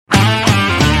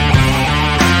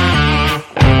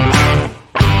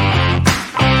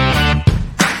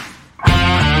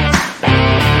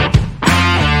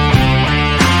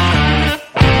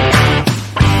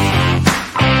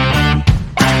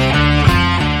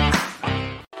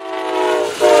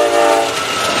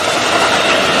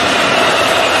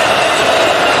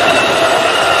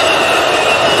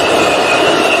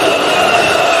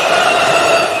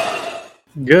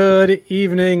Good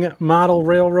evening, model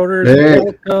railroaders. Hey.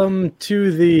 Welcome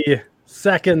to the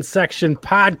Second Section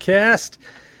podcast,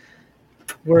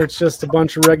 where it's just a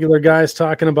bunch of regular guys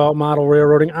talking about model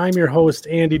railroading. I'm your host,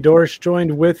 Andy Dorsch.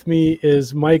 Joined with me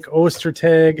is Mike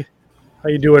Ostertag. How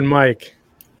you doing, Mike?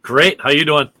 Great. How you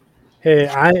doing? Hey,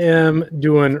 I am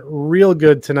doing real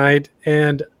good tonight,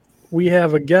 and we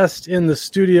have a guest in the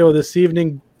studio this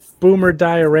evening. Boomer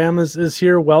Dioramas is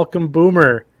here. Welcome,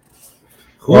 Boomer.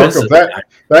 Welcome back.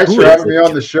 Thanks for having me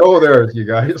on the show there, you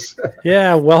guys.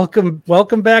 Yeah, welcome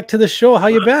back to the show. How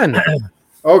you been?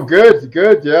 Oh, good.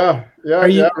 Yeah,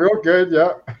 real good.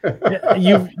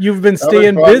 Yeah. You've been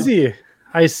staying busy.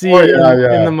 I see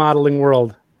in the modeling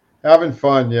world. Having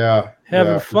fun, yeah.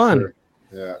 Having fun. Sure.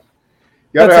 Yeah.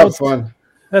 Gotta have fun.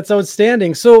 That's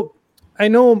outstanding. So I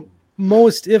know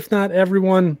most, if not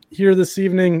everyone here this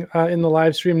evening in the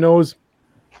live stream knows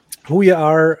who you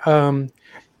are.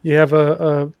 You have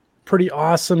a pretty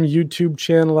awesome YouTube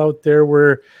channel out there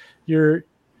where you're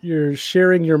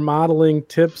sharing your modeling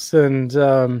tips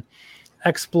and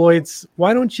exploits.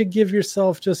 Why don't you give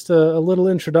yourself just a little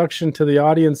introduction to the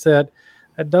audience that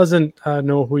doesn't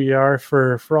know who you are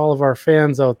for all of our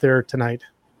fans out there tonight?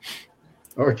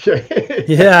 Okay.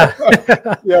 Yeah.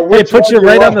 Yeah. Hey, put you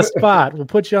right on the spot. We'll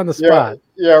put you on the spot.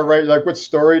 Yeah, right. Like, what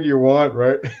story do you want,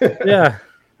 right? Yeah.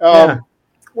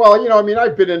 Well,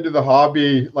 I've been into the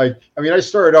hobby. I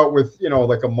started out with,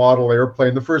 like a model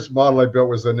airplane. The first model I built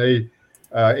was an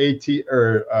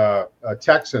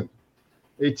Texan,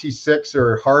 AT6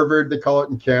 or Harvard, they call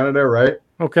it in Canada, right?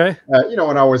 Okay.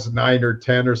 When I was 9 or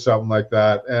 10 or something like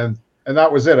that. And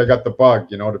that was it. I got the bug,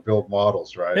 to build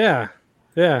models, right? Yeah.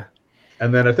 Yeah.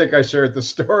 And then I think I shared the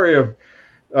story of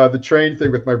the train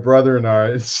thing with my brother and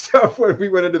I and stuff when we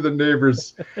went into the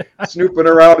neighbor's snooping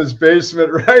around his basement,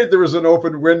 right? There was an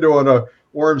open window on a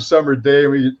warm summer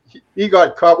day. He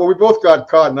got caught. Well, we both got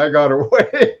caught and I got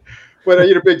away. But I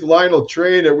had a big Lionel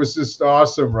train. It was just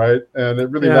awesome, right? And it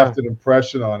really left an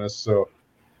impression on us. So,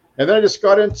 and then I just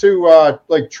got into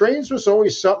trains was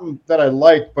always something that I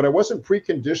liked, but I wasn't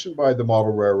preconditioned by the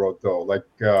model railroad though.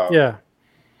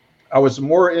 I was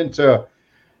more into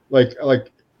like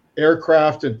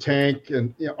aircraft and tank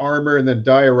and armor and then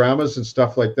dioramas and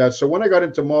stuff like that. So when I got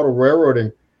into model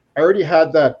railroading, I already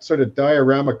had that sort of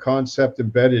diorama concept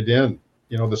embedded in,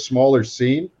 the smaller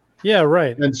scene. Yeah,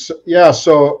 right. And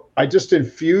so I just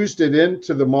infused it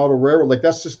into the model railroad. Like,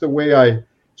 that's just the way I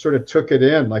sort of took it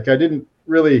in. Like, I didn't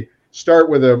really start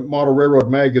with a model railroad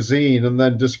magazine and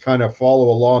then just kind of follow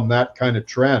along that kind of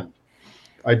trend.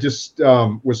 I just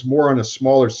was more on a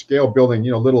smaller scale, building,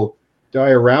 little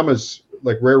dioramas,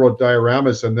 like railroad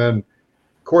dioramas. And then,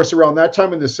 of course, around that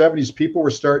time in the 70s, people were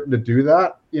starting to do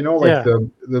that, the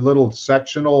little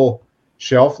sectional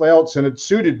shelf layouts. And it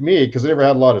suited me because I never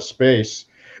had a lot of space,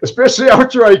 especially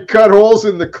after I cut holes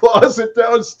in the closet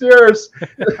downstairs.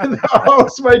 And the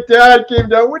house, my dad came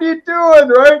down. What are you doing,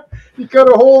 right? You cut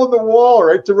a hole in the wall,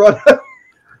 right, to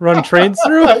run trains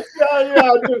through?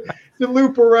 To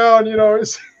loop around,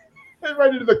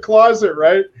 right into the closet,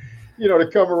 right? To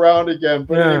come around again.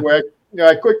 But anyway,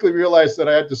 I quickly realized that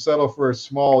I had to settle for a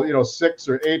small, 6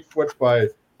 or 8 foot by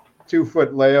 2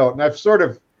 foot layout. And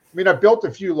I've built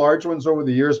a few large ones over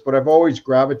the years, but I've always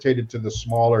gravitated to the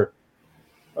smaller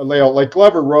layout. Like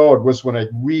Glover Road was when I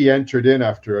re-entered in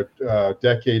after a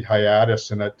decade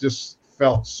hiatus, and it just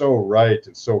felt so right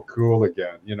and so cool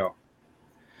again,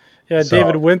 Yeah, so,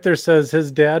 David Winter says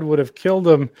his dad would have killed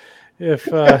him if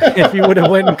he would have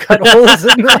went and cut holes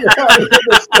in there.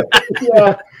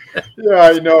 Yeah,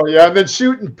 I know. Yeah, and then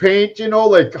shooting paint,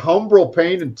 like Humbrol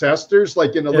paint and testers,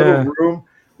 like in a little room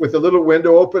with a little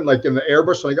window open, like in the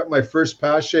airbrush. When I got my first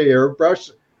Pache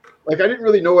airbrush, like I didn't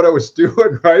really know what I was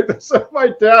doing, right? So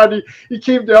my dad, he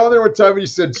came down there one time and he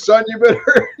said, "Son,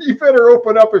 you better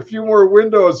open up a few more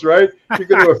windows, right? You're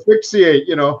going to asphyxiate,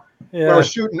 Yeah. I was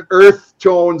shooting earth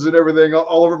tones and everything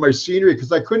all over my scenery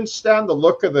because I couldn't stand the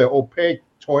look of the opaque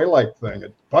toy-like thing.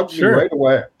 It bugged me right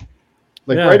away.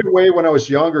 Right away when I was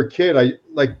a younger kid,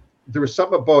 there was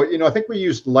something about, I think we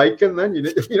used lichen then,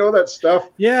 that stuff.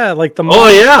 Yeah, like the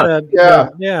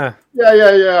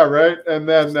right. And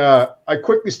then I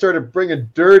quickly started bringing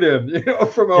dirt in,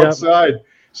 from outside,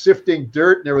 sifting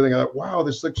dirt and everything. I thought, wow,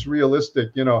 this looks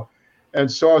realistic,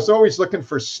 And so I was always looking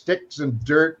for sticks and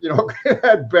dirt, I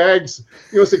had bags.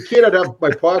 As a kid, I'd have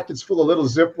my pockets full of little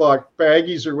Ziploc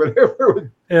baggies or whatever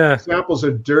with samples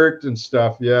of dirt and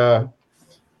stuff. Yeah.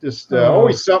 Just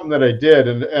always something that I did.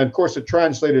 And of course, it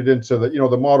translated into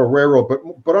the model railroad,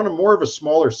 but on a more of a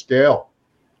smaller scale.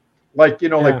 Like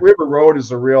River Road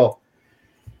is a real,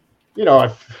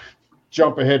 I've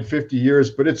jump ahead 50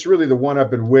 years, but it's really the one I've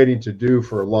been waiting to do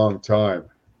for a long time.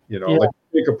 know, like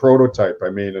make a prototype, I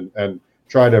mean, and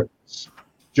try to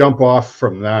jump off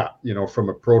from that, you know, from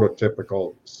a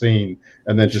prototypical scene,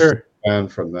 and then just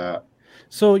expand from that.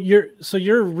 So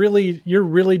you're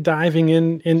really diving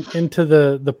into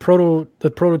the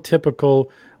prototypical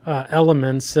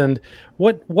elements. And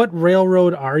what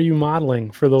railroad are you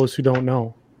modeling for those who don't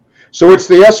know? So it's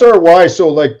the SRY. So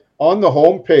like on the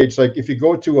home page, like if you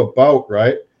go to about,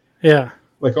 right? Yeah.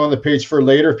 Like on the page for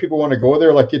later, if people want to go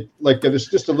there, like there's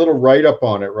just a little write up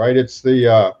on it, right? It's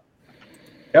the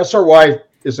SRY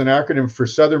is an acronym for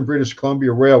Southern British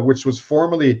Columbia Rail, which was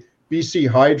formerly BC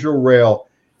Hydro Rail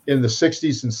in the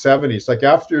 60s and 70s. Like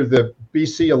after the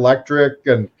BC Electric,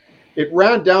 and it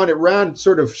ran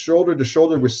sort of shoulder to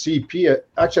shoulder with CP.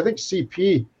 Actually, I think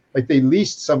CP, like they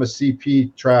leased some of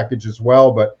CP trackage as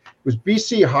well, but it was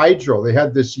BC Hydro. They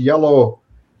had this yellow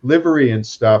livery and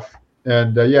stuff.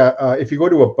 And if you go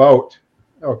to about,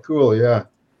 oh, cool, yeah.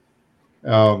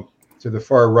 To the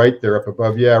far right there, up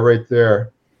above, yeah, right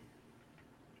there.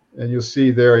 And you'll see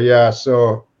there, yeah.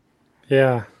 So,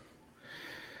 yeah,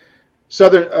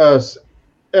 Southern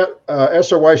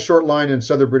SRY short line in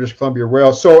Southern British Columbia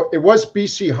Rail. So it was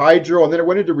BC Hydro, and then it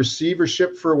went into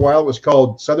receivership for a while. It was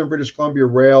called Southern British Columbia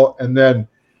Rail, and then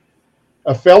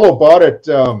a fellow bought it.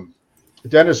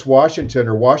 Dennis Washington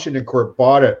or Washington Corp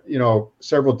bought it, you know,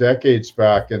 several decades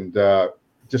back, and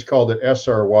just called it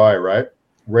SRY, right?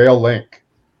 Rail Link.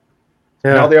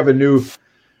 Yeah. Now they have a new.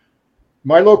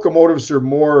 My locomotives are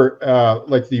more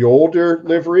like the older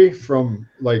livery from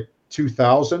like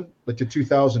 2000, like to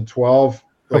 2012,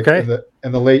 like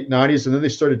in the late 90s, and then they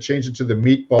started changing to the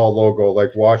meatball logo,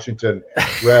 like Washington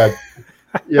red.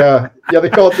 Yeah, they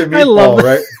call it the meatball,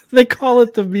 right? They call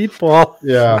it the meatball.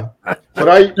 Yeah,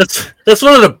 but that's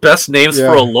one of the best names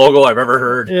for a logo I've ever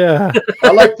heard. Yeah,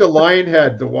 I like the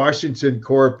Lionhead, the Washington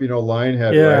Corp, you know,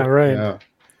 Lionhead. Yeah, right. Yeah.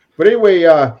 But anyway,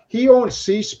 he owns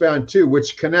C-SPAN too,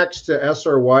 which connects to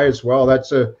SRY as well.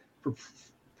 That's a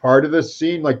part of the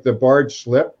scene, like the barge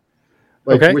slip,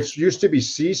 which used to be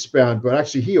C-SPAN, but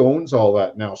actually he owns all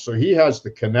that now. So he has the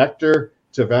connector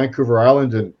to Vancouver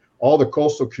Island and all the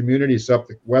coastal communities up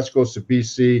the west coast of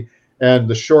BC, and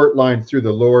the short line through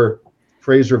the lower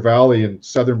Fraser Valley in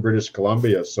southern British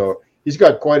Columbia. So he's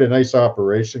got quite a nice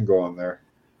operation going there.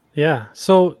 Yeah.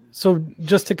 So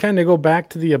just to kind of go back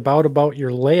to the about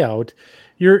your layout,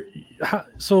 you're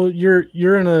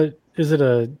in a,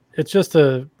 it's just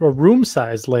a room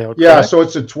size layout. Yeah. Correct? So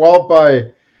it's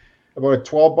about a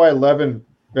 12 by 11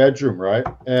 bedroom, right?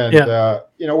 And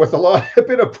you know, with a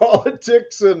bit of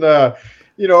politics and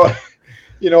you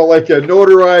know, like a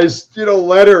notarized, you know,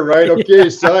 letter, right? Okay,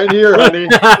 sign here, honey,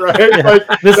 right? Yeah. Like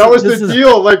that was the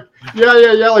deal. Like, yeah.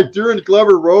 Like during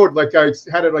Glover Road, like I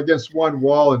had it against one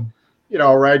wall, and you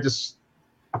know, right, just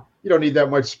you don't need that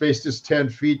much space, just 10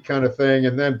 feet kind of thing.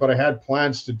 And then, but I had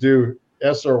plans to do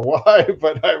SRY,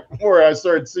 but I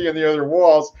started seeing the other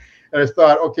walls, and I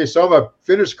thought, okay, so I'm a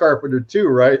finish carpenter too,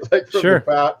 right? Like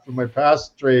from my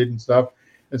past trade and stuff.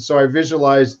 And so I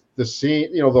visualized the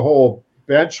scene, you know, the whole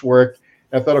bench work.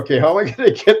 I thought, okay, how am I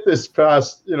going to get this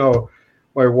past, you know,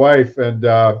 my wife? And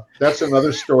that's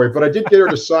another story. But I did get her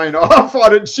to sign off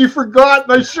on it, and she forgot,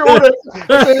 and I showed it.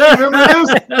 I said, remember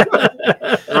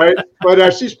this? Right?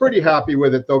 But she's pretty happy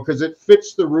with it, though, because it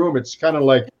fits the room. It's kind of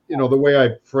like, you know, the way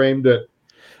I framed it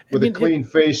with a clean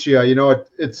fascia. You know,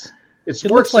 it's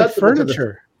more looks like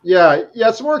furniture.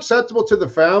 It's more acceptable to the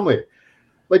family.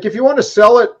 Like if you want to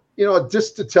sell it, you know,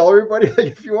 just to tell everybody,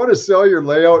 like if you want to sell your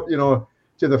layout, you know,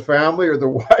 to the family or the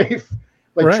wife,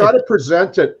 like try to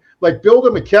present it, like build a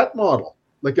maquette model,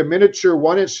 like a miniature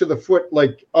 1 inch to the foot,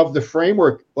 like of the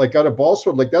framework, like out of balsa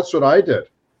wood. Like that's what I did.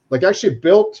 Like actually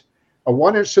built a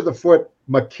 1 inch to the foot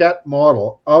maquette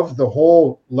model of the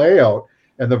whole layout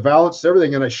and the valance,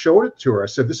 everything. And I showed it to her. I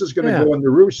said, this is going to go in the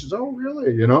room. She says, oh,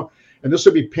 really? You know, and this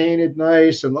will be painted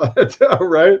nice and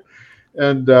right.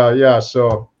 And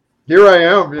so here I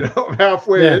am, you know,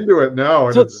 halfway into it now.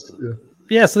 And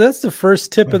so that's the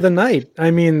first tip of the night.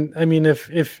 I mean,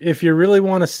 if you really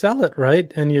want to sell it,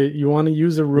 right, and you want to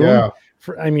use a room,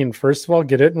 first of all,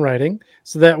 get it in writing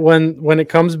so that when it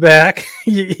comes back,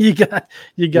 you got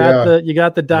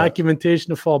the documentation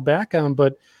to fall back on.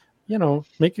 But you know,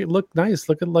 make it look nice,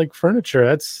 look at like furniture.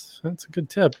 That's a good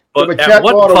tip. But at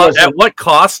what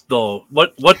cost though?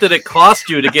 What did it cost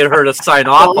you to get her to sign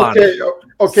off on it?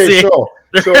 Okay, so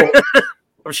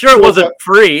I'm sure it wasn't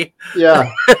free. Yeah.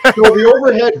 So the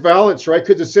overhead valance, right?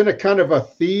 Because it's in a kind of a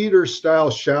theater style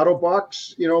shadow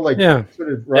box, you know, like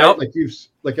sort of right. Yep.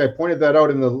 Like I pointed that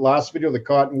out in the last video, the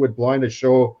Cottonwood blind, to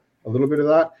show a little bit of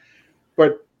that.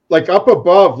 But like up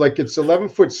above, like it's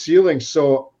 11-foot ceiling.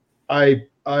 So I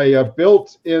I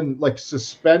built in like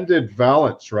suspended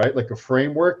valance, right? Like a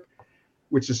framework,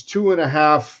 which is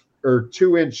 2.5 or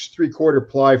 2-inch 3/4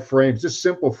 ply frames, just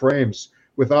simple frames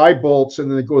with eye bolts, and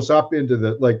then it goes up into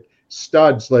the like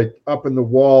studs, like up in the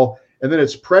wall, and then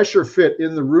it's pressure fit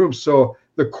in the room. So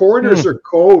the corners are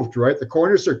coved, right? The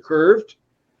corners are curved,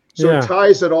 so it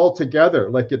ties it all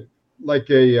together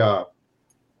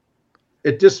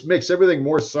it just makes everything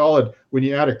more solid when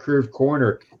you add a curved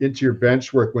corner into your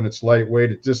bench work when it's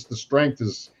lightweight. It just, the strength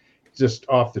is just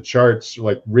off the charts,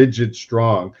 like rigid,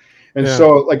 strong. And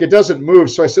so like it doesn't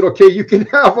move. So I said, okay, you can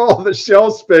have all the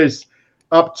shelf space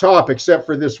up top except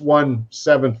for this one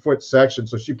 7-foot section.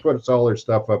 So she puts all her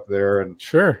stuff up there, and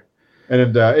sure.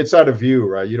 And it's out of view,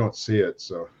 right? You don't see it.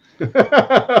 So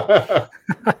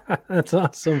that's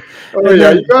awesome. Oh, and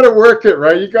yeah, you got to work it,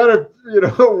 right? You got to,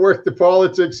 work the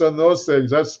politics on those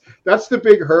things. That's the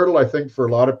big hurdle, I think, for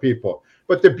a lot of people.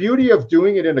 But the beauty of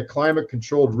doing it in a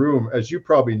climate-controlled room, as you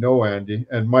probably know, Andy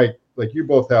and Mike, like you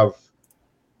both have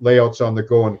layouts on the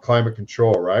go and climate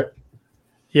control, right?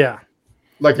 Yeah.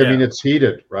 I mean, it's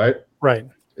heated, right? Right.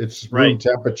 It's room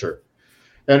temperature.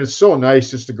 And it's so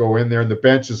nice just to go in there, and the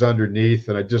bench is underneath,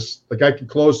 and I just, I can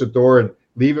close the door and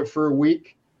leave it for a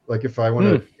week. Like if I want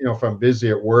to, if I'm busy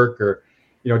at work or,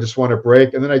 just want to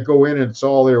break, and then I go in and it's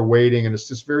all there waiting, and it's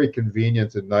just very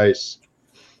convenient and nice,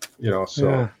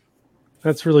 so.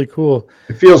 That's really cool.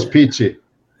 It feels peachy.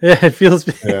 Yeah, it feels.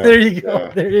 Yeah, there you go. Yeah.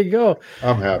 There you go.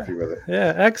 I'm happy with it.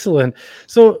 Yeah, excellent.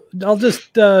 So I'll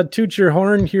just toot your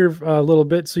horn here a little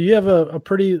bit. So you have a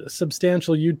pretty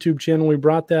substantial YouTube channel. We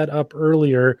brought that up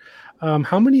earlier.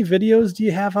 How many videos do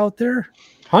you have out there?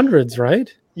 Hundreds,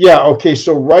 right? Yeah. Okay.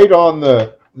 So right on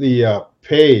the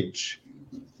page,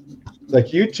 like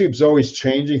YouTube's always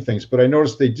changing things, but I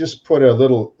noticed they just put a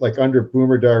little under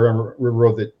Boomer Diorama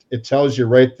Road that it tells you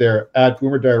right there, add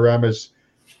Boomer Dioramas.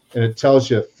 And it tells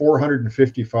you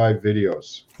 455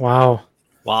 videos. Wow.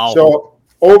 So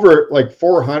over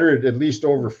 400, at least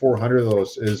over 400 of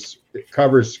those it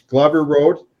covers Glover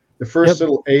Road, the first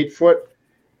little 8-foot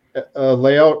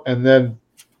layout, and then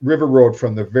River Road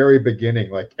from the very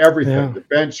beginning, everything, the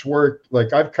bench work.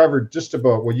 I've covered just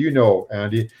about,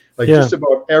 Andy, just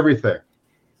about everything.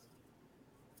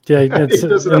 Yeah, it's, he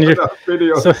doesn't have enough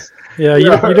videos. So,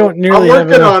 you don't nearly. I'm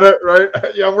working on it, right?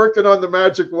 Yeah, I'm working on the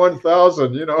magic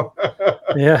 1,000.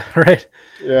 Yeah, right.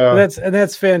 Yeah,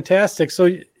 that's fantastic.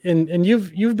 So, and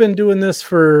you've been doing this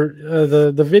for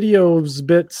the videos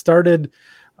bit started.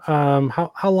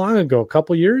 How long ago? A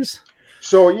couple years.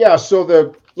 So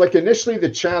initially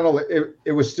the channel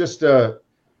it was just a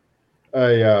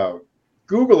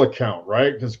Google account,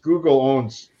 right? Because Google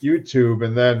owns YouTube,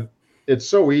 and then it's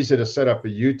so easy to set up a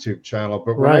YouTube channel.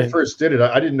 But when I first did it,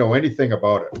 I didn't know anything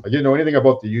about it. I didn't know anything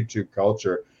about the YouTube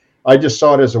culture. I just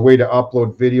saw it as a way to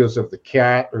upload videos of the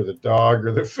cat or the dog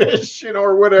or the fish,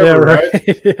 or whatever, right?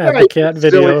 The cat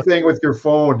video. Silly thing with your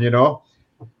phone,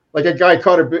 Like a guy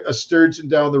caught a sturgeon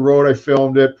down the road. I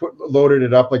filmed it, loaded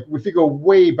it up. If you go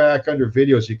way back under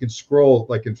videos, you can scroll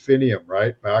like Infinium,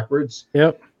 right? Backwards.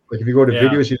 Yep. If you go to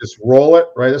videos, you just roll it,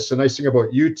 right? That's the nice thing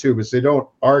about YouTube is they don't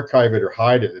archive it or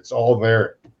hide it. It's all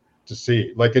there to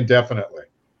see, indefinitely.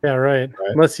 Yeah, right.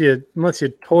 Unless you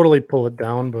totally pull it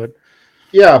down, but.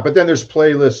 Yeah, but then there's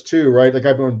playlists too, right?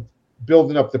 I've been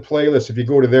building up the playlist. If you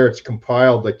go to there, it's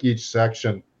compiled each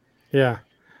section. Yeah.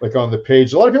 On the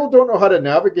page. A lot of people don't know how to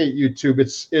navigate YouTube.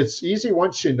 It's easy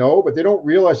once you know, but they don't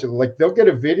realize it. They'll get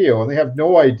a video and they have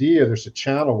no idea there's a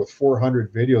channel with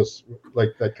 400 videos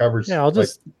that covers. Yeah, I'll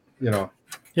just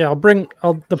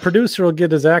the producer will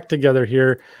get his act together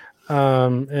here,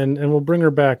 and we'll bring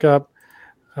her back up,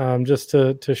 just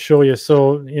to show you.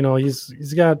 So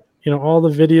he's got all the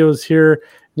videos here.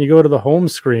 You go to the home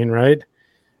screen, right?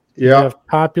 Yeah. You have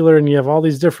popular, and you have all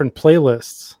these different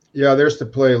playlists. Yeah, there's the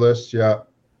playlist. Yeah.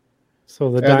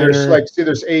 So there's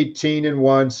there's 18 in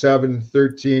one, 7,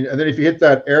 13. And then if you hit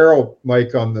that arrow,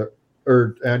 Mike,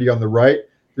 or Andy on the right,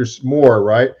 there's more,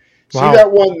 right? Wow. See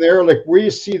that one there? Where you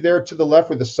see there to the left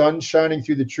with the sun shining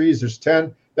through the trees, there's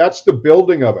 10. That's the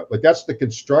building of it. That's the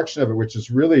construction of it, which is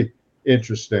really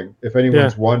interesting, if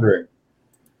anyone's wondering.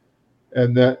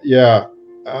 And that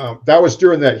was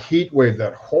during that heat wave,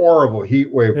 that horrible heat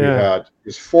wave we had. It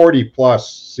was 40 plus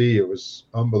C. It was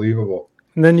unbelievable.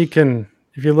 And then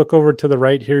if you look over to the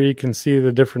right here, you can see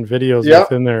the different videos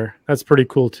within there. That's pretty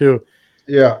cool too.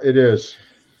 Yeah, it is.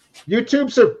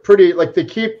 YouTube's a pretty, they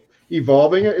keep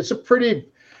evolving it.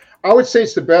 I would say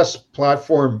it's the best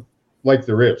platform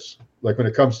there is, when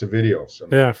it comes to videos.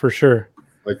 Yeah, for sure.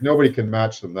 Nobody can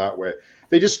match them that way.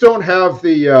 They just don't have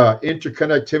the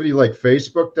interconnectivity like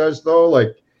Facebook does, though.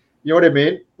 You know what I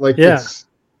mean?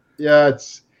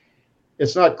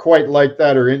 it's not quite like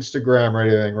that or Instagram or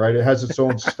anything, right? It has its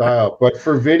own style, but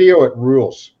for video, it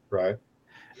rules, right?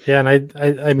 Yeah, and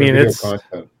I mean, video it's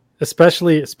content.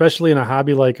 especially in a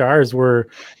hobby like ours where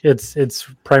it's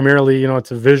primarily,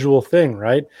 it's a visual thing,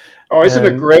 right? Oh, isn't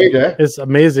it And great? Eh? it's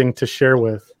amazing to share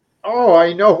with. Oh,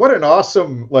 I know. What an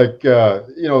awesome, like,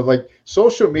 like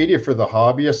social media for the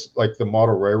hobbyist, like the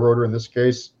model railroader in this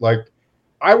case. Like,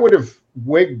 I would have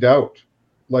wigged out,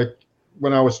 like,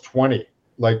 when I was 20.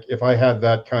 Like, if I had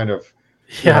that kind of,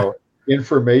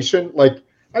 information, like,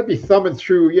 I'd be thumbing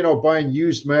through, buying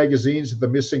used magazines with the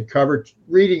missing cover,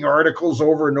 reading articles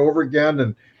over and over again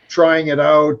and trying it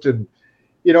out. And,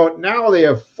 now they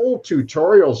have full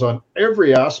tutorials on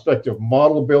every aspect of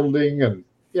model building and,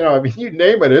 I mean, you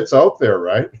name it, it's out there,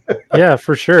 right? Yeah,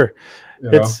 for sure.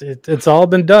 It's all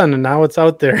been done, and now it's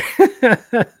out there.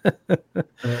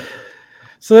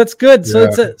 So that's good. Yeah.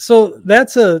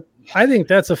 I think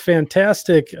that's a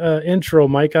fantastic intro,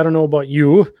 Mike. I don't know about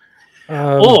you.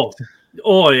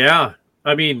 Oh yeah.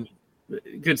 I mean,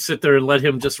 you could sit there and let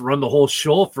him just run the whole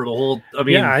show for the whole. I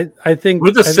mean, yeah, I think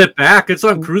we'll just sit back. It's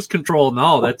on cruise control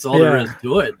now. That's all there is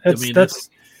to it.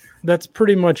 That's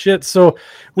pretty much it. So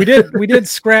we did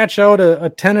scratch out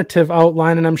a tentative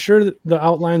outline, and I'm sure that the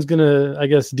outline's going to, I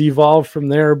guess, devolve from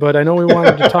there. But I know we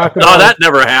wanted to talk about. No, that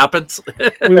never happens. You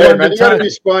got to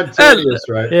be spontaneous,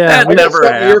 right? Yeah, that never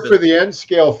happens. Here for the N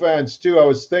scale fans too. I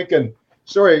was thinking,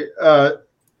 sorry, I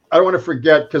don't want to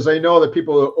forget because I know that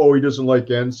people, he doesn't like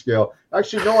N scale.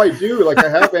 Actually, no, I do. Like I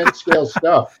have N scale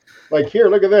stuff. Like here,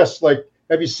 look at this. Like.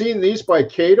 Have you seen these by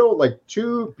Cato? Like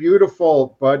 2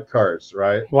 beautiful bud cars,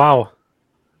 right? Wow.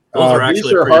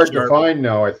 These are hard to find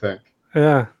now, I think.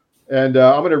 Yeah. And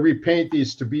I'm going to repaint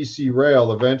these to BC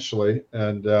Rail eventually.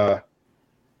 And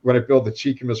when I build the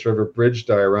Cheekamus River Bridge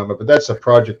diorama, but that's a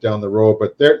project down the road.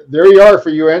 But there you are for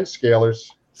you N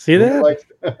scalers. See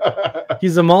that?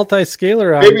 He's a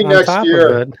multi-scaler Maybe on next top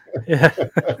year. Of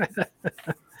it.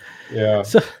 Yeah.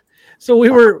 So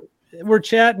we're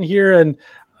chatting here, and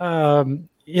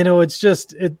it's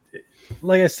just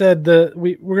like I said,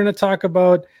 we're going to talk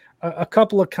about a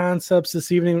couple of concepts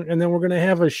this evening, and then we're going to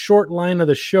have a short line of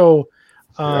the show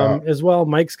as well.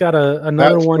 Mike's got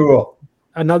another That's one, cool.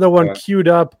 Queued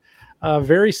up,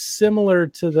 very similar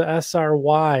to the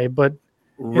SRY, but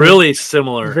really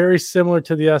similar, very similar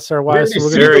to the SRY. Maybe so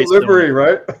we're going to livery,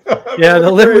 right? Yeah,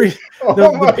 the livery,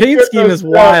 the paint scheme is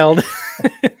wild.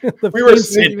 We were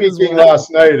sneak peeking last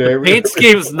night. Paint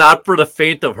scheme is not for the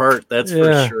faint of heart. That's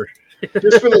for sure.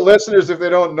 Just for the listeners, if they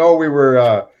don't know, we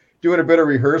were doing a bit of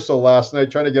rehearsal last night,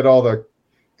 trying to get all the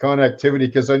connectivity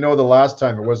because I know the last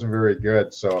time it wasn't very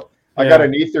good. So I got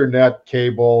an Ethernet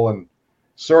cable and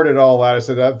sorted all that. I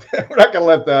said, we're not going to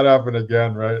let that happen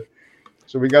again, right?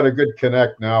 So we got a good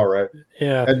connect now, right?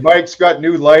 Yeah. And Mike's got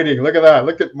new lighting. Look at that.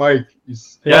 Look at Mike.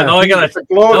 I got a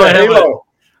glow the halo.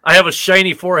 I have a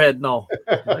shiny forehead now.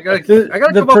 I gotta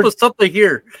come up with something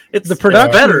here. It's the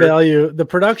production better. value. The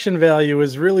production value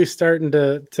is really starting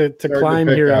to climb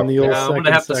here on the old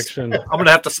section. I'm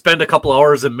gonna have to spend a couple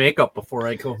hours in makeup before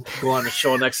I go on the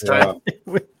show next time.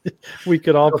 We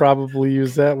could all probably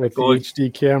use that with the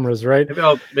HD cameras, right?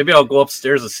 Maybe I'll go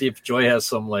upstairs and see if Joy has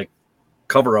some like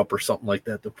cover up or something like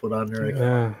that to put on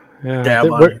there.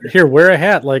 Here, wear a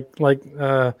hat like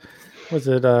was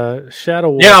it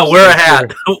Shadow? Yeah, wear a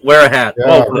hat. Wear a hat.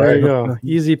 Yeah, there you go.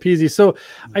 Easy peasy. So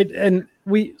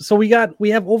we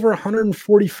have over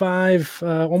 145,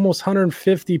 almost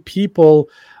 150 people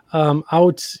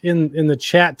out in the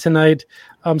chat tonight.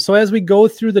 So as we go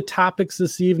through the topics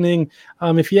this evening,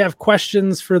 if you have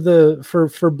questions for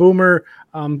Boomer,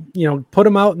 put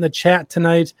them out in the chat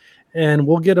tonight, and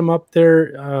we'll get them up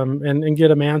there and get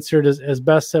them answered as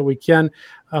best that we can.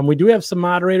 We do have some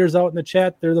moderators out in the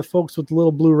chat. They're the folks with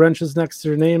little blue wrenches next to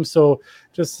their name. So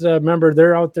just remember,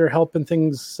 they're out there helping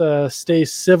things stay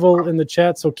civil in the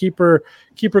chat. So keep her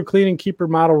clean and keep her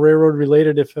model railroad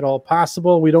related if at all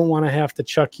possible. We don't want to have to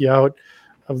chuck you out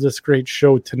of this great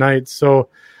show tonight. So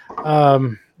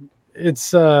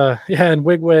it's and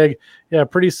Wigwag,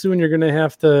 pretty soon you're going to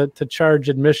have to charge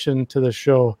admission to the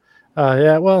show.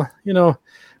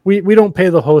 We don't pay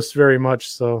the host very much,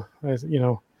 so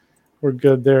we're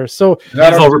good there. So he's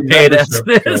overpaid as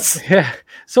this. Yeah.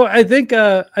 So I think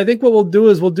what we'll do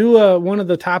is we'll do one of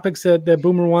the topics that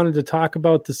Boomer wanted to talk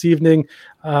about this evening,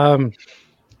 and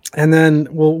then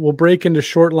we'll break into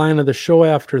short line of the show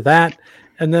after that,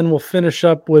 and then we'll finish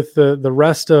up with the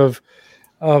rest of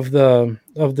the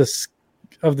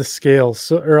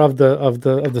scales or of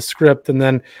the script, and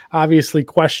then obviously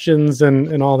questions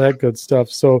and all that good stuff.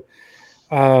 So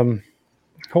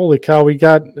Holy cow! We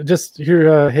got just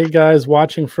here. Hey guys,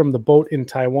 watching from the boat in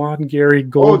Taiwan. Gary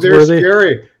there's Goldsworthy.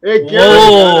 Gary. Hey, Gary.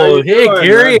 Oh, hey, doing,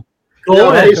 Gary. man? Go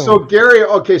Yeah, ahead. okay, so Gary.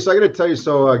 Okay, so I got to tell you.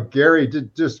 So Gary,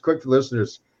 just quick for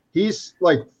listeners. He's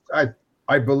like,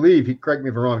 I believe he. Correct me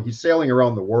if I'm wrong. He's sailing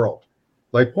around the world.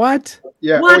 Like What?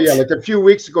 Yeah. What? Oh yeah. Like a few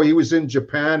weeks ago, he was in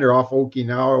Japan or off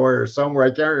Okinawa or somewhere.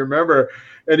 I can't remember.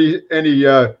 And he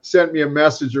sent me a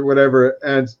message or whatever,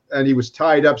 and he was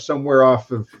tied up somewhere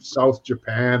off of South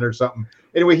Japan or something.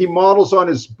 Anyway, he models on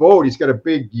his boat. He's got a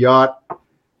big yacht,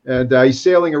 and he's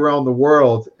sailing around the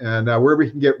world. And wherever he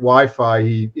can get Wi-Fi,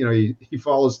 he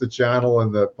follows the channel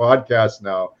and the podcast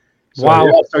now. So, Wow.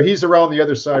 yeah, so he's around the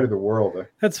other side of the world.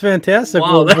 That's fantastic.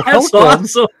 Wow, Well, that's welcome.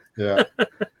 awesome. Yeah.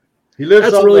 He lives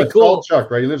That's on really the cool. Chuck,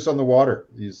 right? He lives on the water.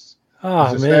 He's Oh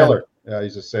a man, sailor. Yeah,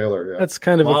 he's a sailor. Yeah. that's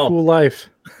kind of a Wow. cool life.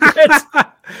 That's,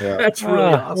 Yeah. that's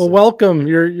really awesome. Well, welcome.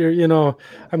 You're.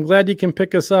 I'm glad you can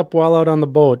pick us up while out on the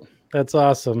boat. That's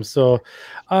awesome. So,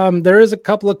 there is a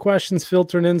couple of questions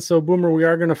filtering in. So, Boomer, we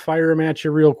are going to fire them at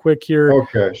you real quick here.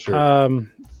 Okay, sure.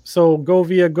 So, go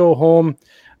via, go home.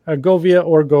 Go via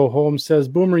or go home says,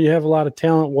 Boomer, you have a lot of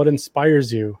talent. What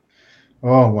inspires you?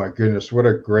 Oh my goodness, what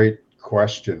a great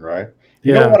question, right?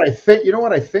 You Yeah. know what I think? You know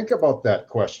what I think about that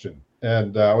question?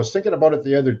 And I was thinking about it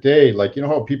the other day. Like, you know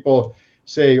how people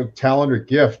say talent or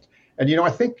gift, and I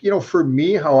think for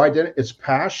me, how I did it, it's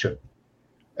passion,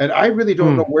 and I really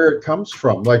don't know where it comes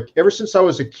from. Like ever since I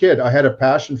was a kid, I had a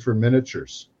passion for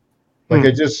miniatures. Like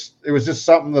it was just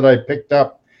something that I picked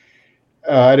up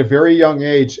at a very young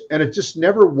age, and it just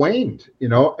never waned.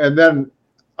 And then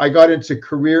I got into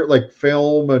career like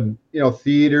film and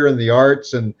theater and the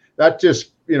arts, and that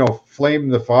just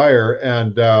flamed the fire,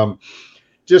 and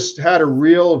just had a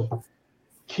real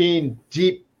keen,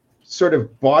 deep, sort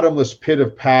of bottomless pit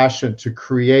of passion to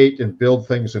create and build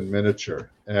things in miniature.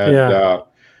 And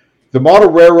the model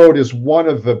railroad is one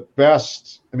of the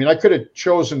best. I mean, I could have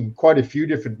chosen quite a few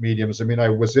different mediums. I mean, I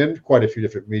was in quite a few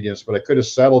different mediums, but I could have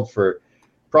settled for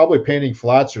probably painting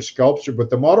flats or sculpture. But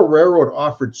the model railroad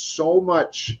offered so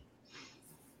much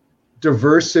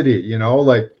diversity,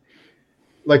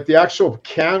 like the actual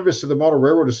canvas of the model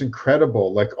railroad is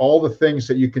incredible. Like all the things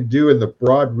that you can do in the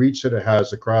broad reach that it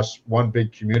has across one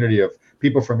big community of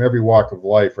people from every walk of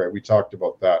life, right? We talked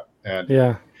about that. And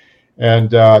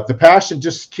the passion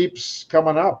just keeps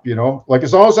coming up, like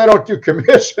as long as I don't do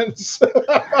commissions,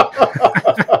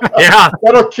 Yeah.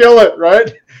 that'll kill it,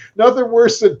 right? Nothing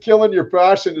worse than killing your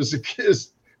passion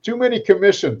is too many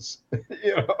commissions,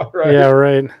 right? Yeah,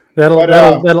 right.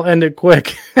 That'll end it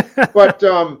quick. But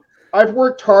I've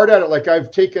worked hard at it. Like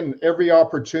I've taken every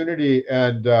opportunity,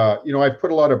 and I've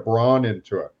put a lot of brawn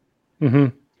into it. Mm-hmm.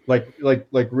 Like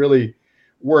really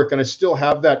work, and I still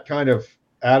have that kind of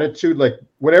attitude. Like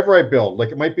whatever I build, like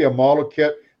it might be a model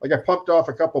kit. Like I pumped off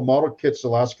a couple model kits the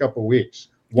last couple of weeks.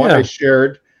 One I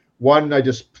shared, one I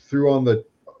just threw on the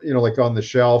like on the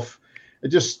shelf. I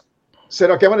just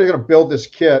said, okay, I'm going to build this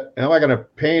kit, and I'm not going to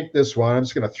paint this one. I'm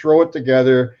just going to throw it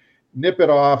together, nip it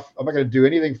off. I'm not going to do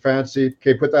anything fancy.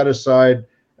 Okay, put that aside.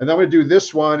 And then I'm going to do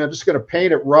this one. I'm just going to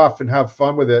paint it rough and have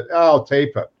fun with it. I'll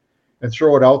tape it and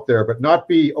throw it out there, but not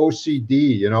be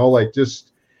OCD, like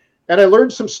just. And I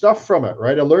learned some stuff from it,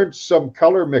 right? I learned some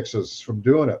color mixes from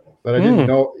doing it that I didn't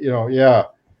know, yeah.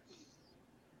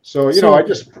 So, I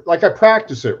just, like I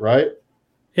practice it, right?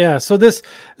 Yeah. So there's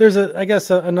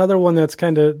another one that's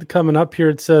kind of coming up here.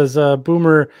 It says,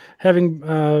 Boomer, having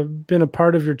been a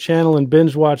part of your channel and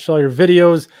binge watched all your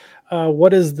videos,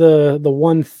 what is the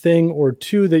one thing or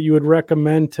two that you would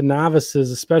recommend to novices,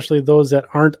 especially those that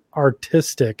aren't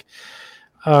artistic?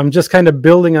 Just kind of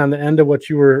building on the end of what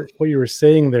you were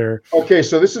saying there. Okay.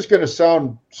 So this is going to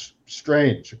sound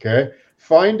strange. Okay.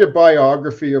 Find a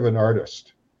biography of an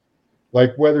artist,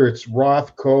 like whether it's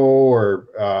Rothko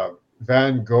or,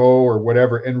 Van Gogh or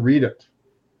whatever, and read it.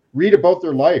 Read about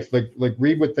their life, like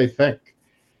read what they think.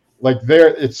 Like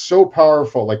it's so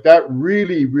powerful. Like that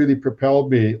really, really propelled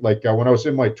me. Like when I was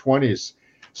in my 20s,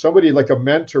 somebody like a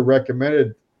mentor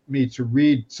recommended me to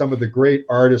read some of the great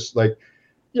artists. Like,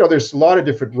 there's a lot of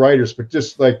different writers, but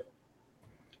just like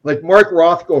Mark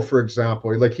Rothko, for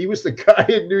example. Like he was the guy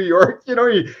in New York.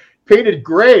 He painted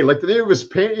gray. Like the name of his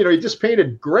paint. He just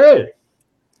painted gray.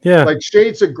 Yeah. Like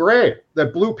shades of gray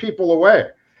that blew people away.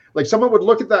 Like someone would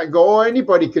look at that and go, oh,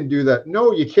 anybody can do that.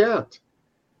 No, you can't.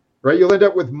 Right? You'll end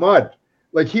up with mud.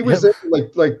 Like he was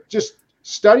like just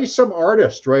study some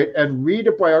artist, right? And read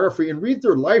a biography and read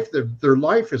their life. Their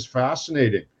life is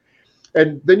fascinating.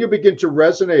 And then you begin to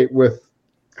resonate with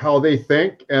how they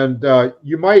think. And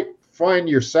you might find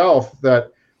yourself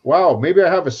that, wow, maybe I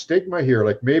have a stigma here.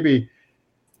 Like maybe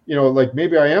like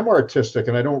maybe I am artistic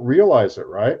and I don't realize it,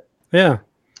 right? Yeah.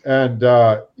 And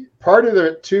part of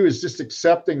it too is just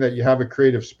accepting that you have a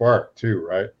creative spark too,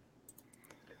 right?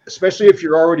 Especially if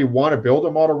you already want to build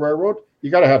a model railroad,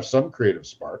 you got to have some creative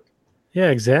spark. Yeah,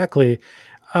 exactly.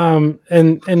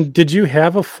 And did you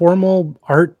have a formal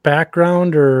art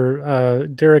background, or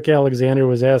Derek Alexander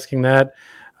was asking that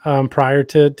prior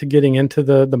to getting into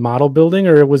the model building,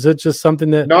 or was it just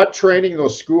something that not training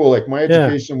those school? Like my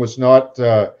education was not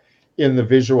in the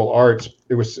visual arts.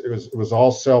 It was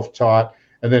all self-taught,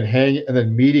 and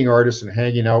then meeting artists and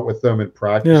hanging out with them and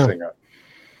practicing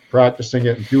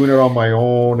it and doing it on my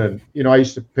own. And I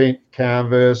used to paint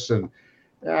canvas, and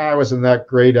I wasn't that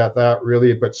great at that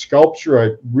really, but sculpture,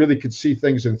 I really could see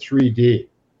things in 3D.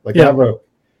 Like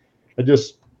I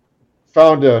just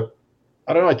found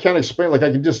I don't know, I can't explain. Like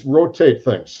I can just rotate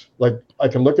things. Like I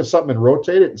can look at something and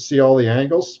rotate it and see all the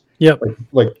angles. Yep.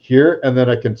 Like here, and then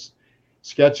I can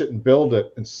sketch it and build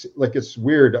it. And see, like it's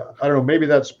weird. I don't know. Maybe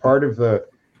that's part of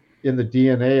in the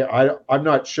DNA. I'm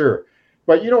not sure.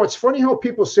 But it's funny how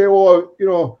people say,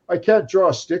 "Well, I can't draw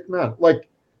a stick man." Like,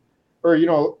 or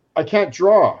I can't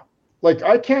draw. Like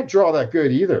I can't draw that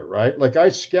good either, right? Like I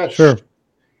sketch. Sure.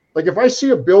 Like if I see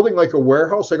a building like a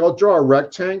warehouse, like I'll draw a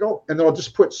rectangle and then I'll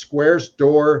just put squares,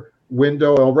 door,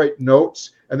 window, I'll write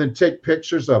notes and then take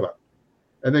pictures of it.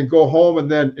 And then go home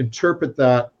and then interpret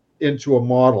that into a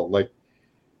model.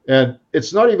 And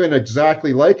it's not even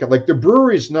exactly like it. Like the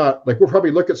brewery's not, like we'll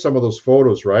probably look at some of those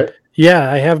photos, right? Yeah,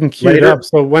 I have them queued up.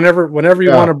 So whenever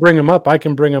you want to bring them up, I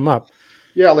can bring them up.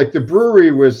 Yeah, like the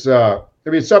brewery was,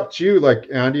 it's up to you, like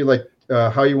Andy, like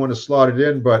how you want to slot it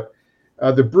in, but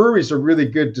the brewery's a really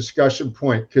good discussion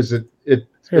point because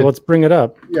let's bring it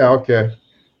up. Yeah, okay.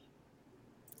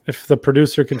 If the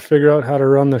producer can figure out how to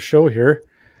run the show here.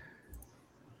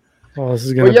 Oh, this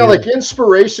is gonna. Well, like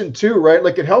inspiration too, right?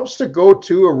 Like it helps to go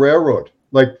to a railroad.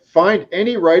 Like find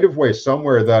any right of way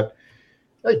somewhere that,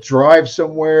 like drive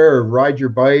somewhere or ride your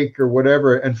bike or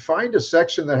whatever, and find a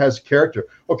section that has character.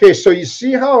 Okay, so you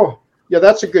see how? Yeah,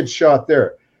 that's a good shot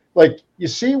there. Like you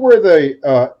see where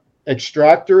the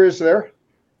extractor is there?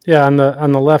 Yeah, on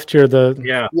the left here, like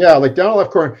down the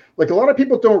left corner. Like a lot of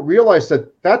people don't realize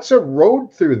that that's a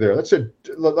road through there. That's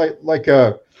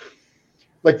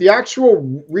like the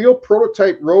actual real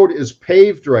prototype road is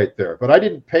paved right there, but I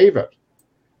didn't pave it.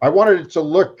 I wanted it to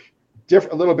look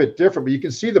a little bit different, but you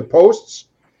can see the posts,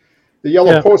 the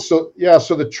yellow posts. So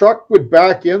the truck would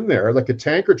back in there, like a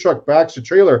tanker truck backs a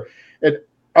trailer, and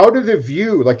out of the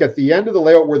view, like at the end of the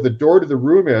layout where the door to the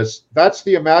room is, that's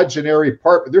the imaginary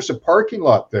part. But there's a parking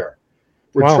lot there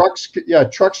where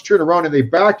trucks turn around and they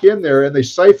back in there and they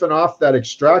siphon off that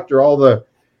extractor. All the,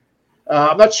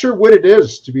 I'm not sure what it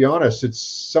is, to be honest. It's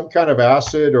some kind of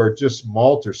acid or just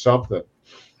malt or something.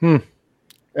 And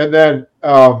then,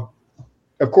 of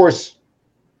course,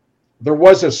 there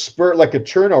was a spurt, like a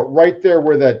turnout right there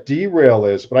where that derail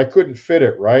is, but I couldn't fit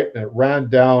it, right? And it ran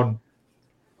down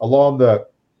along the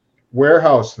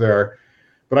warehouse there,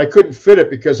 but I couldn't fit it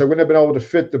because I wouldn't have been able to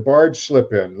fit the barge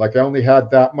slip in. Like I only had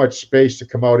that much space to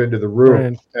come out into the room.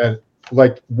 Right. And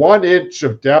like 1 inch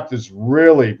of depth is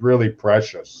really, really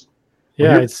precious.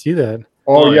 Yeah, I see that.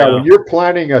 Oh yeah. When you're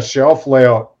planning a shelf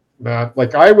layout, man,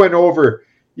 like I went over,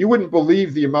 you wouldn't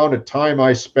believe the amount of time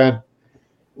I spent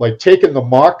like taking the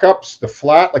mock-ups, the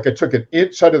flat, like I took 1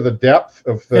 inch out of the depth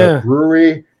of the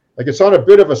brewery. Like it's on a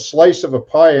bit of a slice of a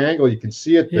pie angle. You can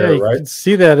see it there, right? You can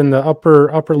see that in the upper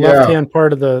left-hand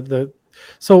part of the.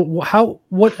 So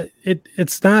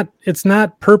it's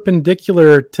not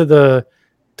perpendicular to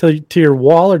your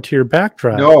wall or to your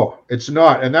backdrop. No, it's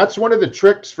not, and that's one of the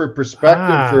tricks for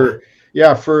perspective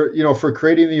for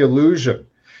creating the illusion.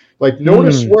 Like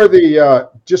notice where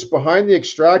the just behind the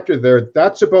extractor there,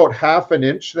 that's about 1/2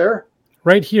 inch there.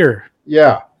 Right here.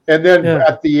 Yeah. And then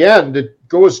at the end, it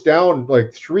goes down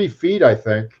like 3 feet, I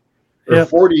think, or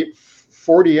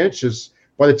 40 inches.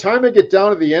 By the time I get down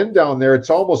to the end down there, it's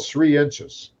almost 3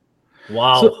 inches.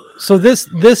 Wow. So this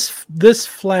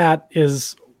flat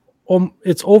is,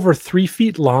 it's over 3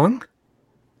 feet long.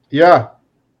 Yeah.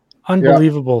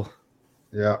 Unbelievable.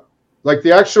 Yeah. Like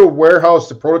the actual warehouse,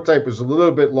 the prototype was a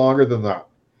little bit longer than that.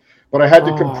 But I had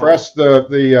to compress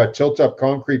the tilt-up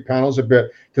concrete panels a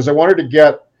bit because I wanted to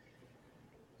get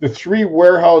the 3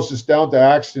 warehouses down to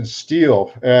Axton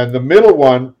steel, and the middle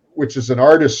one, which is an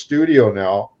artist studio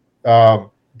now,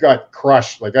 got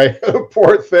crushed. Like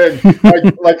poor thing,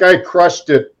 I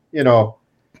crushed it,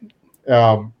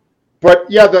 But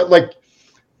yeah,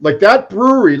 like that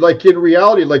brewery, like in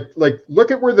reality, like look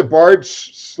at where the barge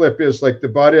slip is, like the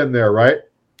butt end there, right?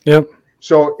 Yep.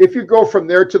 So if you go from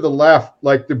there to the left,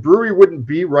 like the brewery wouldn't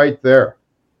be right there.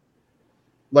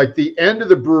 like the end of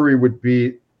the brewery would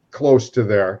be close to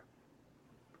there,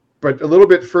 but a little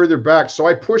bit further back. So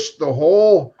I pushed the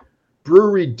whole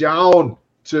brewery down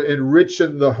to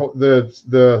enrichen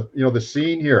the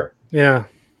scene here. Yeah.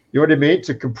 You know what I mean?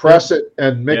 To compress it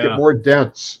and make it more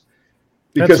dense.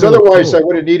 Because really otherwise cool. I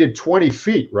would have needed 20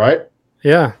 feet, right?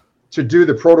 Yeah. To do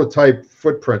the prototype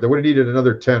footprint. I would have needed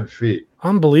another 10 feet.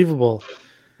 Unbelievable.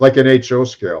 Like an HO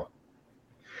scale.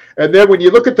 And then when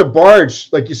you look at the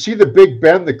barge, like you see the big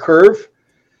bend, the curve,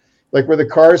 like where the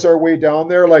cars are way down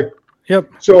there, like, yep.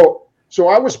 So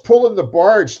I was pulling the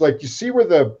barge, like you see where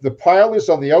the pile is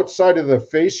on the outside of the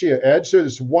fascia edge,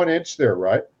 there's 1 inch there,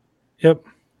 right? Yep.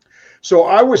 So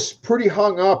I was pretty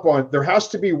hung up on, there has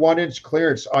to be 1 inch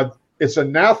clearance. It's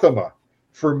anathema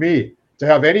for me to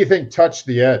have anything touch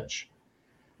the edge.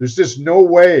 There's just no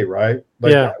way, right?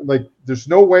 Like there's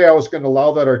no way I was going to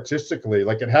allow that artistically.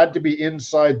 Like it had to be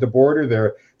inside the border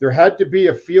there. There had to be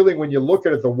a feeling when you look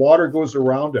at it, the water goes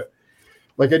around it.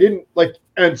 Like I didn't like,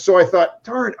 and so I thought,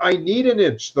 darn, I need an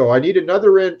inch though. I need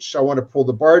another inch. I want to pull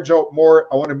the barge out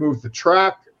more. I want to move the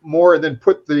track more, and then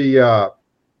put the,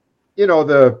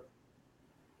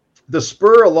 the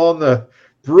spur along the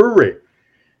brewery,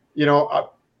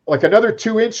 like another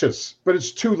 2 inches, but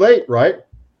it's too late, right?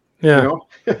 Yeah.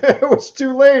 It was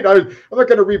too late. I'm not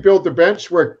going to rebuild the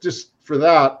bench work just for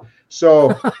that.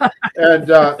 So,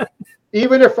 and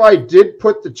even if I did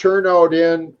put the turnout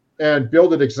in and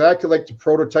build it exactly like the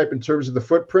prototype in terms of the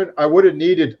footprint, I would have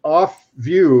needed off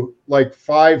view like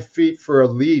 5 feet for a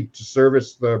lead to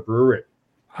service the brewery.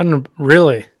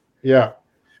 Really? Yeah.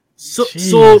 So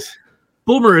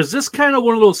Boomer, is this kind of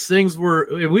one of those things where,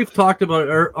 and we've talked about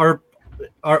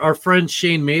our friend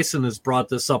Shane Mason has brought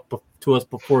this up to us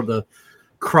before, the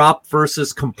crop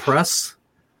versus compress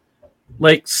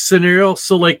like scenario.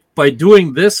 So like by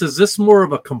doing this, is this more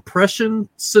of a compression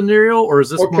scenario, or is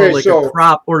this more like a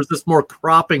crop, or is this more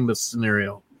cropping the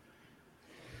scenario?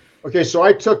 Okay, so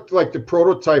I took like the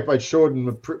prototype I showed in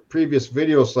the previous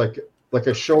videos, like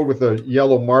I showed with a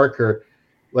yellow marker,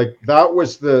 like that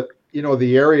was the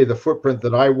area, the footprint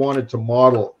that I wanted to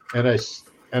model, and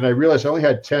I realized I only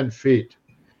had 10 feet.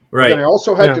 Right. And I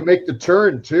also had to make the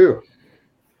turn too.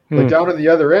 Like down on the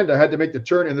other end, I had to make the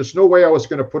turn, and there's no way I was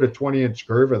going to put a 20-inch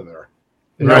curve in there.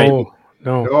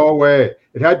 No way.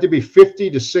 It had to be 50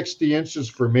 to 60 inches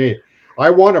for me. I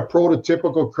want a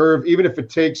prototypical curve, even if it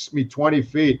takes me 20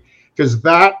 feet, because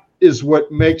that is what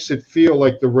makes it feel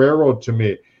like the railroad to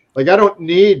me. Like I don't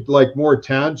need like more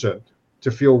tangent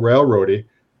to feel railroady.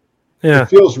 Yeah. It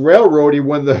feels railroady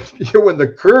when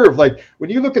the curve, like when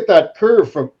you look at that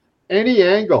curve from any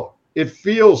angle, it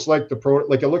feels like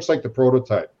it looks like the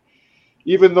prototype.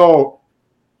 Even though,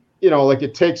 like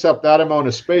it takes up that amount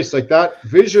of space, like that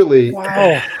visually,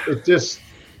 it just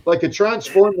like it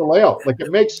transformed the layout. Like it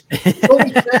makes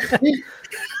only 10 feet,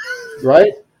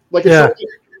 right? Like it's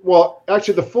well,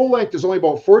 actually the full length is only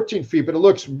about 14 feet, but it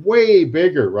looks way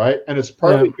bigger, right? And it's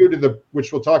partly due to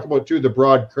which we'll talk about too, the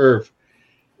broad curve,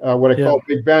 what I call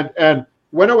Big Bend. And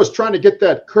when I was trying to get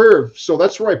that curve, so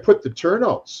that's where I put the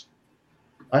turnouts.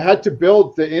 I had to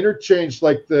build the interchange,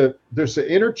 like there's an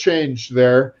interchange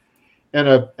there and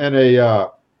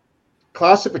a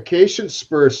classification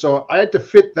spur. So I had to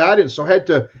fit that in. So I had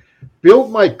to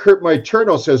build my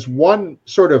turnouts as one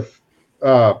sort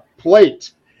of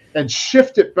plate and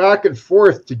shift it back and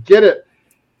forth to get it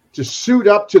to suit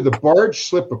up to the barge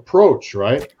slip approach,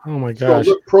 right? Oh my gosh. So it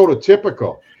looked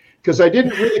prototypical. Because I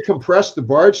didn't really compress the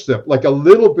barge slip. Like a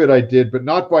little bit I did, but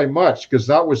not by much, because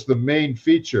that was the main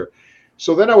feature.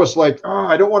 So then I was like,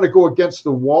 I don't want to go against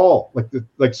the wall,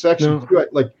 like section 2.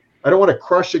 I don't want to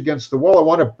crush against the wall. I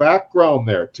want a background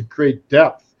there to create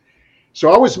depth.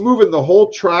 So I was moving the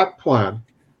whole track plan,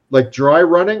 like dry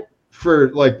running,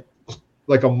 for like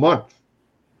a month,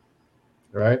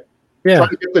 right? Yeah. Trying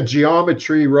to get the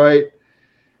geometry right.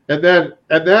 And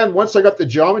then once I got the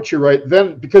geometry right,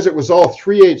 then because it was all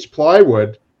 3/8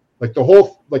 plywood, like the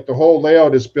whole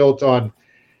layout is built on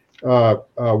 1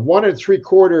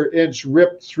 3/4 inch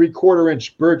ripped 3/4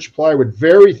 inch birch plywood,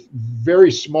 very,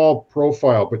 very small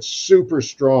profile, but super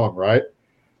strong, right?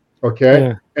 Okay.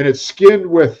 Yeah. And it's skinned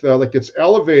with like it's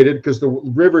elevated because the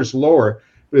river's lower,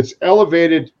 but it's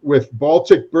elevated with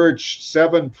Baltic birch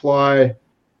 7-ply,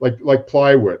 like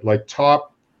plywood, like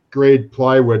top grade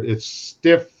plywood. It's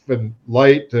stiff and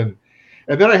light, and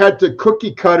then I had to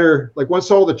cookie cutter, like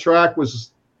once all the track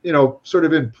was sort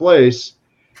of in place,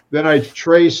 then I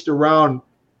traced around,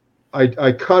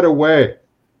 I cut away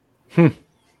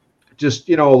just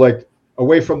like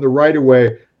away from the right of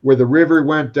way where the river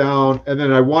went down, and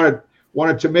then I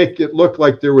wanted to make it look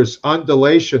like there was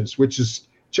undulations, which is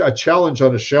a challenge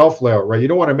on a shelf layout, right? You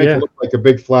don't want to make it look like a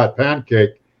big flat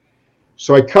pancake.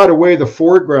 So I cut away the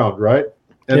foreground, right?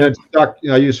 And then stuck,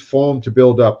 I used foam to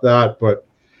build up that. But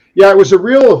yeah, it was a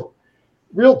real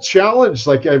challenge.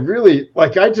 Like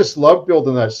I just love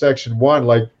building that section 1.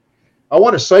 Like I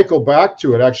want to cycle back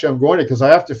to it. Actually, I'm going to, because I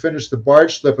have to finish the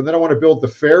barge slip, and then I want to build the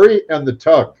ferry and the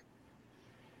tug.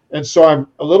 And so I'm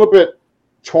a little bit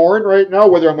torn right now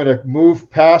whether I'm going to move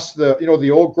past the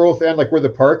the old growth end, like where the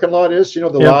parking lot is, the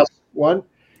last one.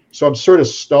 So I'm sort of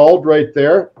stalled right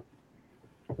there,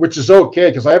 which is okay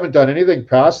because I haven't done anything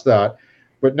past that.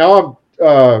 But now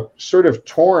I'm sort of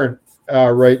torn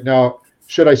right now.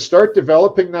 Should I start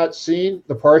developing that scene,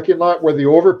 the parking lot where the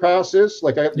overpass is?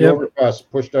 Like I have the overpass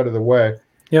pushed out of the way.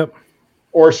 Yep.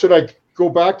 Or should I go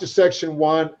back to section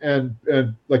 1 and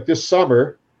like this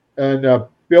summer and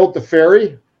build the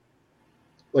ferry,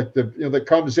 like that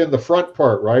comes in the front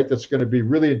part, right? That's going to be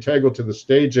really integral to the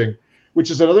staging,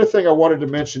 which is another thing I wanted to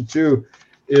mention too,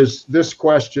 is this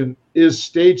question: is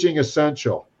staging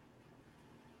essential?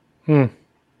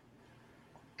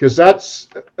 Because that's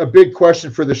a big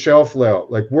question for the shelf layout.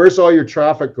 Like, where's all your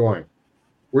traffic going?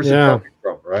 Where's it coming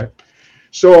from, right?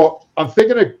 So I'm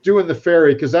thinking of doing the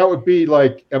ferry because that would be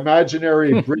like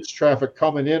imaginary bridge traffic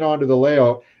coming in onto the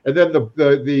layout, and then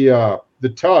the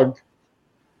tug.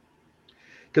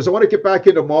 Because I want to get back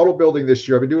into model building this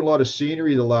year. I've been doing a lot of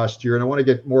scenery the last year, and I want to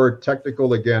get more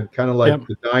technical again, kind of like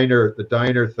the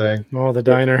diner thing. Oh, the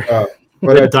diner.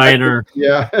 But the diner.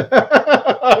 Yeah.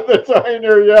 The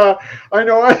diner, yeah. I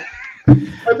know. I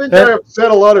think I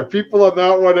upset a lot of people on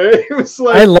that one, eh? It was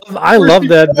like I love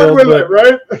that build, with it,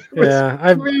 right?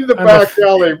 Yeah. The back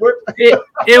alley.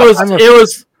 It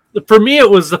was for me, it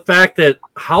was the fact that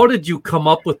how did you come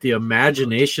up with the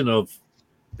imagination of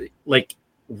like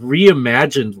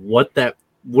reimagined what that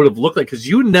would have looked like? Because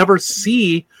you never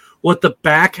see what the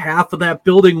back half of that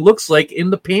building looks like in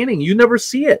the painting. You never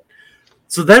see it.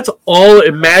 So that's all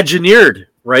Imagineered,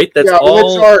 right? That's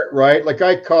all it's art, right? Like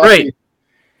I copied,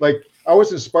 like I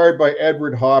was inspired by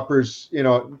Edward Hopper's,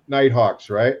 Nighthawks,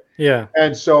 right? Yeah.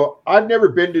 And so I've never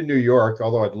been to New York,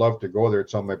 although I'd love to go there.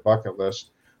 It's on my bucket list.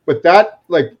 But that,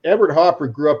 like Edward Hopper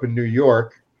grew up in New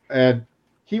York, and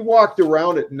he walked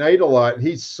around at night a lot. And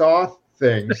he saw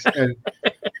things,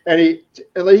 and he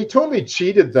totally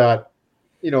cheated that,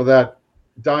 that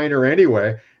diner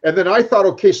anyway. And then I thought,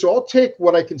 okay, so I'll take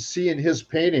what I can see in his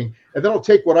painting, and then I'll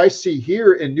take what I see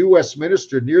here in New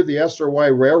Westminster near the SRY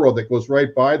Railroad that goes right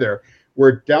by there,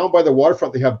 where down by the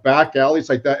waterfront they have back alleys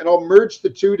like that, and I'll merge the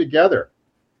two together.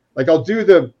 Like I'll do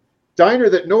the diner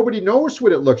that nobody knows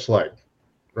what it looks like,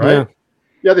 right?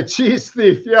 Yeah, the cheese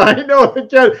thief. Yeah, I know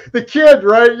the kid,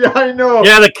 right? Yeah, I know.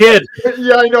 Yeah, the kid.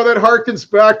 Yeah, I know that harkens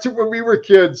back to when we were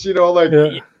kids. Look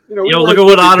at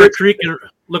what Otter Creek.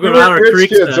 Look at Otter Creek.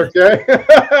 Kids, okay?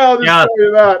 I'll just tell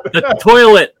you that. The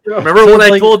toilet. Remember what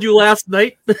I told you last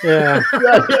night? Yeah.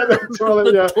 The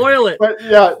toilet. The toilet. But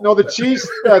the cheese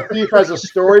thief has a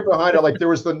story behind it. Like there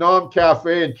was the Nom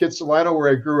Cafe in Kitsilano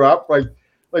where I grew up.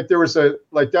 Like there was down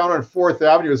on 4th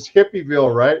Avenue, it was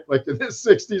Hippieville, right? Like in the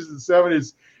 60s and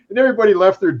 70s. And everybody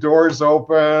left their doors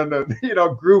open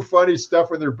and, grew funny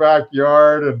stuff in their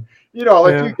backyard. And, you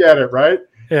get it, right?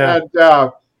 Yeah.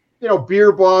 And,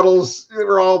 beer bottles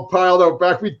were all piled out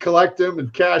back. We'd collect them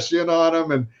and cash in on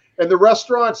them. And the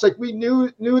restaurants, like we knew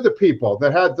the people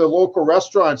that had the local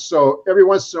restaurants. So every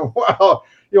once in a while,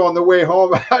 on the way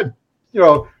home, I'd,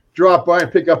 drop by and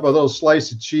pick up a little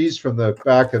slice of cheese from the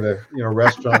back of the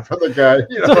restaurant from the guy.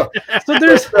 So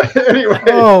there's anyway.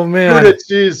 Oh man, food and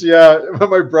cheese. Yeah,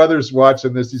 my brother's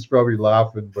watching this. He's probably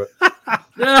laughing, but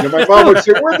my mom would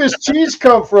say, "Where'd this cheese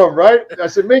come from?" Right? I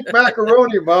said, "Make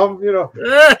macaroni, Mom."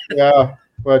 Yeah,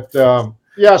 but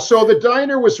So the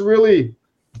diner was really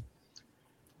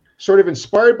sort of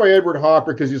inspired by Edward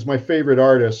Hopper because he's my favorite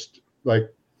artist.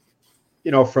 Like,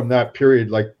 from that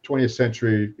period, like 20th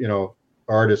century,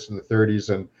 artists in the 30s,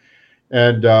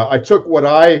 and I took what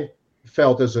I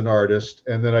felt as an artist,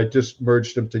 and then I just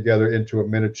merged them together into a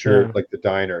miniature, like the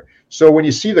diner. So when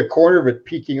you see the corner of it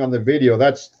peeking on the video,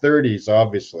 that's 30s,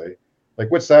 obviously. Like,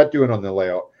 what's that doing on the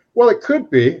layout? Well, it could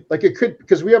be,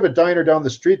 because we have a diner down the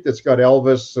street that's got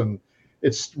Elvis, and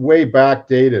it's way back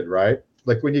dated, right?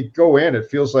 Like when you go in, it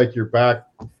feels like you're back,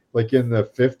 like in the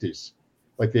 50s,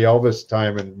 like the Elvis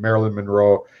time and Marilyn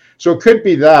Monroe. So it could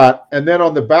be that. And then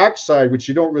on the back side, which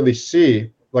you don't really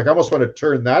see, like I almost want to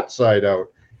turn that side out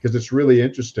because it's really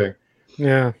interesting.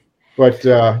 Yeah. But,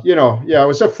 it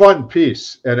was a fun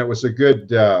piece, and it was a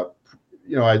good, I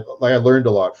learned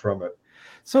a lot from it.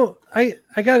 So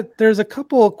there's a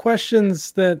couple of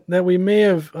questions that we may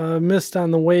have missed on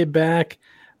the way back.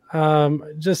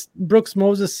 Just Brooks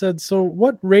Moses said, so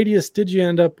what radius did you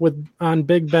end up with on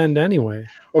Big Bend anyway?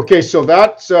 Okay, so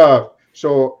that's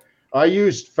so I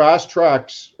used Fast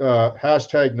Tracks,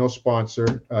 hashtag no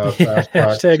sponsor. Fast Tracks.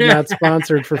 Hashtag not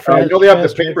sponsored for You know, they have the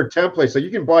Fast Track. paper templates, so you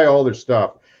can buy all their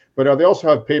stuff, but they also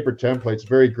have paper templates,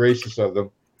 very gracious of them,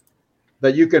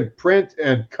 that you can print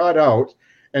and cut out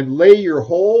and lay your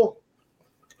whole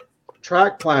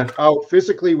track plan out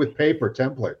physically with paper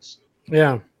templates.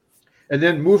 Yeah. And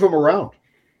then move them around.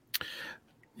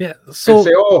 Yeah. So and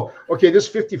say, oh, okay, this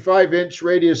 55-inch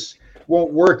radius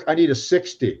won't work. I need a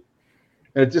 60.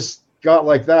 And it just got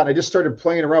like that. I just started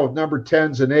playing around with number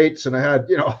 10s and 8s, and I had,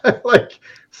 like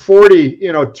 40,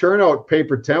 turnout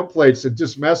paper templates and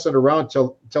just messing around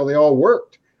till they all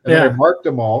worked. And then I marked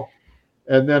them all,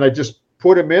 and then I just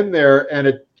put them in there, and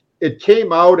it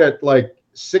came out at like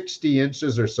 60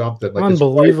 inches or something. Like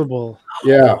unbelievable.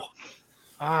 Yeah.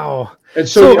 Wow. And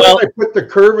so I put the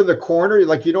curve in the corner,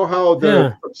 like how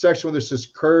the section when there's this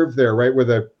curve there, right, where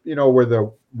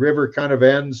the river kind of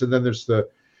ends, and then there's the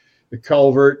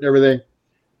culvert and everything.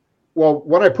 Well,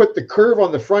 when I put the curve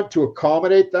on the front to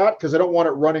accommodate that, because I don't want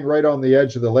it running right on the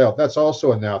edge of the layout, that's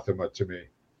also anathema to me.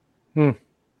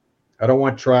 I don't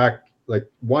want track. Like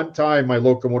one time my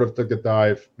locomotive took a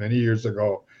dive many years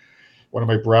ago, one of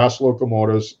my brass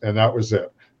locomotives, and that was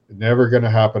it. Never going to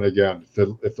happen again.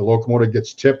 If the locomotive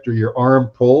gets tipped or your arm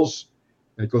pulls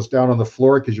and it goes down on the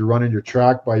floor because you're running your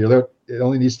track by your lip, it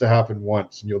only needs to happen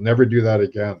once, and you'll never do that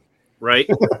again. Right.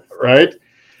 Right.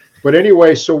 But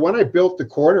anyway, so when I built the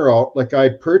corner out, like I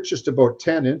purchased about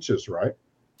 10 inches, right?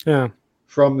 Yeah.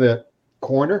 From the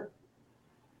corner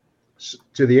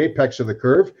to the apex of the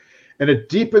curve, and it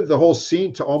deepened the whole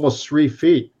scene to almost 3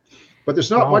 feet. But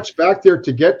there's not much back there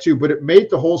to get to, but it made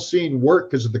the whole scene work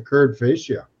because of the curved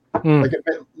fascia.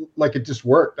 Like it just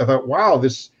worked. I thought, wow,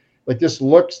 this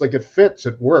looks like it fits,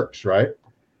 it works, right?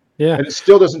 Yeah. And it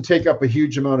still doesn't take up a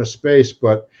huge amount of space,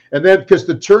 and then because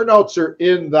the turnouts are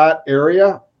in that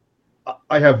area,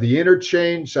 I have the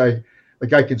interchange. I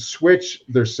can switch.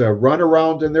 There's a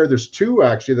runaround in there. There's 2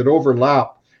 actually that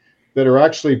overlap that are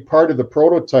actually part of the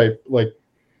prototype,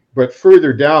 but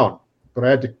further down. But I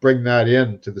had to bring that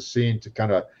in to the scene to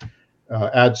kind of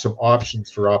add some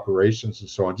options for operations and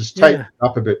so on. Just tighten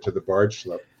up a bit to the barge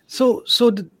slip. So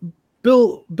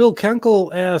Bill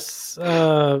Kenkel asks,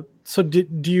 so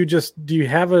do you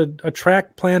have a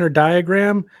track plan or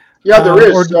diagram? Yeah, there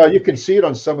is. You can see it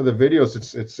on some of the videos.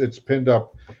 It's pinned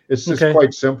up. It's just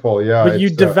quite simple. Yeah. But you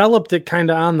developed it kind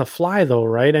of on the fly though,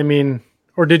 right? I mean,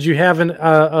 or did you have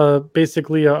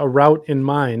basically a route in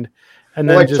mind? And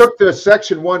then I took the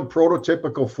section 1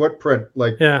 prototypical footprint,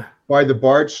 by the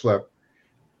barge slip,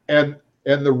 and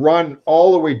the run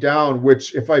all the way down,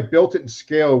 which if I built it in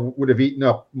scale would have eaten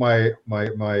up my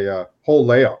whole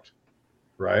layout,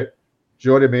 right? Do you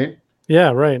know what I mean?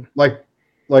 Yeah, right.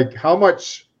 Like how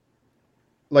much,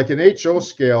 like an HO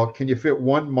scale, can you fit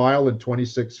 1 mile in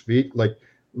 26 feet, like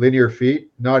linear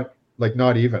feet? Not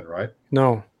even, right?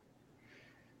 No.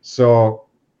 So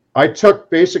I took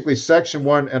basically section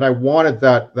 1, and I wanted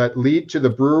that lead to the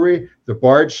brewery, the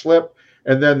barge slip,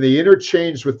 and then the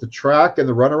interchange with the track and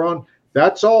the runaround.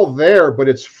 That's all there, but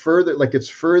it's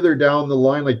further down the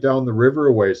line, like down the river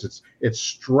a ways. It's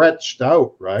stretched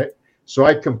out, right? So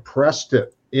I compressed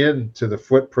it into the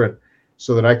footprint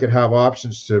so that I could have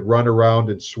options to run around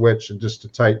and switch and just to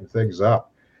tighten things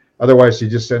up. Otherwise, you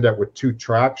just end up with 2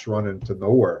 tracks running to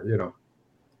nowhere,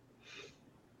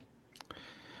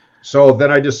 So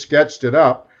then I just sketched it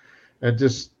up and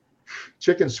just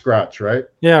chicken scratch, right?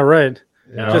 Yeah, right.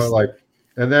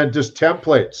 And then just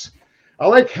templates. I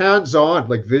like hands-on,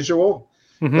 like visual.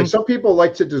 Mm-hmm. Like some people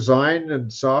like to design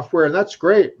and software, and that's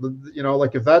great.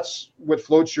 Like if that's what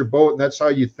floats your boat and that's how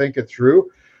you think it through.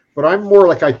 But I'm more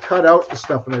like I cut out the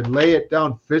stuff and I lay it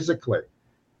down physically.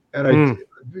 And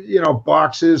I,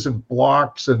 boxes and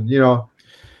blocks and,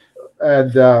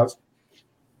 and that's.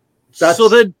 So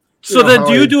then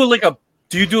do you do like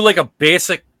a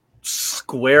basic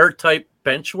square type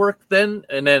bench work then,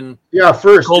 and then it's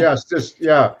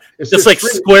just like 3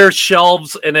 square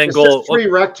shelves and then just 3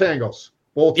 rectangles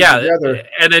bolted together,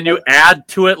 and then you add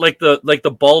to it like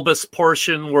the bulbous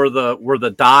portion where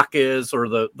the dock is, or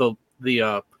the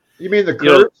you mean the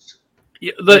curves,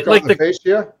 the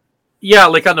fascia? Yeah,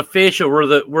 like on the fascia where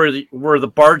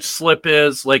the barge slip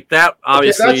is, like that.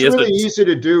 Obviously, that's really easy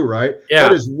to do, right? Yeah,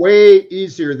 that is way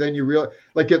easier than you realize.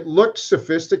 Like it looks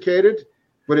sophisticated,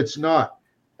 but it's not.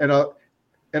 And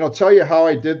I'll tell you how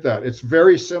I did that. It's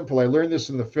very simple. I learned this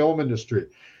in the film industry.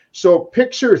 So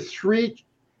picture 3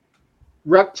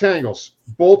 rectangles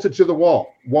bolted to the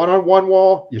wall. One on one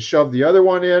wall, you shove the other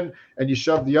one in, and you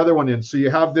shove the other one in. So you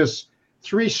have this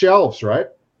 3 shelves, right?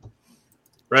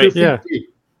 Right. 2 feet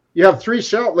deep. You have 3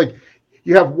 shelves. Like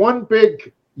you have one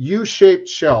big U-shaped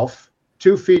shelf,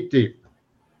 2 feet deep,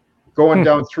 going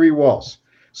down 3 walls.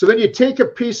 So then you take a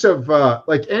piece of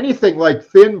like anything like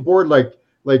thin board, like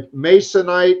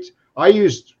masonite. I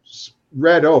used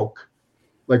red oak,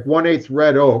 like 1/8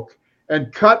 red oak,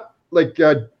 and cut like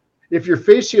if your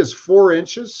fascia is 4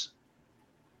 inches,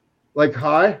 like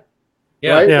high,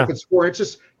 right? Yeah. If it's 4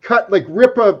 inches,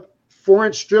 rip a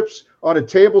 4-inch strips on a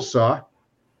table saw,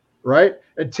 right?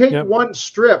 And take one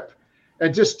strip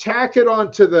and just tack it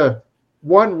onto the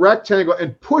one rectangle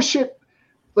and push it,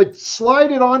 like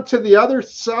slide it onto the other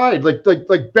side, like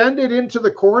bend it into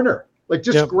the corner, like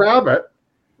just grab it,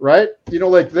 right? You know,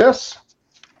 like this,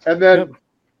 and then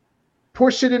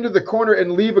push it into the corner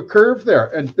and leave a curve there,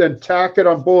 and then tack it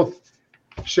on both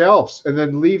shelves, and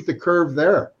then leave the curve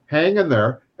there, hanging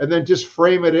there, and then just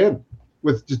frame it in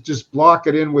with just block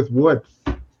it in with wood,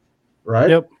 right?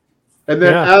 Yep. And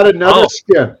then add another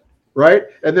skin, right?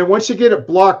 And then once you get it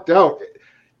blocked out,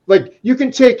 like you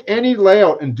can take any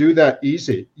layout and do that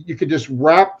easy. You can just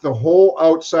wrap the whole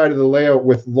outside of the layout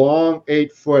with long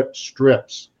 8-foot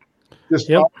strips. Just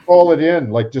eyeball it in,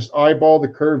 like just eyeball the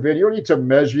curve in. You don't need to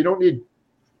measure. You don't need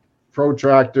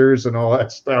protractors and all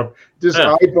that stuff. Just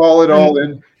eyeball it all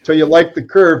in till you like the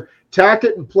curve. Tack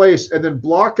it in place and then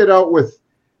block it out with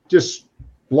just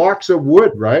blocks of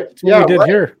wood, right? That's what we did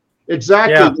here.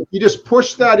 Exactly. Yeah. You just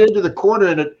push that into the corner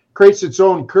and it creates its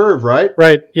own curve, right?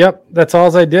 Right. Yep. That's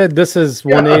all I did. This is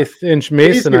 1/8 inch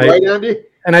masonite, right, Andy?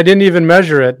 And I didn't even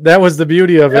measure it. That was the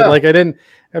beauty of it. Like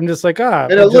I'm just like,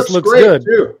 and it looks great good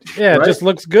too. Yeah, right? It just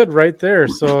looks good right there.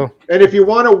 So, and if you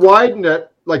want to widen it,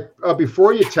 like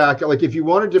before you tack it, like if you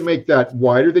wanted to make that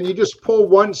wider, then you just pull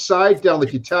one side down,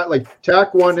 like you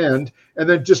tack one end, and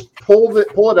then just pull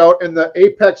it out, and the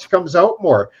apex comes out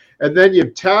more. And then you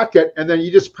tack it, and then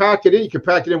you just pack it in. You can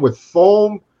pack it in with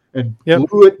foam and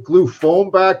glue foam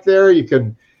back there. You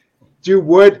can do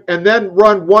wood, and then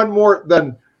run one more.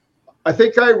 Then I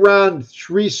think I ran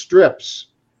 3 strips,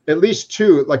 at least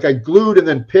 2. Like I glued and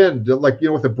then pinned, like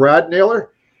with a brad nailer.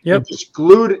 Yep. Just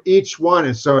glued each one,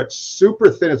 and so it's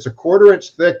super thin. It's a 1/4 inch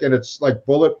thick, and it's like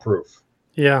bulletproof.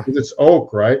 Yeah, it's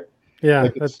oak, right? Yeah,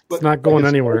 like it's not going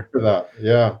anywhere. For that,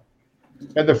 yeah.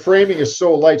 And the framing is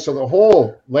so light, so the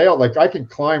whole layout, like I can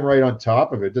climb right on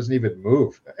top of it. It doesn't even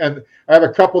move. And I have a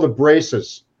couple of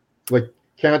braces, like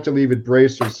cantilevered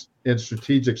braces in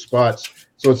strategic spots.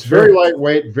 So it's very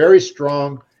lightweight, very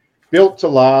strong, built to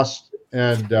last,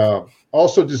 and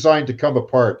also designed to come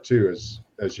apart too,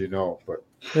 as you know. But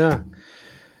yeah.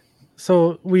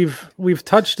 So we've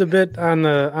touched a bit on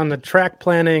the track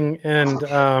planning, and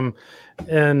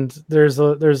there's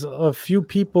a few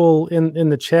people in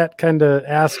the chat kind of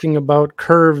asking about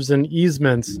curves and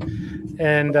easements,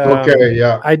 and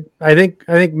I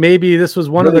think maybe this was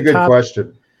one really of the good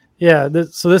question. Yeah,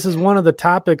 so this is one of the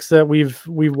topics that we've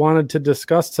wanted to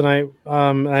discuss tonight.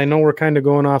 I know we're kind of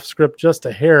going off script just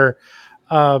a hair,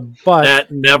 but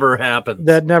that never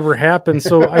happened.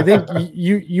 So I think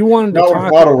you wanted to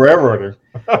talk. A lot of railroading.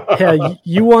 Yeah,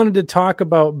 you wanted to talk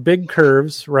about big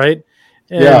curves, right?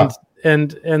 And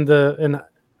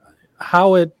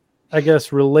how it, I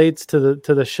guess, relates to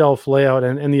the shelf layout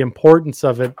and the importance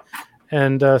of it.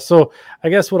 And so I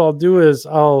guess what I'll do is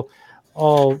I'll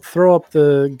throw up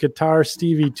the Guitar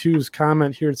Stevie 2's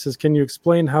comment here. It says, can you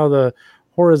explain how the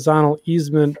horizontal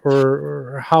easement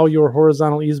or how your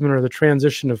horizontal easement or the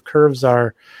transition of curves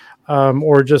are,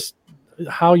 or just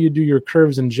how you do your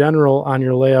curves in general on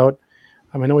your layout?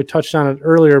 I know we touched on it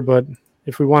earlier, but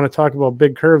if we want to talk about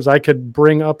big curves, I could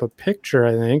bring up a picture,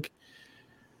 I think.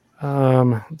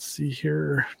 Let's see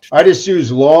here. I just use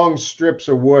long strips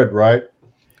of wood, right?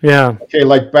 Yeah. Okay,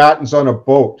 like battens on a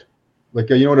boat. Like,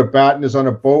 you know what a batten is on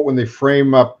a boat when they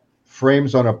frame up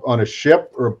frames on a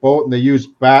ship or a boat, and they use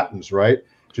battens, right,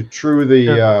 to true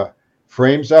the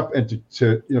frames up and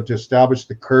to establish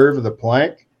the curve of the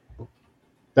plank.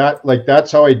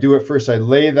 That's how I do it first. I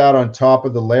lay that on top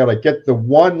of the layout. I get the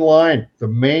one line, the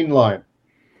main line,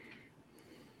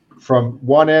 from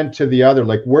one end to the other.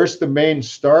 Like, where's the main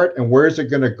start and where's it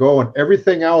going to go? And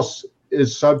everything else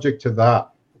is subject to that.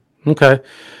 Okay.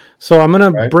 So I'm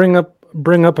going to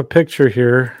bring up a picture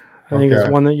here. I think it's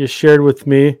one that you shared with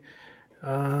me. See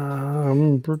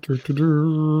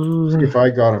if I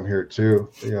got them here too.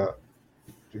 Yeah.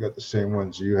 You got the same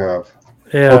ones you have.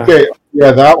 Yeah. Okay.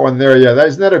 Yeah, that one there. Yeah.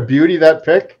 Isn't that a beauty, that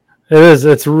pic? It is.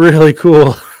 It's really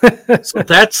cool. So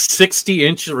that's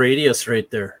 60-inch radius right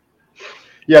there.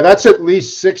 Yeah, that's at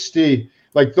least 60.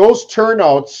 like those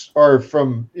turnouts are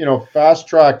from, Fast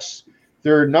Tracks.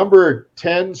 They're number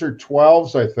 10s or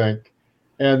 12s, I think.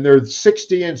 And they're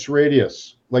 60-inch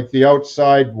radius, like the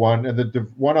outside one, and the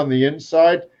one on the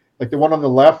inside, like the one on the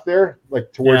left there,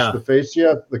 like towards the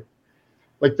fascia,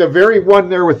 like the very one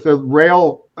there with the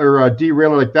rail or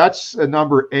derailleur, like that's a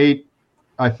number 8,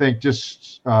 I think,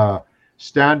 just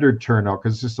standard turnout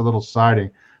because it's just a little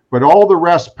siding. But all the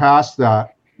rest past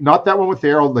that, not that one with the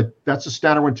arrow, like that's a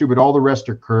standard one too, but all the rest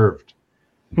are curved.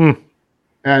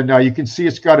 And you can see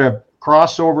it's got a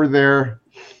crossover there.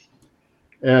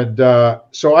 And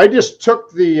so I just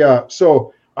took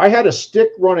so I had a stick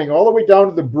running all the way down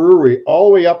to the brewery, all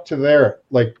the way up to there,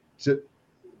 like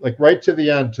right to the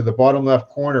end, to the bottom left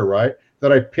corner, right,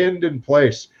 that I pinned in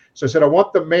place. So I said, I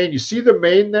want the main. You see the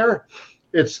main there?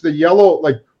 It's the yellow,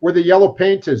 like where the yellow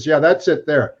paint is. Yeah, that's it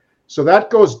there. So that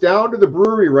goes down to the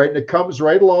brewery, right, and it comes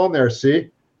right along there.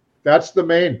 See? That's the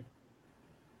main.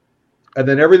 And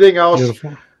then everything else.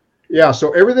 Beautiful. Yeah,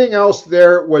 so everything else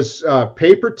there was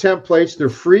paper templates. They're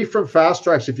free from Fast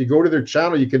Tracks. If you go to their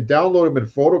channel, you can download them and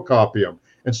photocopy them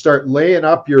and start laying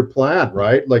up your plan,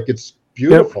 right? Like it's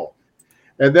beautiful.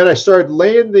 Yep. And then I started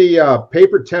laying the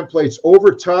paper templates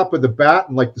over top of the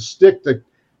batten, like the stick,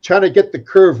 trying to get the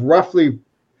curve roughly.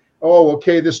 Oh,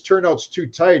 okay, this turnout's too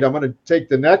tight. I'm going to take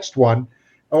the next one.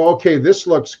 Oh, okay, this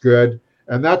looks good.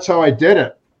 And that's how I did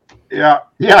it. Yeah,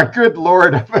 good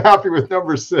Lord. I'm happy with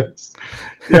number 6.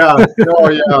 Yeah,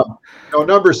 no,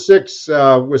 number 6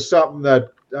 was something that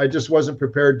I just wasn't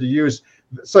prepared to use.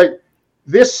 It's like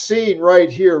this scene right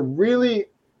here really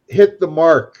hit the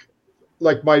mark,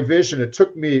 like my vision. It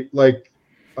took me like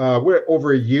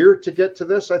over a year to get to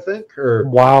this, I think.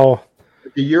 Wow.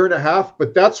 A year and a half.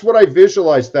 But that's what I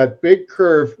visualized, that big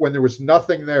curve when there was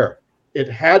nothing there. It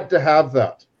had to have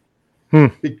that.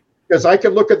 Because I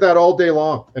can look at that all day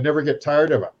long and never get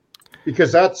tired of it, because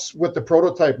that's what the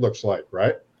prototype looks like,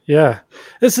 right? Yeah,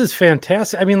 this is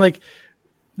fantastic. I mean,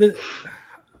 that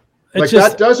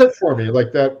does it for me.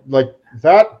 Like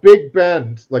that Big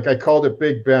Bend, like I called it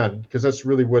Big Bend because that's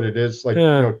really what it is. Like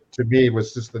to me, it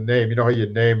was just the name. You know how you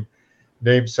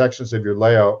name sections of your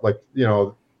layout, like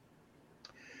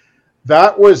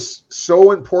that was so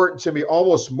important to me,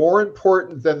 almost more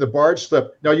important than the barge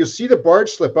slip. Now, you see the barge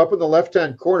slip up in the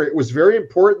left-hand corner. It was very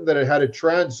important that it had a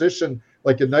transition,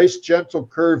 like a nice gentle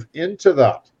curve into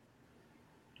that,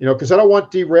 because I don't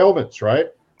want derailments,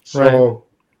 right? So,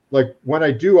 like when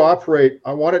I do operate,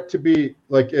 I want it to be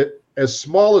like it as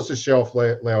small as the shelf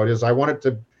layout is. I want it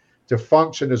to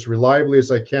function as reliably as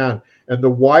I can. And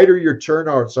the wider your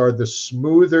turnouts are, the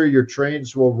smoother your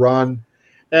trains will run.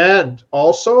 And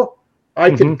also, I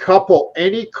can couple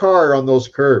any car on those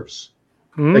curves,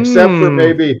 except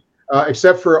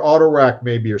for auto rack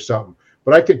maybe or something.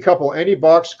 But I can couple any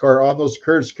box car on those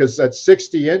curves because at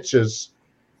 60 inches,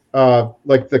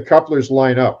 like the couplers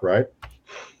line up, right?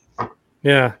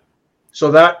 Yeah.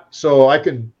 So I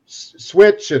can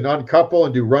switch and uncouple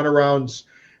and do runarounds,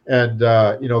 and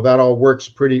that all works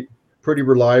pretty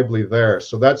reliably there.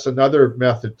 So that's another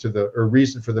method or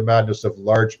reason for the madness of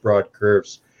large broad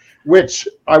curves, which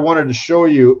I wanted to show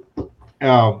you.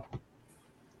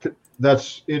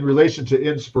 That's in relation to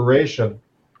inspiration.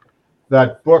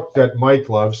 That book that Mike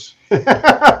loves.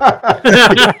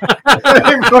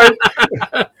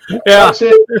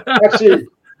 Actually,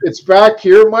 it's back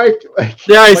here, Mike.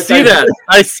 I see that.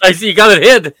 I see you got it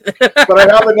hid. But I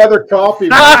have another copy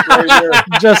right here.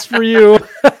 Just for you.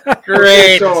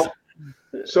 Great. Okay,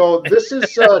 so this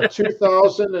is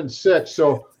 2006.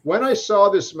 So when I saw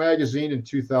this magazine in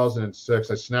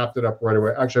 2006, I snapped it up right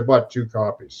away. Actually, I bought 2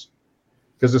 copies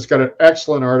because it's got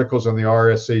excellent articles on the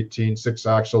RS-18,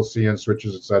 6-axle CN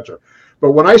switches, etc.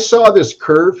 But when I saw this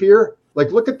curve here,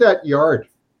 like look at that yard.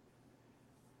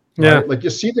 Yeah. Right? Like you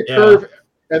see the curve,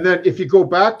 and then if you go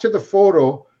back to the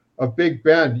photo of Big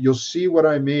Bend, you'll see what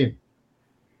I mean.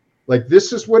 Like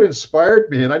this is what inspired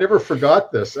me, and I never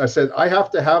forgot this. I said, I have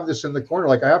to have this in the corner.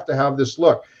 Like I have to have this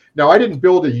look. Now, I didn't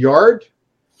build a yard,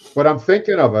 but I'm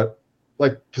thinking of it,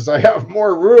 like, because I have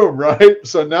more room, right?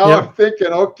 So now I'm thinking,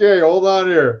 okay, hold on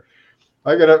here.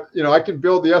 I gotta, I can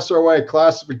build the SRY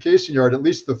classification yard, at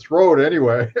least the throat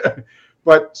anyway.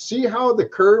 But see how the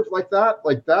curve like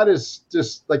that is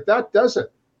just like that does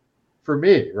it for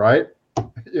me, right?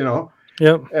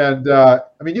 Yep. And I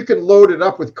mean, you can load it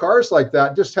up with cars like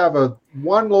that. Just have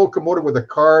one locomotive with a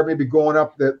car, maybe going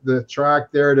up the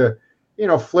track there to,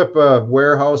 flip a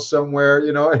warehouse somewhere.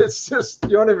 It's just,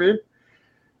 you know what I mean?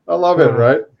 I love it,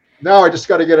 right? Now I just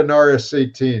got to get an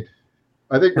RS-18.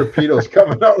 I think Rapido's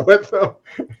coming out with them.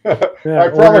 Yeah, I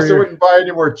promise I wouldn't buy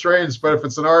any more trains, but if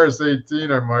it's an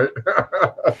RS18, I might.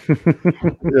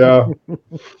 Yeah.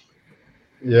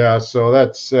 Yeah, so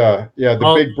that's the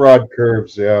big broad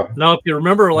curves. Yeah. Now, if you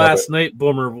remember last night,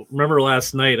 Boomer,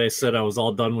 I said I was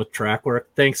all done with track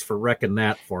work. Thanks for wrecking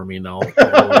that for me now.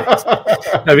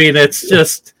 I mean, it's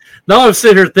just, now I'm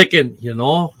sitting here thinking,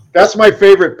 that's my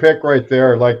favorite pick right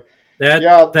there. Like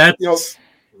that's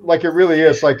like it really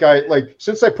is. Like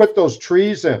since I put those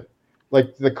trees in,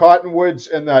 like the cottonwoods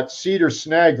and that cedar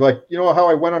snag, like how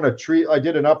I went on a tree, I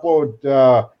did an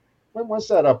upload. When was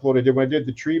that upload I did? When I did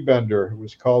the tree bender, it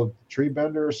was called Tree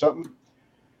Bender or something.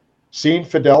 Scene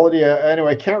Fidelity.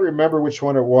 Anyway, I can't remember which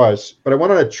one it was, but I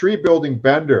went on a tree building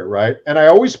bender, right? And I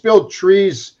always build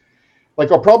trees.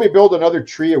 Like I'll probably build another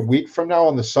tree a week from now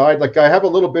on the side. Like I have a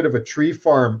little bit of a tree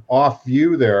farm off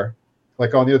view there,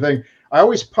 like on the other thing. I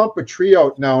always pump a tree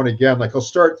out now and again. Like I'll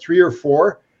start 3 or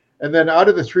 4, and then out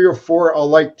of the 3 or 4, I'll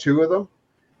light 2 of them,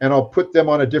 and I'll put them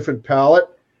on a different pallet.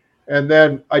 And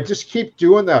then I just keep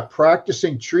doing that,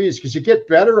 practicing trees, because you get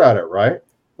better at it, right?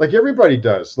 Like everybody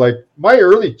does. Like my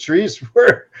early trees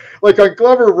were like on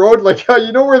Glover Road, like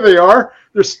you know where they are?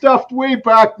 They're stuffed way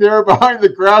back there behind the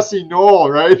grassy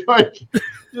knoll, right? Like,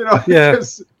 yeah.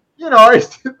 Because,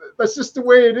 that's just the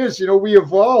way it is. We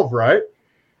evolve, right?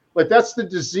 Like that's the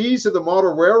disease of the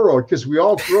model railroad, because we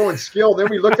all grow in skill. Then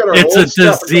we look at our it's old a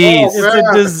stuff disease. And go,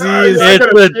 oh, it's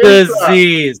a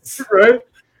disease. Right?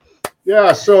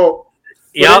 Yeah, so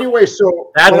anyway,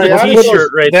 so that's a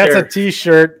t-shirt right that's there. That's a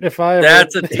t-shirt.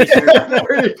 That's a t-shirt.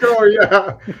 There you go,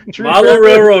 yeah. Model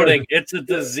railroading, it's a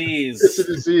disease. It's a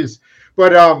disease.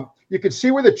 But you can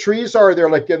see where the trees are there,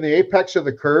 like in the apex of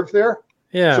the curve there.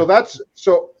 Yeah. So that's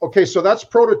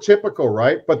prototypical,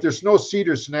 right? But there's no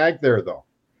cedar snag there though.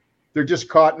 They're just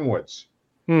cottonwoods.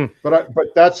 But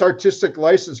that's artistic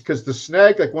license, because the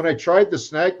snag, like when I tried the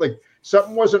snag, like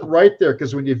something wasn't right there,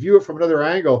 because when you view it from another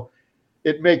angle,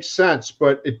 it makes sense.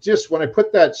 But it just, when I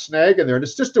put that snag in there, and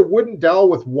it's just a wooden dowel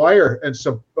with wire and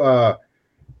some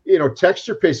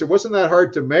texture paste. It wasn't that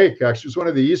hard to make. Actually, it was one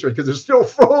of the easier, because there's no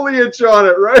foliage on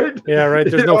it, right? Yeah, right.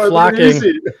 There's no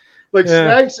flocking. Like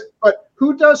snags, but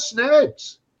who does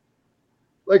snags?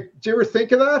 Like, do you ever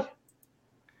think of that?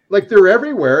 Like they're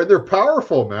everywhere. They're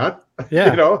powerful, man.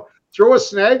 Yeah. Throw a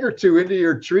snag or 2 into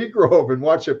your tree grove and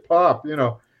watch it pop.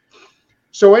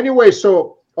 So anyway,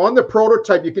 so on the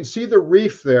prototype, you can see the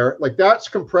reef there. Like that's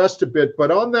compressed a bit,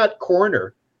 but on that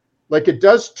corner, like it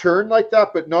does turn like that,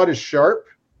 but not as sharp.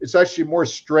 It's actually more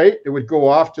straight. It would go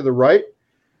off to the right,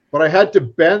 but I had to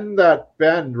bend,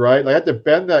 right? I had to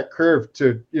bend that curve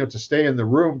to stay in the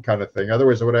room, kind of thing.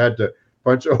 Otherwise I would have had to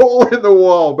punch a hole in the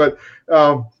wall. But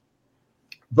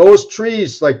those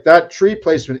trees, like that tree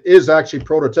placement is actually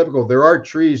prototypical. There are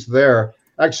trees there,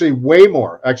 actually way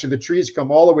more. Actually, the trees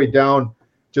come all the way down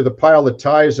to the pile of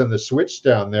ties and the switch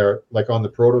down there, like on the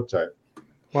prototype.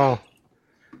 Wow.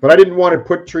 But I didn't want to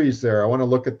put trees there. I want to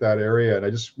look at that area, and I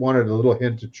just wanted a little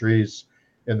hint of trees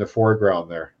in the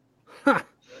foreground there. Huh.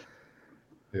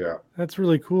 Yeah. That's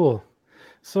really cool.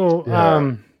 So,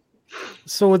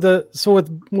 so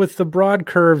with the broad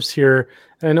curves here,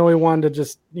 I know we wanted to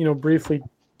just, briefly,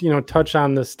 touch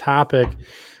on this topic.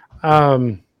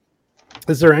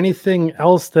 Is there anything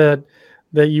else that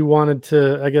you wanted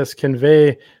to, I guess,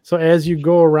 convey? So as you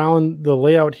go around the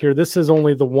layout here, this is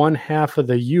only the one half of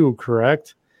the U,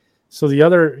 correct? So the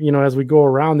other, as we go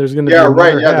around, there's going to be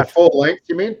right. Yeah, half. the full length,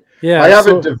 you mean? Yeah. I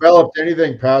haven't developed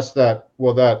anything past that.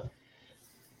 Well, I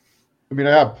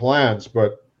have plans,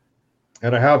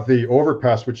 and I have the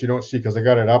overpass, which you don't see because I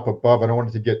got it up above. I don't want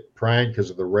it to get pranged because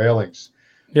of the railings.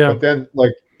 Yeah. But then,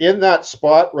 like in that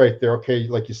spot right there, okay,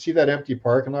 like you see that empty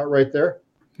parking lot right there?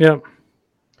 Yeah.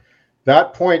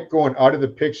 That point going out of the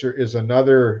picture is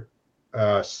another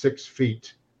 6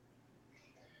 feet.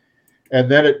 And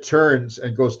then it turns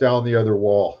and goes down the other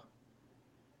wall.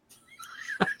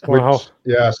 Wow.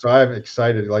 So I'm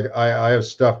excited. Like I have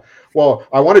stuff. Well,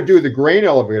 I want to do the grain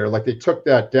elevator. Like they took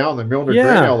that down, the Milner grain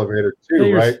elevator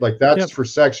too, right? Like that's for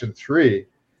section 3.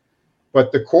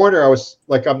 But the corner, I was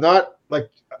like, I'm not like,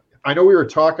 I know we were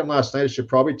talking last night. I should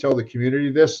probably tell the community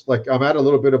this. Like I'm at a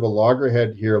little bit of a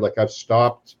loggerhead here. Like I've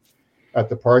stopped at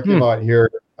the parking lot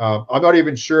here. I'm not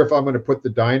even sure if I'm going to put the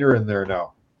diner in there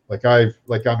now. I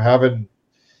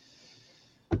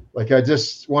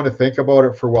just want to think about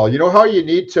it for a while. You know how you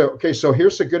need to, okay, so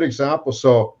here's a good example.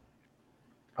 So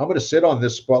I'm going to sit on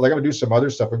this spot. Like I'm going to do some other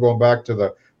stuff. I'm going back to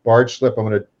the barge slip. I'm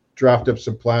going to draft up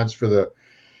some plans for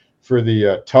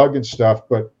the tug and stuff,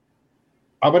 but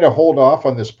I'm going to hold off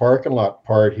on this parking lot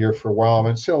part here for a while.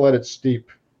 I'm just going to let it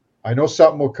steep. I know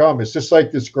something will come. It's just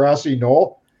like this grassy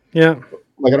knoll. Yeah.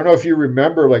 Like, I don't know if you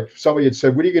remember, like somebody had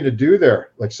said, what are you going to do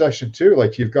there? Like section 2,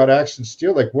 like you've got Axton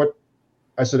steel. Like what?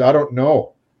 I said, I don't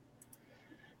know,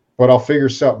 but I'll figure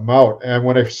something out. And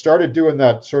when I started doing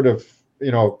that sort of,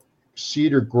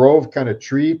 Cedar Grove kind of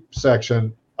tree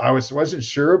section, I wasn't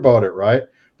sure about it. Right.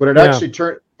 But it actually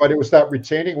but it was that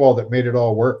retaining wall that made it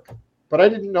all work. But I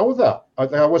didn't know that.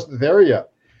 I wasn't there yet.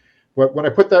 But when I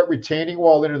put that retaining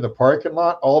wall in the parking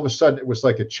lot, all of a sudden it was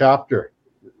like a chapter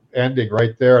ending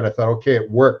right there. And I thought, okay,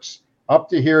 it works. Up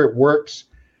to here, it works.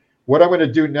 What I'm going to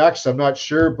do next, I'm not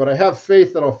sure, but I have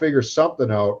faith that I'll figure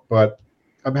something out. But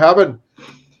I'm having,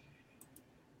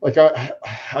 like,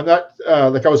 I'm not,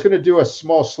 like I was going to do a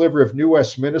small sliver of New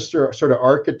Westminster sort of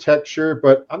architecture,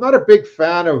 but I'm not a big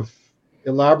fan of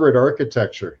elaborate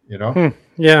architecture,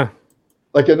 Yeah.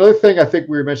 Like another thing I think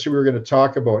we mentioned we were going to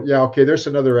talk about. Yeah, okay, there's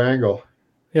another angle.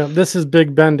 Yeah, this is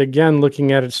Big Bend again,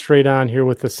 looking at it straight on here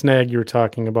with the snag you were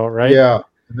talking about, right? Yeah,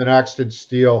 and then Axton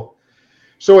steel.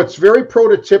 So it's very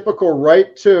prototypical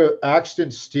right to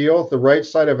Axton steel, the right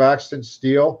side of Axton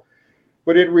steel.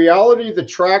 But in reality, the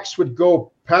tracks would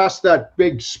go past that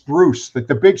big spruce, like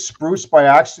the big spruce by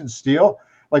Axton steel.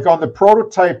 Like on the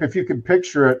prototype, if you can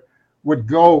picture it, would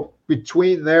go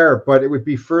between there, but it would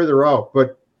be further out.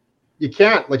 But you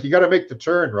can't, like, you got to make the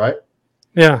turn, right?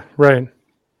 Yeah, right.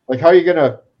 Like, how are you going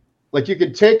to, like, you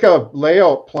can take a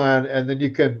layout plan and then you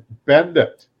can bend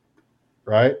it,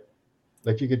 right?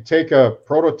 Like, you can take a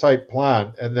prototype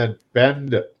plan and then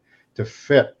bend it to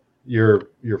fit your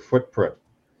footprint.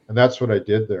 And that's what I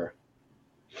did there.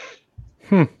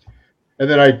 And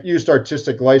then I used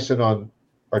artistic license on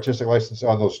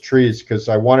those trees because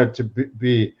I wanted to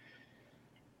be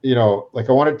like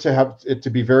I wanted to have it to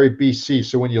be very BC.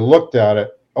 So when you looked at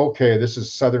it, okay, this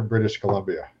is southern British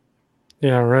Columbia.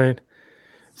 Yeah, right.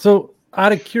 So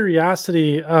out of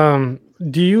curiosity,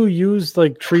 do you use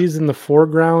like trees in the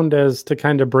foreground as to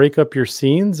kind of break up your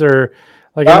scenes, or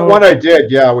like that one I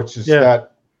did, yeah, which is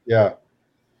that, yeah.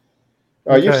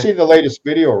 Okay. You've seen the latest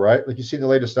video, right? Like, you've seen the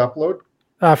latest upload?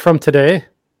 From today?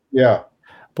 Yeah.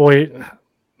 Boy,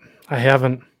 I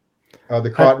haven't. The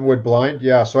Cottonwood Blind?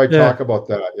 Yeah, so I talk about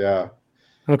that, yeah.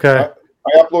 Okay.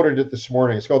 I uploaded it this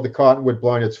morning. It's called the Cottonwood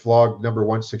Blind. It's vlog number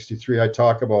 163. I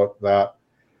talk about that.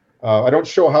 I don't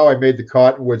show how I made the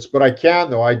cottonwoods, but I can,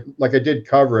 though. I did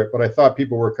cover it, but I thought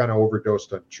people were kind of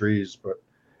overdosed on trees. But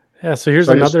yeah, so here's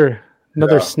another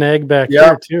snag back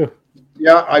here too.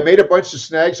 Yeah, I made a bunch of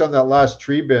snags on that last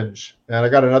tree binge, and I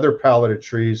got another pallet of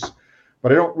trees,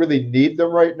 but I don't really need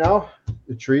them right now,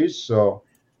 the trees. So,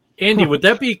 Andy, would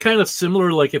that be kind of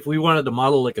similar, like if we wanted to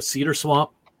model like a cedar swamp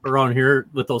around here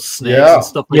with those snags and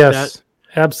stuff like that? Yes,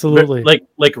 absolutely.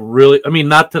 Like really, I mean,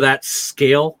 not to that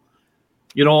scale,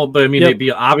 but I mean, it'd be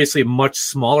obviously much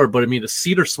smaller, but I mean, the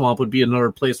cedar swamp would be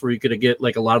another place where you could get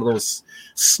like a lot of those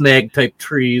snag type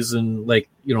trees and like,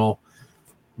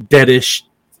 deadish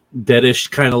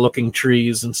kind of looking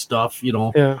trees and stuff,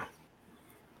 Yeah,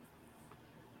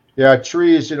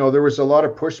 trees, there was a lot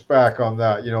of pushback on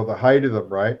that, the height of them,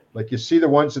 right? Like, you see the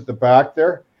ones at the back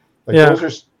there? Like,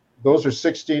 those are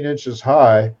 16 inches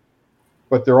high,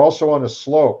 but they're also on a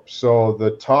slope. So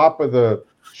the top of the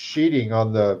sheeting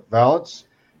on the valance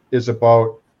is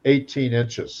about 18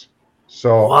 inches.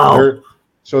 So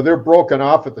they're broken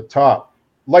off at the top,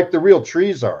 like the real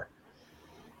trees are.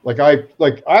 I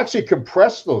actually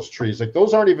compressed those trees. Like,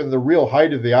 those aren't even the real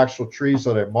height of the actual trees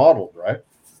that I modeled, right?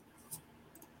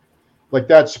 Like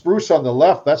that spruce on the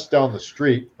left, that's down the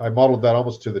street. I modeled that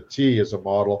almost to the T as a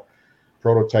model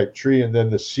prototype tree. And then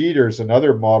the cedar's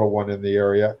another model one in the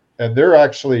area. And they're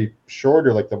actually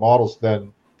shorter, like the models,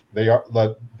 than they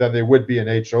would be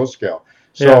in HO scale.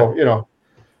 So,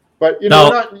 but we're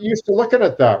not used to looking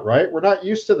at that, right? We're not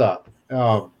used to that.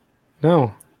 No.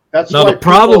 That's now the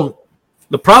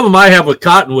problem I have with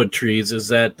cottonwood trees is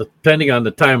that depending on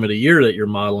the time of the year that you're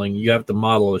modeling, you have to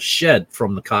model a shed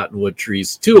from the cottonwood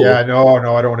trees too. Yeah, no,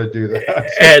 I don't want to do that.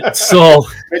 And so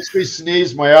makes me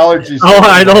sneeze. My allergies. Oh,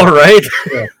 I know, right?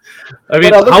 Yeah. I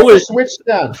mean, look at the switch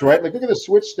stands, right? Like, look at the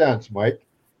switch stands, Mike.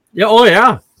 Yeah. Oh,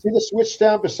 yeah. See the switch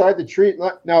stand beside the tree.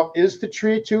 Now, is the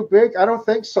tree too big? I don't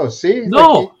think so. See?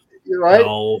 No. You're right.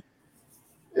 No.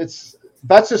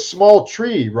 That's a small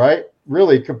tree, right?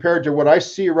 Really, compared to what I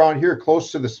see around here,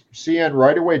 close to the CN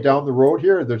right away down the road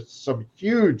here, there's some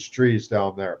huge trees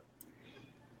down there.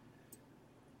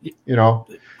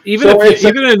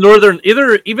 Even in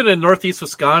northeast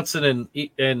Wisconsin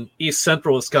and east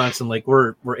central Wisconsin, like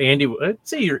where Andy, I'd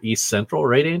say you're east central,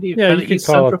 right, Andy? Yeah, you can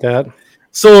call it that.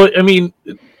 So, I mean,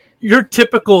 your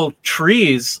typical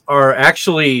trees are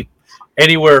actually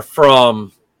anywhere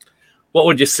from, what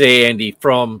would you say, Andy,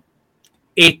 from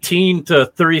 18 to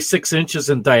 36 inches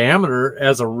in diameter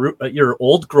as your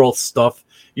old growth stuff.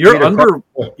 Your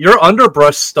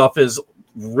underbrush stuff is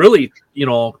really,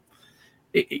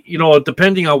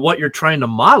 depending on what you're trying to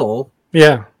model.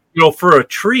 Yeah. For a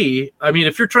tree, I mean,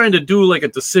 if you're trying to do like a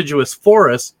deciduous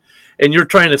forest and you're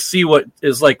trying to see what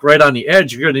is like right on the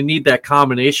edge, you're going to need that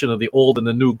combination of the old and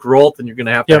the new growth, and you're going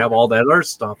to have all that other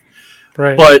stuff.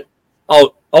 Right. But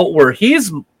out where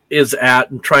is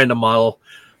at and trying to model,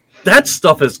 that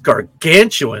stuff is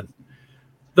gargantuan.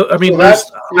 I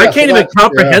can't even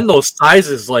comprehend those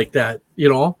sizes like that,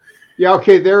 Yeah,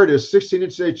 okay, there it is, 16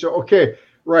 inches. Okay,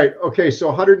 right. Okay, so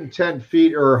 110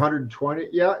 feet or 120.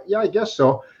 Yeah, I guess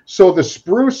so. So the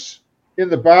spruce in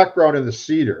the background and the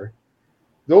cedar,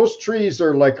 those trees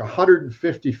are like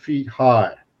 150 feet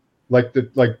high, like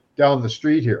down the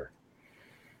street here.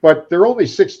 But they're only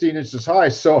 16 inches high,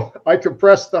 so I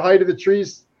compressed the height of the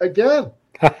trees again.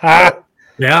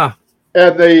 Yeah.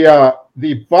 And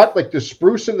the butt, like the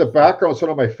spruce in the background, is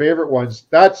one of my favorite ones.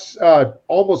 That's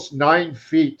almost 9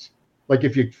 feet. Like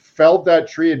if you felled that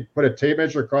tree and put a tape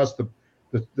measure across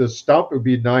the stump, it would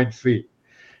be 9 feet.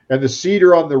 And the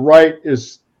cedar on the right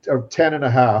is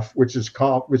 10.5, which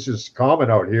is common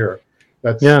out here.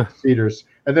 That's cedars.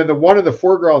 And then the one in the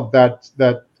foreground, that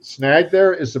snag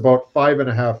there, is about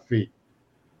 5.5 feet.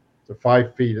 So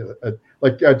 5 feet.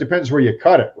 Depends where you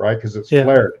cut it, right? Because it's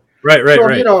flared. Right.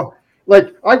 So,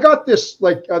 right. I got this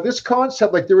this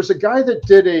concept. Like there was a guy that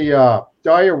did a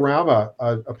diorama,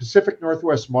 a Pacific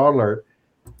Northwest modeler.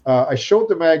 I showed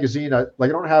the magazine. I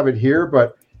don't have it here,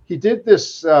 but he did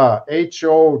this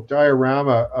HO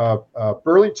diorama,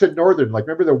 Burlington Northern. Like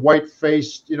remember the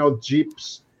white-faced,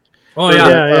 Jeeps. Oh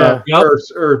yeah.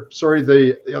 Or sorry,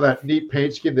 that neat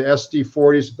paint scheme, the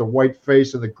SD40s with the white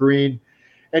face and the green.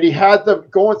 And he had them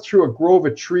going through a grove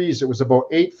of trees. It was about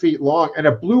 8 feet long, and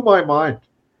it blew my mind.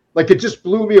 Like it just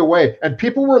blew me away. And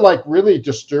people were like really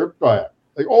disturbed by it.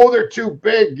 Like, oh, they're too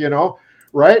big,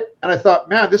 right? And I thought,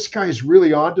 man, this guy's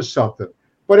really onto something.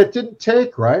 But it didn't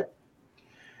take, right?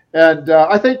 And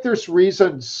I think there's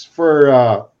reasons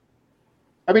for.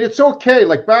 It's okay.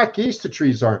 Like back east, the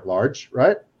trees aren't large,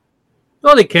 right?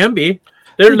 No, they can be.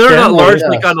 They're not large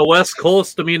like on the West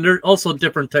Coast. I mean, there are also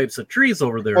different types of trees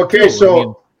over there. Okay,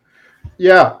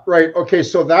 yeah, right. Okay,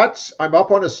 so I'm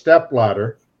up on a step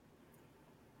ladder,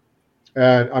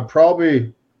 and I'm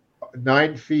probably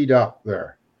 9 feet up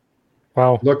there.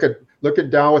 Wow. Looking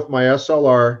down with my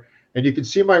SLR, and you can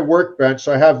see my workbench.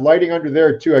 So I have lighting under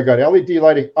there too. I got LED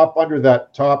lighting up under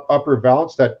that top upper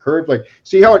valance, that curve. Like,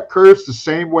 see how it curves the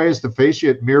same way as the fascia?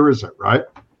 It mirrors it, right?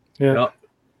 Yeah.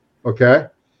 Okay.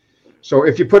 So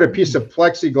if you put a piece of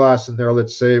plexiglass in there,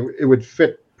 let's say, it would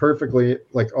fit perfectly,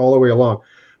 like all the way along.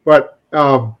 But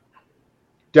down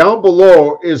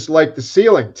below is like the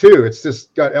ceiling too. It's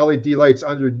just got LED lights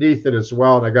underneath it as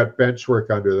well, and I got bench work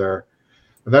under there.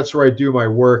 And that's where I do my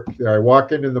work. I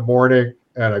walk in the morning,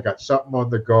 and I got something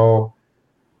on the go,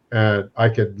 and I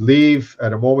can leave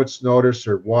at a moment's notice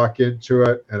or walk into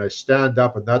it, and I stand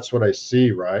up, and that's what I see,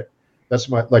 right? That's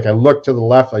I look to the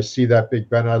left, I see that big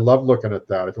bend. I love looking at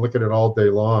that. I can look at it all day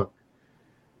long.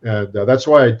 And that's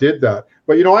why I did that.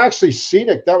 But, actually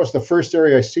scenic, that was the first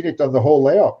area I scenic on the whole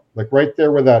layout. Like right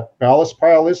there where that ballast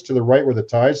pile is to the right where the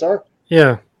ties are.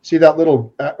 Yeah. See that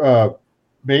little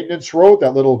maintenance road,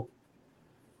 that little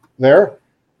there?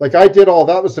 Like I did all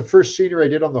that was the first scenery I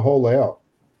did on the whole layout.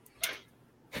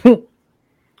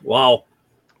 Wow.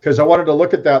 Because I wanted to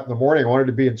look at that in the morning. I wanted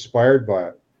to be inspired by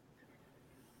it.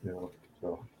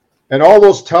 And all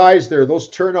those ties there, those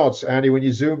turnouts, Andy, when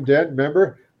you zoomed in,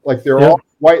 remember? Like they're all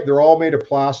white, they're all made of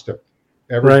plastic.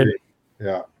 Everything. Right.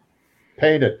 Yeah.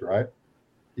 Painted, right?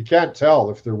 You can't tell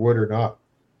if they're wood or not.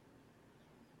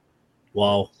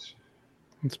 Wow.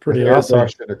 It's pretty awesome.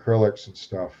 Airbrushed and acrylics and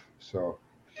stuff. So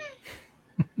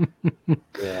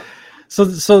yeah. So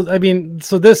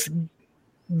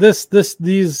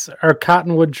these are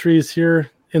cottonwood trees here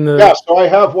in the. Yeah, so I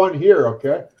have one here,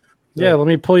 okay? Yeah, let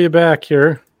me pull you back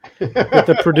here. Get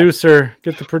the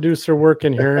producer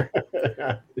working here.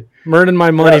 Earning my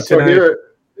money tonight.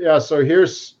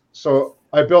 So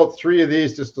I built 3 of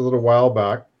these just a little while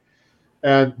back,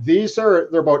 and they're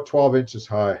about 12 inches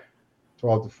high.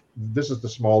 This is the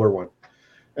smaller one,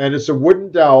 and it's a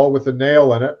wooden dowel with a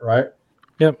nail in it, right?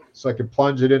 Yep. So I can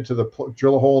plunge it into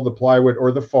drill a hole in the plywood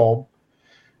or the foam.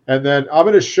 And then I'm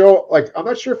going to show, I'm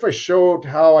not sure if I showed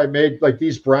how I made,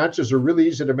 these branches are really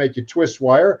easy to make. You twist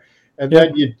wire, and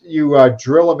then you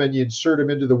drill them and you insert them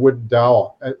into the wooden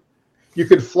dowel. You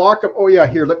can flock them. Oh, yeah,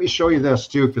 here, let me show you this,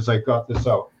 too, because I got this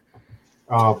out.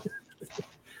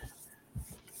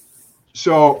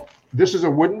 So this is a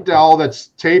wooden dowel that's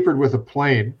tapered with a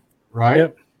plane. right?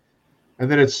 Yep. And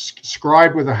then it's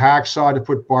scribed with a hacksaw to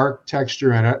put bark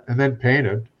texture in it and then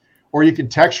painted. Or you can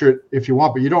texture it if you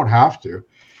want, but you don't have to.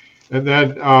 And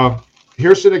then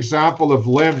here's an example of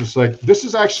limbs. Like this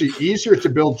is actually easier to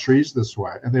build trees this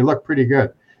way, and they look pretty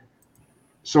good.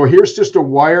 So here's just a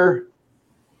wire.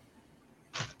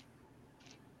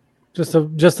 Just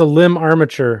a limb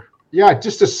armature. Yeah,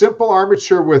 just a simple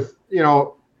armature with, 8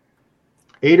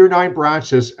 or 9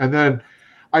 branches. And then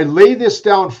I lay this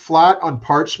down flat on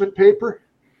parchment paper,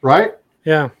 right?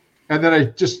 Yeah. And then I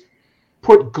just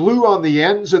put glue on the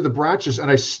ends of the branches, and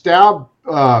I stab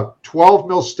 12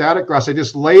 mil static grass. I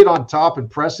just lay it on top and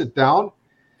press it down.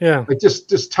 Yeah. Like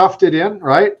just tuft it in,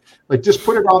 right? Like just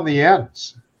put it on the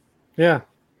ends. Yeah.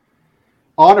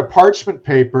 On a parchment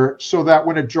paper so that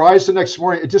when it dries the next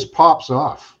morning, it just pops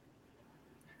off.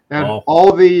 And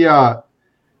all the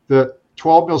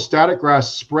 12 mil static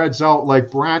grass spreads out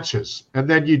like branches. And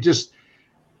then you just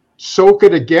soak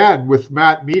it again with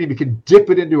matte medium. You can dip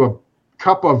it into a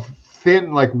cup of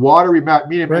thin, like watery matte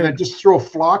medium, right. And then just throw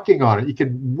flocking on it. You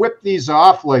can whip these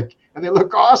off and they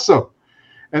look awesome.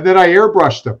 And then I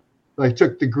airbrushed them. I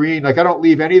took the green, I don't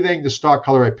leave anything the stock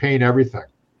color. I paint everything.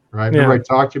 Right. Remember I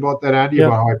talked to you about that, Andy,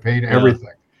 about how I paint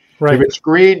everything. Right. If it's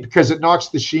green, because it knocks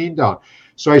the sheen down.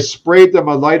 So I sprayed them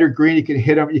a lighter green. You can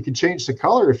hit them. You can change the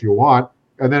color if you want.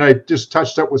 And then I just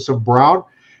touched up with some brown.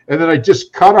 And then I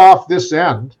just cut off this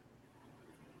end.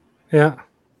 Yeah.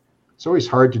 It's always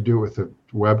hard to do with a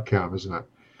webcam, isn't it?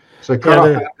 So I cut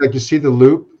off, like you see the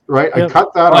loop, right? Yep. I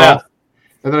cut that off.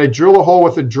 And then I drill a hole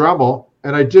with a Dremel.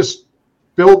 And I just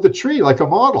build the tree like a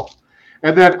model.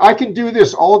 And then I can do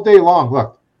this all day long.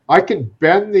 Look. I can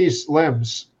bend these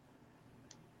limbs.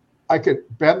 I could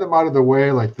bend them out of the way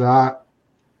like that.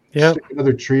 Yeah. Stick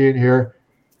another tree in here.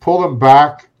 Pull them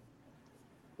back.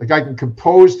 Like I can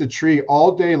compose the tree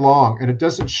all day long, and it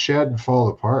doesn't shed and fall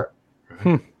apart.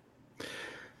 Right?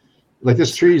 Like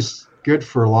this tree's good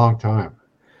for a long time.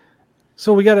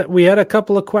 So we had a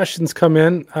couple of questions come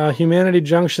in. Humanity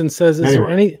Junction says, "Is there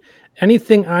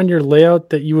anything on your layout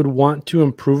that you would want to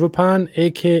improve upon,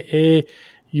 aka?"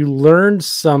 You learned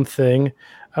something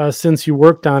since you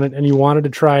worked on it and you wanted to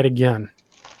try it again?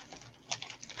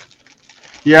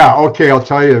 Yeah, okay, I'll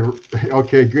tell you.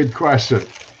 Okay, good question.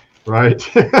 Right.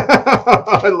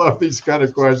 I love these kind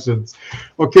of questions.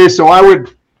 Okay, so I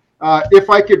would, if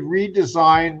I could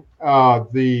redesign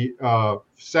the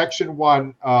section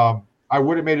 1, I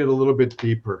would have made it a little bit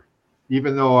deeper,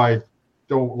 even though I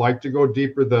don't like to go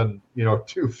deeper than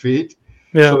 2 feet.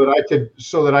 Yeah.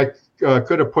 So that I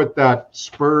could have put that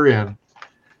spur in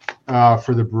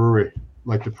for the brewery,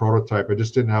 like the prototype. I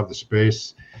just didn't have the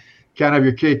space. Can't have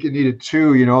your cake and eat it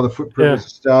too. The footprint was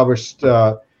established.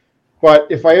 But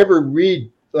if I ever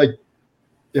redid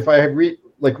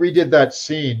that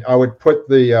scene, I would put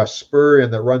the spur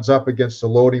in that runs up against the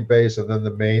loading base and then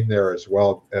the main there as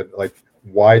well, and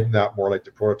widen that more like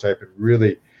the prototype, and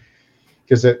really,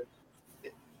 because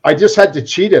I just had to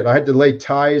cheat it. I had to lay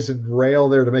ties and rail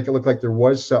there to make it look like there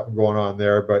was something going on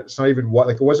there, but it's not even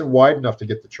it wasn't wide enough to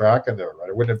get the track in there. Right,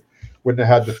 I wouldn't have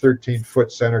had the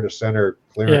 13-foot center to center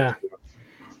clearance. Yeah,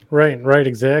 right,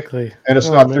 exactly. And it's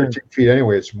not 13 feet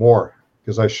anyway; it's more,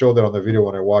 because I showed that on the video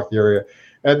when I walked the area.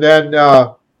 And then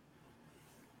I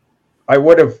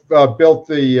would have built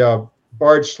the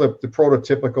barge slip the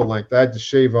prototypical length. I had to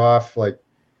shave off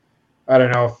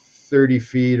 30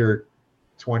 feet or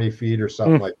 20 feet or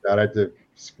something like that. I had to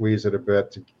squeeze it a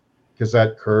bit because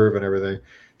that curve and everything,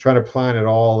 trying to plan it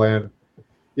all in,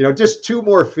 just 2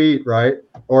 more feet, right?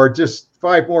 Or just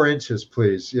 5 more inches,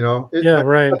 please.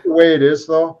 Right. That's the way it is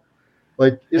though.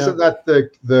 Isn't that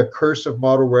the curse of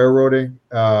model railroading?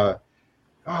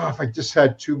 If I just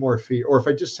had 2 more feet, or if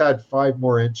I just had 5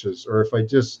 more inches, or if I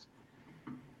just,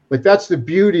 that's the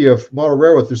beauty of model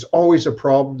railroad. There's always a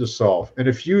problem to solve. And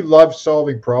if you love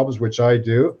solving problems, which I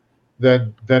do,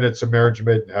 then it's a marriage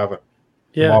made in heaven.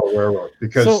 Yeah, model railroad,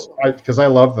 because I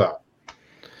love that.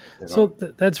 So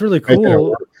that's really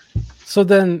cool. So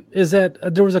then, is that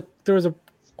there was a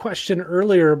question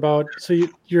earlier about, so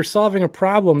you're solving a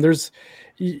problem. There's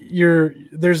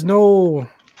no,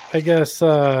 I guess,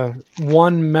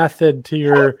 one method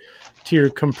to your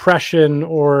compression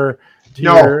or to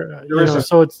your,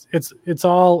 so it's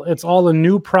all a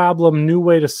new problem, new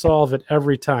way to solve it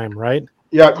every time, right?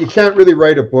 Yeah, you can't really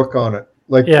write a book on it.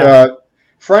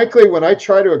 Frankly, when I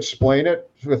try to explain it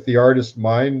with the artist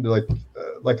mind,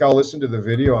 I'll listen to the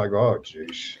video, I go, oh,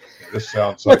 geez, this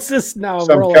sounds like what's this now?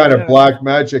 Some kind of black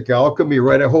magic alchemy,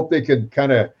 right? I hope they can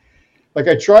kind of,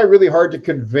 I try really hard to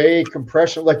convey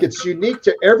compression. It's unique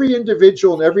to every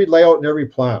individual and every layout and every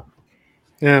plan.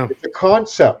 Yeah. It's a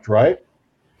concept, right?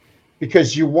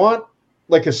 because you want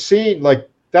like a scene like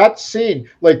that scene.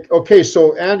 Like, okay,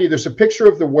 so Andy, there's a picture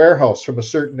of the warehouse from a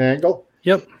certain angle.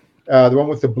 Yep. The one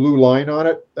with the blue line on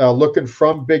it, looking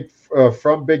from Big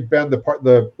Ben,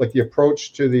 the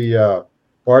approach to the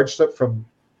barge slip from.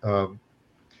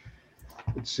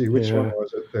 Let's see, which one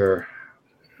was it there?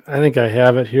 I think I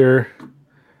have it here.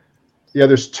 Yeah,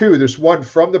 there's two. There's one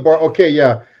from the bar. Okay,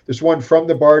 yeah, there's one from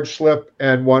the barge slip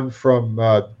and one from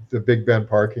the Big Ben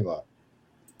parking lot.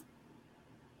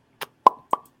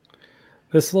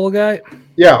 This little guy?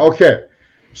 Yeah, okay.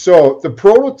 So the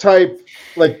prototype,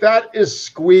 like that is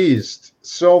squeezed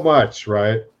so much,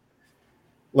 right?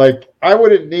 Like I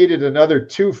would have needed another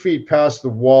 2 feet past the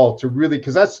wall to really,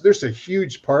 because there's a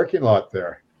huge parking lot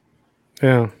there.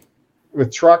 Yeah.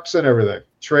 With trucks and everything,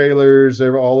 trailers, they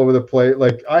were all over the place.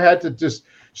 Like I had to just,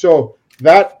 so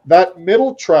that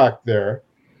middle track there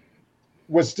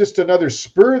was just another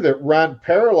spur that ran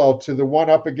parallel to the one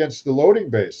up against the loading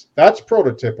base. That's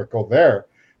prototypical there.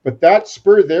 But that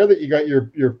spur there that you got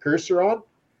your cursor on,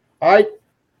 I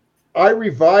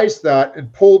revised that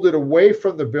and pulled it away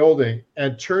from the building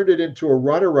and turned it into a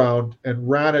runaround and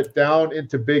ran it down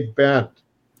into Big Bend.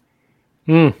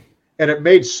 And it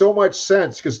made so much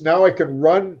sense because now I can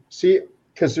run, see,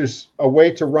 because there's a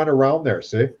way to run around there,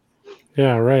 see?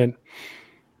 Yeah, right.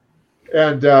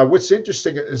 And what's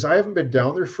interesting is I haven't been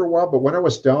down there for a while, but when I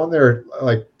was down there,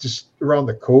 like just around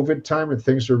the COVID time and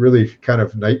things were really kind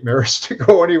of nightmarish to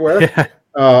go anywhere,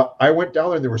 I went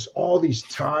down there and there was all these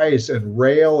ties and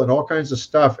rail and all kinds of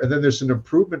stuff. And then there's an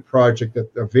improvement project,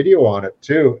 a video on it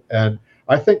too. And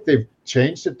I think they've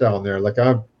changed it down there. Like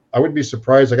I wouldn't be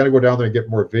surprised. I got to go down there and get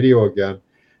more video again,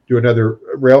 do another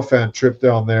rail fan trip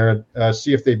down there and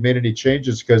see if they've made any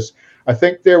changes. Because I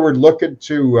think they were looking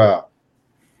to,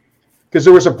 because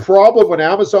there was a problem when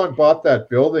Amazon bought that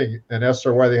building in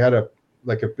SRY. They had a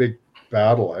big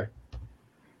battle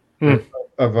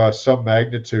of some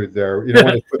magnitude there. You know,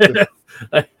 when they put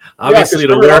the, obviously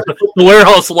the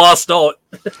warehouse lost out.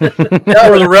 Or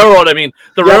the railroad. I mean,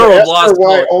 the railroad lost out.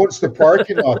 SRY owns the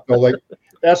parking lot though. Like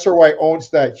SRY owns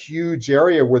that huge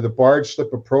area where the barge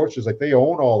slip approaches. Like they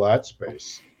own all that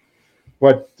space.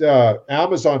 But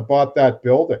Amazon bought that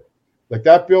building. Like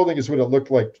that building is what it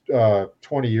looked like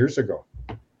 20 years ago.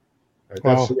 Right?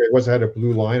 That's the way it was. It had a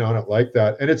blue line on it like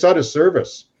that. And it's out of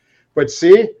service. But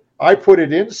see, I put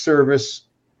it in service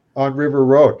on River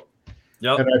Road.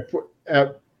 Yep. And I put,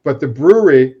 but the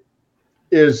brewery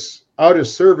is out of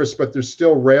service, but there's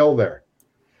still rail there.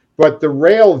 But the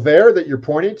rail there that you're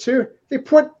pointing to, they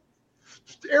put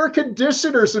air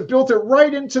conditioners and built it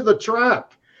right into the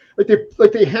track.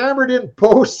 Like they hammered in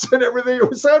posts and everything. It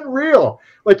was unreal.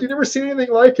 Like you never seen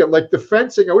anything like it. Like the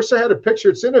fencing. I wish I had a picture.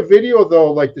 It's in a video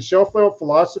though. Like the shelf layout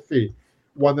philosophy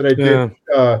one that I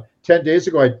did 10 days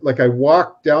ago. I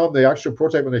walked down the actual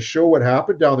prototype when they show what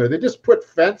happened down there. They just put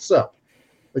fence up.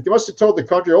 Like they must have told the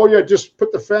country, oh yeah, just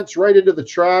put the fence right into the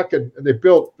track, and they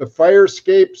built the fire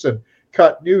escapes and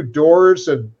cut new doors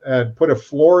and put a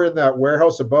floor in that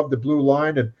warehouse above the blue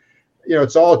line, and you know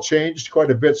it's all changed quite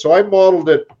a bit. So I modeled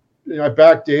it. You know, I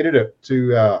backdated it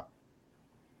to,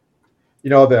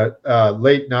 the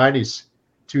late 90s,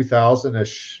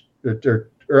 2000-ish,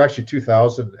 or actually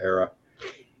 2000 era,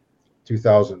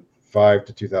 2005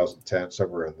 to 2010,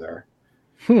 somewhere in there.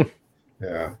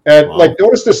 Yeah. And like,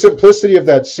 notice the simplicity of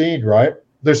that scene, right?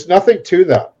 There's nothing to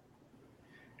that.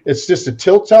 It's just a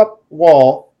tilt-up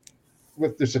wall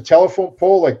there's a telephone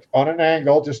pole, like on an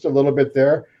angle, just a little bit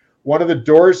there. One of the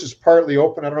doors is partly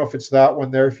open. I don't know if it's that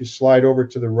one there. If you slide over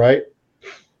to the right.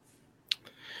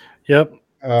 Yep.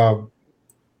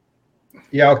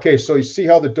 Yeah. Okay. So you see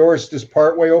how the door is just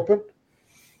part way open,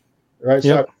 right? It's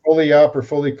not fully up or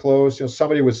fully closed. You know,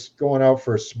 somebody was going out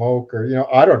for a smoke, or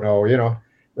I don't know.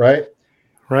 Right?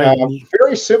 Right.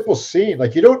 Very simple scene.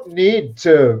 Like you don't need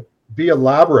to be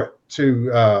elaborate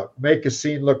to make a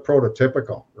scene look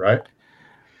prototypical, right?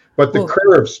 But the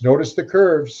curves. Notice the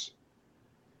curves.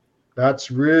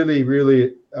 That's really,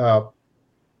 really,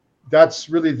 that's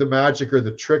really the magic or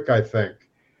the trick, I think,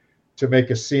 to make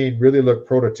a scene really look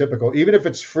prototypical. Even if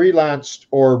it's freelanced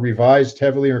or revised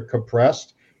heavily or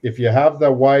compressed, if you have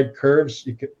the wide curves,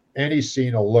 any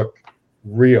scene will look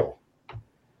real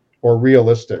or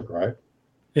realistic, right?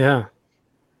 Yeah.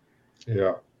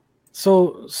 Yeah.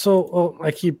 So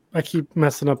I keep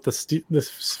messing up this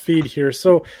feed here.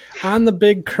 So on the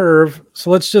big curve, so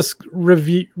let's just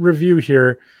review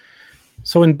here.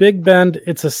 So in Big Bend,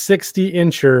 it's a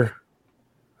 60-incher,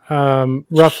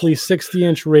 roughly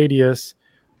 60-inch radius.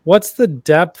 What's the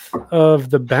depth of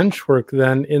the bench work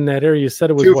then in that area? You said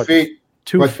it was 2 feet.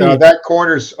 2 feet. That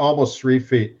corner's almost 3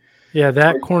 feet. Yeah,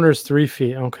 that corner's 3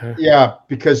 feet. Okay. Yeah,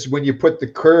 because when you put the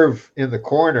curve in the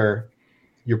corner,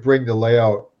 you bring the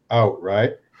layout out,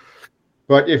 right?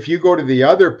 But if you go to the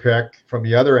other pick from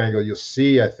the other angle, you'll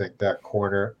see, I think, that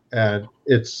corner, and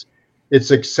it's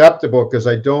acceptable because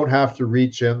I don't have to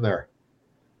reach in there.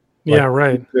 Yeah,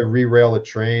 right. To re-rail a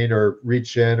train or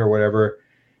reach in or whatever.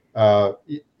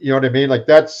 You know what I mean? Like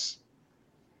there's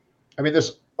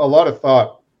a lot of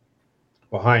thought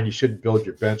behind you shouldn't build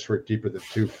your bench for deeper than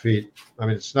 2 feet. I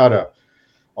mean, it's not a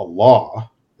law.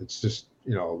 It's just,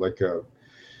 like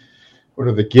one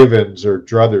of the givens or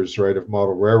druthers, right, of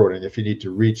model railroading. If you need to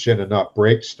reach in and not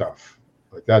break stuff,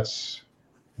 like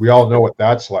we all know what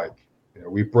that's like.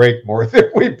 We break more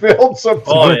than we build sometimes.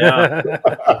 Oh yeah,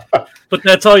 but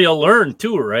that's how you learn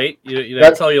too, right?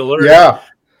 That's how you learn. Yeah,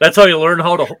 that's how you learn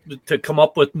how to come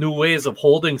up with new ways of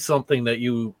holding something that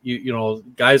you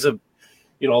guys have,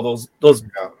 those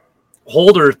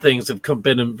holder things have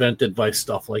been invented by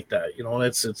stuff like that.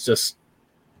 It's just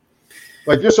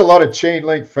like there's a lot of chain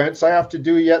link fence I have to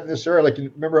do yet in this area. Like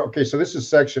remember, okay, so this is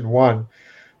section 1.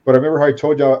 But I remember how I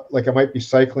told you, like I might be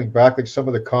cycling back, like some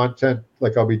of the content,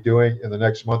 like I'll be doing in the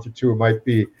next month or two, it might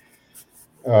be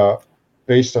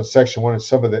based on section 1 and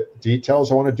some of the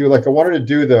details I want to do. Like I wanted to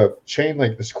do the chain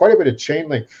link. There's quite a bit of chain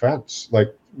link fence,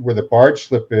 like where the barge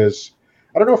slip is.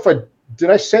 I don't know if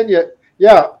did I send you?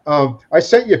 Yeah, I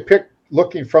sent you a pic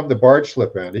looking from the barge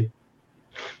slip, Andy.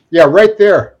 Yeah, right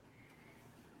there.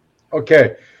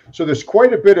 Okay, so there's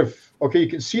quite a bit of. Okay, you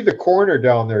can see the corner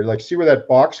down there. Like, see where that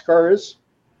boxcar is?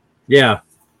 Yeah,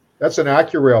 that's an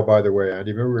AccuRail, by the way,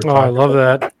 Andy. Remember I love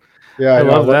that. Yeah, I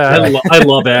love that. I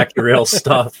love AccuRail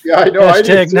stuff. Yeah, I know.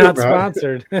 Hashtag not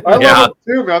sponsored. I love them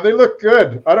too, man. They look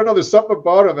good. I don't know. There's something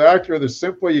about them. The AccuRail, they're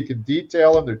simple. You can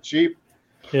detail them. They're cheap.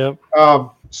 Yep.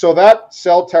 So that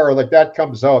cell tower, like that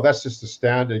comes out. That's just a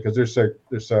stand-in because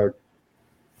there's a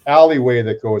alleyway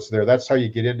that goes there. That's how you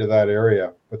get into that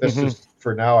area. But that's just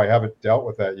for now. I haven't dealt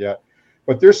with that yet.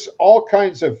 But there's all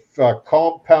kinds of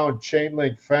compound chain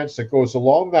link fence that goes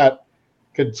along that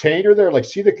container there. Like,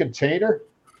 see the container?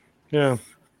 Yeah.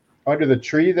 Under the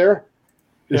tree there?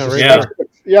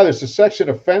 There's a section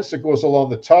of fence that goes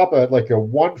along the top of it, like a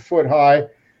 1 foot high.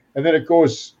 And then it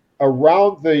goes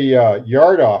around the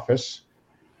yard office.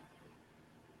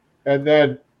 And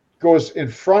then goes in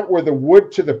front where the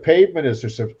wood to the pavement is.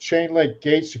 There's a chain link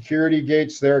gate, security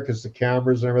gates there because the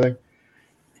cameras and everything.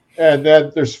 And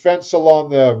then there's fence along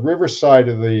the riverside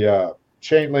of the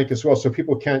chain link as well, so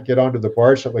people can't get onto the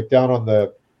barge, like down on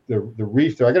the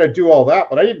reef there. I got to do all that,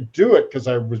 but I didn't do it because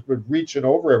I was reaching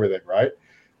over everything, right?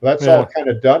 But that's all kind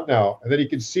of done now. And then you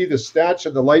can see the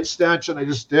stanchion, the light stanchion I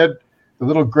just did, the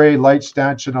little gray light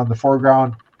stanchion on the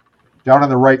foreground, down in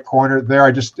the right corner there.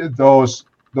 I just did those.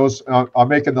 I'm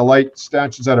making the light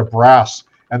stanchions out of brass,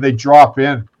 and they drop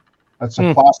in. That's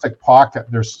a plastic pocket.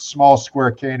 There's small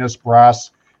square Canis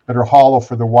brass that are hollow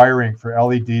for the wiring for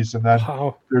LEDs, and then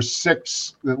there's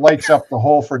 6 that lights up the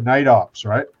whole for night ops,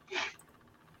 right?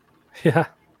 Yeah.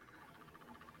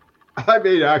 I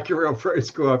made AccuRail price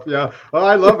go up. Yeah, well,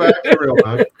 I love AccuRail,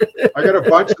 man. I got a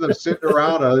bunch of them sitting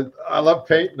around. I love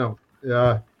painting them.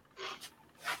 Yeah,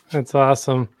 that's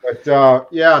awesome. But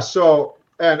so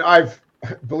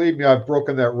believe me, I've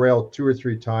broken that rail 2 or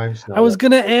 3 times now. I was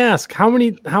gonna ask how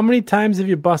many times have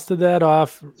you busted that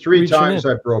off? 3 times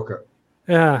I broke it.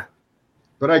 Yeah.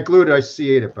 But I glued it. I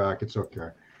CA'd it back. It's okay.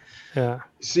 Yeah.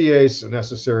 CA's a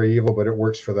necessary evil, but it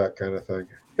works for that kind of thing.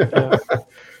 Yeah.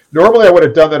 Normally, I would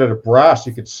have done that in a brass.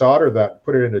 You could solder that and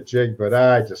put it in a jig, but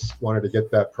I just wanted to get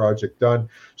that project done.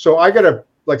 So I got to,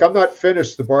 I'm not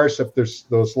finished the bar step. There's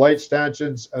those light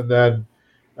stanchions, and then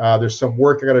there's some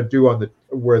work I got to do on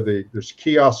there's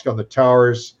kiosk on the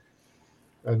towers.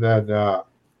 And then,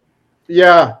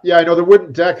 I know the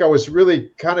wooden deck. I was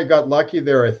really kind of got lucky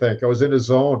there. I think I was in a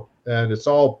zone, and it's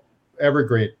all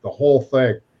evergreen, the whole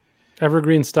thing.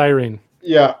 Evergreen styrene.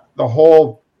 Yeah, the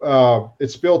whole.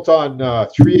 It's built on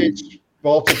 3/8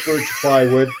 Baltic birch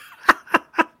plywood.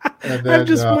 And then, I'm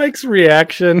just Mike's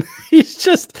reaction. He's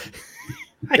just.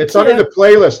 It's under the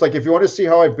playlist. Like if you want to see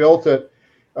how I built it,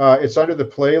 it's under the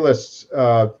playlist.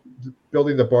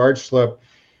 Building the barge slip.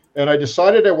 And I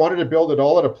decided I wanted to build it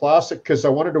all out of plastic because I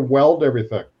wanted to weld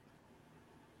everything.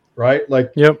 Right?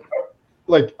 Yep.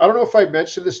 I don't know if I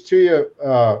mentioned this to you,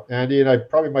 Andy, and I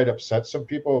probably might upset some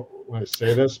people when I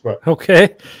say this, but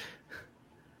okay.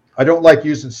 I don't like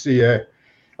using CA.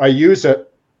 I use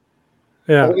it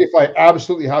only if I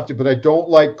absolutely have to, but I don't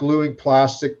like gluing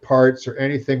plastic parts or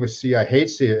anything with CA. I hate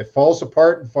CA. It falls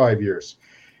apart in 5 years.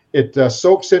 It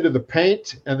soaks into the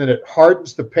paint, and then it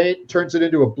hardens the paint, turns it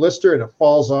into a blister, and it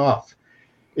falls off.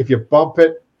 If you bump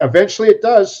it, eventually it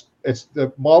does,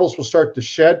 the models will start to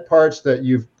shed parts that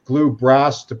you've glued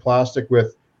brass to plastic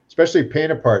with, especially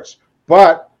painted parts.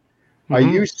 But I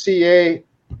use CA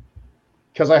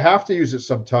because I have to use it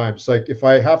sometimes. Like if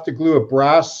I have to glue a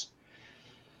brass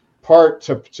part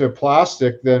to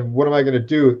plastic, then what am I going to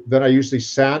do? Then I usually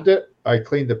sand it. I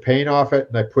clean the paint off it,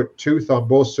 and I put tooth on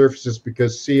both surfaces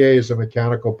because CA is a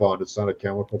mechanical bond. It's not a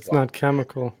chemical bond. It's not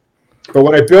chemical. But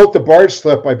when I built the barge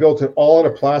slip, I built it all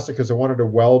out of plastic because I wanted to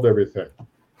weld everything.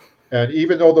 And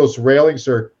even though those railings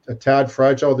are a tad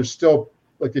fragile, they're still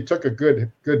like they took a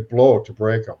good blow to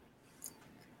break them.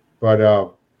 But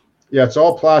yeah, it's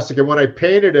all plastic. And when I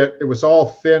painted it, it was all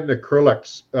thin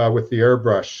acrylics with the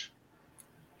airbrush.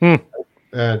 And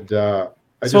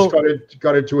I just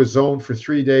got into a zone for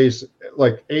 3 days,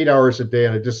 like 8 hours a day,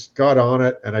 and I just got on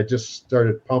it and I just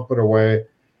started pumping away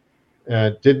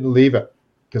and didn't leave it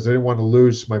because I didn't want to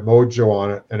lose my mojo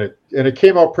on it. And it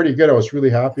came out pretty good. I was really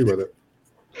happy with it.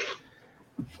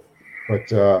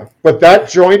 But that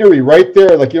joinery right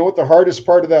there, like, you know what the hardest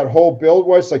part of that whole build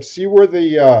was? Like, see where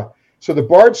so the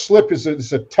barge slip is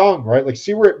a tongue, right? Like,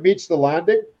 see where it meets the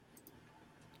landing?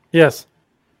 Yes.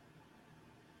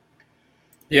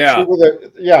 Yeah.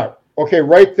 Yeah. Okay,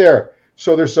 right there.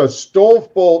 So there's a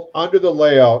stove bolt under the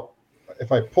layout.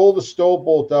 If I pull the stove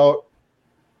bolt out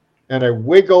and I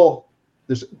wiggle,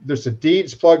 there's a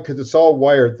Dean's plug because it's all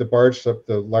wired, the barge slip,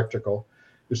 the electrical.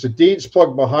 There's a Dean's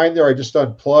plug behind there. I just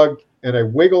unplug and I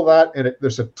wiggle that, and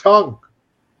there's a tongue.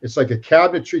 It's like a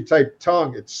cabinetry type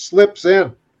tongue. It slips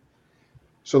in.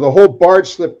 So the whole barge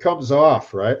slip comes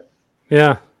off, right?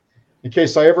 Yeah. In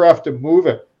case I ever have to move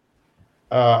it.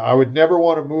 I would never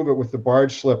want to move it with the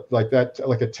barge slip like that,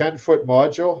 like a 10-foot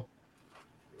module.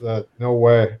 No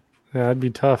way. Yeah, that'd be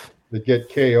tough. They'd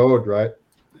get KO'd, right?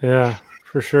 Yeah,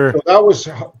 for sure. So that was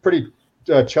pretty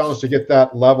challenge to get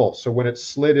that level. So when it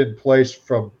slid in place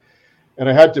and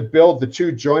I had to build the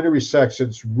two joinery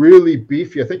sections really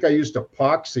beefy. I think I used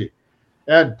epoxy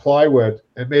and plywood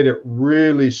and made it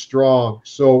really strong.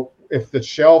 So if the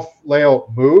shelf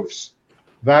layout moves,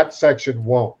 that section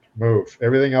won't move.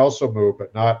 Everything else will move,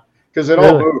 but not because it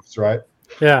all moves, right?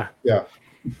 Yeah. Yeah.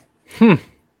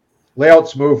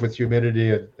 Layouts move with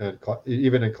humidity and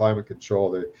even in climate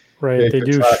control. They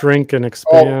do shrink and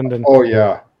expand. Oh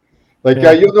yeah. Like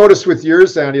you'll notice with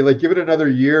yours, Andy, like give it another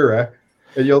year,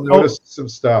 and you'll notice some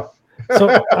stuff.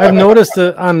 So I've noticed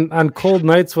that on cold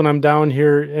nights when I'm down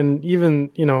here, and even,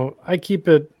 I keep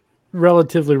it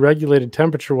relatively regulated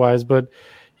temperature wise, but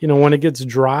when it gets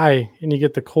dry and you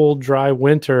get the cold, dry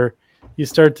winter, you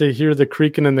start to hear the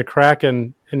creaking and the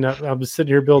cracking. And I'm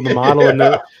sitting here building the model, and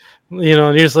and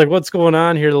you're just like, what's going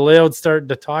on here? The layout's starting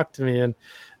to talk to me, and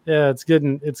it's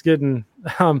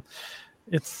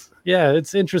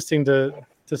interesting to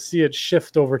see it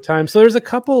shift over time. So there's a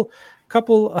couple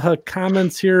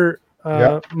comments here.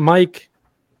 Mike,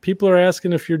 people are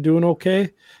asking if you're doing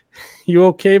okay. You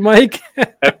okay, Mike?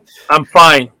 I'm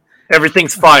fine.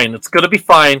 Everything's fine. It's going to be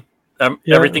fine.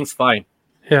 Everything's fine.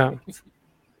 Yeah.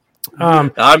 I'm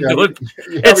good.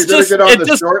 It's just get on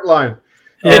the short line.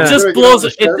 It just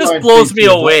blows me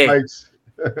away.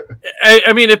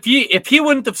 I mean, if he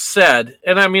wouldn't have said,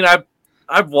 and I mean,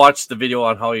 I've watched the video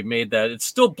on how he made that. It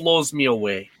still blows me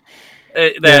away.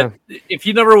 If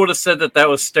he never would have said that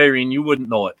was styrene, you wouldn't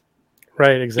know it.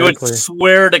 Right, exactly. You would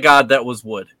swear to God that was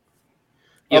wood.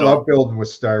 I love building with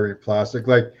styrene plastic.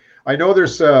 Like, I know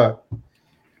there's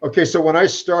okay, so when I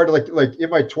started, like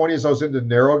in my 20s, I was into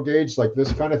narrow gauge, like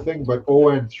this kind of thing, but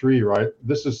ON3, right?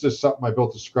 This is just something I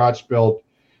built a scratch build,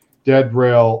 dead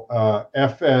rail,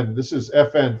 FN. This is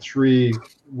FN3,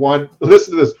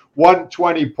 listen to this,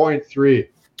 120.3.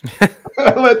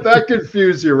 Let that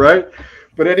confuse you, right?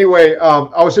 But anyway,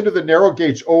 I was into the narrow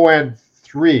gauge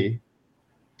ON3,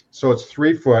 so it's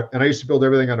 3 foot, and I used to build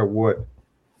everything out of wood,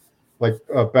 like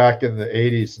back in the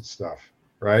 80s and stuff.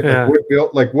 Right, yeah.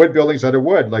 like wood buildings out of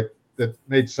wood, like that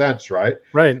made sense, right?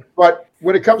 Right. But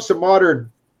when it comes to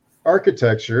modern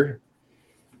architecture,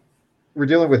 we're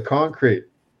dealing with concrete,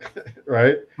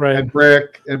 right? Right. And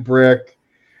brick.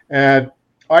 And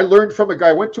I learned from a guy.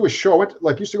 I went to a show.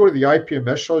 Used to go to the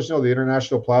IPMS shows, the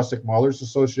International Plastic Modelers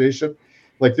Association.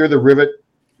 Like they're the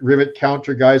rivet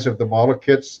counter guys of the model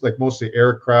kits, like mostly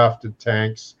aircraft and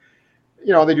tanks.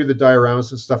 They do the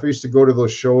dioramas and stuff. I used to go to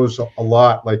those shows a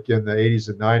lot, like in the 80s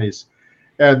and 90s.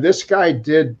 And this guy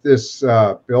did this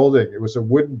building. It was a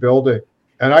wooden building.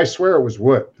 And I swear it was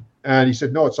wood. And he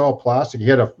said, no, it's all plastic. He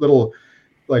had a little,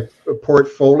 a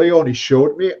portfolio, and he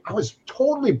showed me. I was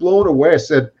totally blown away. I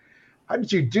said, how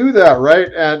did you do that,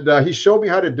 right? And he showed me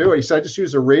how to do it. He said, I just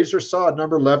use a razor saw, a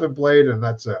number 11 blade, and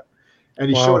that's it. And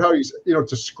he showed how he's,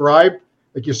 to scribe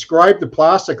like you scribe the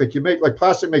plastic, like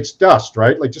plastic makes dust,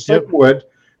 right? Like just like wood,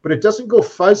 but it doesn't go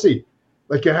fuzzy.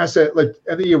 Like it has and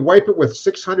then you wipe it with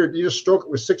 600, you just stroke it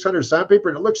with 600 sandpaper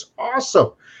and it looks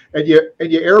awesome. And you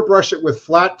airbrush it with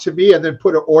flat to me and then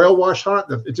put an oil wash on it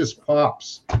and it just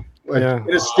pops. And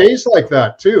it stays like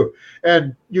that too.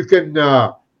 And you can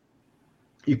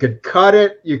cut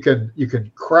it, you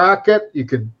can crack it, you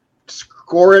can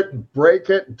score it and break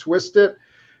it and twist it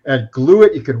and glue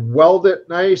it. You can weld it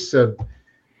nice, and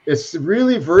it's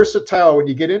really versatile. When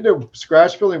you get into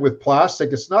scratch building with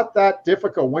plastic, it's not that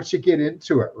difficult once you get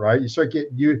into it, right? You start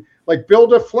getting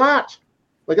build a flat.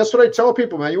 Like that's what I tell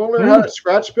people, man. You want to learn how to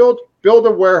scratch build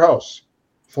a warehouse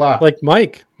flat. Like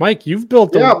Mike, you've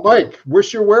built them. Yeah, Mike,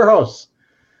 where's your warehouse?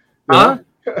 Huh?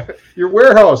 Your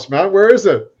warehouse, man. Where is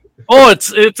it? Oh,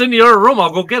 it's in the other room.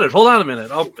 I'll go get it. Hold on a minute.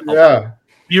 I'll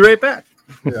be right back.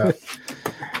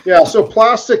 Yeah. So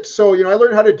plastic. So, I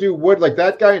learned how to do wood. Like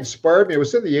that guy inspired me. It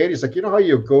was in the 80s. Like, how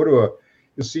you go to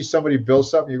you see somebody build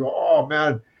something, you go, oh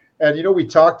man. And, we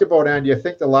talked about, Andy, I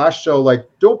think the last show, like,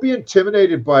 don't be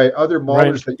intimidated by other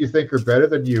modelers that you think are better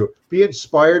than you. Be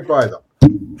inspired by them,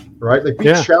 right? Like, be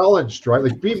challenged, right?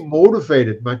 Like, be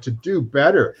motivated, man, to do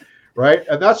better, right?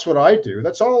 And that's what I do.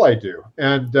 That's all I do.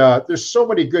 And there's so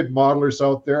many good modelers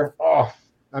out there.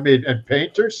 And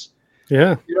painters.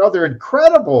 Yeah. They're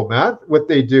incredible, man, what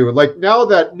they do. Like, now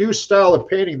that new style of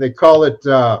painting, they call it...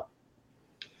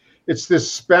 it's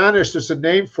this Spanish, there's a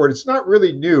name for it. It's not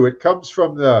really new. It comes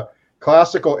from the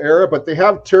classical era, but they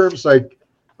have terms like,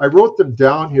 I wrote them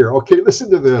down here. Okay, listen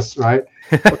to this, right?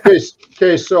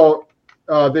 Okay, so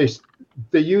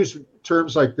they use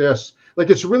terms like this. Like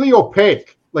it's really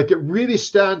opaque. Like it really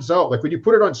stands out. Like when you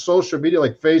put it on social media,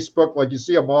 like Facebook, like you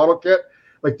see a model kit,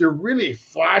 like they're really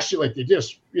flashy. Like they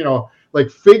just, like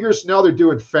figures now they're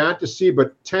doing fantasy,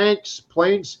 but tanks,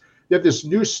 planes, they have this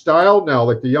new style now,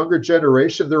 like the younger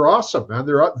generation. They're awesome, man.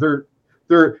 They're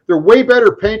way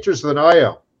better painters than I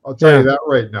am. I'll tell you that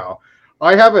right now.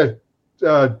 I have a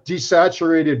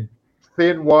desaturated,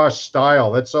 thin wash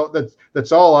style. That's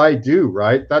all I do,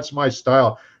 right? That's my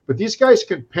style. But these guys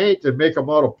can paint and make a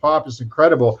model pop. It's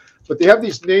incredible. But they have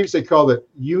these names. They call it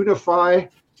unify,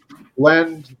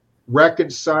 blend,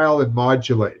 reconcile, and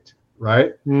modulate,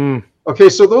 right? Okay,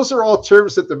 so those are all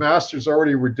terms that the masters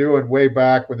already were doing way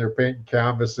back when they're painting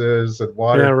canvases and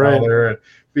watercolor and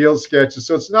field sketches.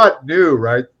 So it's not new,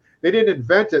 right? They didn't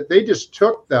invent it. They just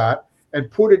took that and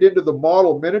put it into the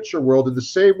model miniature world in the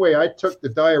same way I took the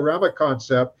diorama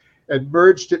concept and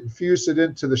merged it and fused it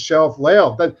into the shelf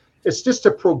layout. But it's just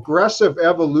a progressive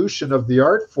evolution of the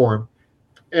art form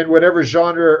in whatever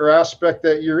genre or aspect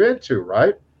that you're into,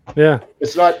 right? Yeah.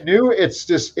 It's not new. It's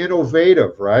just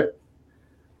innovative, right?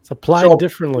 It's applied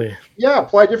differently. Yeah,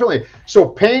 applied differently. So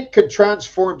paint can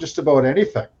transform just about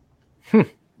anything.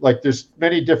 Like there's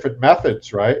many different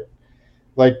methods, right?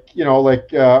 Like,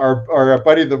 our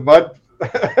buddy, the mud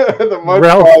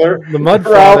Ralph, father. The mud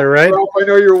father, right? Ralph, I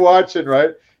know you're watching, right?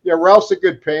 Yeah, Ralph's a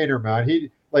good painter, man. He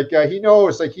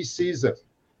knows, like he sees it,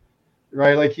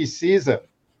 right? Like he sees it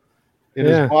in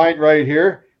his mind right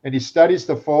here, and he studies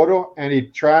the photo and he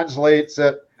translates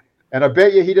it. And I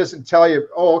bet you he doesn't tell you,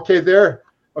 oh, okay, there.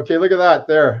 Okay, look at that.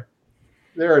 There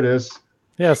it is.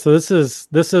 Yeah, so this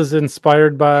is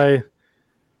inspired by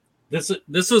this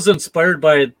was inspired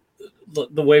by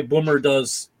the way Boomer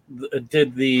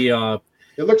did the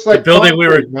it looks like the building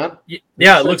concrete, man.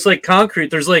 It looks like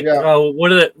concrete. There's like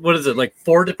what is it, like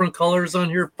 4 different colors on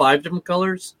here, 5 different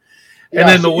colors. And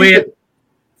then the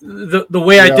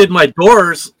way I did my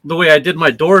doors,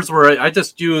 where I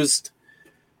just used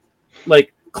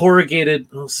like corrugated.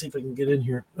 Let's see if I can get in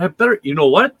here. I better, you know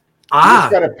what? You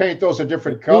just got to paint those a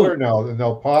different color now, and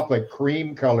they'll pop like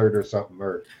cream colored or something.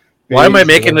 Or why am I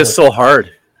making this so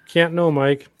hard? Can't know,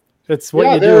 Mike. It's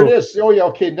what you do. There it is. Oh yeah,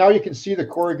 okay. Now you can see the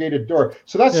corrugated door.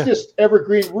 So that's just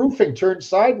evergreen roofing turned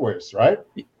sideways, right?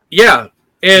 Yeah,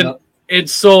 and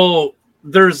so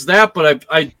there's that. But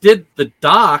I did the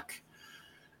dock.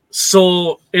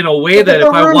 So in a way that if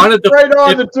I wanted to,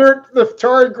 the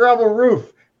tar and gravel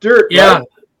roof, dirt. Yeah. Right?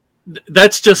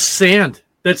 That's just sand.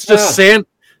 That's just sand.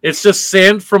 It's just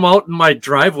sand from out in my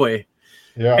driveway.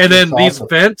 Yeah. And then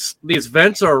these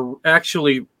vents are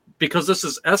actually, because this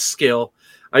is S scale,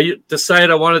 I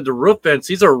decided I wanted the roof vents.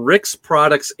 These are Rick's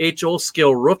Products HO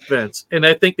scale roof vents. And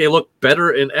I think they look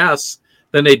better in S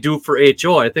than they do for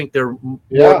HO. I think they're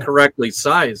more correctly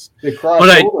sized. They cross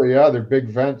over, they're big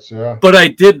vents, But I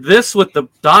did this with the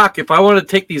dock. If I want to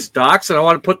take these docks and I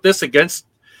want to put this against,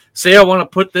 say I want to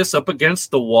put this up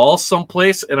against the wall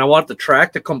someplace and I want the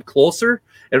track to come closer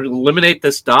and eliminate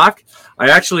this dock, I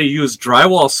actually use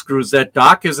drywall screws. That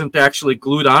dock isn't actually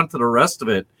glued onto the rest of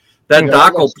it. that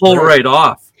dock will pull right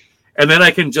off, and then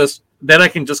I can just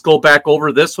go back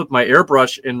over this with my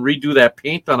airbrush and redo that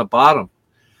paint on the bottom.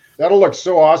 That'll look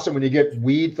so awesome when you get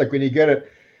weeds, like when you get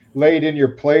it laid in your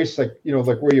place, like, you know,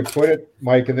 like where you put it,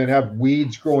 Mike, and then have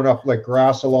weeds growing up like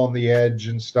grass along the edge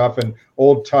and stuff, and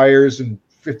old tires and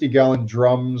 50-gallon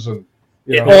drums, and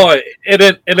you know. Oh, and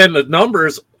then the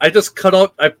numbers, I just cut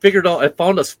out. I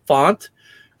found a font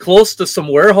close to some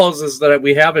warehouses that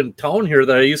we have in town here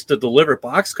that I used to deliver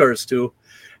boxcars to,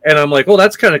 and I'm like, oh,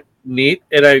 that's kind of neat.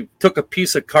 And I took a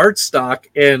piece of cardstock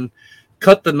and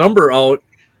cut the number out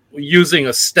using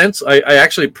a stencil. I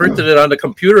actually printed it on the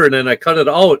computer, and then I cut it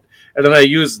out, and then I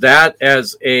used that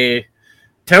as a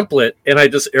template, and I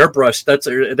just airbrushed.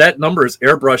 That number is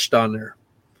airbrushed on there.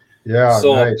 Yeah,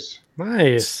 so,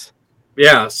 nice.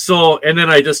 Yeah, so, and then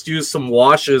I just used some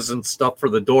washes and stuff for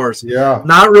the doors. Yeah.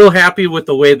 Not real happy with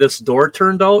the way this door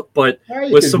turned out, but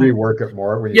you with can some rework it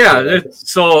more. When you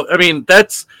so, I mean,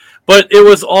 but it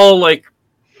was all like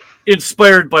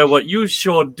inspired by what you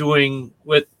showed doing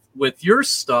with your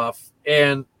stuff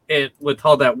and with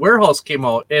how that warehouse came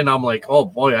out, and I'm like, oh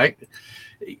boy,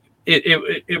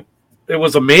 it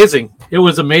was amazing. It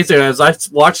was amazing as I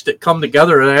watched it come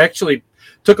together, and I actually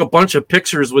took a bunch of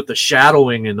pictures with the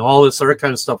shadowing and all this other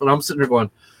kind of stuff, and I'm sitting there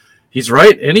going, he's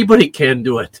right. Anybody can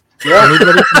do it. Yeah,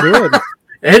 anybody can do it.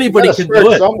 Anybody can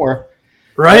do it somewhere,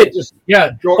 right?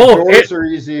 Doors are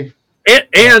easy,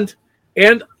 and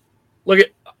look at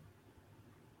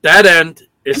that end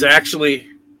is actually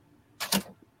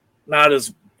not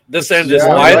as this end is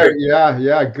wider. Right.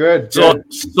 Yeah, good. So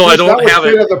I don't have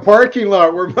it at the parking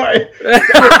lot where my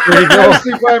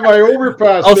mostly by my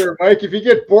overpass there, Mike. If you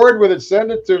get bored with it,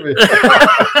 send it to me.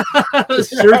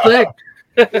 Sure thing.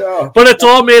 Yeah. But it's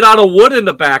all made out of wood in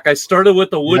the back. I started with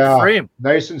the wood frame,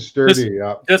 nice and sturdy.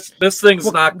 This thing's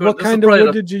not good. What kind of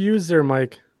wood did you use there,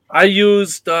 Mike? I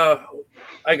used. I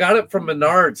got it from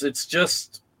Menards. It's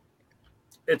just.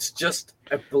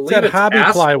 I believe it's hobby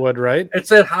plywood, right? It's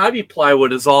that hobby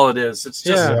plywood is all it is. It's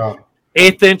just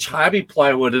 1/8-inch hobby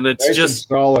plywood, and it's nice just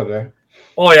solid. Eh?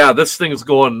 Oh yeah, this thing's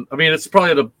going. I mean, it's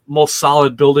probably the most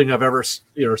solid building I've ever,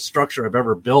 structure I've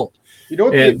ever built. You know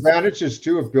what the advantages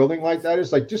too of building like that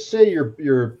is? Like, just say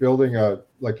you're building a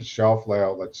shelf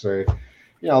layout. Let's say,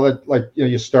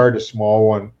 you start a small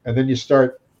one, and then you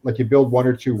build 1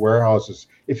 or 2 warehouses.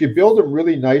 If you build them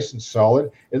really nice and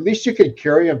solid, at least you can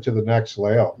carry them to the next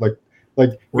layout.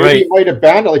 Maybe you might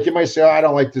abandon. Like, you might say, oh, I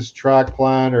don't like this track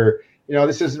plan, or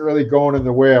this isn't really going in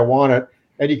the way I want it,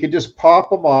 and you can just pop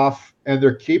them off, and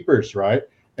they're keepers, right?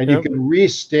 And you can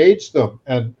restage them,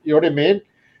 and you know what I mean?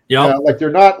 Yeah,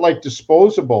 they're not like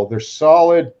disposable; they're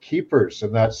solid keepers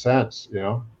in that sense.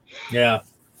 Yeah.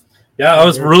 I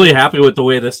was really happy with the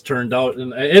way this turned out,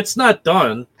 and it's not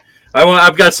done.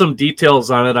 I've got some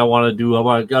details on it I want to do.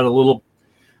 I've got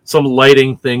some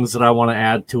lighting things that I want to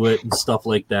add to it and stuff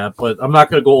like that. But I'm not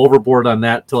going to go overboard on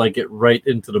that till I get right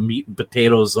into the meat and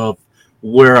potatoes of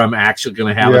where I'm actually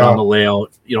going to have it on the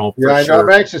layout. I know. I'm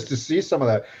anxious to see some of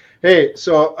that. Hey,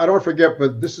 so I don't forget,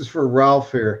 but this is for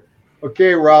Ralph here.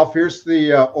 Okay, Ralph, here's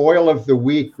the oil of the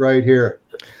week right here.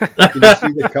 Can you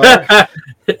see the color?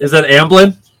 Is that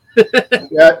Amblin?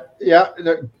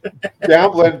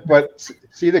 Gambling, but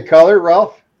see the color,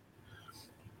 Ralph?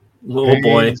 Oh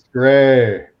boy,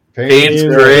 gray. Payne's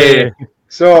gray.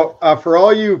 So for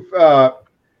all you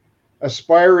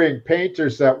aspiring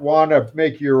painters that want to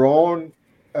make your own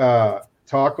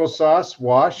taco sauce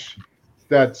wash,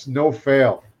 that's no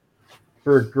fail.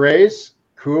 For grays,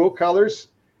 cool colors,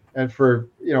 and for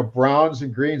browns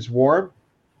and greens, warm,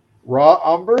 raw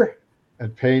umber,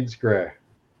 and Payne's gray.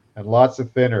 And lots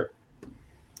of thinner.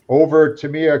 Over to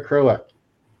me acrylic.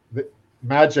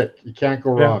 Magic. You can't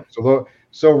go wrong.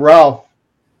 So Ralph,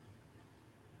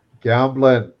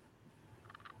 Gamblin.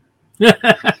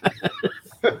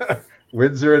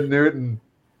 Windsor and Newton.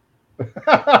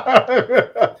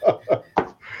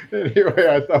 Anyway,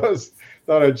 I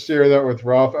thought I'd share that with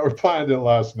Ralph. I planned it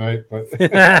last night, but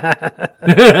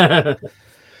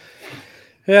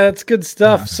yeah, it's good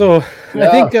stuff. So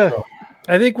I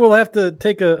think we'll have to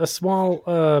take a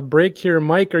small break here.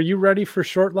 Mike, are you ready for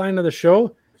short line of the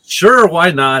show? Sure,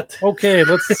 why not? Okay,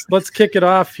 let's kick it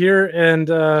off here, and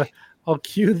I'll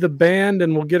cue the band,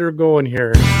 and we'll get her going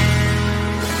here.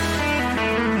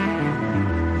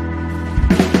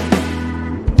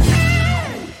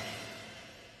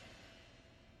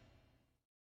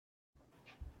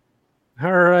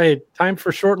 All right, time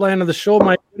for short line of the show.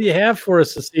 Mike, what do you have for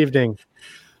us this evening?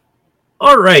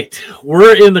 All right,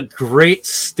 we're in the great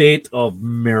state of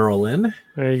Maryland.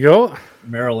 There you go.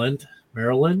 Maryland.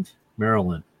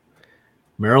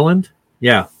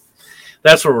 Yeah,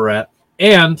 that's where we're at.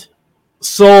 And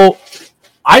So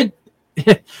I,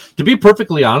 to be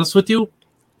perfectly honest with you,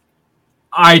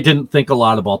 I didn't think a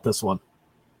lot about this one.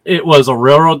 It was a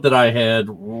railroad that I had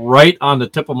right on the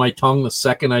tip of my tongue the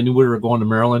second I knew we were going to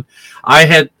Maryland.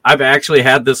 I've actually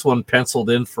had this one penciled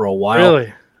in for a while.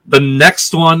 Really? The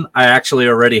next one I actually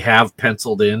already have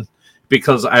penciled in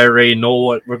because I already know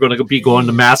what we're going to be going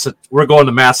to We're going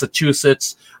to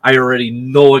Massachusetts. I already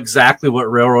know exactly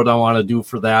what railroad I want to do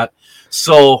for that.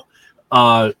 So,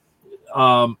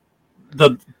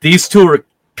 these two are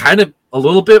kind of a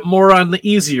little bit more on the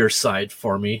easier side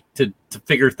for me to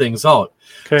figure things out.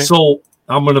 Okay. So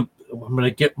I'm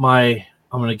gonna get my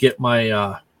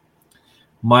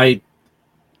my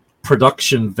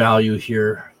production value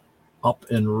here up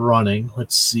and running.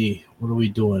 Let's see, what are we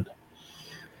doing?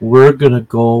 We're gonna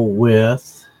go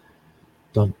with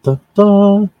dun dun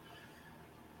dun.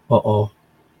 Oh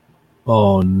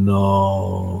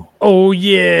no. Oh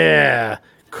yeah.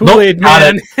 Kool-Aid Got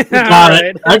Man. it. Got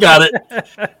it. I got it.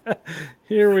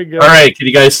 Here we go. All right, can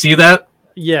you guys see that?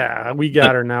 Yeah, we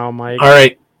got her now, Mike. All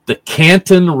right, the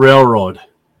Canton Railroad.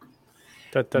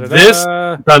 Da-da-da-da. This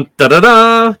dun, da, da,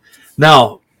 da.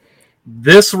 Now,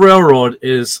 this railroad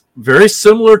is very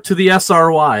similar to the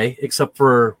SRY, except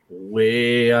for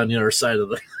way on the other side of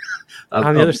the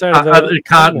on the other side of the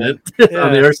continent. Yeah.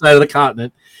 On the other side of the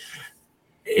continent.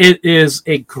 It is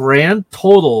a grand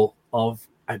total of,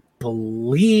 I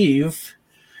believe,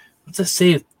 what's it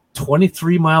say,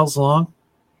 23 miles long?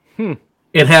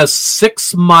 It has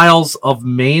 6 miles of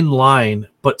main line,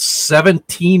 but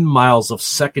 17 miles of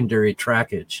secondary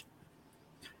trackage.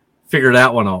 Figure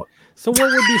that one out. So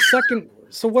what would be second?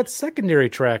 So what's secondary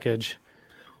trackage?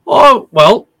 Oh,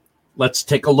 well, let's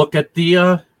take a look at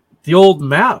the old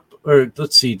map. Or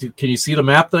let's see, can you see the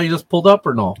map that I just pulled up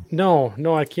or no? No,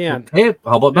 I can't. Okay,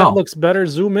 how about That now? looks better.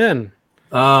 Zoom in.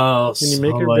 Can you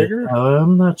make it bigger?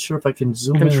 I'm not sure if I can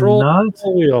zoom Control in or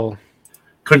not. wheel.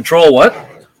 Control what?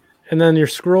 And then your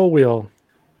scroll wheel.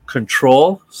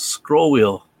 Control scroll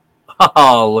wheel.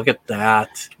 Oh, look at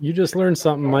that! You just learned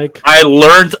something, Mike. I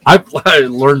learned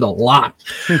a lot.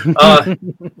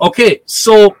 Okay,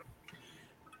 so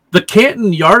the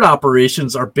Canton yard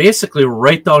operations are basically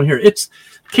right down here.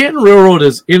 Canton Railroad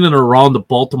is in and around the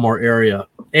Baltimore area,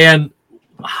 and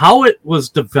how it was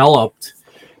developed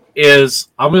is,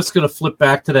 I'm just going to flip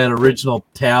back to that original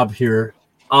tab here.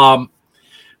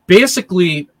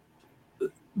 Basically,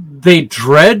 they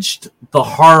dredged the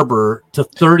harbor to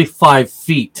 35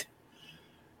 feet,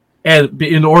 and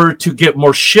in order to get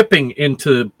more shipping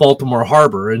into Baltimore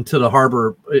Harbor, into the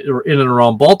harbor in and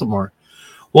around Baltimore.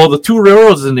 Well, the two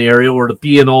railroads in the area were the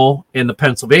B&O and the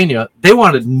Pennsylvania. They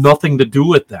wanted nothing to do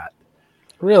with that.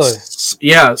 Really?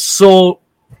 Yeah. So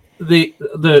the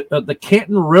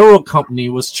Canton Railroad Company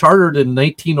was chartered in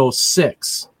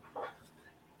 1906,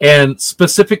 and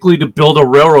specifically to build a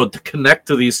railroad to connect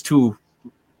to these two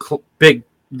big,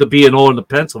 the B&O and the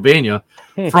Pennsylvania,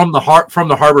 from the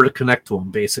harbor to connect to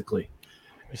them, basically.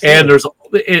 And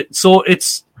it's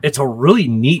a really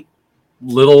neat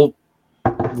little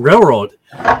railroad.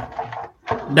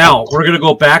 Now we're gonna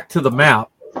go back to the map.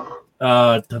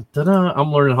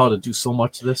 I'm learning how to do so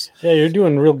much of this. Yeah, you're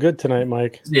doing real good tonight,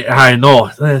 Mike. Yeah, I know.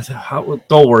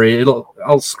 Don't worry,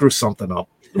 I'll screw something up.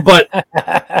 But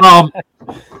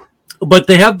but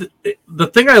they have the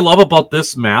thing I love about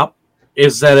this map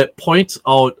is that it points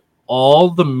out all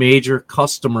the major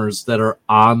customers that are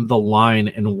on the line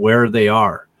and where they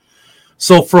are.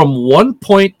 So from one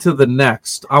point to the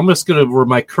next, I'm just going to, where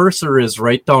my cursor is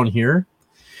right down here,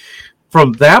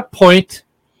 from that point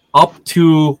up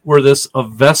to where this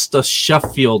Avesta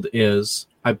Sheffield is,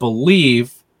 I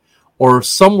believe, or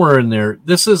somewhere in there,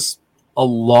 this is a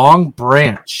long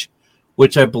branch,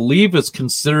 which I believe is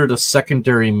considered a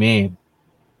secondary main.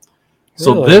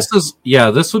 So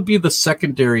this would be the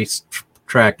secondary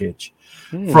trackage.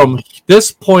 From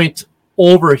this point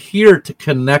over here to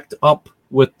connect up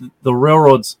with the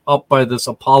railroads up by this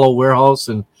Apollo warehouse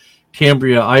and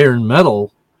Cambria Iron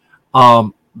Metal,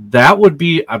 that would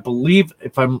be, I believe,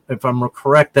 if I'm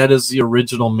correct, that is the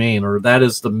original main, or that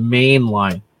is the main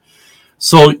line.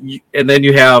 So, and then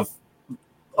you have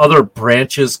other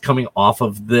branches coming off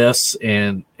of this,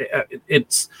 and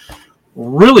it's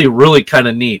really, really kind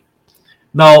of neat.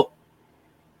 Now,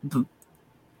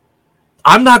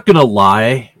 I'm not going to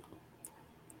lie.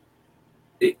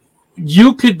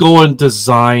 You could go and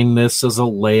design this as a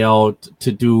layout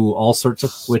to do all sorts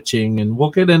of switching, and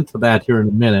we'll get into that here in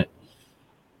a minute.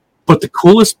 But the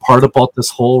coolest part about this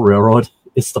whole railroad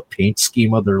is the paint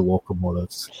scheme of their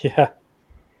locomotives. Yeah.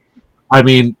 I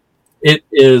mean, it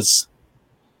is...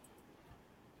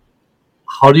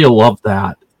 How do you love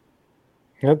that?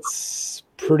 That's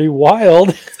pretty wild.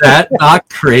 Is that not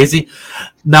crazy?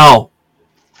 Now,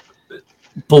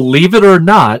 believe it or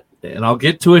not, and I'll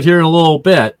get to it here in a little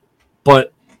bit,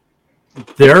 but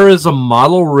there is a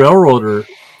model railroader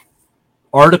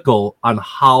article on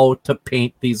how to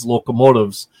paint these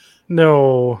locomotives.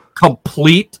 No.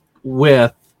 Complete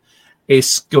with a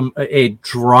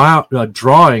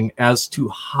drawing as to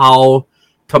how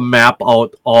to map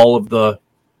out all of the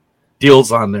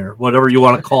deals on there, whatever you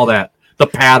want to call that, the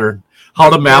pattern, how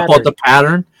to map out the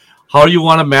pattern, how you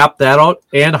want to map that out,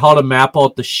 and how to map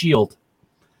out the shield.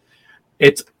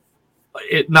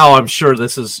 Now I'm sure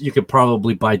you could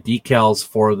probably buy decals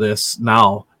for this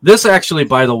now. This actually,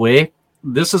 by the way,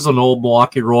 this is an old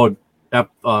Milwaukee Road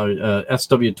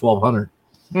SW1200.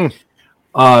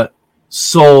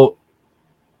 So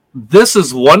this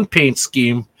is one paint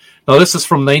scheme. Now this is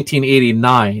from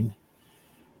 1989.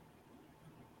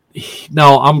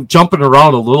 Now I'm jumping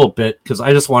around a little bit because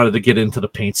I just wanted to get into the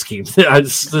paint scheme.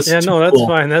 That's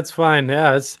fine. That's fine.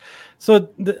 Yeah.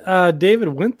 David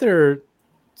Winter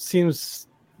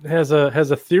has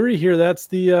a theory here. That's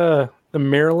the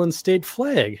Maryland state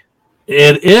flag.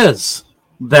 It is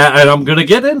that, and I'm going to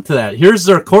get into that. Here's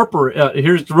their corporate.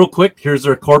 Here's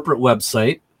their corporate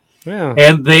website. Yeah,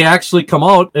 and they actually come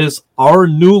out as our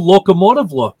new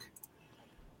locomotive look.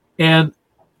 And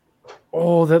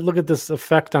look at this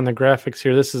effect on the graphics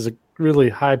here. This is a really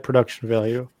high production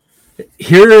value.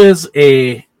 This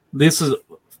is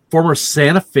former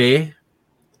Santa Fe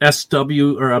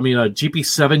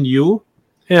GP7U.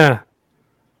 Yeah.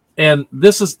 And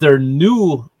this is their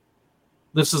new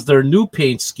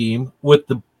paint scheme with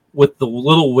the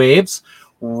little waves,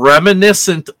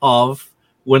 reminiscent of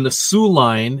when the Sioux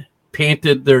Line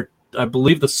painted I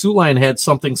believe the Sioux Line had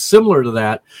something similar to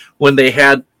that when they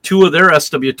had two of their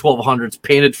SW1200s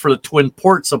painted for the twin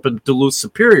ports up in Duluth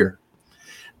Superior.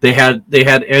 They had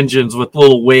engines with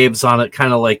little waves on it,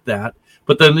 kind of like that.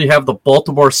 But then you have the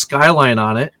Baltimore skyline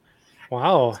on it.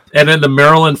 Wow. And then the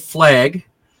Maryland flag.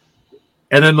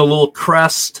 And then the little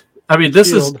crest. I mean,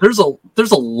 there's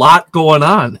a lot going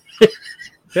on.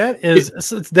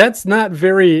 That's not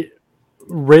very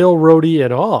railroady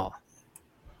at all.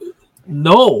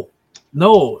 No.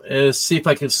 See if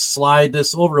I can slide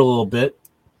this over a little bit.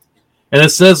 And it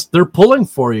says they're pulling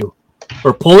for you.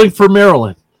 Or pulling for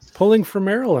Maryland. Pulling for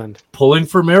Maryland.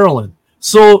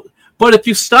 So, but if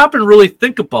you stop and really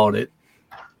think about it,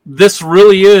 this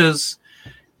really is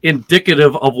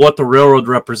indicative of what the railroad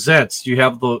represents. You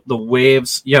have the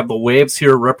waves. You have the waves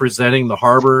here representing the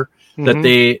harbor that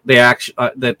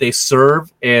they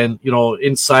serve, and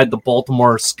inside the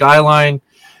Baltimore skyline,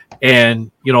 and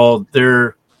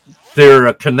they're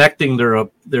connecting. They're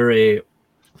a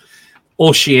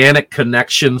oceanic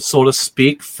connection, so to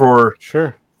speak, for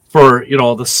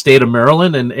the state of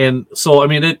Maryland, and so I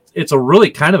mean it's a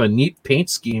really kind of a neat paint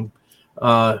scheme.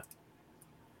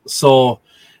 So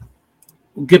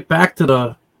we'll get back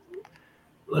to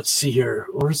let's see here.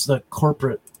 Where's the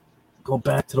corporate? Go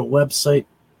back to the website.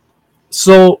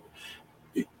 So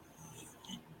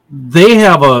they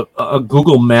have a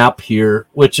Google map here,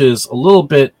 which is a little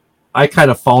bit. I kind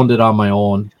of found it on my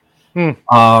own.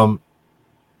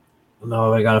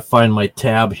 No, I gotta find my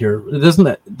tab here. This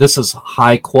is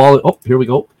high quality. Oh, here we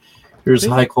go. Here's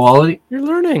high quality. You're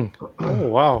learning. Oh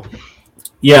wow.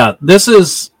 Yeah, this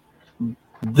is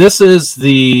here's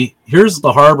the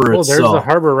harbor itself. There's the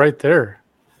harbor right there.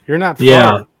 You're not far.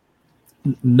 Yeah.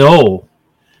 No.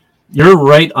 You're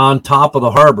right on top of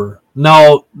the harbor.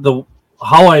 Now,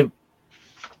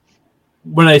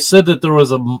 when I said that there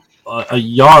was a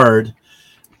yard,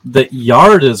 the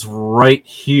yard is right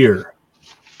here.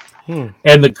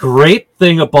 And the great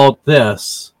thing about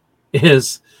this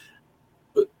is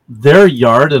their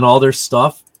yard and all their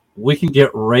stuff, we can get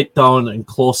right down and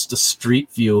close to street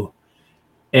view.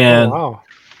 And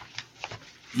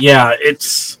yeah,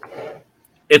 it's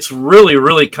really,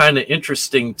 really kind of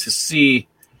interesting to see.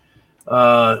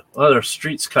 Their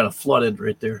street's kind of flooded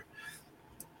right there.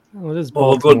 Oh, it is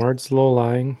Baltimore. It's low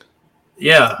lying.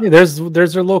 Yeah. Hey,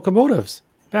 there's their locomotives.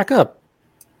 Back up.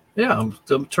 Yeah,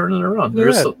 I'm turning around.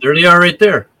 There they are right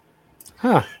there.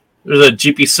 Huh. There's a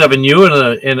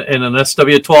GP7U and an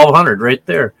SW1200 right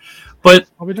there. But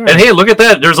and hey, look at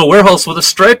that. There's a warehouse with a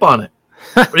stripe on it.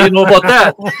 What do you know about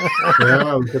that?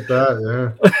 Yeah, look at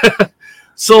that. Yeah.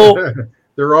 So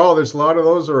there's a lot of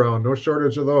those around. No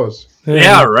shortage of those.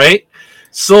 Yeah, right.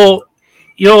 So,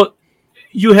 you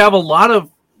have a lot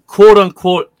of quote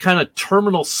unquote kind of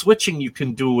terminal switching you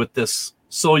can do with this.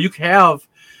 So you have.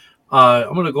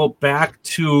 I'm going to go back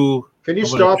to. Can you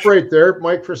stop right there,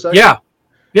 Mike, for a second?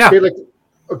 Yeah.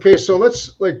 Okay, so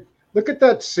let's look at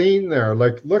that scene there.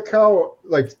 Look how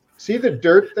See the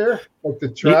dirt there, like the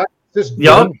track, this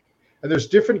Yep. dirt, and there's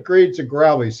different grades of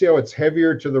gravel. You see how it's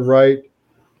heavier to the right.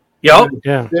 Yep.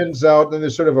 Yeah. Thins out. Then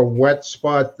there's sort of a wet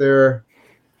spot there.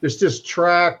 There's just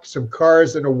track, some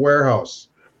cars, and a warehouse.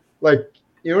 Like,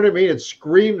 you know what I mean? It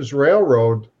screams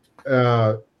railroad.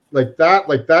 Like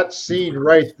that scene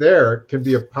right there can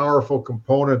be a powerful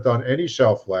component on any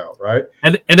shelf layout, right?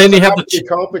 And then you have the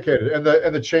complicated and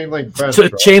the chain link fence.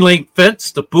 chain link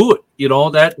fence to boot, you know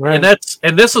that, right.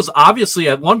 and this was obviously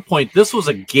at one point. This was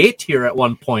a gate here at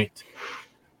one point.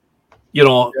 You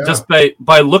know, just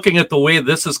by looking at the way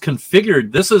this is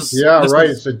configured, this is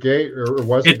it's a gate or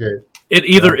was a gate. It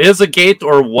either is a gate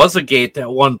or was a gate at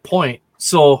one point.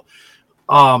 So,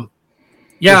 I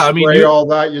mean, all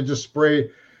that. You just spray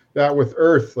that with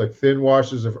earth, like thin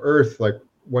washes of earth. Like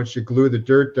once you glue the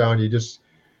dirt down, you just,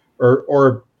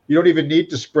 or you don't even need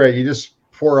to spray. You just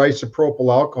pour isopropyl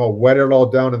alcohol, wet it all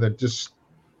down, and then just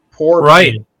pour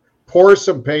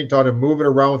some paint on and move it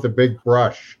around with a big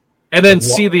brush. And then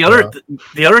see the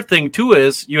other thing too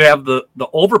is you have the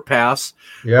overpass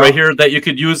right here that you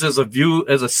could use as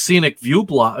a scenic view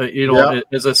block,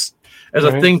 as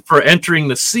a thing for entering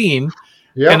the scene.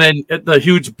 Yeah. And then the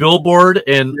huge billboard,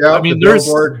 and I mean, there's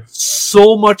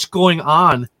so much going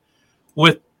on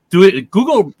with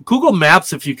Google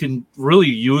Maps if you can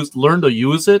really learn to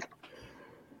use it.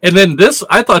 And then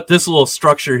I thought this little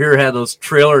structure here had those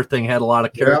trailer thing had a lot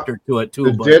of character to it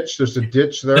too. There's a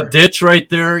ditch there. The ditch right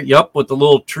there, yep, with the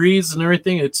little trees and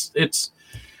everything. It's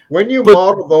when you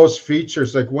model those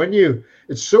features, like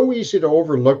it's so easy to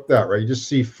overlook that, right? You just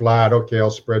see flat, okay, I'll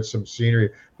spread some scenery.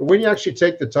 But when you actually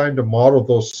take the time to model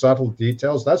those subtle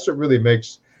details, that's what really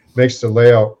makes the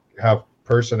layout have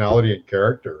personality and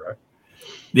character, right?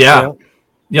 Yeah.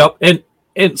 Yep.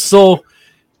 And so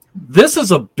this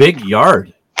is a big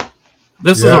yard.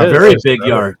 This is a very big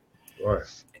yard. Right.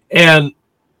 And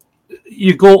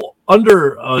you go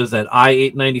under, is that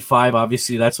I-895?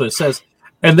 Obviously, that's what it says.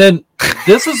 And then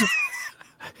this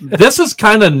is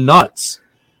kind of nuts.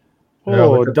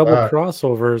 Oh, double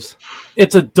crossovers.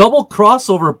 It's a double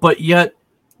crossover, but yet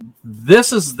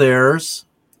this is theirs.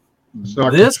 It's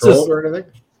not controlled or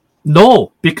anything?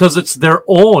 No, because it's their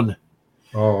own.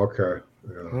 Oh, okay.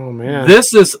 Yeah. Oh man,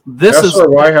 this is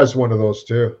SRY has one of those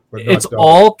too. But it's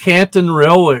all Canton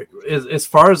Railway. As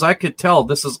far as I could tell,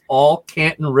 this is all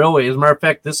Canton Railway. As a matter of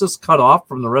fact, this is cut off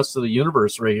from the rest of the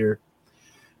universe right here.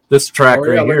 This track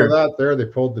right here. Look at that there. They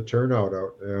pulled the turnout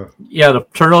out. Yeah. Yeah, the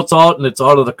turnout's out and it's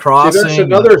out of the crossing. See, that's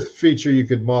another feature you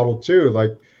could model too.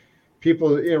 Like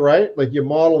people, right? Like you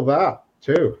model that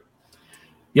too.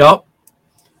 Yep.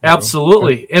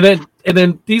 Absolutely. Okay. And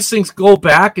then these things go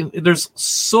back, and there's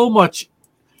so much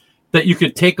that you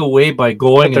could take away by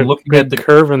going and looking at the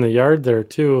curve in the yard there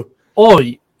too. Oh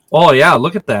yeah,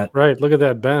 look at that. Right, look at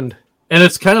that bend. And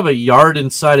it's kind of a yard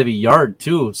inside of a yard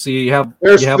too. So you have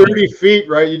 30 feet,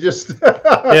 right? You just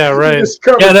right. You just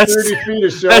cover 30 feet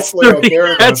of shelf layout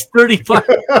there. That's 35.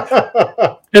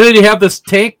 And then you have this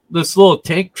little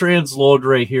tank transload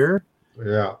right here.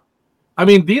 Yeah. I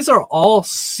mean, these are all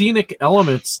scenic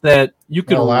elements that you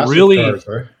can really. Cars,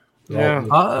 right?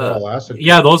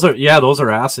 Those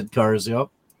are acid cars. Yep.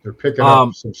 They're picking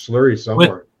up some slurry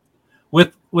somewhere.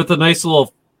 With a nice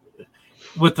little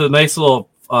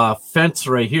fence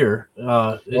right here.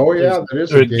 That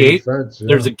is a gated fence. Yeah.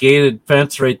 There's a gated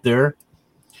fence right there.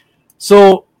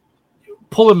 So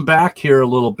pulling back here a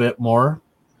little bit more.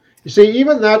 You see,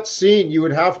 even that scene, you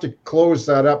would have to close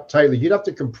that up tightly. You'd have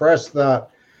to compress that.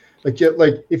 Like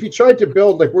if you tried to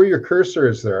build like where your cursor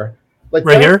is there, like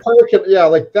right here,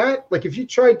 like that. Like if you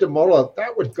tried to model it,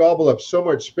 that would gobble up so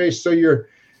much space. So you'd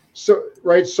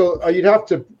have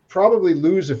to probably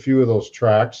lose a few of those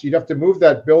tracks. You'd have to move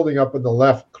that building up on the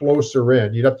left closer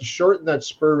in. You'd have to shorten that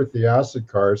spur with the acid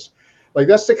cars. Like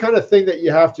that's the kind of thing that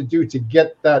you have to do to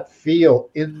get that feel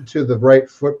into the right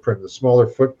footprint, the smaller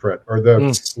footprint, or the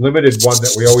limited one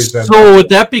that we always end. So would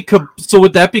that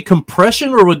be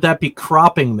compression or would that be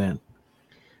cropping then?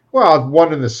 Well,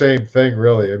 one and the same thing,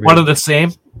 really. I mean, one of the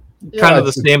same, kind of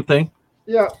the same thing.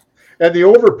 Yeah, and the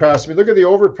overpass. I mean, look at the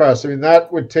overpass. I mean, that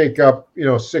would take up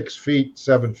 6 feet,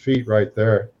 7 feet right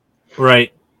there.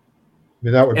 Right. I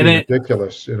mean, that would be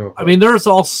ridiculous. I mean, there's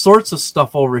all sorts of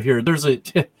stuff over here.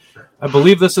 I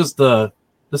believe this is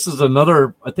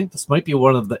another. I think this might be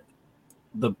one of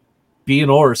the B&O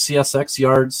or CSX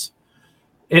yards.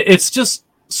 It's just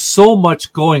so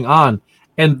much going on,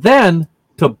 and then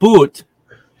to boot,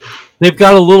 they've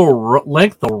got a little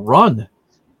length of run.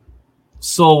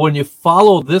 So when you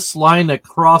follow this line that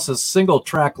crosses single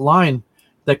track line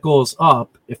that goes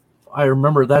up, if I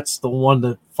remember, that's the one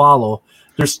to follow.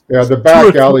 there's the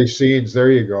back alley scenes.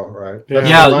 There you go. Right.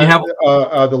 Yeah. You have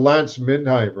the Lance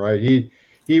Mindheim. Right.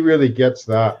 He really gets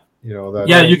that. You know that.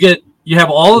 Yeah, you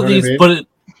have all of these, what I mean?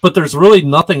 but there's really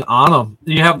nothing on them.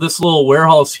 You have this little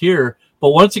warehouse here, but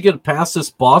once you get past this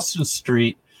Boston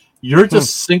Street, you're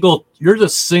just single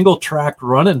track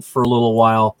running for a little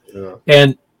while,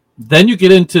 and then you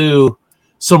get into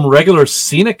some regular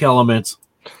scenic elements.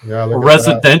 Yeah,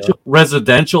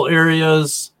 residential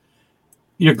areas.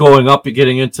 You're going up. You're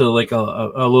getting into like a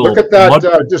little. Look at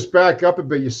that. Just back up a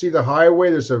bit. You see the highway.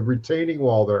 There's a retaining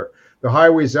wall there. The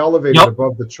highway's elevated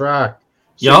above the track.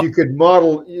 So you could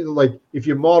model, like if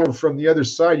you modeled from the other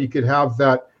side, you could have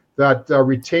that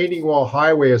retaining wall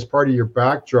highway as part of your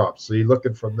backdrop. So you're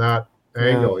looking from that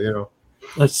angle, you know.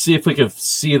 Let's see if we can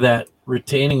see that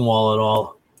retaining wall at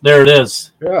all. There it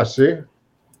is. Yeah, see?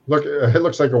 Look, it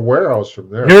looks like a warehouse from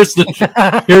there. Matter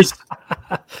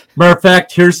of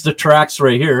fact, here's the tracks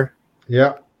right here.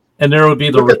 Yeah. And there would be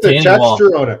the retaining wall. Look at the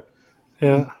texture on it.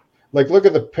 Yeah. Like, look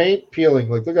at the paint peeling.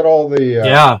 Like, look at all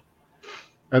the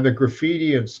and the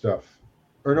graffiti and stuff.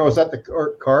 Or no, is that the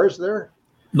cars there?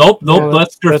 Nope.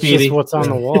 That's graffiti. That's just what's on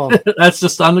the wall. That's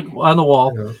just on the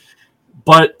wall. Yeah.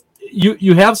 But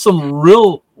you have some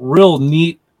real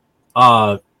neat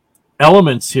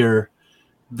elements here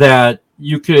that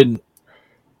you could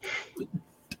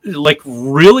like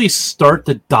really start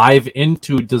to dive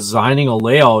into designing a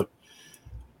layout.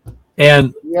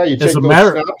 And you take those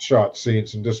snapshot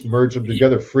scenes and just merge them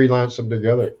together, freelance them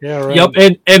together. Yeah, right.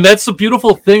 Yep, and that's the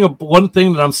beautiful thing. One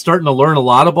thing that I'm starting to learn a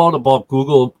lot about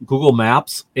Google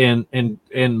Maps and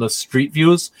the street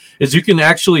views is you can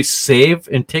actually save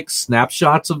and take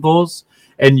snapshots of those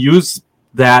and use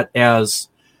that as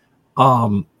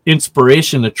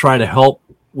inspiration to try to help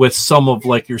with some of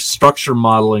like your structure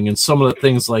modeling and some of the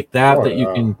things like that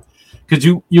you can, because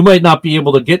you might not be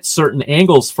able to get certain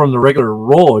angles from the regular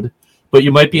road, but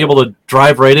you might be able to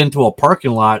drive right into a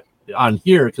parking lot on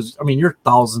here because, I mean, you're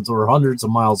thousands or hundreds of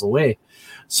miles away.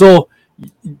 So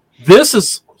this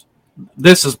is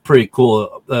pretty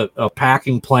cool. A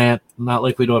packing plant, not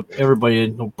like we don't. Everybody,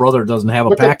 brother doesn't have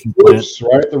a packing plant.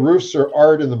 Right? The roofs are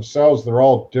art in themselves. They're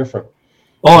all different.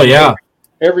 Oh, yeah.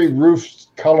 Every roof's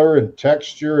color and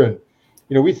texture, and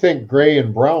we think gray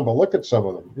and brown, but look at some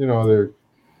of them. They're.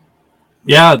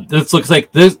 Yeah, this looks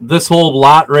like this whole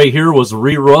lot right here was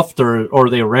re-roofed, or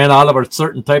they ran out of a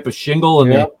certain type of shingle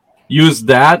and they used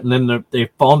that, and then they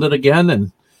found it again,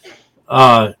 and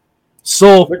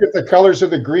so look at the colors of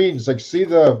the greens. Like, see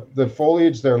the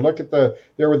foliage there. Look at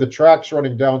there were the tracks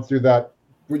running down through that.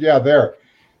 Yeah, there.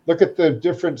 Look at the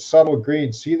different subtle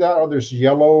greens. See that? Oh, there's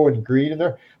yellow and green in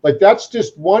there. Like, that's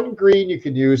just one green you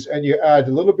can use, and you add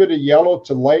a little bit of yellow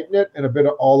to lighten it and a bit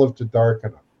of olive to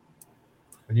darken it.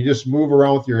 And you just move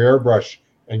around with your airbrush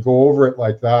and go over it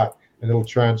like that, and it'll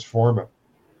transform it.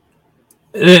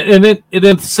 And then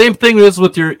the same thing is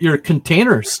with your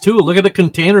containers too. Look at the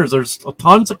containers. There's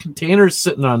tons of containers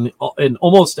sitting in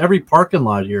almost every parking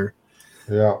lot here.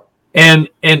 Yeah. And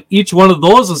each one of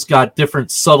those has got different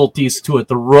subtleties to it.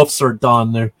 The roofs are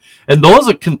done there, and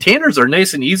those containers are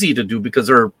nice and easy to do because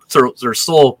they're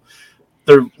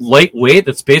lightweight.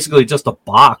 It's basically just a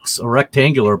box, a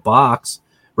rectangular box.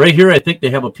 Right here, I think they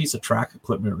have a piece of track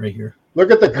equipment right here.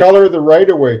 Look at the color of the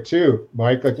right-of-way, too,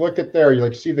 Mike. Like, look at there.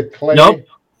 You, see the clay,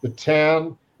 the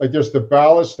tan. Like, there's the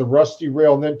ballast, the rusty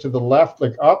rail, and then to the left,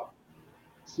 like up.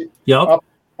 See, up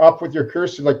with your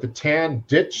cursor, like the tan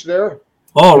ditch there.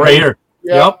 Oh, right here.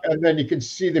 Yeah, yep. And then you can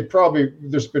see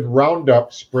there's been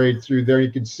Roundup sprayed through there.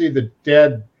 You can see the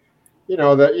dead,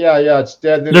 it's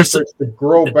dead. And then it starts to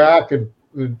grow back and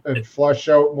flush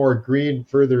out more green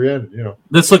further in.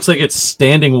 This looks like it's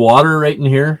standing water right in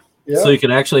here. Yeah. So you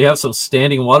can actually have some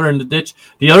standing water in the ditch.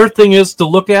 The other thing is to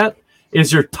look at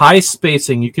is your tie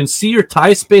spacing. You can see your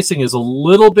tie spacing is a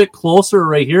little bit closer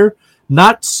right here.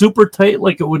 Not super tight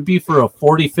like it would be for a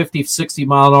 40, 50, 60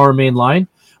 mile an hour main line,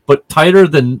 but tighter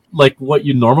than like what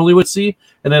you normally would see.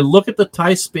 And then look at the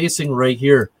tie spacing right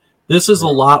here. This is a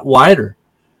lot wider.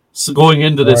 So going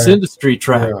into this industry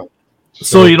track. Yeah.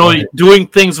 So, doing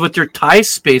things with your tie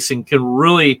spacing can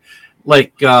really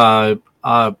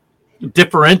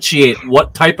differentiate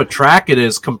what type of track it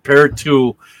is compared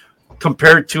to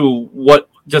what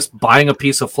just buying a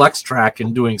piece of flex track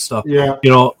and doing stuff. Yeah.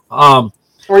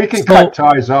 Or you can cut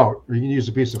ties out. Or you can use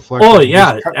a piece of flex. Oh,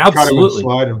 yeah, absolutely.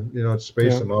 Cut them and slide them,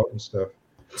 space them out and stuff.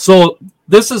 So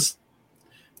this is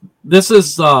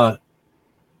here's a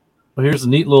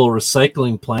neat little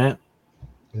recycling plant.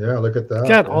 Yeah, look at that.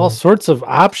 Got all sorts of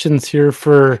options here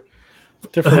for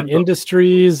different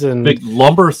industries and big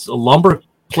lumber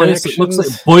place. It looks like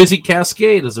Boise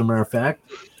Cascade, as a matter of fact.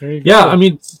 There you Yeah, go. I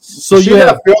mean, so you see you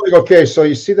have that building. Okay, so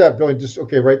you see that building. Just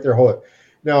okay, right there. Hold it.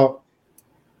 Now,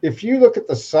 if you look at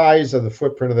the size of the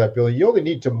footprint of that building, you only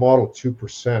need to model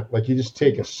 2%. Like you just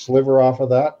take a sliver off of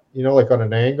that, like on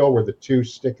an angle where the two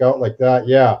stick out like that.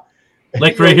 Yeah.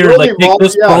 like right here, like take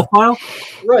this profile.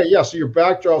 Right. Yeah. So your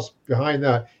backdrop's behind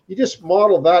that. You just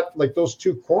model that like those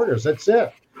two corners. That's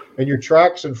it. And your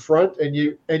tracks in front, and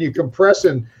you compress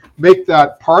and make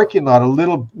that parking lot a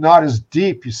little not as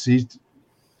deep, you see,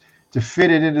 to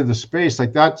fit it into the space.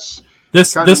 Like that's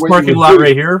this parking lot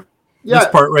right here. Yeah. This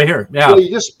part right here. Yeah. So you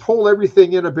just pull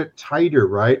everything in a bit tighter,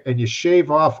 right? And you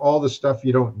shave off all the stuff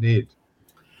you don't need.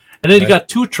 And then you got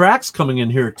two tracks coming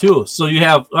in here too. So you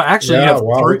have actually you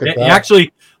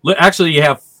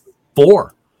have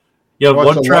four. You have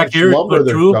one track here,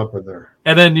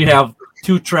 and then you have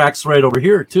two tracks right over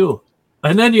here too.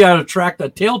 And then you got a track,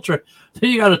 that tail track. Then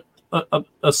you got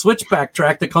a switchback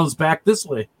track that comes back this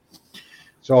way.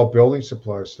 It's all building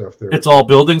supply stuff there. It's all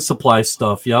building supply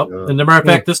stuff. Yep. Yeah. And as a matter of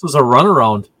fact, this was a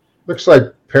runaround. Looks like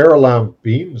parallel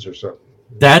beams or something.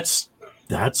 That's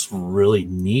really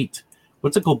neat.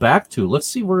 What's it go back to? Let's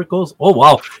see where it goes. Oh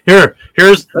wow!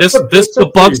 Here's this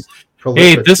debunks.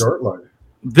 Hey,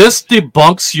 this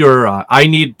debunks your I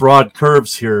need broad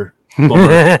curves here. Look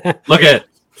at it.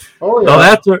 Oh yeah. No,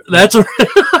 that's a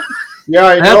yeah,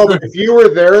 I know. But if you were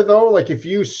there though, like if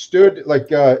you stood, like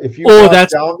if you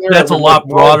that's down there, that's a lot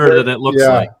broader than it looks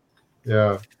like.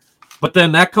 Yeah. But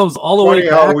then that comes all the way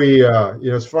back. How we,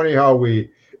 it's funny how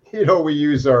we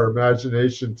use our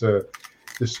imagination to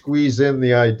squeeze in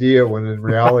the idea when in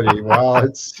reality, well,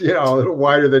 it's a little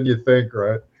wider than you think,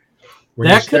 right? When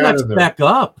that connects back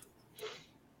up.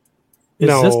 Is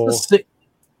no. This the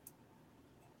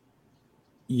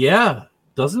yeah,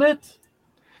 doesn't it?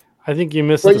 I think you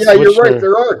missed. But yeah, you're right.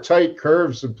 There are tight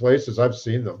curves in places. I've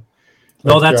seen them.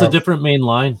 No, that's a different main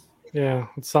line. Yeah,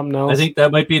 it's something else. I think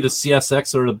that might be the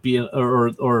CSX or the B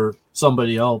or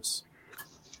somebody else.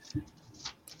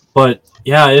 But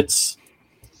yeah, it's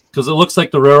because it looks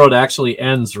like the railroad actually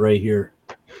ends right here.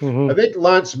 I think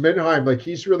Lance Minheim, like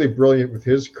he's really brilliant with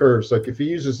his curves. Like if he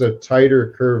uses a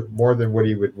tighter curve more than what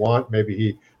he would want, maybe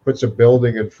he puts a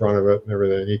building in front of it and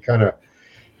everything. He kind of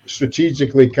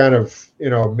strategically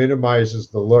minimizes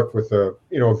the look with a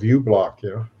view block.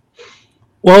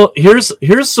 Well, here's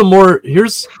some more.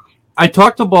 I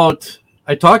talked about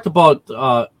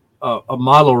a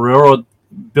model railroad,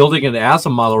 building it as a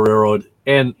model railroad,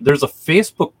 and there's a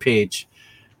Facebook page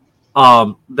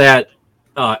that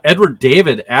Edward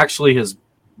David actually has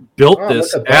built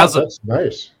this as that's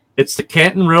nice. It's the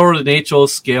Canton Railroad in HO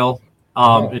scale.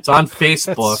 It's on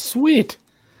Facebook. That's sweet.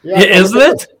 Yeah, isn't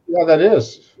it? Yeah, that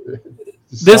is.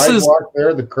 This is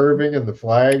there, the curving and the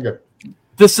flag.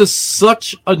 This is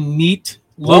such a neat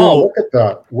little. Look at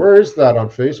that. Where is that on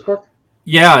Facebook?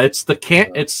 Yeah, it's the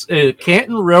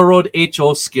Canton Railroad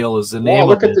HO scale is the name.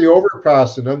 Look at the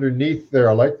overpass and underneath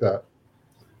there. I like that.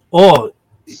 Oh,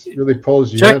 it really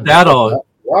pulls you check in. That out.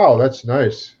 Wow, that's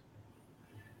nice.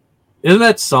 Isn't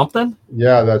that something?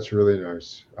 Yeah, that's really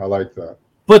nice. I like that.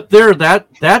 But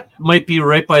that might be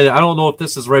right by. I don't know if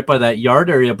this is right by that yard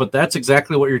area, but that's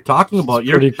exactly what you're talking about.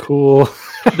 You're pretty cool.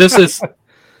 This is,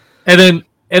 and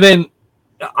then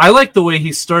I like the way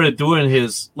he started doing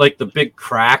his like the big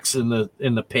cracks in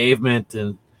the pavement,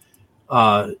 and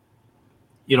the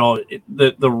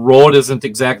road isn't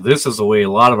exactly. This is the way a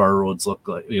lot of our roads look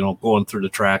like. Going through the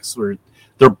tracks where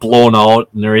they're blown out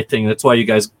and everything. That's why you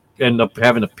guys end up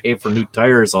having to pay for new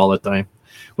tires all the time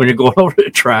when you're going over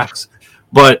the tracks.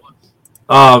 But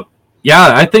I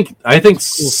think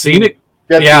scenic.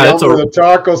 It's the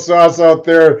taco sauce out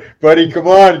there, buddy. Come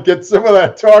on, get some of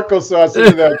that taco sauce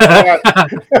into that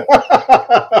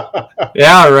cat.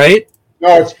 Yeah, right.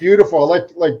 No, it's beautiful. Like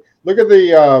look at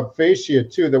the fascia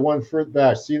too. The one fruit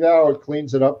back. See that how it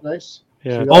cleans it up nice.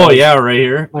 Yeah. Right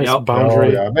here. Nice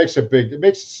boundary. Oh, yeah, it makes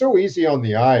it so easy on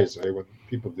the eyes when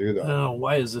people do that. Oh,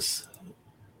 why is this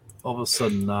all of a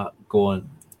sudden not going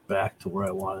back to where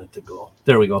I wanted to go?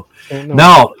 There we go.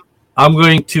 Now I'm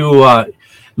going to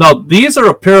now these are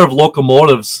a pair of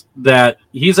locomotives that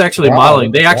he's actually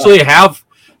modeling. They actually have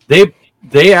they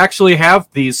actually have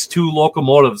these two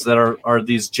locomotives that are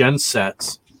these gen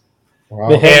sets. Wow.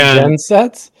 They have gen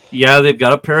sets? Yeah, they've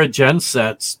got a pair of gen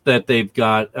sets that they've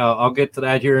got. I'll get to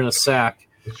that here in a sec.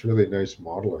 It's really nice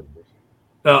modeling.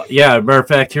 Matter of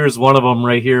fact, here's one of them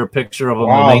right here. A picture of them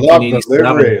in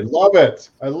 1987. Love it.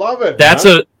 I love it.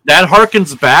 That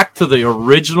harkens back to the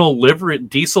original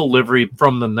diesel livery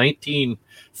from the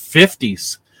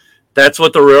 1950s. That's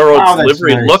what the railroad's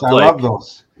livery looked like. I love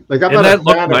those. Like I'm not a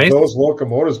fan of those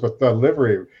locomotives, but the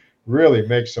livery Really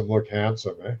makes them look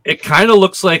handsome, eh? It kind of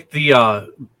looks like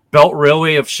the Belt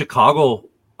Railway of Chicago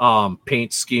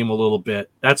paint scheme a little bit.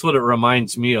 That's what it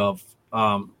reminds me of.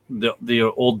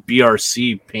 The old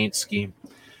BRC paint scheme.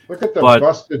 Look at the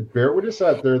busted bear. What is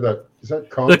that there? Is that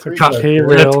concrete?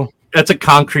 That's a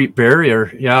concrete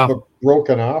barrier. Yeah.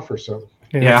 Broken off or something.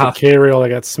 Yeah. It's a K-rail that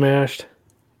got smashed.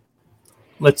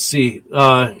 Let's see.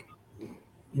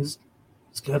 He's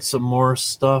got some more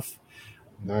stuff.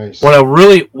 Nice. What I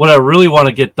really want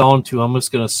to get down to, I'm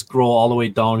just going to scroll all the way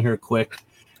down here quick.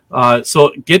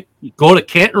 So go to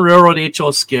Canton Railroad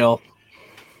HO scale.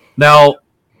 Now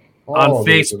on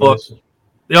Facebook.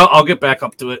 Yeah, I'll get back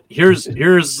up to it. Here's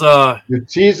You're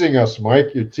teasing us,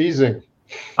 Mike. You're teasing.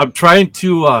 I'm trying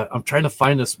to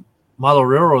find this model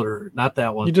railroader, not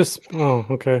that one.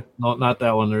 Okay. No, not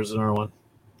that one. There's another one.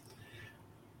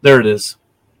 There it is.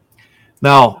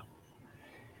 Now,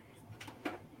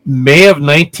 May of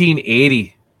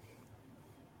 1980.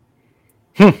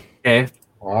 Okay.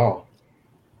 Wow.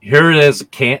 Here it is,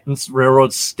 Canton's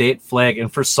Railroad state flag,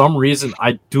 and for some reason,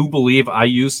 I do believe I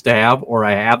used to have, or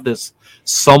I have this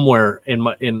somewhere in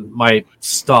my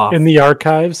stuff in the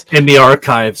archives.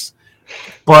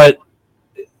 But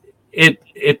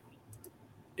it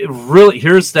really,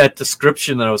 here's that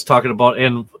description that I was talking about,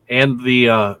 and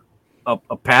the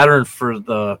a pattern for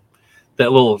that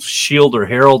little shield or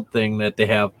herald thing that they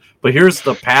have. But here's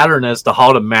the pattern as to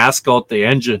how to mask out the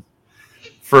engine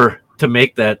to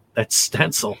make that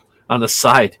stencil on the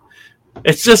side.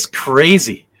 It's just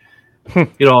crazy.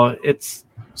 It's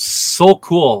so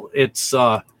cool. It's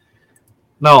now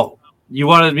you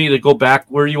wanted me to go back.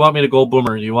 Where do you want me to go,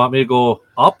 Boomer? You want me to go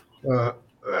up?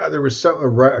 There was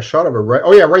a shot of a right.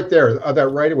 Oh yeah, right there. That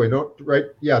right away. No, right.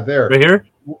 Yeah, there. Right here.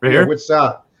 Right here. What's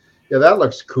that? Yeah, that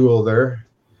looks cool there.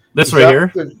 This right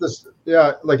here.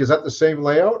 Yeah, is that the same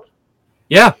layout?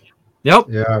 Yeah. Yep.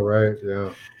 Yeah. Right.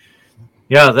 Yeah.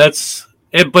 Yeah, that's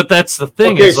it. But that's the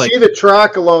thing. Okay, see the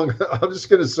track along. I'm just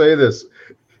going to say this.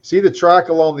 See the track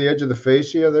along the edge of the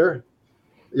fascia there?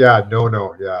 Yeah.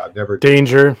 No. Yeah. Never.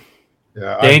 Danger.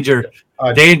 Yeah. Danger.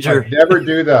 I'd never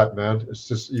do that, man. It's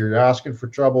just you're asking for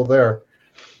trouble there.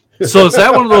 So is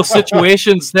that one of those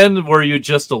situations then where you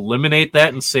just eliminate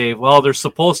that and say, well, there's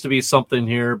supposed to be something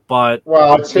here, but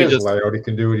it's his layout. He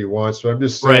can do what he wants. So I'm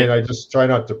just saying, right. I just try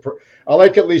not to. I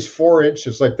like at least 4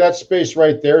 inches. Like that space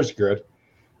right there is good.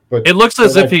 But it looks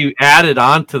as if he added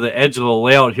on to the edge of the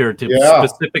layout here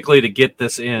specifically to get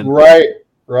this in. Right.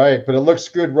 But it looks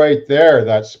good right there.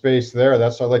 That space there.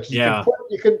 That's how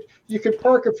you can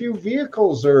park a few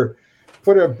vehicles or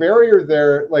put a barrier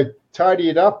there, like tidy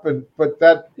it up, but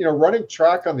that running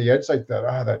track on the edge like that,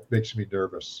 that makes me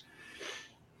nervous.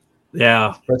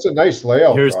 Yeah, that's a nice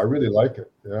layout. I really like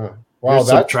it. Yeah, wow,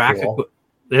 that's cool.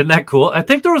 Isn't that cool? I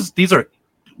think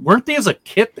weren't these a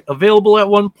kit available at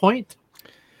one point?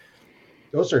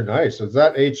 Those are nice. Is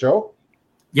that HO?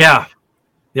 Yeah.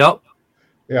 Yep.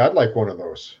 Yeah, I'd like one of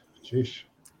those. Jeez,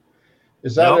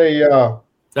 is that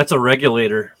that's a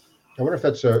regulator. I wonder if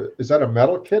is that a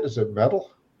metal kit? Is it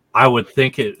metal? I would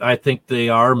think it. I think they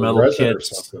are metal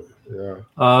kits. Yeah.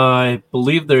 I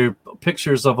believe there are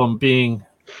pictures of them being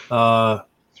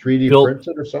 3D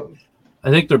printed or something. I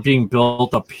think they're being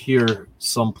built up here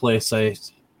someplace.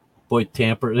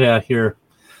 Tamper. Yeah, here.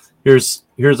 Here's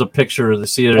a picture of the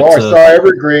seat.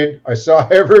 I saw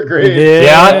Evergreen.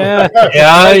 Yeah.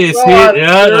 You see it.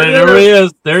 Yeah, there it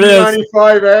is. There it is.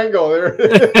 95 angle. There.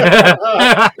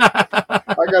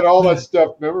 I got all that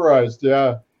stuff memorized.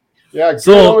 Yeah. Yeah.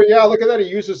 So look at that. He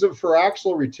uses them for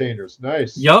axle retainers.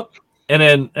 Nice. Yep.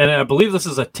 And I believe this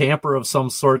is a tamper of some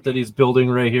sort that he's building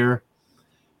right here.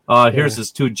 Here's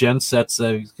his 2 gen sets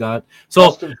that he's got. So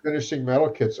custom finishing metal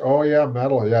kits. Oh yeah,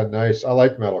 metal. Yeah, nice. I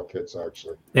like metal kits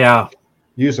actually. Yeah.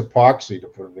 Use epoxy to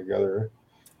put them together.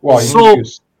 Well,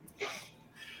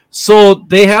 so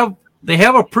they have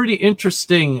a pretty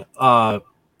interesting.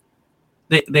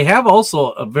 They have also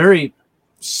a very,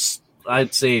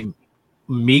 I'd say,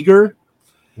 meager,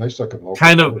 nice looking,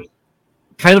 kind of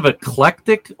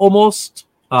eclectic almost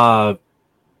boxcar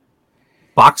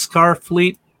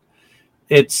fleet.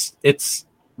 It's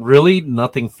really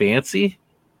nothing fancy.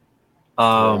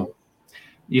 You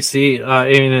see,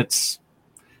 it's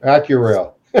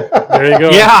AccuRail. There you go.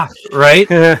 Yeah, right.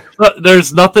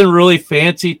 There's nothing really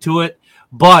fancy to it,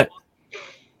 but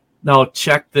now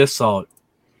check this out.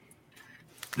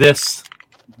 This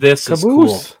is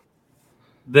cool.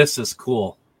 This is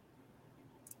cool.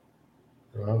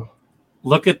 Wow.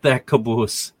 Look at that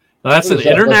caboose. Now, that's an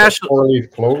international like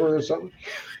 4-leaf clover or something.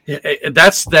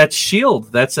 That's that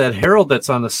shield. That's that herald that's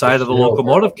on the side of the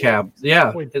locomotive cab.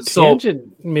 Yeah. Wait,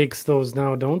 Tangent makes those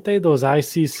now, don't they? Those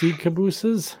ICC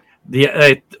cabooses.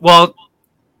 Yeah,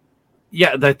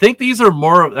 I think these are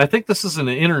more. I think this is an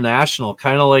international,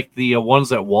 kind of like the ones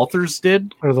that Walters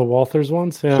did. Or the Walters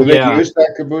ones, yeah. So they use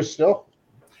that caboose still?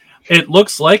 It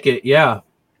looks like it, yeah.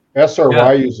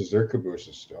 SRY uses their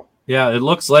cabooses still. Yeah, it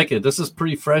looks like it. This is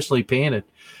pretty freshly painted.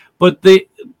 But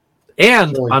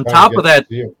on top of that,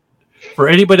 for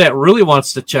anybody that really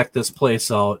wants to check this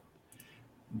place out,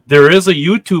 there is a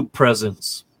YouTube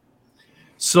presence.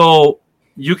 So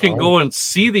you can go and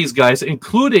see these guys,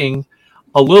 including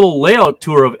a little layout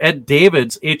tour of Ed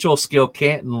David's HO scale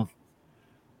Canton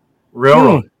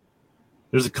Railroad.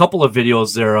 There's a couple of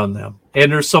videos there on them.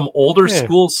 And there's some older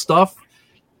school stuff.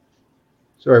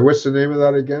 Sorry, what's the name of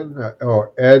that again?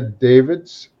 Ed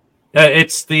David's?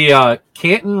 It's the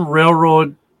Canton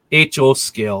Railroad HO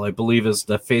scale, I believe, is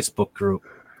the Facebook group.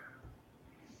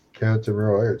 Canton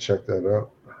Railroad, I gotta check that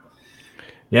out.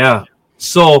 Yeah.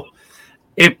 So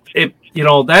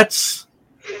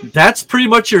that's pretty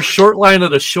much your short line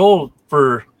of the show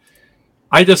for.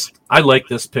 I like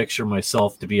this picture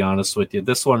myself, to be honest with you.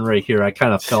 This one right here, I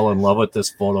kind of fell in love with this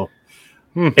photo.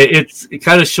 It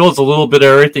kind of shows a little bit of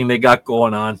everything they got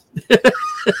going on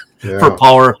for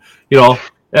power.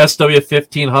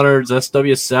 SW1500s,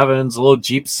 SW7s, a little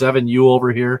Jeep 7U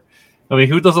over here. I mean,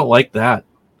 who doesn't like that?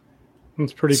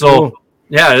 That's pretty cool.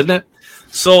 Yeah, isn't it?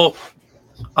 So,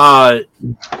 that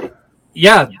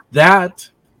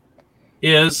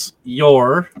is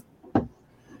your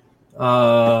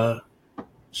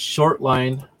short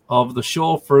line of the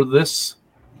show for this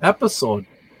episode.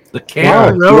 The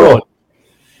Canton Railroad. Cool.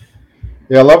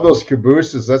 Yeah, I love those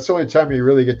cabooses. That's the only time you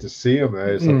really get to see them,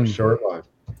 is on a short line.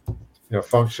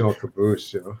 Functional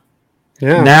caboose,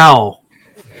 Yeah. Now,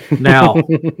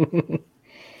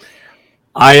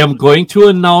 I am going to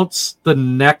announce the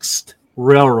next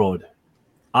railroad.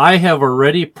 I have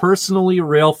already personally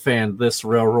rail fanned this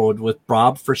railroad with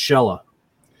Bob Frischella.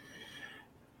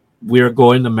 We are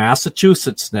going to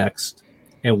Massachusetts next,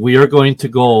 and we are going to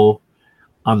go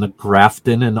on the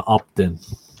Grafton and Upton.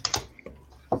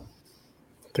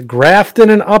 The Grafton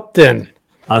and Upton.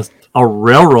 A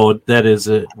railroad that is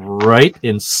right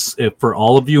in, for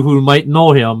all of you who might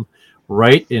know him,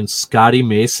 right in Scotty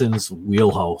Mason's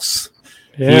wheelhouse.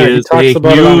 Yeah, he talks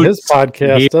about it on his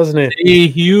podcast, doesn't he? A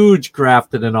huge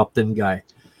Grafton and Upton guy.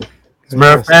 As a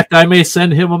matter of fact, I may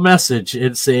send him a message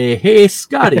and say, "Hey,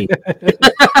 Scotty."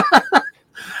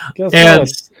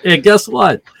 Guess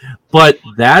what? But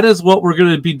that is what we're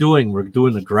going to be doing. We're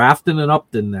doing the Grafton and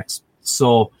Upton next.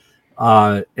 So,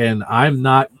 and I'm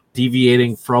not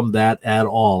deviating from that at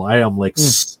all. I am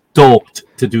stoked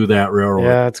to do that railroad.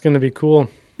 Yeah, it's going to be cool.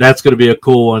 That's going to be a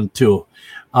cool one too.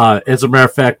 As a matter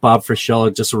of fact, Bob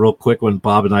Frischella, just a real quick one,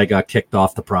 Bob and I got kicked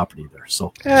off the property there.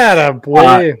 So,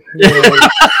 boy.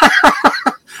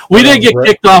 We didn't get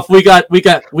kicked off. We got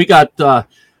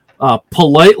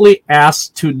politely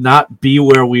asked to not be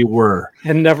where we were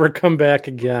and never come back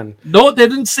again. No, they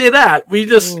didn't say that. We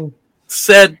just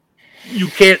said, "You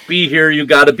can't be here. You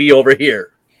got to be over here."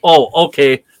 Oh,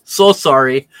 okay. So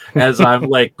sorry. As I'm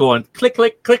like going click,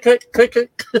 click, click, click, click,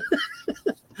 click.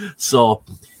 So,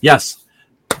 yes,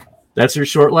 that's your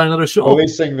short line of the show.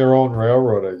 Policing their own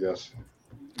railroad, I guess.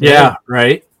 Yeah,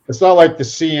 right. It's not like the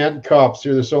CN cops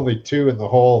here. There's only 2 in the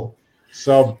whole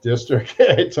sub-district.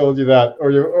 I told you that.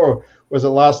 Or was it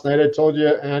last night I told you,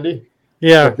 Andy?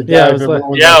 Yeah.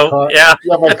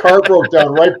 My car broke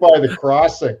down right by the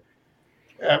crossing.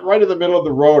 Right in the middle of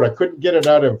the road. I couldn't get it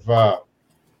out of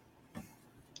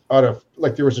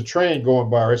like there was a train going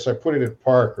by, right? So I put it in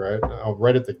park,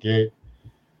 right at the gate.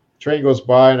 Train goes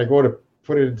by and I go to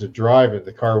put it into drive and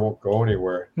the car won't go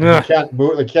anywhere. They can't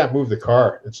move the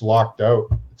car. It's locked out.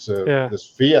 It's this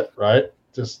Fiat, right?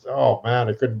 Just, oh man,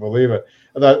 I couldn't believe it.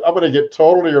 And I'm going to get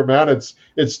totally here, man. It's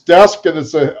dusk and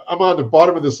I'm on the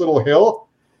bottom of this little hill.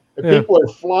 And people are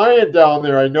flying down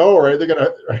there. I know, right? They're gonna.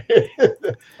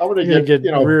 I'm gonna get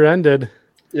rear-ended.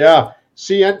 Yeah,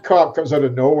 CN cop comes out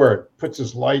of nowhere, puts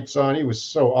his lights on. He was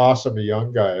so awesome, a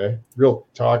young guy, real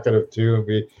talkative too. And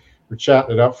we were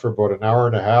chatting it up for about an hour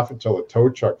and a half until the tow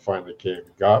truck finally came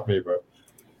and got me.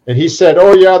 And he said,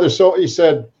 "Oh yeah, He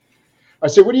said, I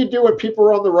said, what do you do when people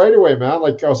are on the right of way, man?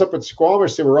 Like I was up at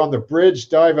Squamish, they were on the bridge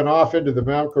diving off into the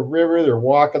Mountain River. They're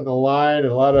walking the line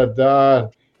and la-da-da.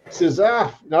 He says,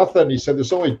 nothing. He said,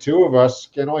 there's only 2 of us.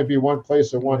 Can only be one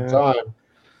place at one time.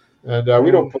 And we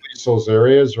don't police those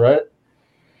areas, right?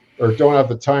 Or don't have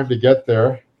the time to get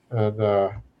there.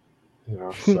 And,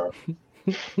 so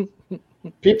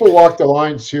people walk the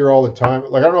lines here all the time.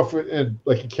 Like, I don't know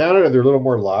if in Canada, they're a little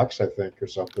more lax, I think, or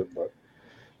something. But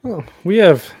we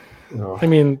have, I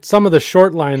mean, some of the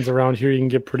short lines around here, you can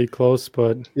get pretty close,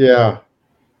 but. Yeah.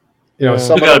 you know, Yeah.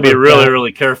 some You of got to them be are really, bad.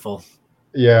 really careful.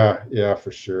 Yeah,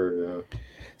 for sure. Yeah.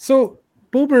 So,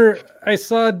 Boomer, I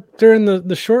saw during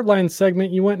the short line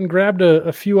segment, you went and grabbed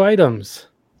a few items.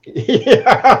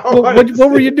 Yeah.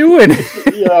 What were you doing?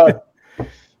 Yeah.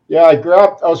 Yeah, I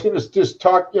was going to just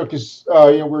talk, because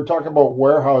we were talking about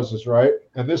warehouses, right?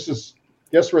 And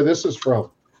guess where this is from?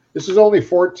 This is only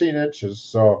 14 inches,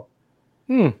 so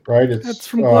right. That's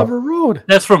from Glover Road.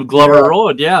 That's from Glover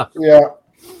Road. Yeah. Yeah,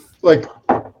 like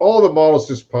all the models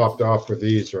just popped off with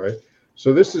these, right?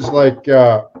 So this is like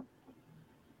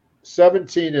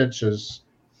 17 inches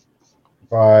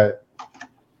by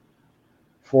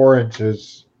 4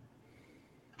 inches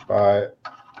by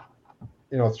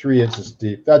 3 inches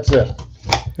deep. That's it.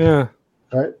 Yeah.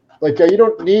 Right. Like you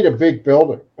don't need a big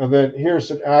building. And then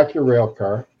here's an AccuRail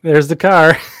car. There's the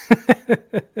car.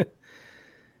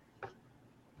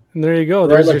 And there you go.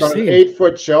 There's right, like your on scene. an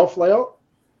 8-foot shelf layout.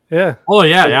 Yeah. Oh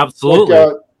yeah, absolutely.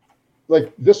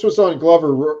 Like this was on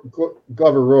Glover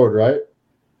Road, right?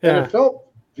 Yeah. And it felt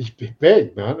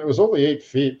big, man. It was only 8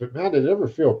 feet, but man, it never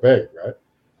feel big, right?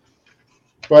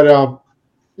 But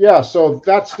yeah, so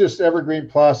that's just evergreen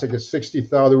plastic at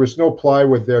 60,000. There was no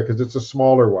plywood there because it's a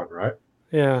smaller one, right?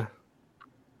 Yeah.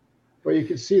 But you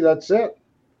can see that's it.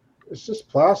 It's just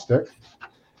plastic,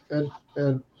 and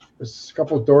there's a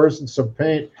couple of doors and some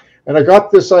paint. And I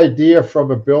got this idea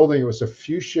from a building. It was a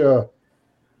fuchsia.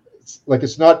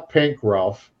 It's not pink,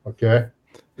 Ralph. Okay,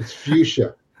 it's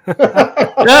fuchsia.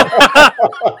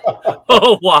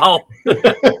 Oh wow.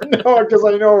 No, because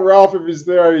I know Ralph, if he's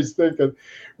there, he's thinking,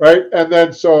 right? And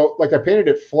then so like I painted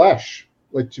it flesh,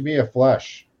 like to me a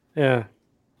flesh. Yeah.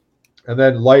 And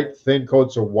then light thin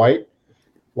coats of white,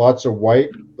 lots of white,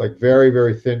 like very,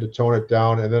 very thin to tone it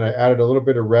down. And then I added a little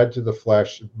bit of red to the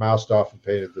flesh, masked off and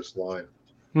painted this line.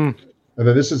 And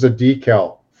then this is a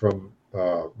decal from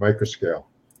Microscale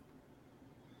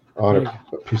on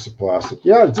a piece of plastic.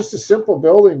 Yeah, just a simple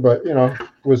building, but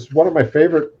was one of my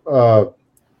favorite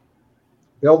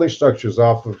building structures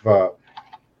off of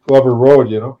Glover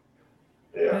Road.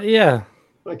 Yeah.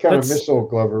 I kind of miss old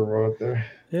Glover Road there.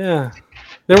 Yeah.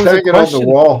 There was hanging on the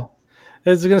wall. I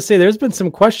was going to say, there's been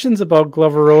some questions about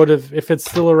Glover Road if it's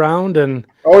still around. And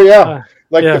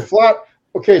the flat.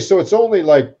 Okay, so it's only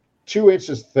like 2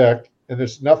 inches thick, and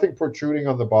there's nothing protruding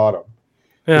on the bottom.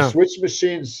 Yeah. The switch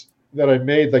machines that I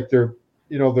made, like they're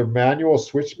manual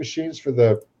switch machines for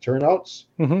the turnouts.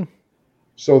 Mm-hmm.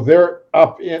 So they're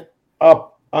up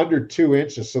under 2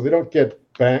 inches, so they don't get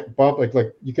bumped.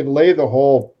 Like you can lay the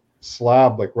whole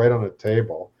slab like right on a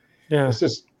table. Yeah. It's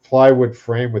just plywood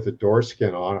frame with a door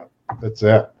skin on it. That's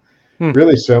it.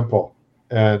 Really simple.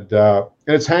 And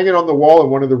it's hanging on the wall in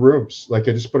one of the rooms. Like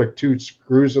I just put 2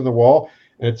 screws in the wall,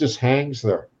 and it just hangs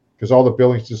there because all the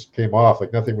buildings just came off.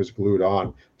 Like nothing was glued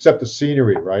on except the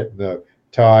scenery, right? And the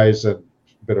ties and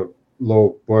a bit of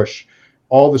low bush.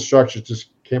 All the structures just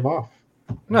came off.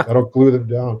 I don't glue them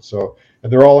down. So,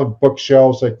 and they're all in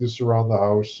bookshelves like this around the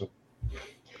house.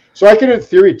 So I can, in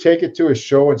theory, take it to a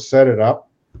show and set it up.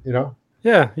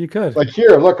 Yeah, you could. Like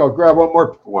here, look, I'll grab one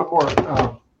more. What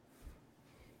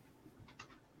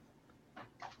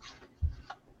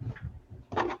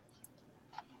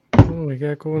we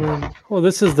got going on? Oh,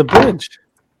 this is the bridge.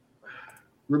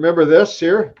 Remember this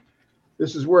here?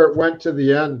 This is where it went to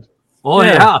the end. Oh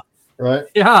yeah. Right?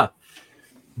 Yeah.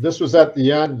 This was at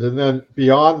the end, and then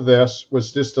beyond this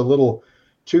was just a little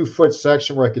 2-foot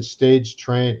section where I could stage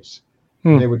trains.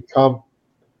 And they would come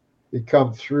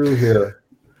through here.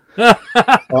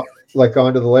 Like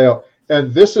onto the layout.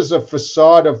 And this is a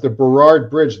facade of the Burrard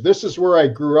Bridge. This is where I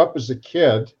grew up as a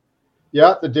kid.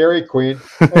 Yeah, the Dairy Queen.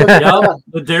 Yeah,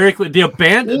 the Dairy Queen. The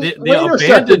abandoned.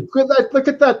 Look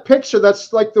at that picture.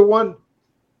 That's like the one.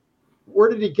 Where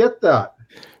did he get that?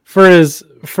 For his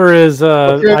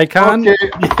icon.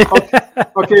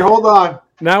 Okay, hold on.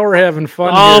 Now we're having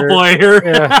fun. Oh boy, here.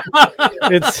 Yeah.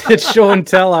 It's show and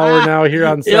tell hour now here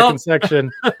on second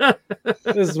section.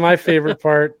 This is my favorite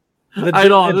part. I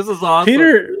know, this is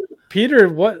awesome. Peter,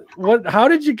 what? How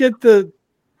did you get that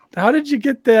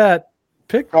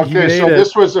pic? Okay, so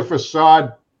this was a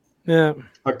facade. Yeah.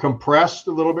 A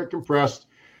little bit compressed,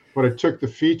 but I took the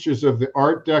features of the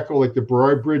Art Deco, like the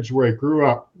Burrard Bridge where I grew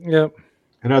up. Yep.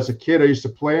 And as a kid, I used to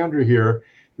play under here.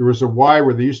 There was a Y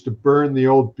where they used to burn the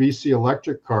old BC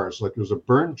electric cars. Like there was a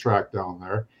burn track down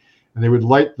there, and they would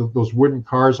light those wooden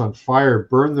cars on fire,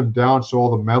 burn them down so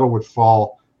all the metal would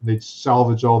fall. They'd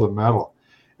salvage all the metal.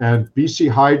 And BC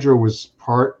Hydro was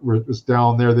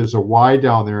down there. There's a Y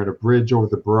down there and a bridge over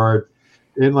the Burrard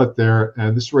Inlet there.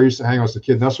 And this is where I used to hang out as a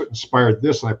kid. And that's what inspired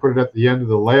this. And I put it at the end of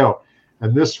the layout.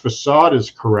 And this facade is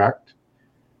correct.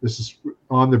 This is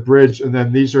on the bridge. And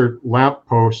then these are lamp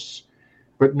posts.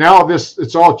 but now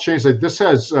it's all changed. Like this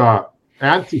has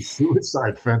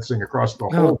anti-suicide fencing across the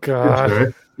whole God.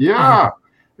 pitch, Yeah.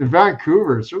 In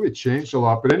Vancouver, it's really changed a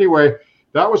lot. But anyway,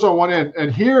 that was on one end.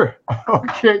 And here,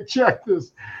 okay, check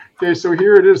this. Okay, so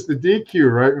here it is, the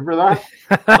DQ, right? Remember that?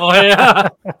 Oh yeah.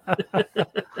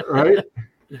 Right?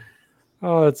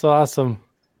 Oh, that's awesome.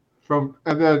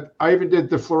 And then I even did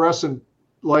the fluorescent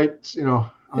lights,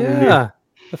 underneath. Yeah,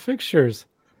 the fixtures.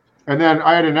 And then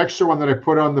I had an extra one that I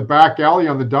put on the back alley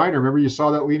on the diner. Remember, you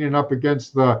saw that leaning up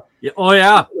against the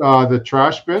the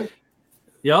trash bin.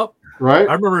 Yep. Right.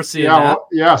 I remember seeing that.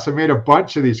 So I made a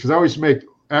bunch of these because I always make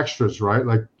extras, right?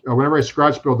 Like whenever I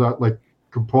scratch build out like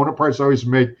component parts, I always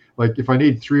make like if I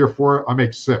need 3 or 4, I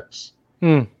make 6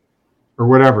 or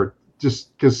whatever,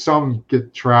 just because some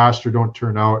get trashed or don't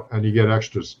turn out, and you get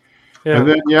extras. Yeah.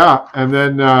 And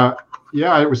then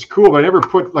it was cool, but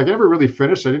I never really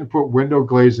finished. I didn't put window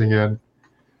glazing in.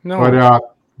 No. But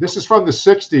this is from the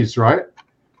 60s, right?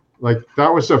 Like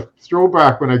that was a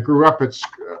throwback when I grew up. It's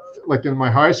like in my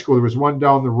high school, there was one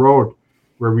down the road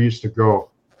where we used to go.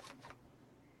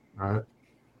 Right.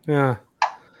 Yeah.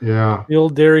 Yeah. The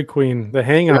old Dairy Queen, the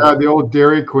hangout. Yeah, the old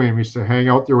Dairy Queen. We used to hang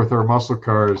out there with our muscle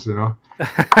cars, Yeah.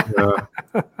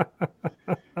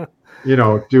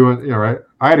 Right.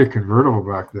 I had a convertible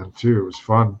back then too. It was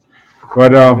fun.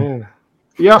 But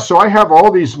so I have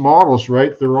all these models,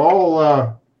 right? They're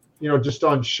all just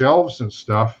on shelves and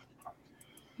stuff.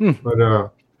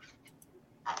 But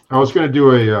I was going to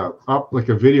do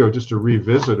a video, just a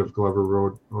revisit of Glover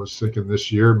Road. I was thinking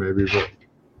this year maybe,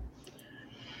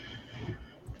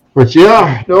 but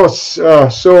yeah, no.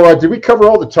 So did we cover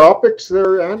all the topics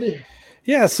there, Andy?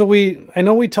 Yeah. So I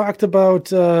know we talked about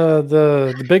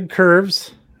the big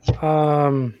curves,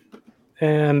 and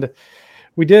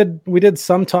we did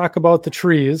some talk about the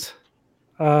trees,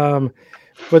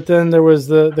 but then there was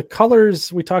the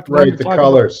colors we talked about. Right, the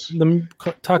colors.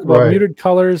 Talk about muted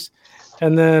colors.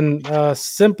 And then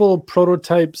simple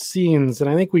prototype scenes, and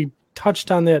I think we touched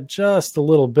on that just a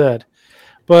little bit.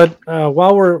 But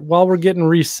while we're getting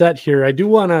reset here, I do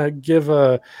want to give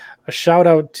a shout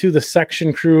out to the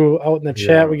section crew out in the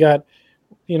chat. We got,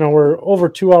 we're over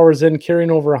 2 hours in, carrying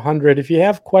over 100. If you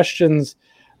have questions,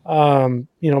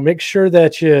 make sure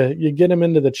that you get them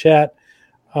into the chat.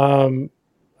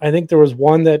 I think there was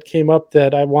one that came up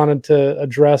that I wanted to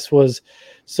address was,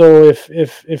 so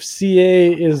if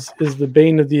CA is the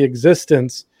bane of the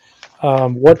existence,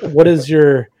 what is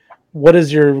your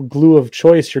glue of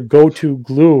choice, your go-to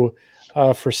glue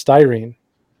for styrene?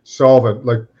 Solvent,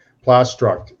 like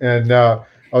Plastruct. And I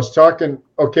was talking,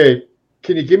 okay,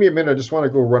 can you give me a minute? I just want to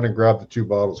go run and grab the 2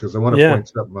 bottles because I want to point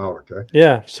something out, okay?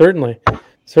 Yeah, certainly. But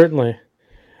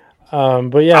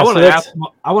yeah, I want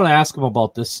to ask him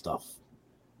about this stuff.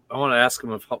 I want to ask him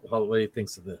what he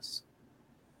thinks of this.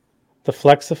 The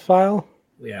Flexifile?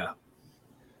 Yeah.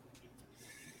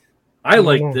 I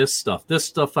like this stuff. This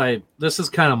is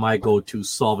kind of my go-to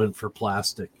solvent for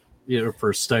plastic,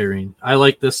 for styrene. I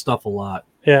like this stuff a lot.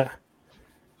 Yeah.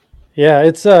 Yeah,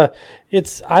 it's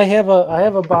I have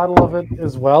a bottle of it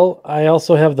as well. I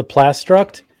also have the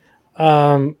Plastruct.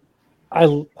 I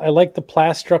like the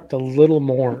Plastruct a little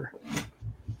more.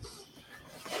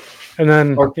 And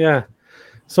then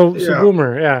So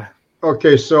Boomer, yeah.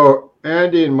 Okay, so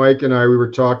Andy and Mike and we were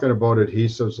talking about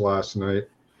adhesives last night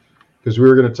because we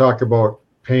were going to talk about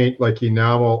paint, like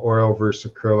enamel, oil versus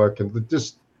acrylic, and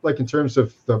just like in terms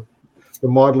of the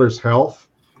modeler's health.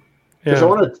 Because I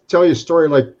want to tell you a story.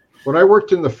 Like when I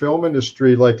worked in the film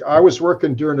industry, like I was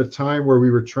working during a time where we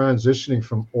were transitioning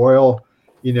from oil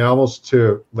enamels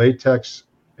to latex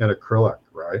and acrylic,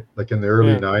 right? Like in the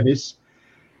early 90s.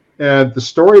 And the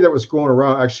story that was going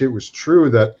around, actually, it was true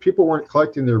that people weren't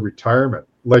collecting their retirement,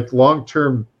 like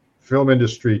long-term film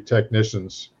industry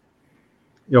technicians,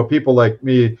 people like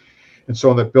me and so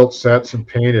on that built sets and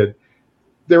painted.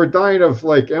 They were dying of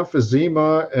like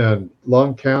emphysema and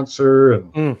lung cancer,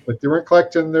 and like they weren't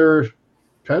collecting their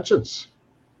pensions.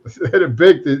 They had a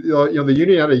big, the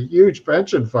union had a huge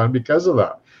pension fund because of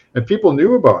that, and people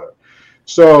knew about it.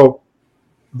 So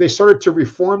they started to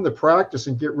reform the practice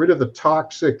and get rid of the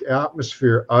toxic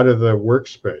atmosphere out of the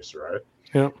workspace, right?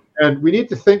 Yeah. And we need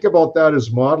to think about that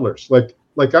as modelers.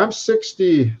 Like I'm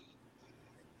 62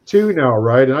 now,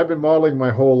 right? And I've been modeling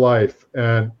my whole life.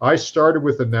 And I started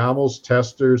with enamels,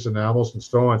 testers, enamels, and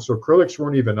so on. So acrylics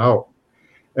weren't even out.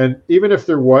 And even if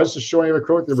there was a showing of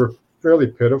acrylic, they were fairly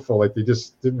pitiful. Like they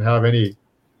just didn't have any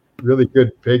really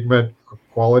good pigment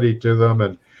quality to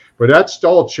them. But that's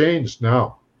all changed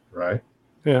now, right?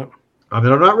 Yeah. I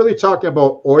mean, I'm not really talking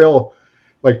about oil,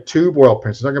 like tube oil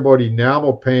paints. I'm talking about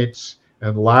enamel paints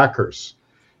and lacquers.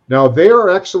 Now, they are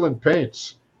excellent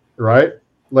paints, right?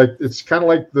 Like it's kind of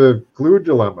like the glue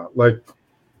dilemma. Like,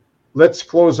 let's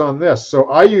close on this. So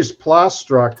I use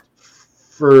Plastruct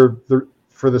for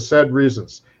the said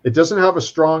reasons. It doesn't have a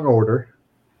strong odor.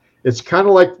 It's kind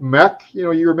of like mech. You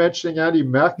know, you were mentioning Andy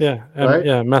mech. Yeah, right?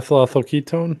 yeah, methyl ethyl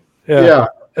ketone. Yeah,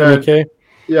 MEK.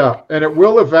 Yeah, and it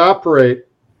will evaporate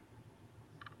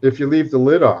if you leave the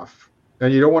lid off.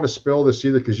 And you don't want to spill this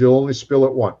either because you'll only spill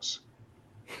it once.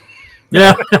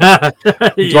 Yeah.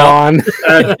 Gone.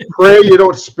 And pray you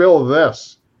don't spill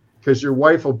this because your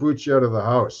wife will boot you out of the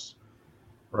house,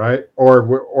 right? Or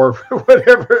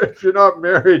whatever. If you're not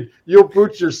married, you'll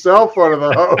boot yourself out of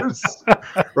the house,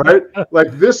 right?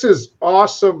 Like this is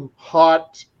awesome,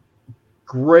 hot,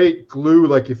 great glue.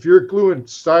 Like if you're gluing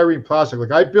styrene plastic,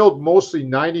 like I build mostly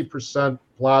 90%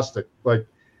 plastic, like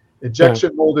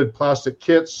injection molded plastic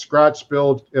kits, scratch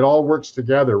build, it all works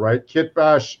together, right? Kit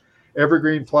bash,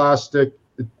 evergreen plastic.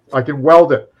 I can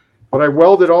weld it, but I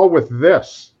weld it all with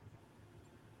this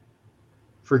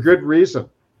for good reason,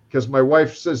 because my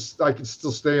wife says I can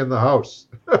still stay in the house.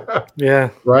 Yeah.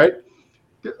 Right?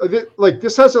 Like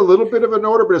this has a little bit of an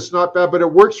odor, but it's not bad, but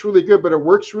it works really good, but it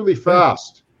works really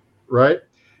fast, right?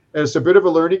 And it's a bit of a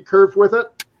learning curve with it.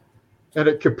 And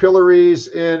it capillaries,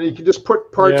 and you can just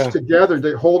put parts together,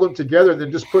 they hold them together, and then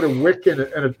just put a wick in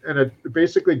it, and it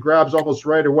basically grabs almost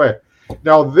right away.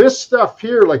 Now this stuff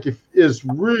here, like, is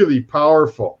really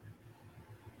powerful.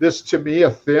 This to me,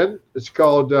 a thin, it's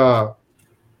called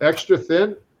extra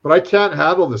thin, but I can't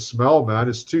handle the smell, man.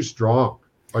 It's too strong.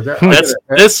 Like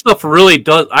this stuff really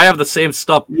does. I have the same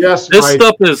stuff. Yes, this Mike.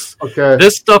 stuff is okay.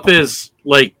 This stuff is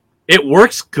like, it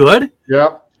works good.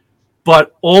 Yeah.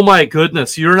 But oh my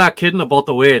goodness, you're not kidding about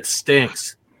the way it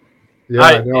stinks.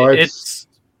 Yeah, no, it's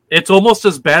almost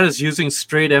as bad as using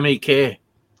straight MEK.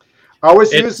 I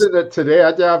was using it today. I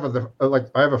had to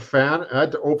have I have a fan. I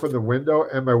had to open the window,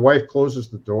 and my wife closes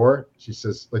the door. She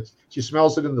says, like, she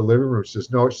smells it in the living room. She says,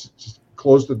 no, just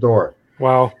close the door.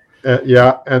 Wow.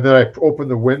 Yeah, and then I open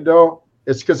the window.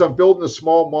 It's because I'm building a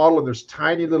small model, and there's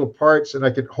tiny little parts, and I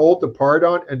can hold the part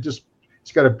on, and just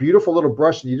it's got a beautiful little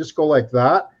brush, and you just go like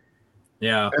that.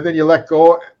 Yeah. And then you let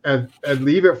go and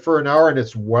leave it for an hour, and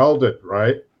it's welded,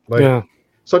 right? Like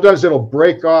sometimes it'll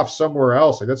break off somewhere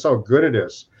else. Like that's how good it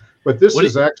is. But this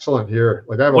is excellent here.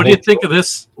 Like I have. What do you think of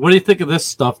this? What do you think of this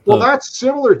stuff? Well, that's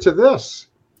similar to this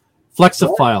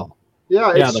Flexifile.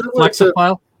 Yeah, it's the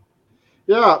Flexifile.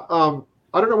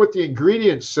 I don't know what the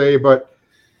ingredients say, but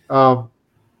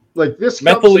like this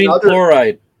methylene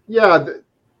chloride. Yeah,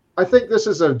 I think this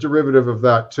is a derivative of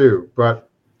that too, but.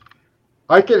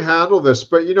 I can handle this,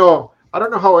 but I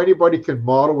don't know how anybody can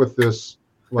model with this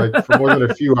like for more than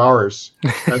a few hours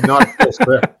and not feel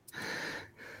sick.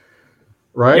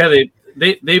 Right?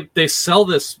 Yeah, they sell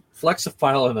this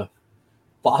Flexifile in a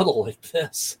bottle like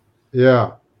this.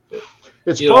 Yeah.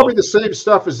 It's probably the same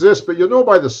stuff as this, but you'll know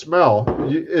by the smell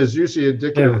is usually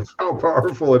indicative of how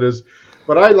powerful it is.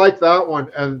 But I like that one,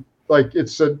 and like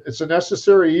it's a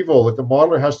necessary evil that the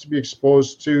modeler has to be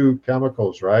exposed to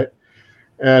chemicals, right?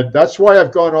 And that's why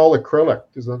I've gone all acrylic,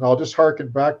 because I'll just harken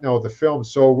back now with the film.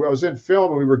 So I was in film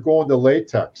and we were going to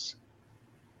latex,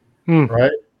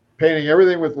 right? Painting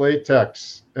everything with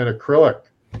latex and acrylic.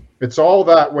 It's all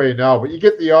that way now, but you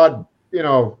get the odd,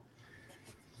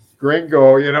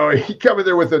 gringo, he come in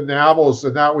there with enamels,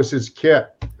 and that was his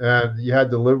kit, and you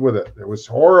had to live with it. It was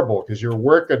horrible because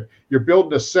you're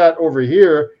building a set over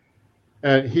here,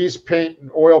 and he's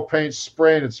painting, oil paint,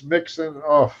 spraying, it's mixing.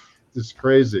 Oh, it's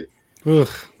crazy. Ugh.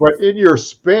 But in your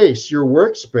space, your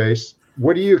workspace,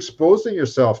 what are you exposing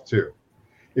yourself to?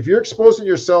 If you're exposing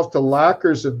yourself to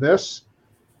lacquers in this,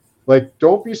 like,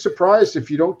 don't be surprised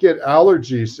if you don't get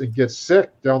allergies and get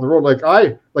sick down the road. Like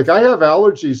I have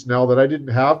allergies now that I didn't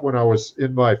have when I was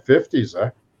in my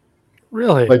 50s.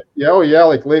 Really? Like,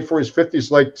 like late 40s,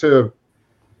 50s, like to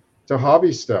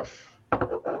hobby stuff.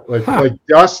 Like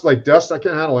dust. I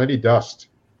can't handle any dust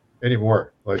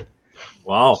anymore. Like,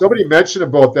 wow. Somebody mentioned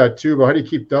about that too, about how do you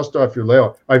keep dust off your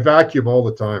layout. I vacuum all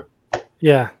the time.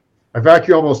 Yeah. I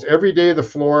vacuum almost every day the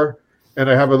floor, and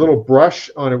I have a little brush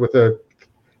on it with a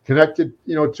connected,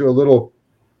 to a little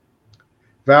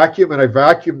vacuum, and I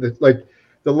vacuum the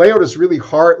layout is really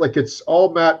hard. Like it's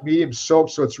all matte medium soap,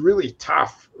 so it's really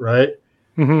tough, right?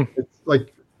 Mm-hmm. It's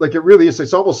like it really is.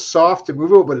 It's almost soft and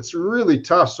movable, but it's really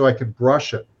tough, so I can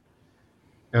brush it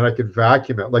and I can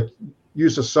vacuum it. Like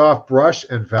use a soft brush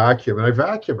and vacuum, and I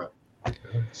vacuum it.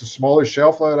 It's a smaller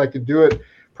shelf layout. I can do it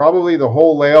probably the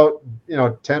whole layout,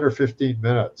 10 or 15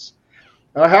 minutes.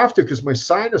 And I have to, because my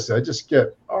sinus, I just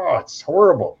get, it's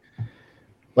horrible.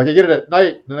 Like I get it at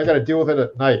night, and then I got to deal with it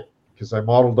at night because I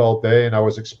modeled all day and I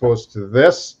was exposed to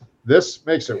this. This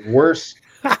makes it worse.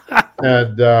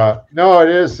 And no, it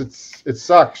is. It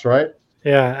sucks, right?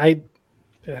 Yeah,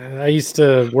 I used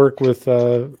to work with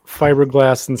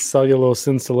fiberglass and cellulose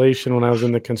insulation when I was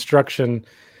in the construction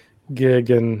gig,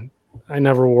 and I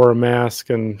never wore a mask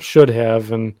and should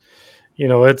have. And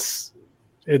it's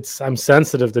I'm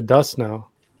sensitive to dust now.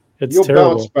 It's You'll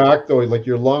bounce terrible. back though, like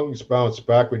your lungs bounce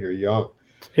back when you're young.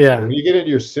 But Yeah, when you get into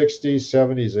your 60s,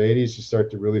 70s, 80s, you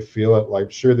start to really feel it. Like, I'm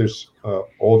sure there's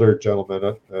older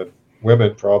gentlemen and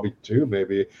women probably too,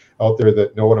 maybe out there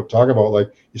that know what I'm talking about.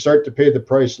 Like, you start to pay the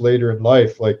price later in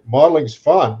life. Like, modeling's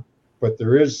fun, but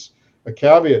there is a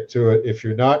caveat to it if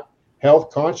you're not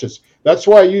health conscious. That's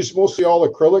why I use mostly all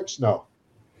acrylics now.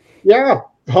 Yeah,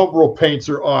 Humbrol paints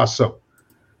are awesome.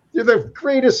 They're the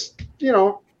greatest,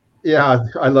 Yeah,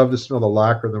 I love to smell the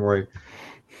lacquer in the morning.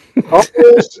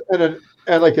 Humbrol's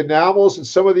and like enamels and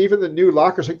some of even the new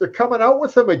lacquers, like they're coming out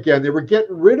with them again. They were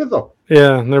getting rid of them.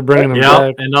 yeah, they're bringing them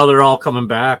back. And now they're all coming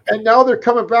back. And now they're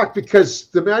coming back because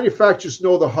the manufacturers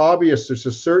know the hobbyists. There's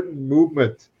a certain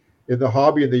movement in the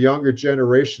hobby in the younger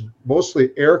generation,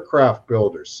 mostly aircraft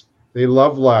builders. They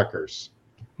love lacquers.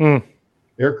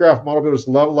 Aircraft model builders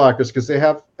love lacquers because they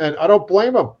have, and I don't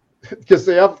blame them because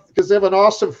they have an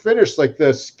awesome finish. Like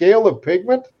the scale of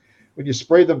pigment, when you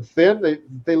spray them thin,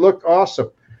 they look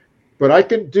awesome. But I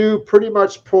can pretty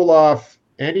much pull off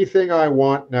anything I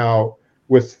want now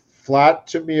with flat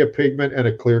Tamiya pigment and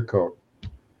a clear coat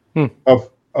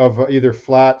of either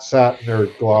flat satin or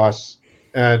gloss.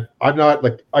 And I'm not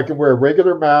like, I can wear a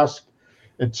regular mask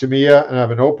and Tamiya and I have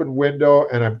an open window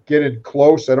and I'm getting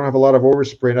close. I don't have a lot of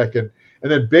overspray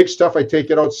and then big stuff, I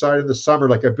take it outside in the summer.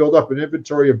 Like I build up an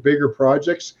inventory of bigger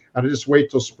projects and I just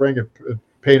wait till spring and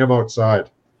paint them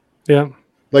outside. Yeah.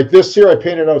 Like this year, I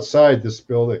painted outside this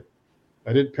building.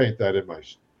 I didn't paint that in my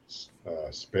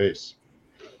space.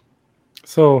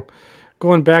 So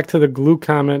going back to the glue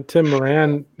comment, Tim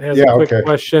Moran has a quick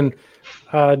question.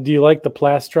 Do you like the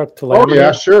Plastruct to laminate? Oh,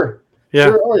 yeah, sure. Yeah.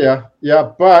 Sure. Oh, yeah.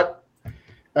 Yeah. But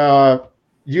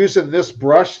using this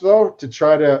brush, though, to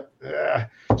try to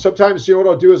sometimes, what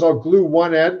I'll do is I'll glue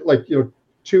one end, like,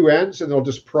 two ends, and they'll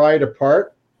just pry it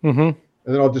apart. Mm-hmm. And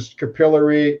then I'll just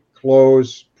capillary,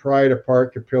 close, pry it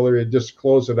apart, capillary, and just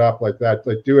close it up like that.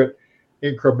 Like do it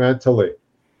incrementally.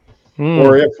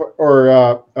 Or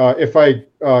if I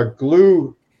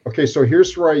glue, okay, so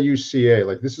here's where I use CA.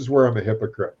 Like this is where I'm a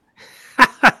hypocrite.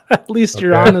 At least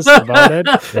you're honest about it.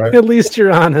 Right? At least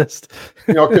you're honest.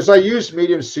 Because I use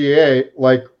medium CA.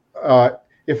 Like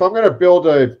if I'm going to build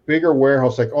a bigger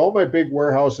warehouse, like all my big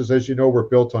warehouses, as you know, were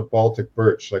built on Baltic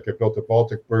birch. Like I built a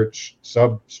Baltic birch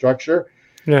substructure.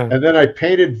 Yeah. And then I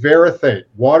painted Varathane,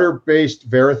 water-based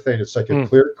Varathane. It's like a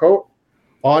clear coat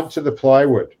onto the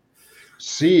plywood.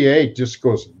 CA just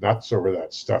goes nuts over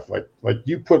that stuff. Like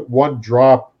you put one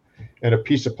drop and a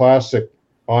piece of plastic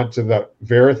onto the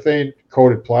Varathane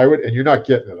coated plywood, and you're not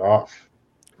getting it off.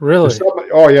 Really?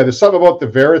 There's something about the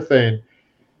Varathane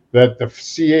that the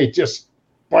CA just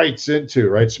bites into.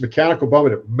 Right? It's mechanical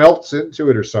bump, it melts into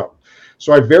it or something.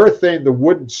 So I Varathane the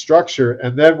wooden structure,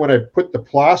 and then when I put the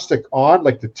plastic on,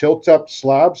 like the tilt-up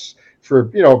slabs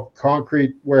for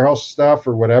concrete warehouse stuff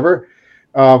or whatever,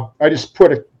 I just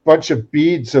put a bunch of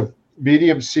beads of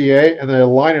medium CA, and then I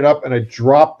line it up, and I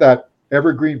drop that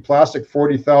evergreen plastic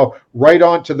 40 thou right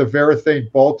onto the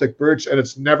Varathane Baltic birch, and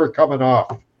it's never coming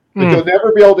off. Like you'll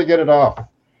never be able to get it off.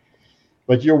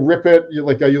 Like you'll rip it,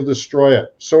 you'll destroy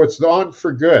it. So it's on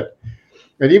for good.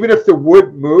 And even if the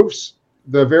wood moves,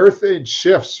 the Varathane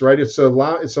shifts, right? It's a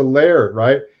layer,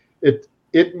 right?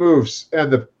 It moves,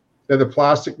 and the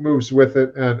plastic moves with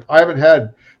it. And I haven't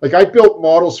had, like, I built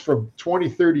models from 20,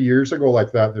 30 years ago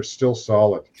like that. And they're still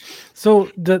solid.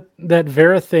 So that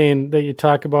Varathane that you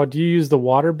talk about, do you use the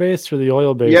water-based or the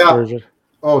oil-based version?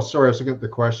 Oh, sorry, I was looking at the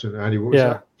question, Andy. What was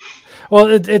that? Well,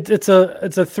 it's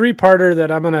a three-parter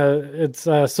that I'm gonna.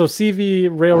 So CV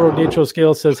Railroad Nacho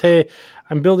Scale says, "Hey,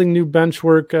 I'm building new bench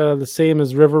work, the same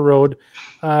as River Road.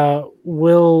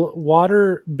 Will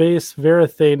water-based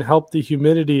Varathane help the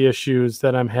humidity issues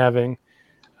that I'm having?"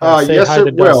 Yes,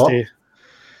 it will.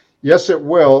 Yes, it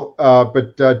will.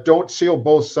 But don't seal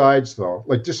both sides though.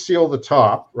 Like just seal the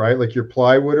top, right? Like your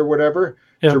plywood or whatever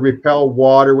to repel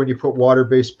water when you put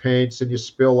water-based paints and you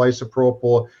spill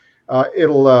isopropyl.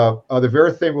 The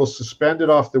Varathane will suspend it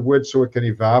off the wood so it can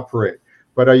evaporate.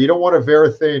 But you don't want to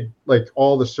Varathane like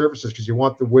all the surfaces because you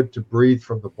want the wood to breathe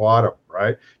from the bottom,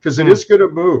 right? Because it is going to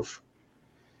move,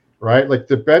 right? Like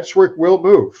the benchwork will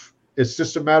move. It's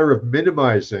just a matter of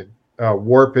minimizing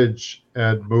warpage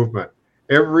and movement.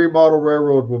 Every model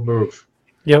railroad will move.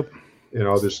 Yep.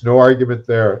 There's no argument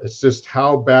there. It's just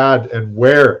how bad and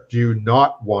where do you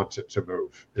not want it to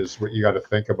move is what you got to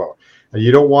think about. And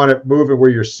you don't want it moving where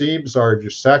your seams are of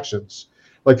your sections.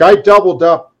 Like I doubled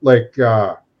up, like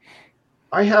I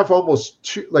have almost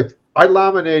two, like I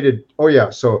laminated,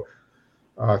 so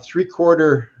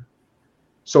 3/4,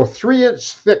 so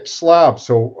 3-inch thick slab.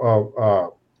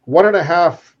 So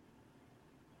 1.5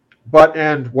 butt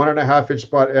end, 1.5-inch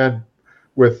butt end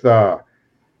with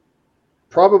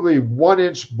probably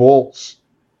 1-inch bolts,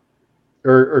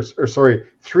 or sorry,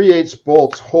 3/8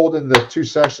 bolts holding the two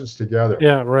sections together.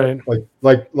 Yeah, right.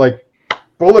 Like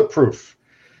bulletproof.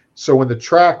 So when the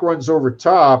track runs over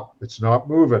top, it's not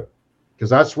moving, because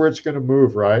that's where it's going to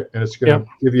move, right? And it's going to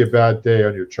give you a bad day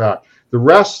on your track. The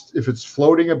rest, if it's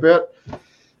floating a bit,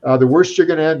 the worst you're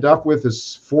going to end up with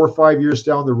is 4 or 5 years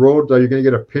down the road, you're going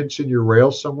to get a pinch in your rail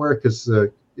somewhere because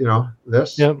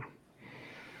this. Yep.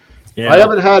 Yeah. I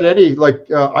haven't had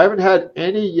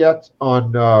any yet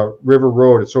on River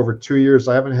Road. It's over 2 years.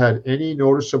 I haven't had any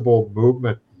noticeable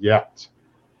movement yet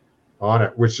on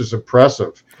it, which is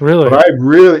impressive. Really? But I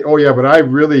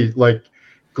really like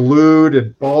glued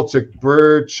and Baltic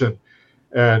birch and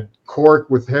cork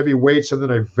with heavy weights, and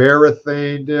then I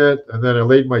varathaned it, and then I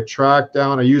laid my track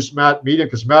down. I used matte medium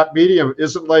because matte medium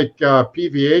isn't like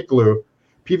PVA glue.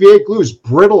 PVA glue is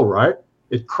brittle, right?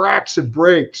 It cracks and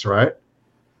breaks, right?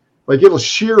 Like it'll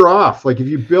shear off. Like if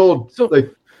you build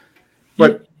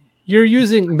but you're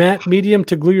using matte medium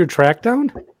to glue your track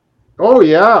down? Oh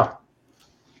yeah.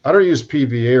 I don't use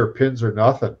PVA or pins or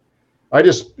nothing. I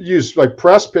just use like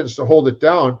press pins to hold it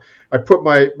down. I put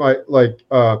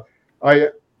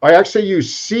I actually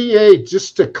use CA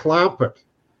just to clamp it.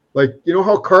 Like, you know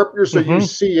how carpenters will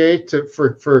use CA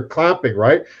for clamping,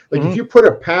 right? Like if you put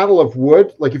a panel of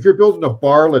wood, like if you're building a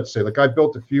bar, let's say, like I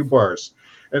built a few bars,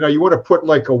 and you want to put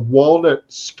like a walnut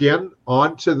skin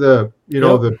onto the,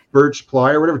 the birch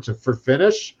ply or whatever for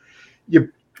finish,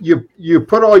 you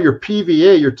put all your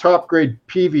PVA, your top grade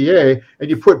PVA, and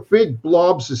you put big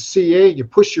blobs of CA, and you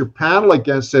push your panel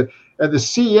against it, and the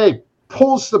CA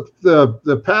pulls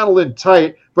the panel in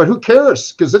tight, but who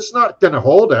cares? Because it's not going to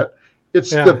hold it. It's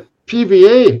the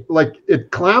PVA, like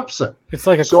it clamps it. It's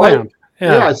like a clamp.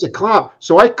 It's a clamp.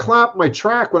 So I clamp my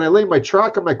track. When I lay my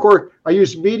track on my cork, I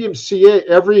use medium CA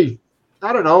every,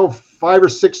 5 or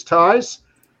 6 ties.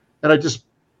 And I just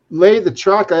lay the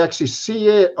track. I actually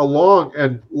CA it along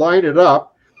and line it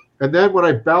up. And then when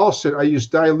I ballast it, I use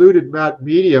diluted matte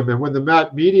medium. And when the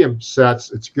matte medium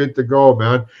sets, it's good to go,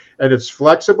 man. And it's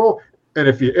flexible. And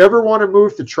if you ever want to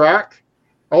move the track,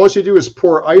 all you do is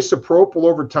pour isopropyl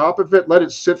over top of it, let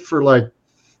it sit for like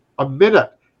a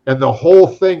minute, and the whole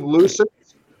thing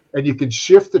loosens, and you can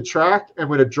shift the track, and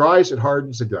when it dries, it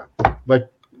hardens again,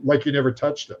 like you never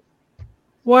touched it.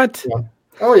 What? Yeah.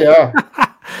 Oh, yeah.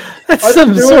 That's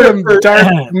some sort of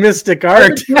dark mystic art.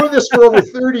 I've been doing this for over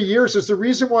 30 years. It's the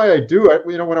reason why I do it.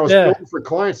 When I was building for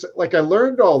clients, like I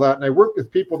learned all that, and I worked with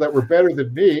people that were better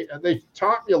than me, and they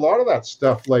taught me a lot of that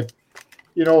stuff, like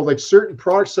certain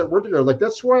products that work together. Like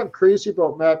that's why I'm crazy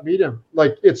about matte medium.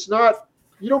 Like it's not,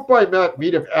 you don't buy matte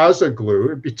medium as a glue.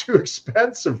 It'd be too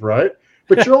expensive, right?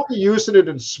 But you're only using it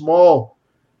in small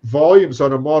volumes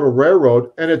on a model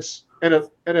railroad, and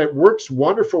it works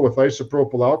wonderful with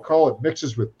isopropyl alcohol. It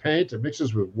mixes with paint. It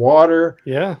mixes with water.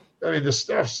 Yeah. I mean, the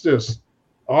stuff's just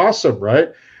awesome,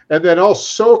 right? And then I'll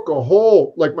soak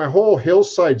my whole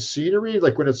hillside scenery,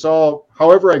 like when it's all,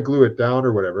 however I glue it down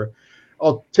or whatever,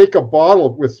 I'll take a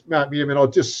bottle with matte medium and I'll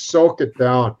just soak it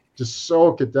down,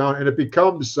 and it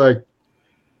becomes like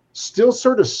still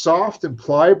sort of soft and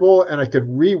pliable, and I can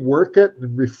rework it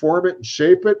and reform it and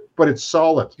shape it, but it's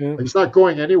solid. Yeah. Like it's not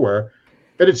going anywhere,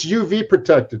 and it's UV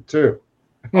protected too.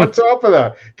 On top of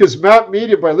that, because matte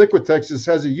medium by Liquitex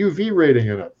has a UV rating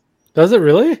in it. Does it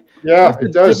really? Yeah,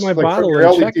 it does. Like from your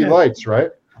LED lights, right?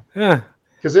 Yeah.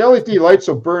 Because the LED lights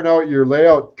will burn out your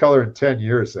layout color in 10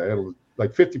 years. It'll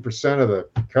like 50% of the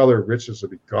color richness will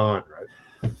be gone,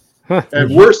 right? Huh.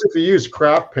 And worse if you use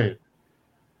craft paint,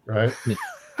 right?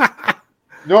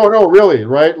 No, really,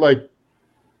 right? Like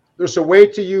there's a way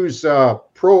to use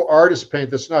pro artist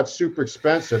paint that's not super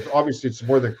expensive. Obviously, it's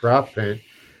more than craft paint,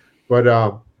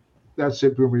 but that's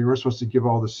it, Boomer. You were supposed to give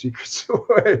all the secrets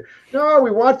away. No,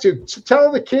 we want to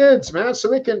tell the kids, man, so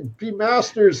they can be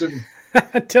masters and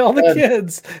tell the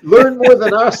kids, learn more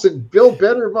than us and build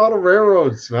better model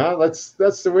railroads, man. That's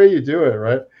the way you do it,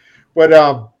 right? But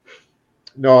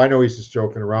no, I know he's just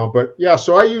joking around, but yeah.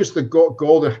 So I use the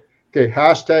golden. Okay,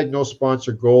 hashtag no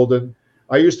sponsor golden.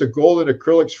 I use the golden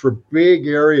acrylics for big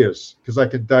areas because I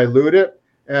can dilute it,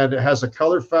 and it has a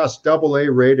color fast AA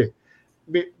rating,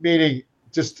 meaning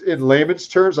just in layman's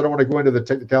terms, I don't want to go into the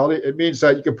technicality. It means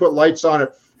that you can put lights on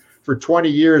it for 20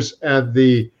 years and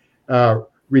the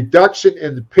reduction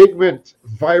in the pigment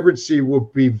vibrancy will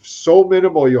be so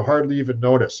minimal you'll hardly even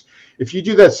notice. If you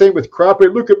do that same with crop,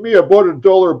 look at me, I bought $1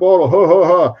 a bottle, ha ha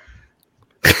ha.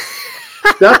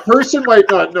 That person might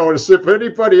not notice. If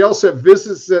anybody else that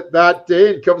visits it that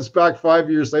day and comes back 5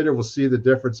 years later will see the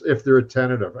difference. If they're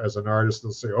attentive as an artist,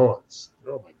 they'll say, oh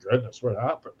my goodness, what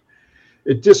happened?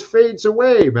 It just fades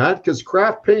away, man, because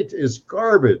craft paint is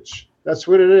garbage. That's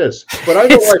what it is. But I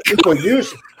know why people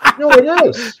use it. No, it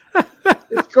is.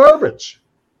 It's garbage,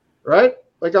 right?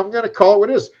 Like, I'm going to call it what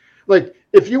it is. Like,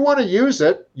 if you want to use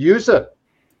it, use it.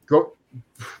 Go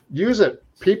use it.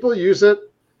 People use it,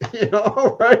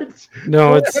 right?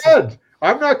 No, Go ahead.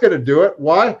 I'm not going to do it.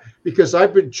 Why? Because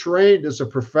I've been trained as a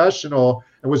professional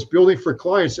and was building for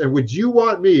clients. And would you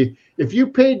want me, if you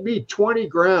paid me 20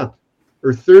 grand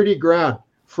or 30 grand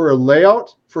for a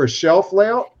layout, for a shelf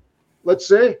layout, let's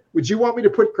say, would you want me to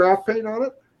put craft paint on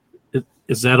it?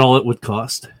 Is that all it would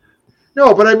cost?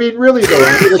 No, but I mean, really though,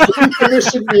 like if you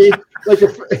commission me,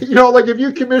 if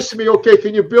you commission me, okay,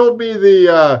 can you build me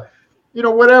the,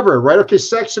 whatever, right? Okay,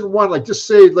 section 1, like just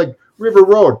say like River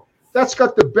Road, that's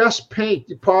got the best paint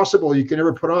possible you can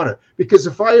ever put on it. Because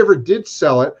if I ever did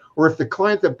sell it, or if the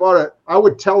client that bought it, I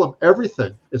would tell them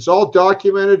everything. It's all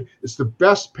documented. It's the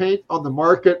best paint on the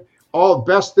market. All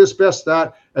best this, best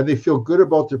that, and they feel good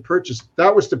about their purchase.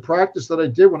 That was the practice that I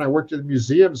did when I worked in the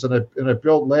museums and I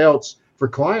built layouts for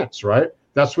clients, right?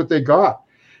 That's what they got.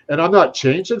 And I'm not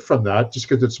changing from that just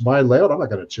because it's my layout. I'm not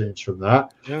going to change from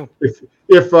that. Yeah. If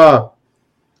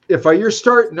you're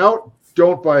starting out,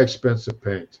 don't buy expensive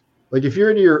paint. Like if you're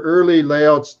into your early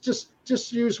layouts,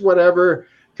 just use whatever,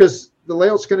 because the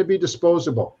layout's going to be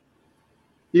disposable.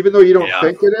 Even though you don't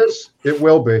think it is, it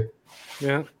will be.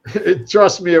 Yeah.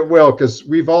 Trust me, it will, because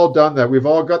we've all done that. We've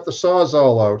all got the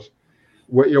Sawzall out,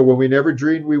 when we never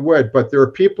dreamed we would. But there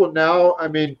are people now, I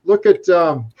mean, look at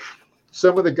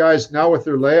some of the guys now with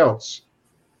their layouts,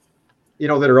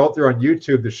 that are out there on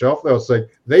YouTube, the shelf layouts, like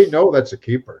they know that's a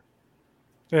keeper.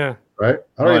 Yeah. Right?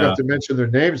 I don't even have to mention their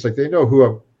names. Like they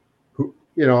know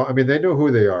they know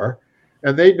who they are.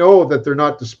 And they know that they're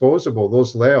not disposable,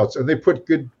 those layouts. And they put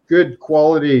good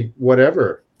quality,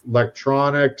 whatever,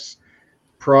 electronics,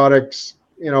 products,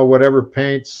 whatever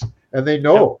paints, and they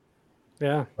know.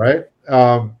 Yeah. Right.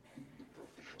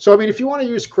 So, I mean, if you want to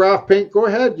use craft paint, go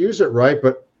ahead, use it, right?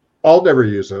 But I'll never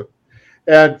use it.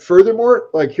 And furthermore,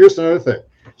 like, here's another thing.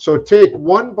 So take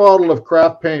one bottle of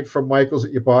craft paint from Michael's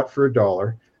that you bought for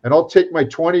 $1, and I'll take my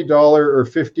 $20 or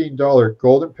 $15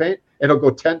 golden paint, and it'll go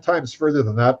 10 times further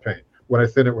than that paint when I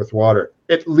thin it with water.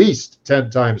 At least 10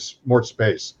 times more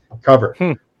space cover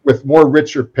with more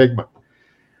richer pigment.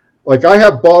 Like I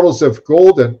have bottles of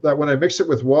golden that when I mix it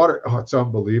with water, it's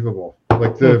unbelievable.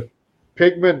 Like the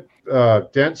pigment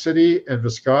density and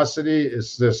viscosity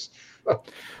is this.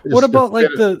 What about like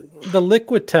the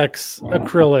Liquitex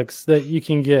acrylics that you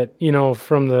can get,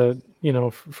 from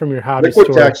from your hobby store?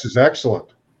 Liquitex is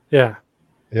excellent. Yeah.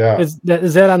 Yeah. Is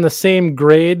that on the same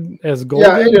grade as golden?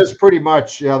 Yeah, it is pretty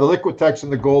much. Yeah, the Liquitex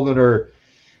and the golden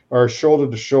are shoulder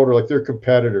to shoulder, like they're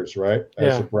competitors, right?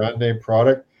 As a brand name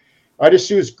product. I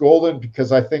just use golden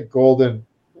because I think golden,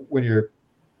 when you're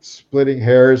splitting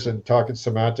hairs and talking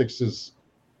semantics,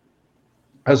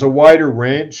 has a wider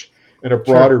range and a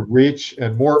broader reach,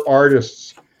 and more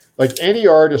artists. Like any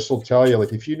artist will tell you,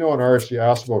 like if you know an artist, you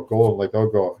ask about golden, like they'll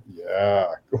go,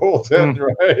 yeah, golden,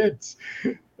 right?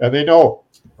 And they know,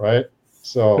 right?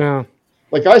 So,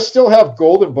 like I still have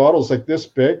golden bottles like this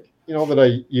big, that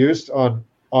I used on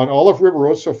Olive River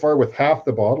Road so far with half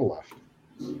the bottle left.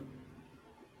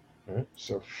 Right?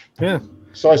 So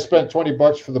I spent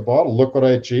 $20 for the bottle. Look what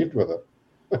I achieved with it.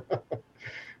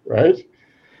 Right?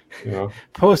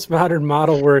 Postmodern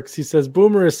Model Works. He says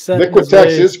Boomer is set. Liquitex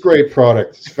is great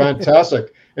product. It's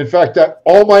fantastic. In fact,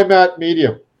 all my matte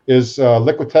medium is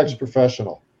Liquitex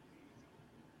Professional.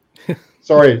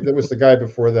 Sorry, that was the guy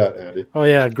before that, Andy. Oh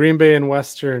yeah, Green Bay and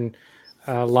Western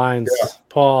lines. Yeah.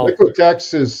 Paul.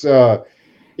 Liquitex is,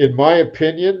 in my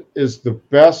opinion, is the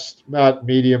best matte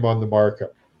medium on the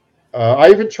market. I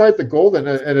even tried the golden,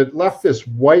 and it left this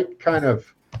white kind of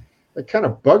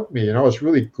bugged me. I was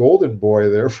really golden boy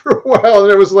there for a while,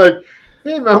 and it was like,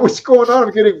 hey man, what's going on?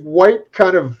 I'm getting white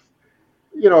kind of,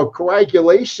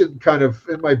 coagulation kind of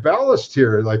in my ballast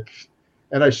here, like.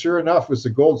 And I sure enough was the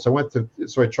gold. So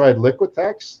I tried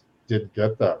Liquitex, didn't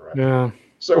get that right. Yeah.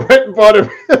 So I went and bought a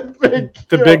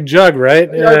big jug,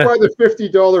 right? Yeah. I buy the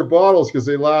 $50 bottles because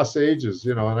they last ages,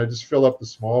 and I just fill up the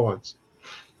small ones.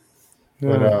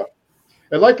 Yeah. But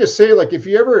And like I say, like if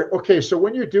you ever, okay, so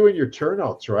when you're doing your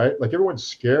turnouts, right? Like everyone's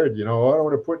scared, you know, I don't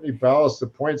want to put any ballast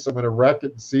at points. I'm going to wreck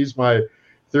it and seize my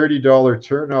 $30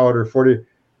 turnout or 40.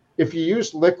 If you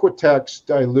use Liquitex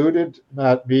diluted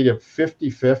matte medium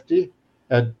 50/50,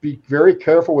 and be very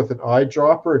careful with an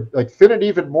eyedropper, like thin it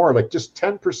even more, like just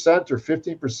 10% or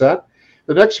 15%.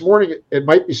 The next morning, it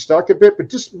might be stuck a bit, but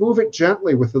just move it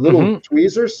gently with the little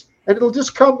tweezers, and it'll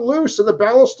just come loose, and the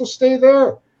ballast will stay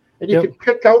there. And you can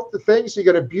pick out the things. You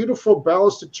got a beautiful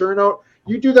ballasted turnout.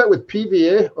 You do that with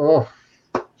PVA,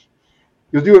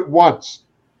 you'll do it once.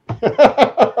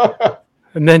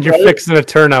 And then you're fixing a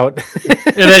turnout.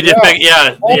 And then you think,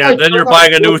 then you're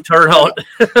buying a new turnout.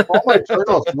 All my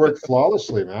turnouts work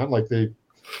flawlessly, man. Like they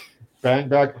bang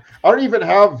back. I don't even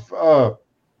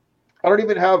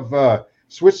have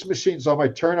switch machines on my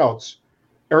turnouts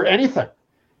or anything.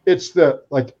 It's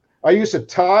I use a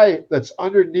tie that's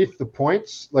underneath the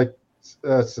points, like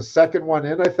it's the second one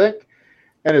in, I think,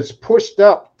 and it's pushed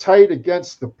up tight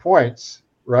against the points,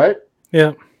 right?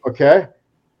 Yeah. Okay.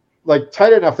 Like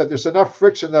tight enough that there's enough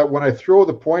friction that when I throw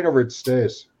the point over, it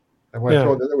stays. And when I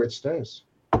throw it the other way, it stays.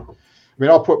 I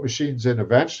mean, I'll put machines in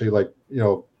eventually, like, you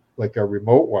know, like a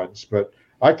remote ones, but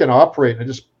I can operate and I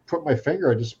just put my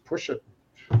finger, I just push it.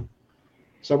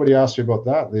 Somebody asked me about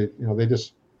that. They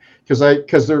just,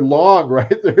 because they're long,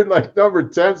 right? They're like number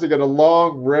 10s. They got a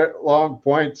long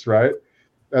points, right?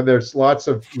 And there's lots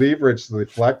of leverage, so they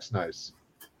flex nice.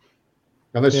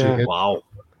 Unless you hit. Wow.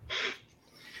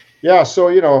 Yeah,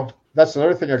 so that's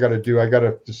another thing I got to do. I got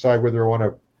to decide whether I want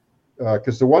to,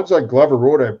 because the ones on Glover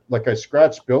Road, I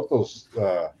scratch built those.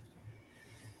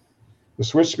 The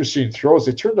switch machine throws.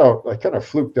 They turned out, I kind of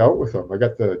fluked out with them. I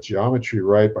got the geometry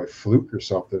right by fluke or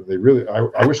something. They really,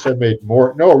 I wish I made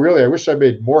more. No, really, I wish I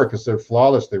made more because they're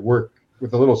flawless. They work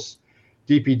with a little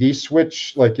DPD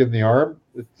switch like in the arm.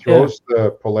 It throws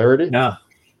the polarity. Yeah.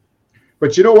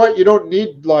 But you know what? You don't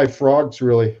need live frogs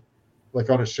really,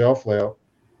 like on a shelf layout.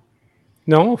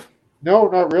 No,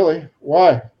 not really.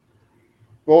 Why?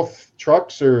 Both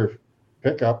trucks are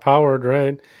pickup powered,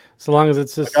 right? So long as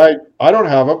it's just. Like I don't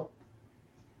have them.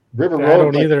 River Road. I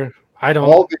don't either. I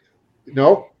don't.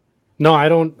 No, I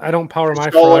don't power my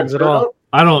frogs at all.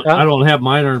 I don't have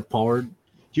mine aren't powered.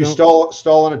 Do you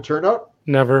stall on a turnout?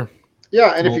 Never.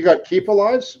 Yeah, and if you got Keep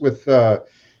Alives with,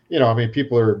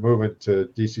 people are moving to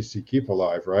DCC Keep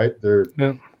Alive, right? They're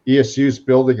ESU's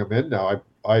building them in now.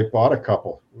 I bought a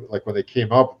couple. Like when they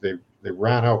came up, they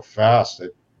ran out fast.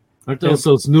 Aren't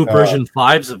those new version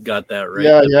 5s have got that,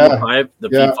 right? The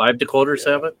P5 decoders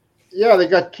have it. Yeah, they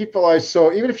got Keep Alive.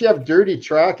 So even if you have dirty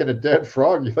track and a dead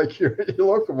frog, your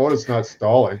locomotive's not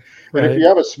stalling. Right. And if you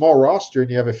have a small roster and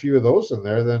you have a few of those in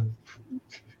there, then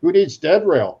who needs dead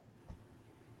rail?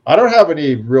 I don't have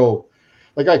any real,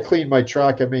 like I clean my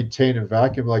track, I maintain and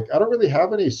vacuum. Like I don't really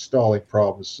have any stalling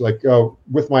problems. Like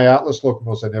with my Atlas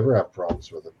locomotives, I never have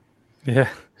problems with it. Yeah.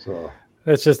 So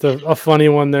that's just a funny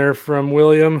one there from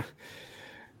William.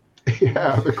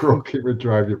 Yeah, the croaking would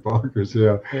drive you bonkers.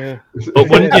 Yeah. But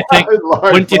wouldn't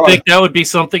you think that would be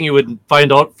something you would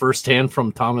find out firsthand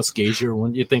from Thomas Gazier?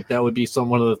 Wouldn't you think that would be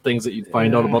one of the things that you'd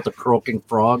find out about the croaking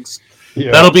frogs? Yeah.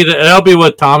 That'll be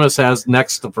what Thomas has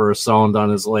next for a sound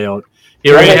on his layout.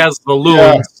 He already has the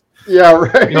loons. Yeah,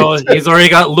 right. He's already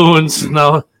got loons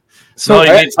now. So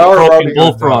he needs the croaking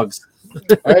bullfrogs.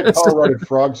 I had power-running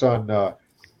frogs on the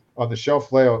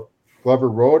shelf layout Glover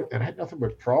Road, and I had nothing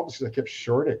but problems because I kept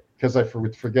shorting because I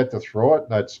would forget to throw it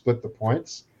and I'd split the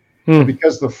points. And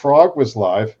because the frog was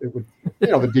live, it would, the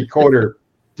decoder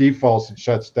defaults and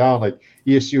shuts down. Like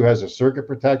ESU has a circuit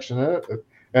protection in it,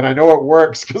 and I know it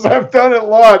works because I've done it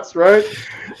lots, right?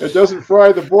 It doesn't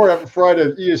fry the board. I haven't fried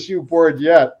an ESU board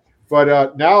yet.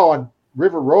 But now on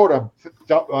River Road, I'm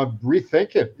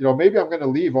rethinking. Maybe I'm going to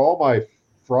leave all my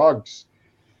frogs,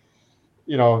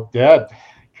 dead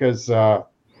because, I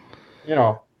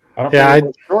don't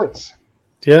have shorts.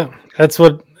 Yeah, that's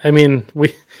what I mean.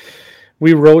 We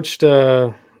roached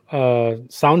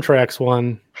Soundtracks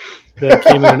one that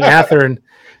came in Athearn.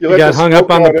 You got hung up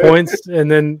on the points,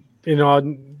 and then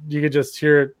you could just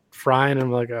hear it frying. And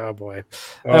I'm like, oh boy,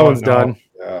 that one's done.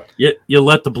 Yeah. You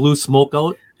let the blue smoke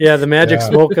out. Yeah, the magic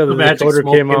smoke of the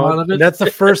decoder came out. That's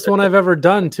the first one I've ever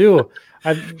done too.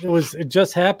 It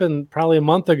just happened probably a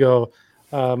month ago.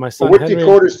 My son. What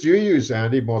decoders do you use,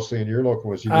 Andy? Mostly in your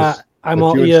locals? I'm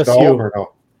all ESU.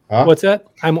 Huh? What's that?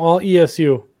 I'm all ESU.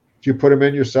 Do you put them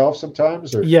in yourself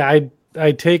sometimes? Or? Yeah,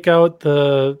 I take out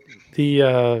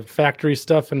the factory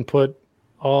stuff and put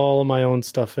all of my own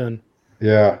stuff in.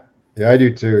 Yeah, I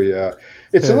do too. Yeah,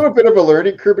 it's a little bit of a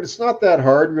learning curve, but it's not that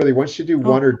hard really. Once you do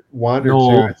one or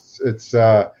two, it's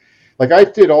like I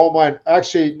did all mine.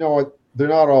 Actually, no, they're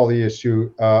not all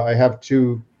ESU. I have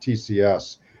 2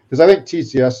 TCS because I think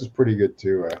TCS is pretty good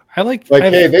too. I like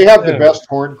hey, they have the best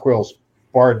horn quills,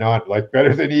 bar none. Like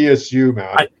better than ESU,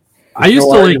 man. I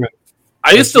used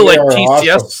to like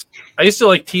TCS. Awesome. I used to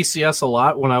like TCS a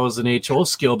lot when I was an HO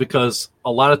skill because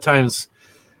a lot of times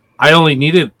I only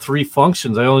needed 3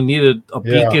 functions. I only needed a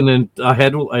beacon and a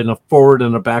head and a forward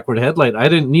and a backward headlight. I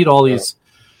didn't need all these.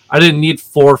 I didn't need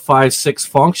 4, 5, 6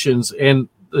 functions, and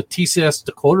the TCS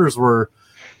decoders were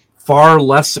far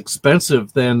less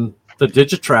expensive than the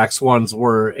Digitrax ones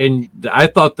were, and I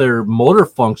thought their motor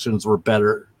functions were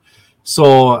better.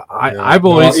 So I've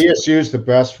always ESU is the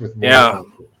best with motor.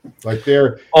 Like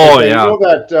they're you know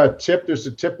that tip. There's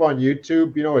a tip on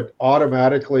YouTube. You know, it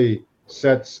automatically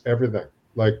sets everything.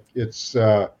 Like it's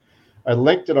I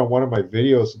linked it on one of my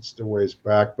videos. It's still ways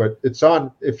back, but it's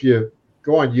on. If you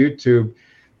go on YouTube,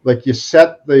 like you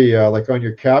set the like on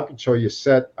your cab control, you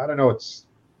set. I don't know. It's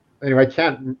anyway.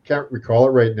 I can't recall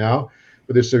it right now.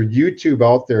 But there's a YouTube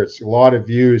out there. It's a lot of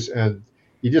views, and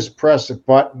you just press a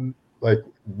button like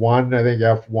 1, I think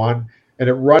F1, and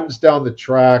it runs down the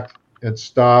track and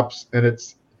stops, and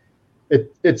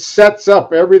it sets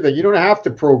up everything. You don't have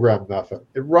to program nothing.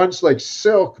 It runs like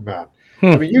silk, man.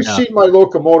 I mean, you've seen my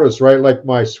locomotives, right? Like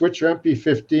my Switcher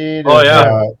MP15.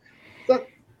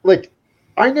 Like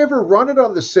I never run it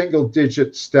on the single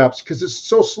digit steps because it's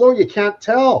so slow you can't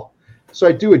tell. So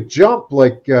I do a jump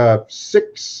like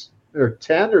 6 or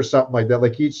 10 or something like that,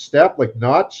 like each step, like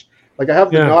notch. Like I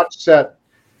have the notch set.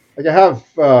 Like I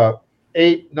have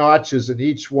 8 notches in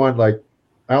each one. Like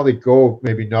I only go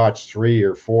maybe notch 3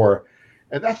 or 4,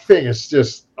 and that thing is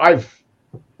just I've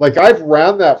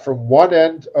ran that from one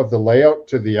end of the layout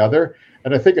to the other,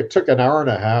 and I think it took an hour and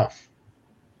a half.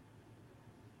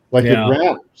 Like it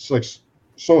ran, it's like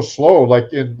so slow,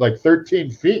 like in like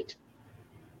 13 feet.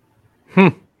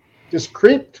 Just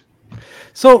creeped.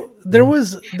 So there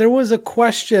was a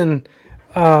question,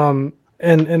 and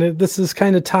this is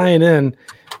kind of tying in.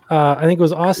 I think it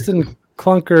was Austin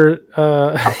Clunker.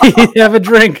 Have a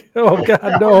drink. Oh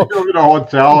God, no. You're in a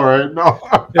hotel, right? No.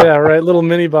 Yeah, right. Little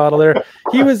mini bottle there.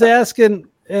 He was asking,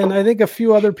 and I think a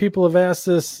few other people have asked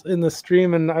this in the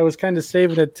stream, and I was kind of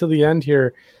saving it till the end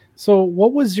here. So,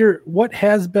 what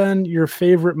has been your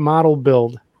favorite model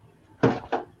build?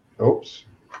 Oops.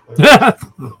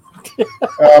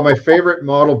 My favorite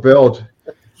model build.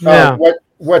 Yeah.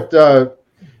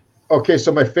 Okay,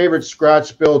 so my favorite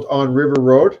scratch build on River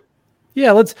Road.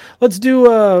 Yeah, let's do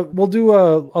we'll do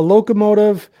a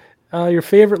locomotive, your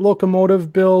favorite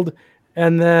locomotive build,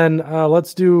 and then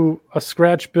let's do a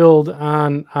scratch build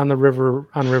on River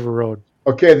Road.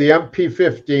 Okay, the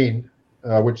MP15,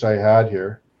 which I had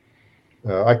here.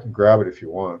 I can grab it if you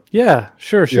want. Yeah,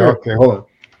 sure. Yeah, okay, hold on.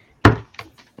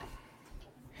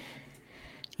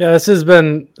 Yeah, this has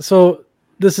been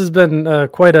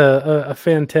quite a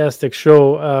fantastic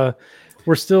show.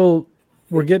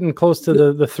 We're getting close to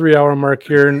the 3-hour mark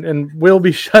here, and we'll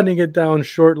be shutting it down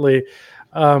shortly.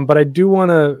 But I do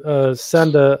want to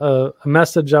send a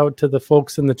message out to the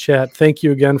folks in the chat. Thank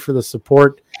you again for the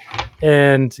support.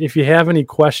 And if you have any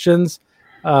questions,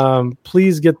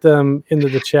 please get them into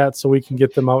the chat so we can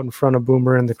get them out in front of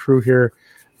Boomer and the crew here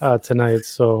tonight.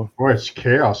 So, boy, it's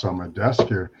chaos on my desk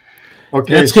here.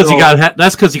 Okay, that's because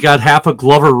you got half a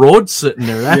Glover Road sitting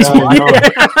there. That's why.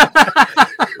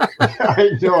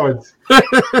 I know it's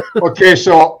okay.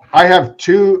 So I have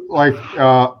 2. Like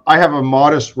I have a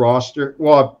modest roster.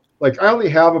 Well, like I only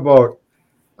have about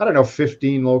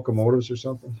 15 locomotives or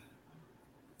something,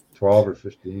 12 or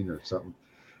 15 or something.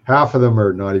 Half of them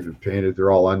are not even painted.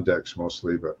 They're all undecks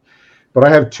mostly, but I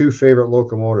have 2 favorite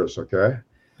locomotives. Okay.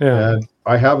 Yeah. And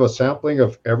I have a sampling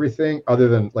of everything other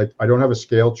than like I don't have a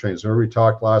scale train. So remember we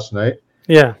talked last night?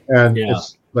 Yeah. And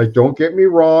it's like, don't get me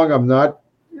wrong, I'm not,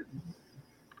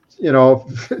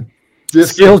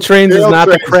 scale trains is not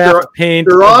the craft paint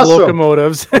they're awesome.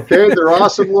 Locomotives. Okay, they're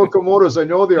awesome locomotives. I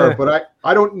know they are, but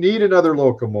I don't need another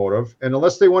locomotive. And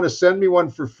unless they want to send me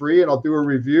one for free and I'll do a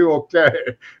review,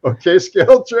 okay,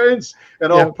 scale trains,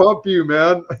 and I'll pump you,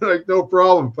 man. Like no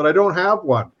problem. But I don't have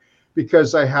one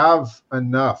because I have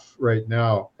enough right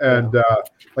now. And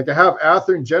like I have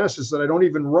Athearn Genesis that I don't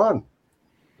even run.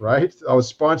 Right? I was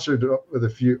sponsored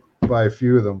by a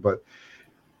few of them, but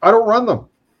I don't run them.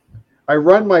 I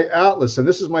run my Atlas, and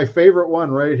this is my favorite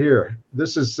one right here.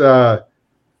 This is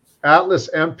Atlas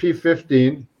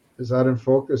MP15. Is that in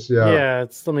focus? Yeah. Yeah,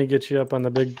 let me get you up on the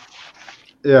big.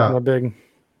 Yeah. On the big.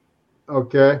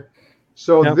 Okay.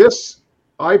 So this,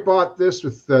 I bought this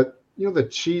with the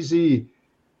cheesy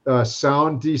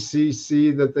sound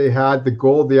DCC that they had,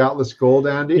 the Atlas Gold,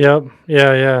 Andy. Yep.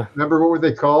 Yeah. Remember what were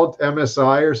they called?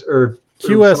 MSI or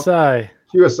QSI.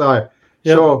 QSI.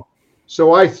 Yep.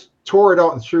 So I tore it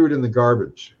out and threw it in the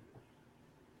garbage.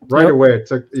 Right away. It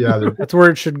took, that's where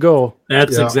it should go.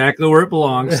 That's exactly where it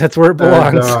belongs. That's where it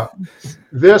belongs. And,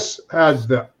 this has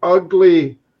the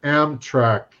ugly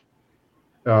Amtrak.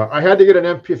 I had to get an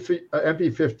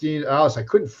MP15 Alice. I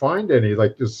couldn't find any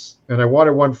like this, and I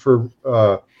wanted one for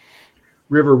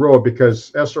River Road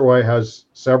because SRY has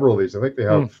several of these. I think they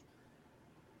have.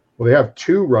 Well, they have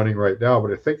 2 running right now,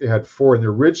 but I think they had 4. And the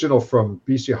original from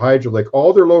BC Hydro, like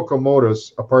all their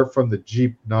locomotives, apart from the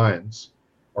Jeep 9s,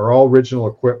 are all original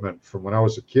equipment from when I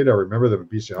was a kid. I remember them at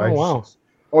BC Hydro. Oh, wow.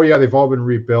 Oh, yeah, they've all been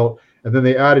rebuilt. And then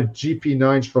they added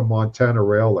GP9s from Montana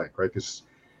Rail Link, right? Because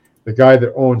the guy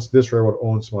that owns this railroad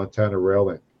owns Montana Rail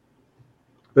Link.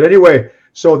 But anyway,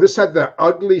 so this had the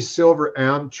ugly silver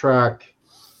Amtrak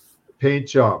paint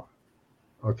job,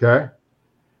 okay?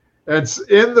 And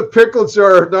in the pickle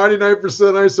jar, 99%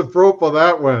 isopropyl,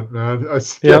 that went, man. I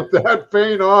stripped that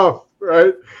paint off,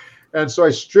 right? And so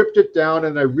I stripped it down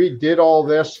and I redid all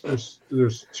this.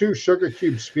 There's 2 sugar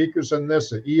cube speakers in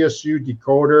this, an ESU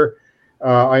decoder.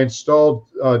 I installed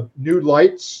new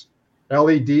lights,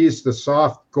 LEDs, the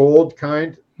soft gold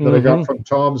kind that I got from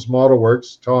Tom's Model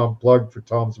Works. Tom, plug for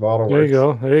Tom's Model Works.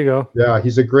 There you go. Yeah,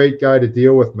 he's a great guy to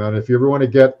deal with, man. If you ever want to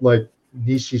get like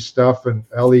niche stuff and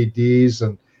LEDs,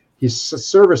 and his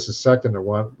service is second to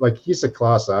one. Like, he's a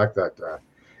class act, that guy.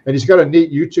 And he's got a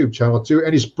neat YouTube channel too.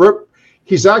 And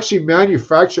he's actually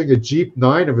manufacturing a Jeep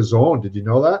 9 of his own. Did you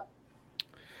know that?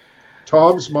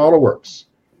 Tom's Model Works.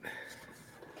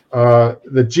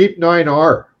 The Jeep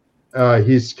 9R.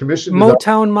 He's commissioned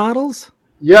Motown models?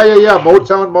 Yeah.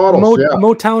 Motown models.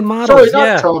 Motown models. Sorry,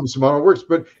 not Tom's Model Works,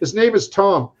 but his name is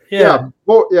Tom. Thank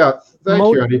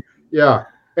you, Andy. Yeah.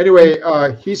 Anyway,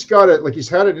 he's got it, like he's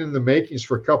had it in the makings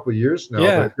for a couple of years now.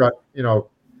 But it got,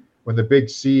 when the big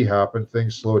C happened,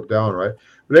 things slowed down, right?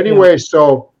 But anyway,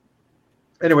 so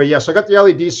I got the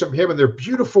LEDs from him, and they're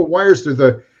beautiful wires. They're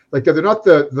they're not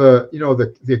the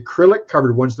acrylic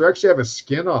covered ones. They actually have a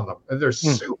skin on them, and they're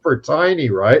super tiny,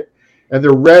 right? And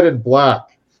they're red and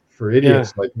black for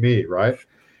idiots like me, right?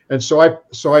 And so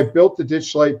I built the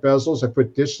ditch light bezels. I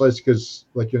put ditch lights because,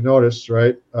 like you notice,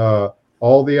 right?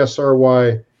 All the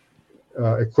SRY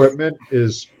equipment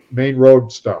is main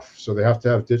road stuff, so they have to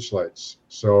have ditch lights.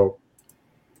 So,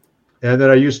 and then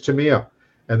I used Tamiya,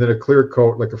 and then a clear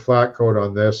coat, like a flat coat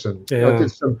on this, and I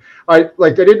did some. I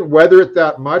didn't weather it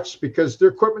that much because their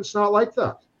equipment's not like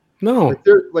that. No,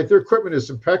 their equipment is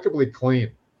impeccably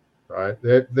clean, right?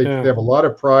 They have a lot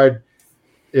of pride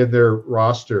in their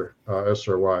roster,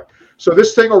 SRY. So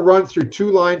this thing will run through 2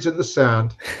 lines in the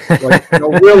sand.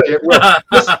 Really, it will.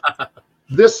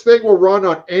 This thing will run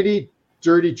on any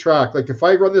dirty track. Like if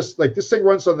I run this, like this thing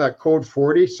runs on that code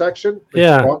 40 section.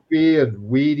 It's bumpy and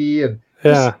weedy, and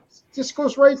this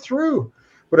goes right through.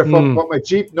 But but my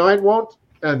Jeep 9 won't,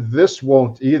 and this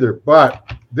won't either. But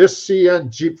this CN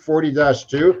Jeep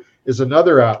 40-2 is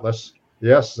another Atlas.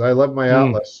 Yes, I love my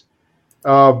Atlas.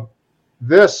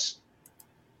 This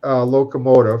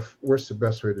locomotive, where's the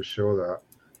best way to show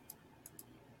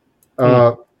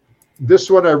that?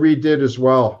 This one I redid as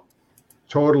well.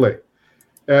 Totally.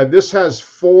 And this has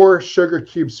 4 sugar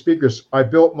cube speakers. I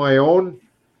built my own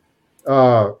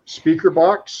speaker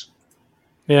box.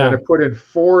 Yeah. And I put in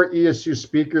 4 ESU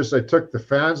speakers. I took the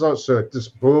fans out so it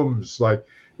just booms like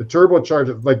the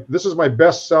turbocharger. Like, this is my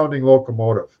best sounding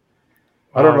locomotive.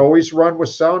 Wow. I don't always run with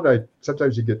sound.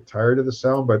 Sometimes you get tired of the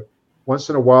sound, but once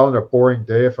in a while on a boring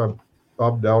day, if I'm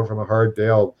bummed out from a hard day,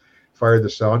 I'll fire the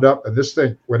sound up. And this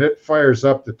thing, when it fires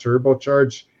up the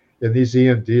turbocharge, in these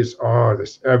EMDs,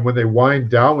 and when they wind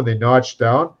down, when they notch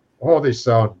down, they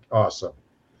sound awesome.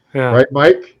 Yeah. Right,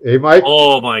 Mike? Hey, Mike?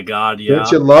 Oh, my God, yeah.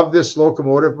 Don't you love this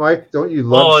locomotive, Mike? Don't you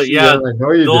love CN? Yeah. I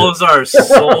know you do. Those are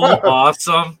so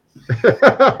awesome.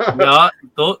 That's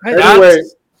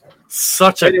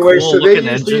such a cool so looking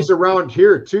they use engine. These around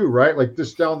here, too, right? Like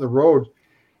this down the road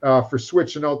for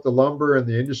switching out the lumber and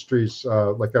the industries,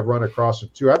 like I've run across them,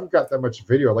 too. I haven't got that much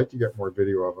video. I'd like to get more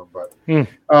video of them, but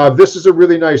this is a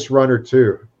really nice runner,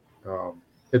 too.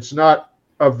 It's not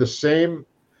of the same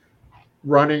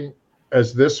running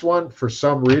as this one for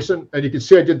some reason. And you can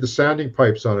see I did the sanding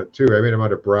pipes on it, too. I made them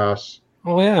out of brass.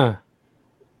 Oh, yeah.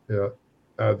 Yeah,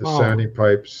 the sanding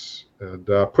pipes. And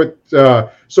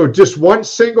so just one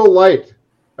single light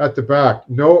at the back.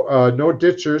 No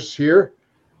ditchers here.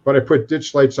 But I put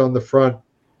ditch lights on the front,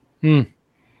 on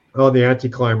the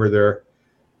anti-climber there,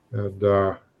 and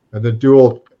then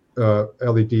dual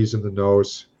LEDs in the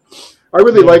nose. I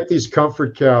really like these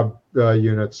comfort cab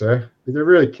units. They're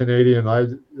really Canadian.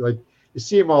 You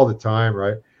see them all the time,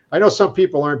 right? I know some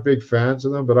people aren't big fans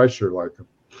of them, but I sure like them.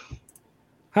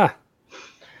 Huh.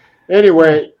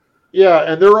 Anyway,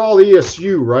 yeah, and they're all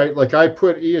ESU, right? Like I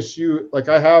put ESU, like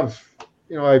I have,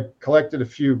 I collected a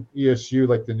few ESU,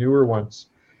 like the newer ones,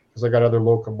 because I got other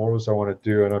locomotives I want to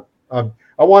do, and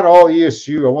I want all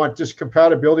ESU. I want just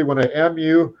compatibility when I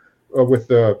MU with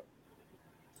the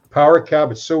power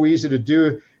cab. It's so easy to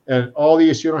do, and all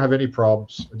ESU don't have any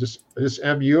problems. I just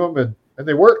MU them and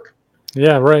they work.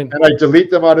 Yeah, right. And I delete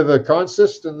them out of the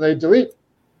consist, and they delete.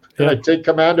 And I take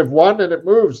command of one, and it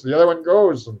moves. The other one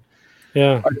goes. And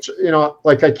yeah,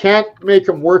 like I can't make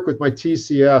them work with my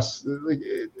TCS.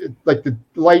 Like the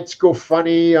lights go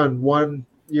funny on one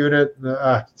unit.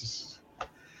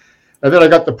 And then I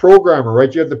got the programmer,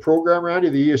 right? You have the programmer, Andy,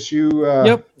 the ESU.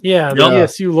 Yep. Yeah, the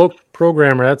ESU local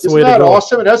programmer. That's the way to go. Isn't that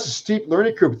awesome? It has a steep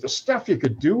learning curve. But the stuff you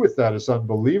could do with that is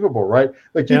unbelievable, right?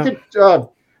 Like you could.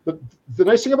 The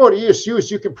nice thing about ESU is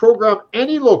you can program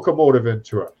any locomotive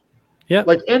into it. Yeah.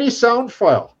 Like any sound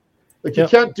file. Like you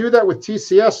can't do that with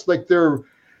TCS. Like they're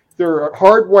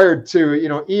hardwired to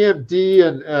EMD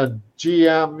and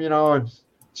GM, and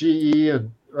GE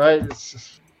and right.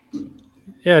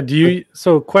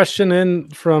 Question in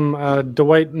from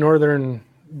Dwight at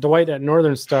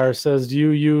Northern Star says, do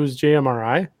you use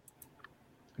JMRI?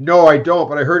 No, I don't,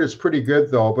 but I heard it's pretty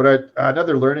good though. But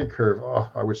another learning curve. Oh,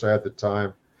 I wish I had the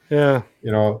time. Yeah.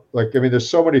 There's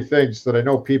so many things that I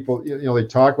know people, they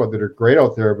talk about that are great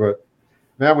out there, but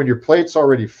man, when your plate's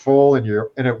already full and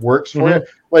it works for you,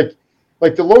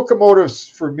 like the locomotives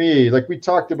for me, like we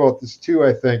talked about this too,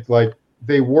 I think, like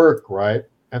they work, right?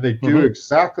 And they do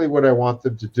exactly what I want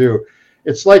them to do.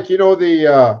 It's like,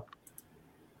 the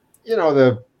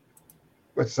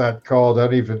what's that called? I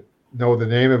don't even know the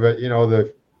name of it.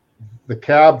 The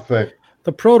cab thing.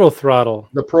 The proto throttle.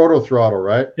 The proto throttle,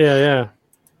 right? Yeah, yeah.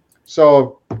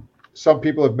 So some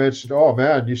people have mentioned, oh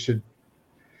man, you should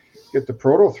get the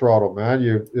proto throttle, man.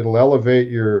 It'll elevate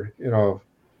your, well,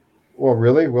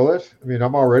 really, will it? I mean,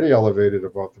 I'm already elevated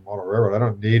about the model railroad. I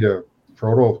don't need a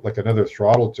proto, like another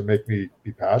throttle to make me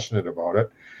be passionate about it.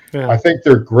 Yeah. I think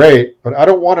they're great, but I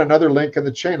don't want another link in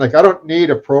the chain. Like I don't need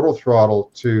a proto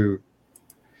throttle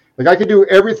like I can do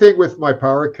everything with my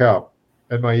power cab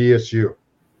and my ESU.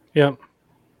 Yeah.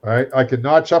 Right. I can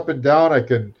notch up and down. I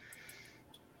can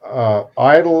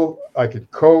idle. I can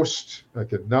coast. I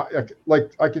can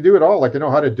do it all. Like I know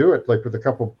how to do it, like with a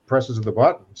couple presses of the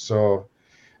button. So,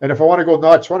 and if I want to go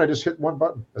notch one, I just hit one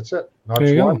button. That's it.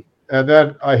 Notch one. And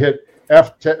then I hit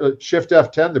F10, shift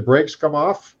F10, the brakes come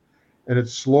off and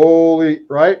it's slowly,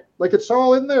 right? Like it's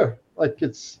all in there. Like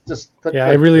it's just.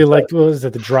 I really liked, what was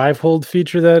it, the drive hold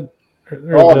feature that?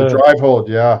 The drive hold.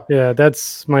 Yeah. Yeah.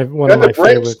 That's one of my favorites. And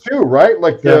the brakes too, right?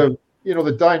 Like the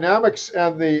dynamics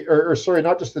and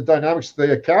not just the dynamics,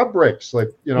 the cab brakes, like,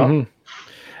 And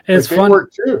it's fun.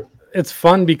 Work too. It's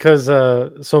fun because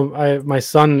my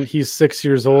son, he's 6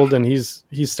 years old and he's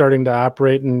starting to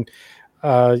operate, and we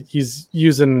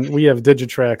have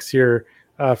Digitrax here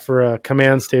for a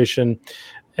command station,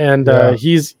 and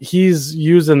he's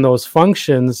using those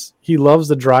functions. He loves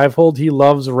the drive hold. He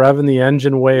loves revving the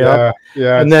engine way up,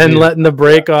 and then letting the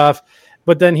brake off.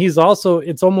 But then it's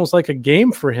almost like a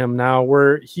game for him now,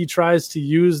 where he tries to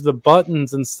use the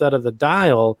buttons instead of the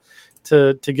dial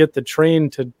to get the train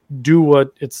to do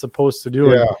what it's supposed to do.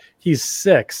 Yeah. And he's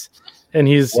 6. And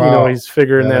he's he's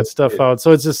figuring that stuff out.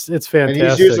 So it's fantastic. And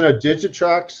he's using a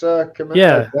Digitrax command.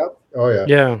 Yeah. Like that? Oh yeah.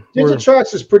 Yeah.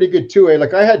 Digitrax is pretty good too.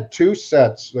 Like I had 2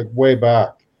 sets like way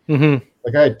back. Mm-hmm.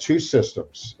 Like I had 2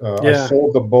 systems. I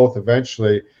sold them both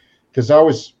eventually because I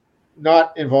was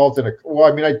not involved in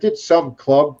I did some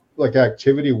club like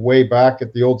activity way back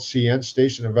at the old CN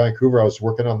station in Vancouver. I was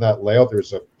working on that layout.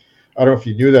 I don't know if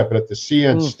you knew that, but at the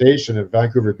CN station in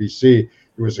Vancouver, BC,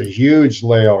 there was a huge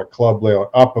layout, a club layout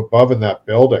up above in that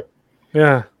building.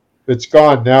 Yeah. It's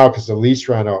gone now because the lease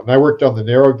ran out. And I worked on the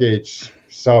narrow gauge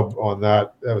sub on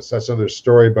that. That's another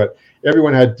story. But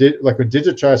everyone had, like when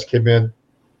Digitrax came in,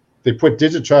 they put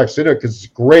Digitrax in it because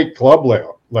it's a great club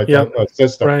layout, like a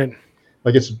system. Right.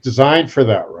 Like it's designed for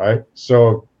that, right?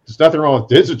 So there's nothing wrong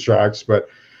with Digitrax, but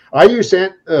I use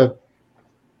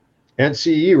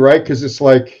NCE, right? Because it's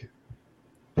like,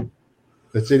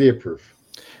 it's idiot proof.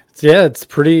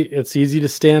 It's easy to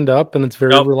stand up and it's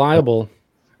very reliable.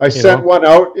 I sent one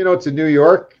out, to New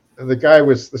York, and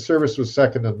the service was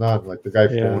second to none. Like the guy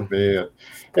phoned me and,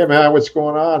 hey man, what's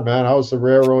going on, man? How's the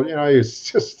railroad? He was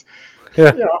just,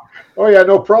 oh yeah,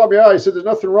 no problem. Yeah, he said, there's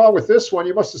nothing wrong with this one.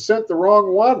 You must have sent the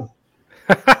wrong one.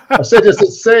 I said, does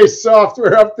it say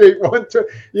software update 1?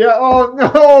 Yeah. Oh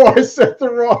no, I sent the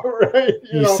wrong. Right.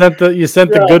 You sent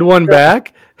the good one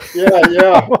back.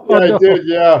 Yeah. I did.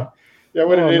 Yeah. Yeah,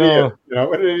 what an idiot.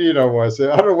 What an idiot I was.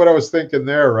 I don't know what I was thinking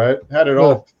there, right? Had it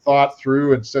all thought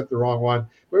through and sent the wrong one.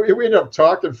 We ended up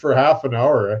talking for half an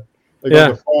hour, right? Like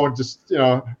on the phone, just,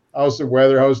 how's the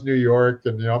weather? How's New York?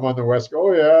 And, I'm on the West.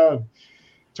 Oh, yeah. And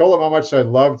told him how much I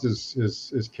loved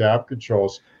his cab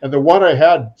controls. And the one I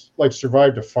had, like,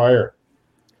 survived a fire.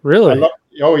 Really?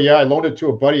 I loaned it to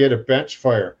a buddy. He had a bench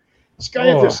fire. This guy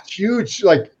had this huge,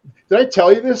 like, did I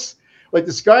tell you this? Like,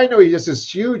 this guy, he has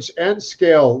this huge N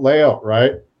scale layout,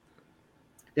 right,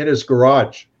 in his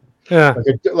garage. Yeah.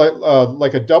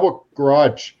 Like a double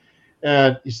garage.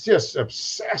 And he's just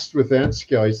obsessed with N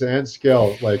scale. He's an N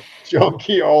scale, like,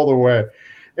 junkie all the way.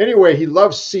 Anyway, he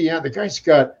loves CN. The guy's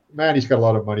got a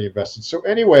lot of money invested. So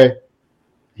anyway,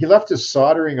 he left his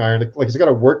soldering iron, like he's got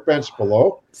a workbench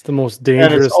below. It's the most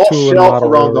dangerous tool in model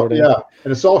railroading.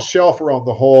 And it's all shelf around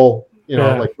the whole,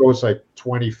 like goes like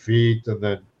 20 feet and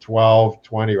then 12,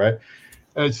 20, right?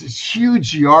 And it's these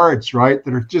huge yards, right,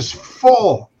 that are just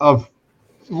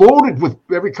loaded with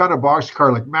every kind of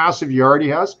boxcar, like massive yard he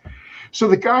has. So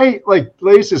the guy, like,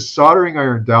 lays his soldering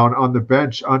iron down on the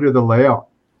bench under the layout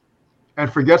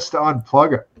and forgets to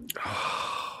unplug it.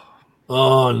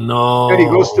 Oh, no. And he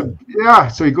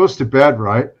goes to bed,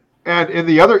 right? And in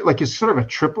the other, like, it's sort of a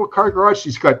triple car garage.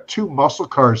 He's got two muscle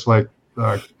cars, like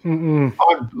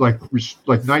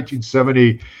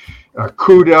 1970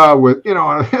 Cuda with,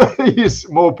 he's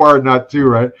Mopar nut too,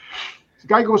 right? The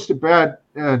guy goes to bed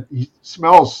and he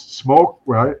smells smoke,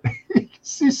 right? He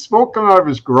sees smoke coming out of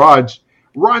his garage,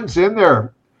 runs in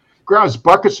there, grabs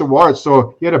buckets of water.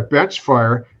 So he had a bench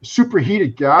fire,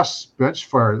 superheated gas bench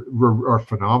fire are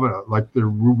phenomena. Like, they're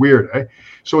weird, eh?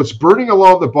 So it's burning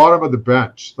along the bottom of the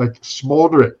bench, like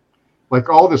smoldering, like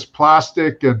all this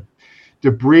plastic and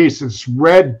debris, this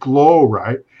red glow,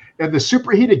 right? And the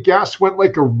superheated gas went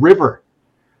like a river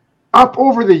up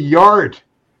over the yard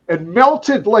and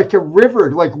melted like a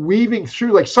river, like weaving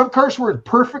through. Like, some cars were in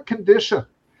perfect condition,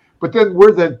 but then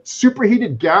where the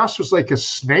superheated gas was like a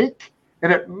snake,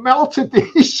 and it melted.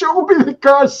 He showed me the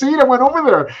car seat. I went over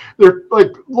there. They're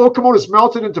like locomotives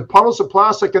melted into puddles of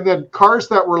plastic, and then cars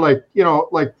that were like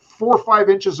 4 or 5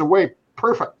 inches away,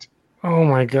 perfect. Oh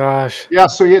my gosh. Yeah,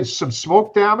 so he had some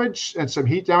smoke damage and some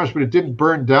heat damage, but it didn't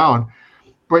burn down.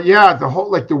 But yeah, the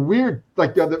whole, like, the weird,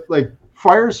 like,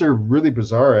 fires are really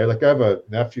bizarre, right? Like, I have a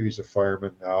nephew, he's a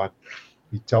fireman now, and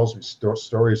he tells me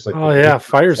stories like, oh yeah,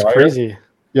 fire's crazy.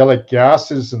 Yeah, like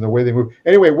gases and the way they move.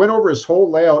 Anyway, went over his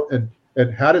whole layout and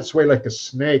had its way like a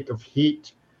snake of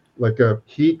heat, like a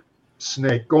heat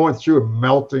snake going through and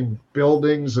melting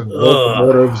buildings and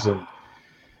locomotives. And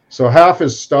so half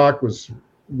his stock was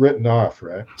written off,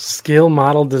 right? Scale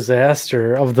model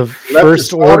disaster of the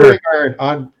first order.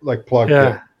 On, like, plugged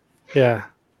in. Yeah.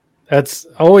 That's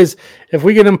always, if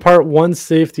we can impart one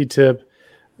safety tip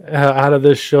out of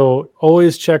this show,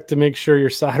 always check to make sure your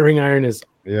soldering iron is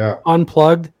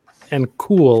unplugged and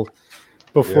cool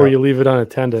before you leave it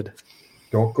unattended.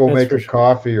 Don't go make a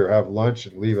coffee or have lunch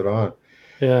and leave it on.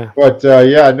 Yeah. But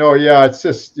it's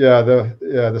just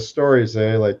the stories,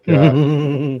 like I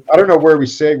don't know where we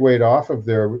segued off of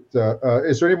there.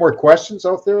 Is there any more questions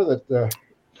out there that?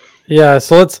 Yeah.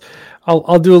 So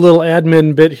I'll do a little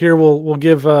admin bit here. We'll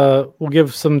give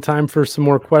some time for some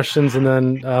more questions, and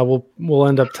then we'll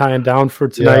end up tying down for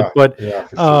tonight. But sure.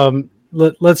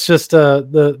 Let's just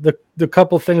the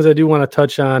couple things I do want to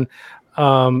touch on.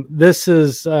 This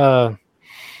has been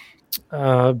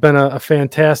a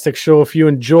fantastic show. If you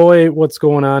enjoy what's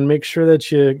going on, make sure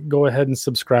that you go ahead and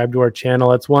subscribe to our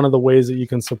channel. That's one of the ways that you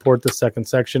can support the second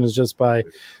section, is just by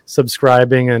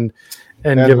subscribing and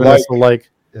giving us a like.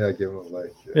 Yeah, give them a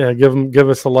like. Yeah, give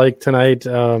us a like tonight.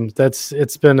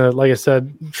 It's been like I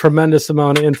said, tremendous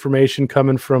amount of information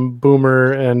coming from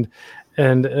Boomer and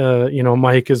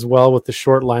Mike as well with the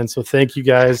short line. So thank you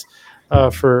guys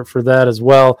for that as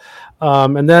well.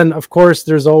 And then of course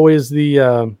there's always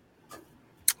the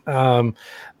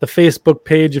Facebook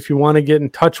page. If you want to get in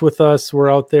touch with us,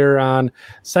 we're out there on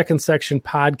Second Section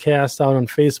Podcast out on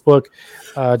Facebook.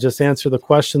 Just answer the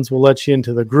questions. We'll let you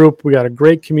into the group. We got a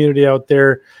great community out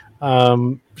there,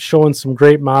 showing some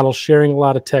great models, sharing a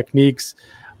lot of techniques.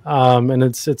 And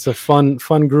it's a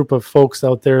fun group of folks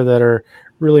out there that are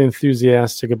really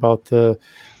enthusiastic about the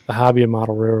hobby of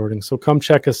model railroading. So come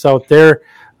check us out there.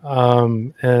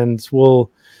 And we'll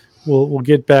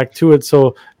get back to it. So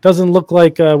it doesn't look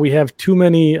like we have too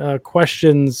many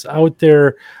questions out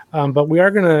there, but we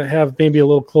are going to have maybe a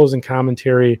little closing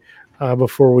commentary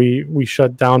before we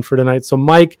shut down for tonight. So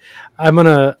Mike, I'm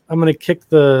gonna kick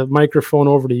the microphone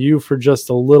over to you for just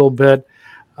a little bit.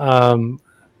 I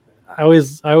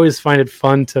always find it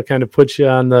fun to kind of put you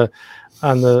on the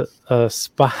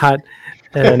spot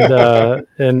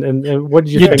and what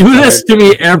did you You think? do this to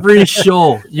me every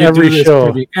show. Every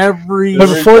show. Every But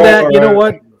show. before that, you know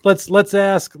what? Let's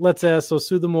ask. So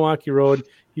Sue the Milwaukee Road.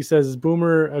 He says, is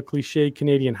Boomer a cliche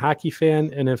Canadian hockey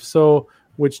fan? And if so,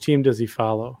 which team does he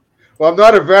follow? Well, I'm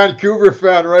not a Vancouver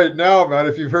fan right now, man.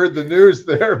 If you've heard the news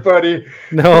there, buddy.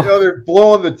 No. You know, they're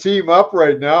blowing the team up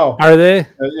right now. Are they?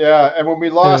 Yeah. And when we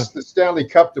lost the Stanley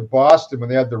Cup to Boston, when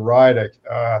they had the ride,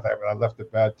 I left a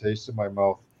bad taste in my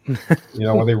mouth. You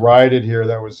know, when they rioted here,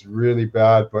 that was really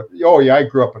bad. But, I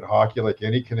grew up in hockey like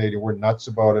any Canadian. We're nuts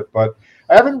about it. But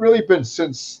I haven't really been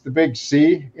since the big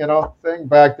C, thing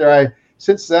back there.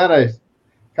 Since then, I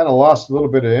kind of lost a little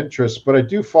bit of interest. But I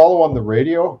do follow on the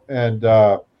radio and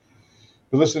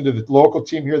listen to the local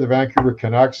team here, the Vancouver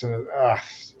Canucks. And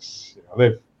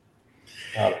they've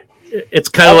 – it's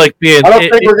kind of like being – I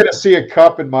don't think we're going to see a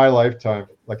cup in my lifetime.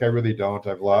 Like, I really don't.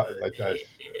 Yeah,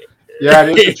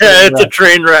 it is. It's a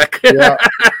train wreck. Yeah,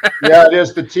 it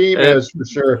is. The team is for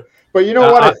sure. But you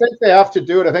know what? I think they have to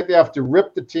do it. I think they have to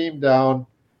rip the team down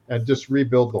and just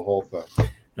rebuild the whole thing.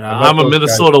 I'm a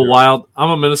Minnesota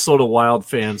Wild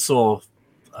fan, so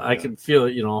I can feel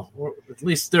it. At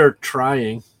least they're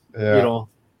trying. Yeah.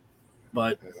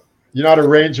 But you're not a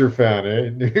Ranger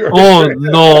fan, eh?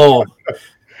 Oh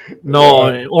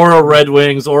no, or a Red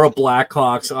Wings or a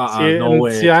Blackhawks. No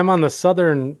way. See, I'm on the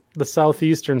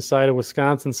southeastern side of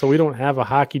Wisconsin, so we don't have a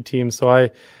hockey team. So I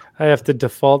have to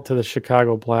default to the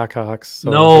Chicago Blackhawks. So.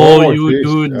 No, you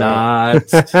do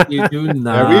not. You do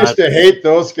not. Yeah, we used to hate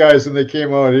those guys when they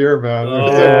came out here, man.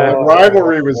 The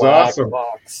rivalry was awesome.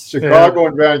 Chicago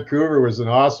and Vancouver was an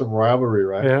awesome rivalry,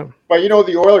 right? Yeah. But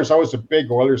the Oilers, I was a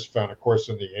big Oilers fan, of course,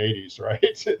 in the 80s,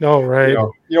 right? Oh, right.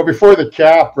 Before the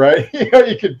cap, right?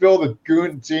 You could build a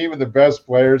goon team and the best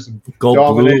players and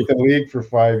dominate the league for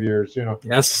 5 years,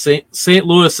 Yes, St.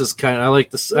 Louis is kind of, I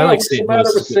like St. Louis. What's the matter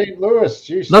with St. Louis?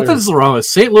 Jeez, nothing's wrong with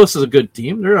St. Louis is a good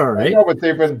team. They're all right. I know, but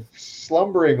they've been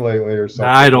slumbering lately or something.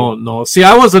 I don't know. See,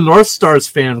 I was a North Stars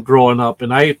fan growing up,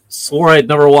 and I swore I'd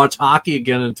never watch hockey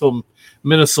again until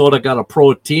Minnesota got a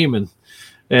pro team, and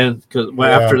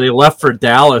after they left for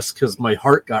Dallas, because my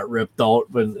heart got ripped out.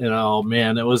 But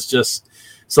man, it was just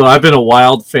so. I've been a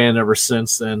Wild fan ever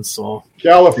since then. So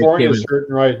California's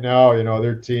hurting right now.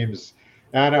 Their teams,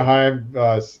 Anaheim,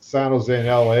 San Jose, and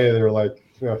LA.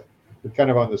 They're kind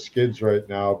of on the skids right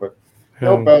now, but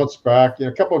they'll bounce back.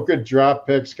 A couple of good draft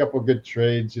picks, a couple of good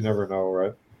trades. You never know,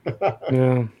 right?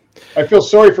 Yeah. I feel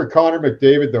sorry for Connor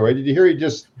McDavid, though. Did you hear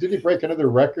did he break another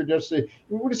record yesterday?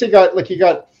 What does he got? Like he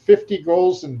got 50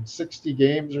 goals in 60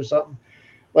 games or something.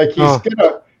 Like he's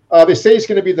gonna. They say he's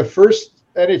gonna be the first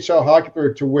NHL hockey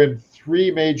player to win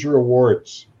 3 major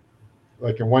awards,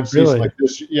 like in one season, like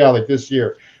this. Yeah, like this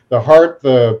year. The Hart,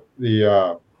 the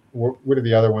what are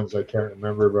the other ones? I can't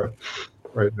remember, but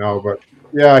right now. But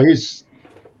yeah,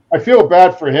 I feel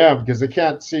bad for him because they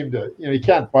can't seem to. He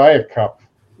can't buy a cup.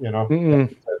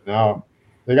 Now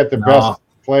they got the best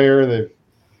player.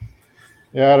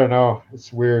 I don't know.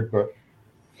 It's weird, but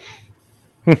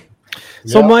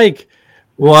so Mike,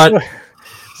 what?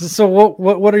 So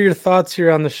what are your thoughts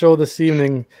here on the show this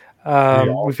evening?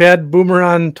 We've had Boomer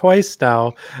on twice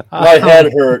now. My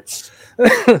head hurts.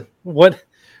 What?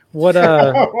 My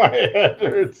head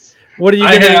hurts. What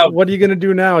are you gonna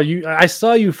do now? I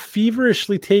saw you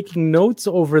feverishly taking notes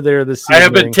over there this evening. I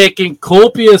have been taking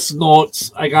copious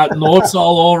notes. I got notes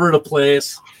all over the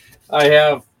place. I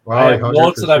have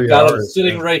notes that I've got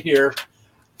sitting right here.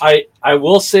 I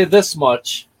will say this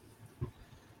much.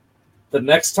 The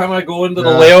next time I go into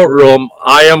the layout room,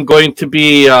 I am going to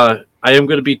be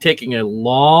taking a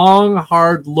long,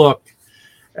 hard look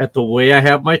at the way I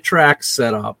have my tracks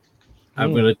set up.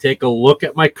 I'm going to take a look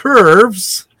at my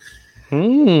curves.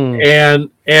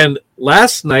 And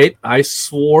last night, I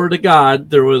swore to God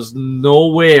there was no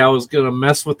way I was going to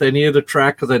mess with any of the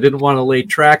track because I didn't want to lay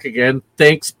track again.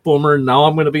 Thanks, Boomer. Now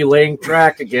I'm going to be laying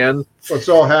track again. Well, it's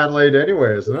all hand laid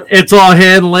anyway, isn't it? It's all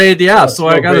hand laid, yeah. So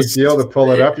I got a big deal to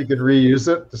pull it up. You can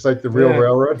reuse it, just like the real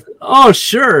railroad. Oh,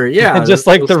 sure, yeah. Just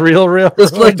like the real railroad.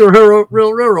 Just like the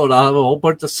real railroad. I'll have a whole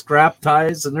bunch of scrap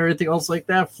ties and everything else like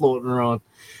that floating around.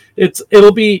 It's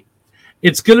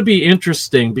going to be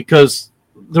interesting because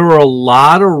there were a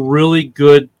lot of really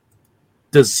good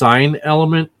design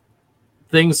element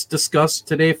things discussed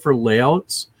today for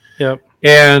layouts. Yep.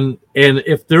 And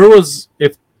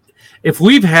if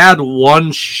we've had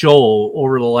one show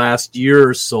over the last year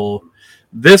or so,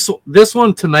 this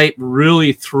one tonight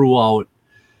really threw out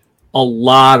a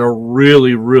lot of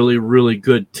really, really, really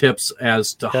good tips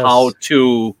as to how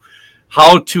to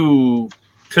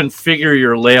configure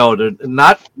your layout, and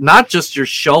not just your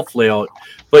shelf layout,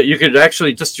 but you could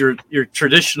actually just your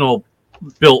traditional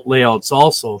built layouts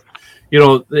also.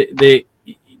 They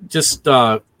just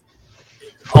a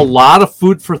lot of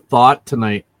food for thought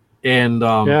tonight, and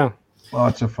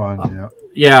lots of fun.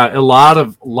 A lot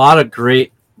of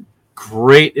great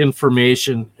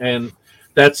information, and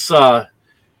that's I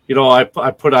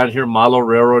put on here model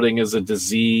railroading is a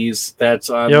disease. That's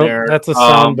on there. That's a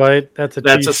soundbite. That's a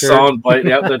soundbite.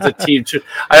 Yeah, that's a t-shirt.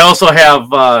 I also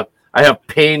have I have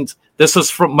Payne's. This is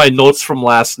from my notes from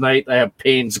last night. I have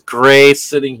Payne's Gray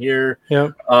sitting here.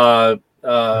 Yep.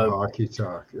 Hockey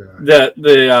talk.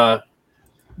 The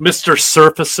Mr.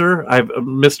 Surfacer. I've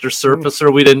Mr.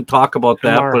 Surfacer. We didn't talk about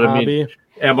that, MR but Hobby. I mean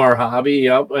MR Hobby.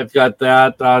 Yep, I've got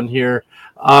that on here.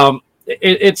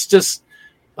 It's just.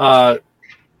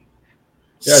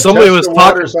 Somebody was the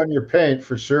waters on your paint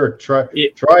for sure.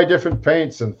 Try different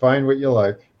paints and find what you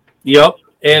like. Yep,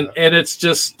 and it's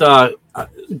just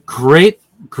great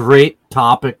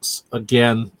topics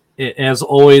again. As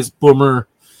always, Boomer.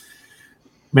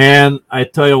 Man, I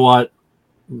tell you what,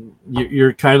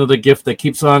 you're kind of the gift that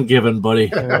keeps on giving, buddy.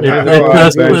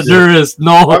 There is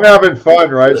no. I'm having fun,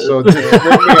 right? So just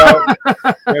ring me out.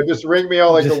 Just ring me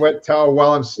out like a wet towel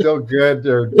while I'm still good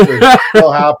or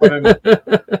still happening,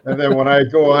 and then when I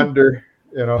go under,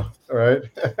 right?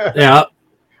 Yeah.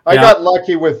 I got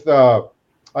lucky with.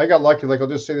 Like I'll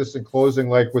just say this in closing.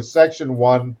 Like with Section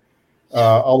 1,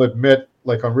 I'll admit,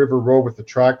 like on River Road with the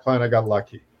track plan, I got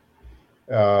lucky.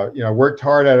 I worked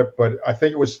hard at it, but I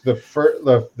think it was the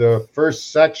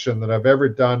first section that I've ever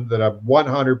done that I'm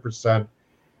 100%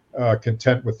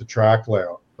 content with the track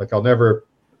layout. Like I'll never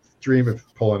dream of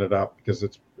pulling it up because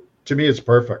to me it's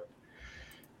perfect.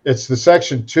 It's the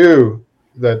Section 2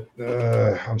 that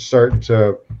I'm starting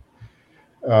to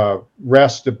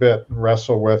rest a bit and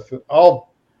wrestle with.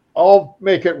 I'll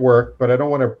make it work, but I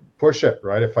don't want to push it.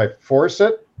 Right? If I force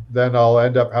it, then I'll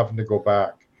end up having to go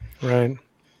back. Right.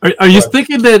 Are you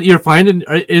thinking that you're finding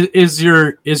is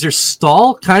your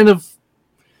stall kind of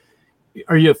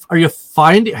are you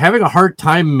having a hard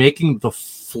time making the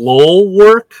flow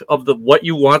work of what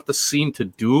you want the scene to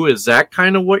do? Is that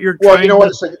kind of what you're trying?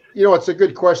 It's a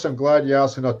good question. I'm glad you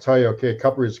asked, and I'll tell you. Okay, a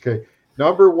couple reasons. Okay,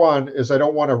 number one is I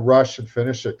don't want to rush and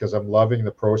finish it because I'm loving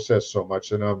the process so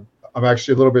much, and I'm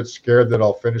actually a little bit scared that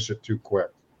I'll finish it too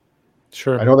quick.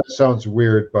 Sure. I know that sounds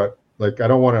weird, but like I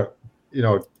don't want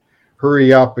to,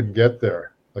 hurry up and get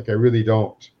there. Like I really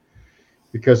don't,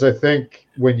 because I think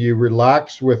when you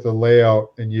relax with a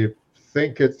layout and you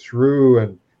think it through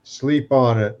and sleep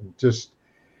on it and just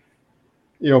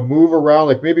move around,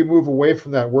 like maybe move away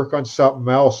from that, work on something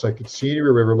else like it's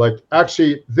Scenery River. Like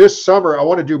actually this summer I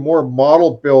want to do more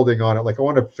model building on it. Like I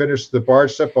want to finish the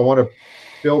barge step, I want to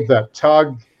build that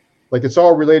tug. Like it's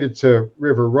all related to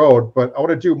River Road, but I want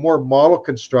to do more model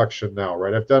construction now,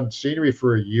 right? I've done scenery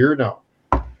for a year now.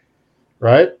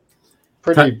 Right?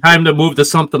 Time to move to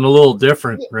something a little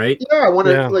different, right? Yeah, I want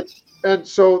to and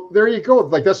so there you go.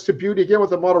 Like that's the beauty again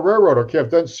with the model railroad. Okay, I've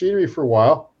done scenery for a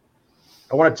while.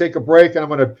 I want to take a break, and I'm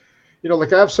going to,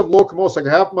 like I have some locomotives. Like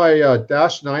I have my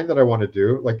 -9 that I want to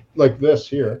do, like this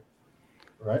here,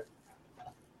 right?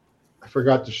 I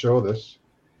forgot to show this.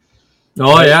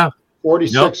 Oh right? Yeah,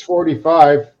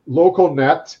 4645 local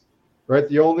net, right?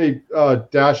 The only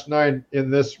 -9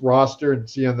 in this roster and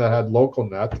CN that had local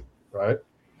net. Right,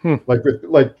 like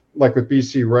with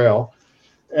BC Rail,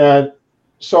 and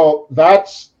so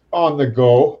that's on the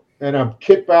go. And I'm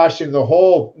kit bashing the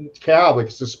whole cab, like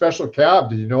it's a special cab.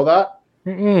 Did you know that?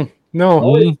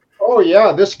 No. Oh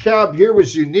yeah, this cab here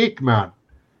was unique, man,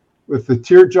 with the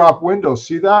teardrop windows.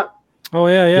 See that? Oh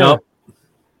yeah. Yep.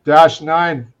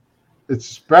 -9. It's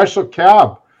a special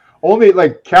cab. Only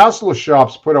like Castle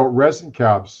shops put out resin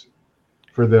cabs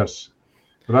for this.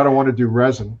 But I don't want to do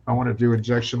resin. I want to do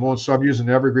injection mold. So I'm using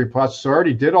evergreen plastic. So I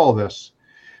already did all this.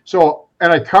 So,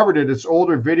 and I covered it. It's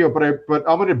older video, but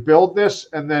I'm going to build this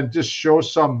and then just show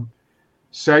some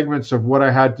segments of what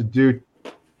I had to do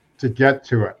to get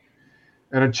to it.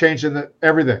 And I'm changing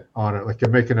everything on it. Like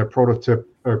I'm making a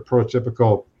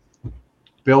prototypical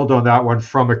build on that one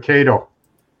from a Cato.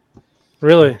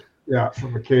 Really? Yeah,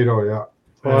 from a Cato, yeah.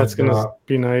 Well, that's going to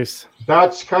be nice.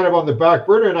 That's kind of on the back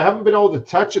burner, and I haven't been able to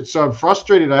touch it, so I'm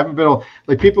frustrated. I haven't been able,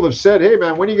 like people have said, hey,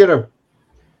 man, when are you going to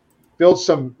build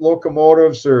some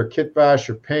locomotives or kit bash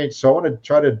or paint? So I want to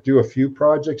try to do a few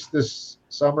projects this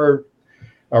summer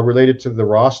related to the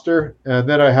roster. And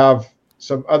then I have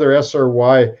some other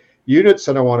SRY units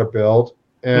that I want to build.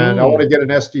 And I want to get an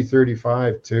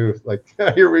SD35 too. Like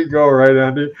here we go, right,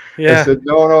 Andy? Yeah. I said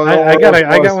no. I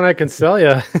got one I can sell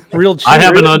you, real cheap. I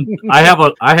have an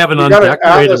undecorated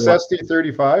Atlas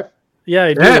SD35. Yeah,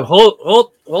 I do. Yeah, hold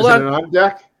Is on. it an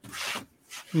undeck?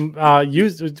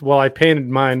 I painted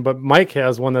mine, but Mike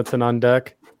has one that's an on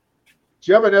deck.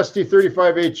 Do you have an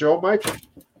SD35HO, Mike?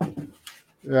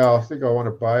 Yeah, I think I want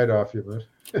to buy it off you, man.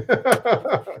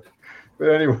 But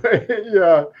anyway,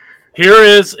 yeah. Here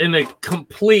is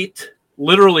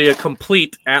literally a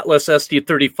complete Atlas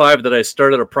SD35 that I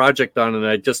started a project on, and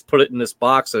I just put it in this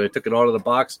box, and I took it out of the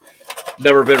box.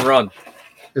 Never been run.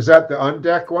 Is that the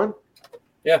on-deck one?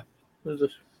 Yeah.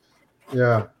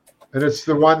 Yeah. And it's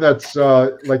the one that's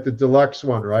like the deluxe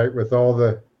one, right? With all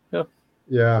the... Yeah.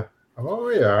 Yeah. Oh,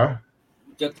 yeah.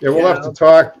 Yeah, we'll have to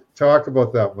talk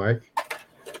about that, Mike.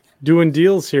 Doing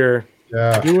deals here.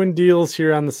 Yeah. Doing deals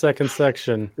here on the second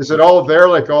section. Is it all there,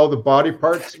 like all the body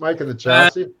parts, Mike, and the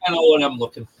chassis? I know what I'm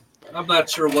looking. I'm not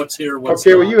sure what's here. What's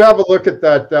okay, not. well, you have a look at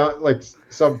that down, like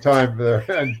sometime there,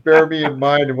 and bear me in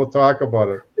mind, and we'll talk about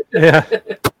it. Yeah.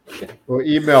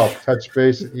 We'll touch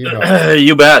base and email.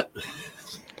 You bet.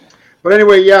 But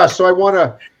anyway, yeah, so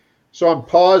I'm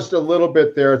paused a little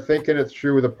bit there, thinking it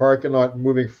through with the parking lot and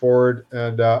moving forward.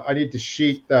 And I need to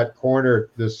sheet that corner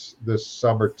this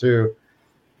summer too.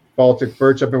 Baltic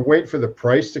birch. I've been waiting for the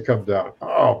price to come down.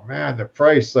 Oh man, the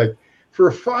price, like for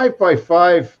a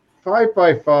 5x5,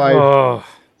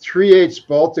 3/8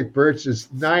 Baltic birch is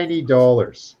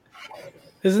 $90.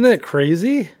 Isn't that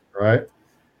crazy? Right?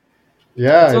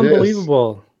 Yeah, it's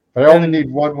unbelievable. But I only need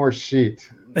one more sheet.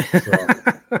 So,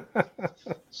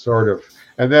 sort of.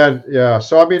 And then, yeah,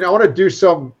 so I mean, I want to do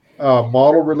some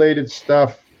model related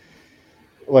stuff.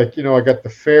 Like, I got the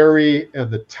ferry and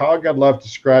the tug. I'd love to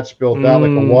scratch build that,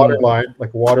 like a water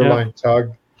line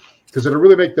tug, because it'll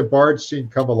really make the barge scene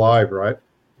come alive, right?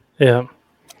 Yeah.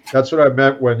 That's what I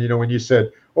meant when you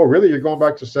said, "Oh, really? You're going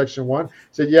back to section 1?" I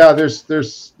said, "Yeah, there's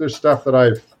stuff that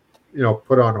I've,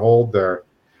 put on hold there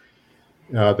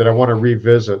that I want to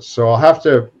revisit. So I'll have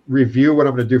to review what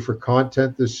I'm going to do for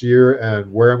content this year and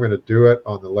where I'm going to do it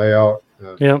on the layout."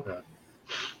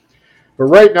 But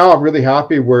right now, I'm really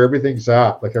happy where everything's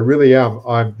at. Like, I really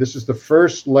am. This is the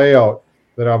first layout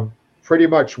that I'm pretty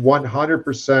much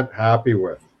 100% happy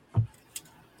with.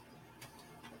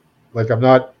 Like, I'm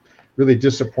not really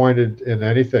disappointed in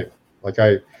anything. Like,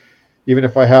 even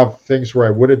if I have things where I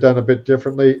would have done a bit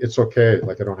differently, it's okay.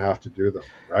 Like, I don't have to do them,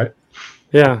 right?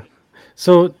 Yeah.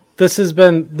 So this has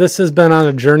been on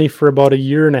a journey for about 1.5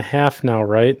 years now,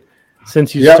 right?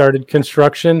 Since you started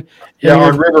construction. Yeah,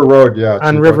 on River Road, yeah.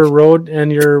 On River Road,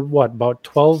 and you're about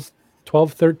 12,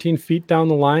 13 feet down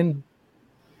the line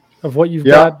of what you've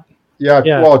got?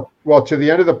 Yeah. Well, to the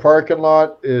end of the parking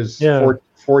lot is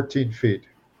 14 feet.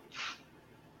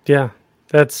 Yeah.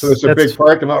 So it's a big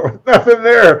parking lot with nothing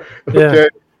there. Yeah.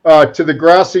 Okay. To the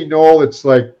grassy knoll, it's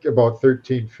like about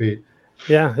 13 feet.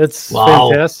 Yeah, it's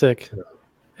fantastic. Yeah.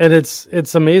 And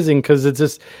it's amazing because it's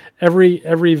just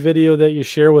every video that you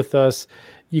share with us,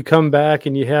 you come back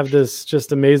and you have this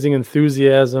just amazing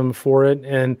enthusiasm for it.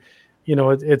 And,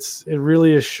 it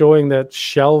really is showing that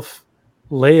shelf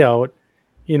layout,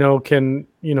 can,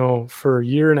 for 1.5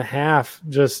 years,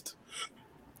 just,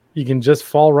 you can just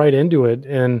fall right into it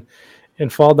and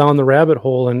fall down the rabbit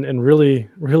hole and really,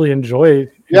 really enjoy.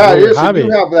 Yeah, it is.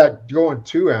 You have that going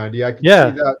too, Andy. I can see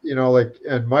that,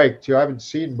 and Mike too. I haven't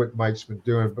seen what Mike's been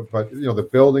doing, but the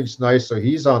building's nice, so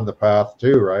he's on the path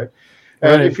too, right?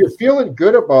 And if you're feeling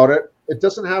good about it, it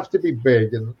doesn't have to be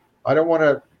big. And I don't want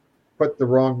to put the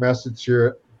wrong message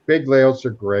here. Big layouts are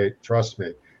great, trust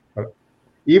me. But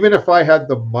even if I had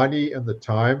the money and the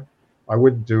time, I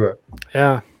wouldn't do it.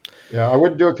 Yeah, I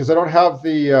wouldn't do it because I don't have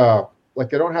the I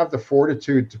don't have the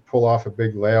fortitude to pull off a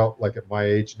big layout like at my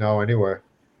age now. Anyway.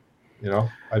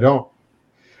 I don't.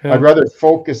 Yeah. I'd rather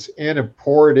focus in and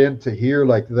pour it into here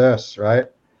like this, right?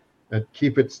 And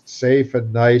keep it safe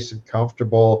and nice and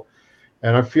comfortable.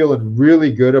 And I'm feeling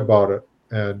really good about it.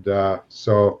 And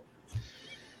so,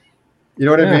 you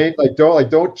know what I mean?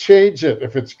 Don't change it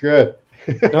if it's good.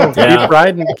 No, keep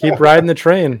riding the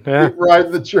train. Yeah. Keep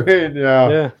riding the train. Yeah.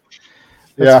 Yeah.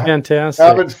 That's fantastic.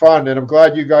 Having fun, and I'm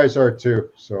glad you guys are too.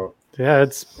 So yeah,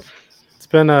 it's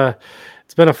been a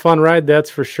fun ride, that's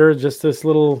for sure. Just this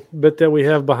little bit that we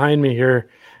have behind me here.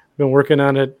 Been working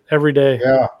on it every day.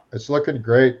 Yeah, it's looking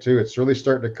great too. It's really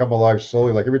starting to come alive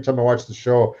slowly. Like every time I watch the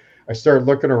show, I start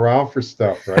looking around for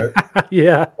stuff, right?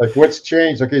 Yeah. Like what's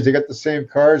changed? Okay, has it got the same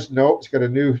cars? Nope. It's got a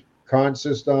new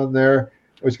consist on there.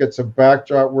 It's got some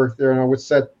backdrop work there. Now what's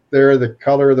that there? The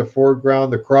color of the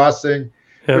foreground, the crossing.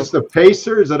 Yep. What's the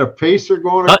pacer? Is that a pacer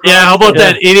going across? Yeah, how about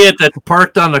that idiot that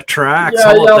parked on the tracks?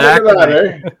 Yeah, look at that,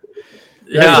 eh?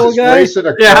 Yeah,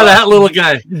 that little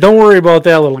guy. Don't worry about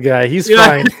that little guy. He's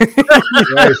fine.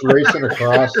 Yeah, he's racing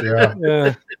across.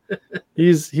 Yeah.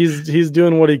 He's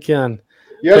doing what he can.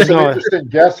 You have some interesting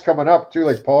guests coming up too,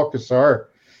 like Paul Cassar.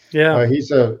 Yeah.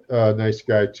 He's a nice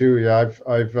guy too. Yeah,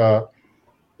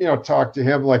 I've talked to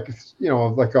him like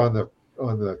like on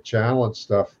the channel and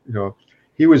stuff.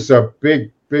 He was a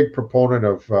big proponent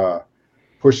of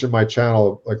pushing my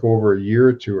channel like over a year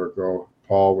or two ago.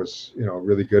 Paul was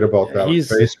really good about that on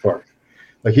Facebook.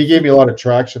 Like he gave me a lot of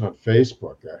traction on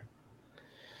Facebook.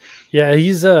 Yeah,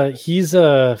 he's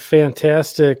a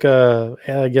fantastic,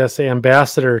 I guess,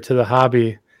 ambassador to the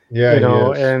hobby. Yeah,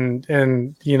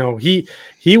 and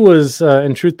he was,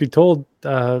 and truth be told,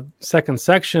 Second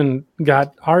Section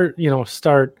got our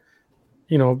start,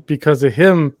 because of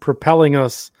him propelling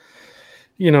us,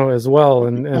 as well,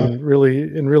 and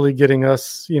really getting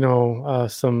us,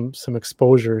 some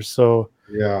exposure. So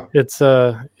yeah, it's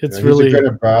he's really a good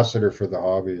ambassador for the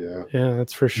hobby. Yeah,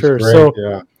 that's for sure. Great, so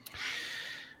yeah.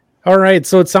 All right,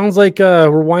 so it sounds like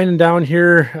we're winding down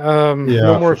here.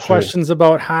 No more questions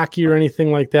about hockey or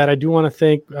anything like that. I do want to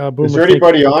thank Boomer. Is there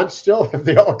anybody on still? Have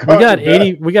they all we got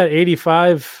 80. We got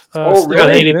 85. We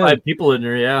got 85 people in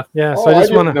there. Yeah. Yeah. Oh, So I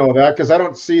just want to know that because I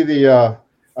don't see the.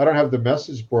 I don't have the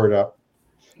message board up.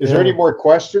 Is there any more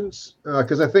questions?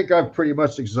 Because I think I've pretty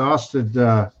much exhausted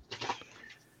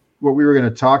what we were going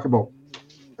to talk about.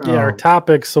 Our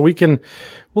topics. So we'll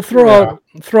throw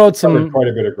out some quite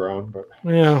a bit of ground, but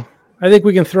yeah, I think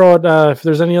we can throw out if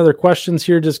there's any other questions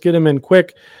here, just get them in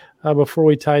quick before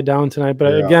we tie down tonight.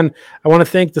 But again, I want to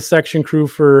thank the section crew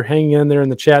for hanging in there in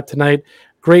the chat tonight.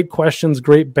 Great questions,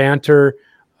 great banter.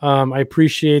 I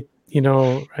appreciate, I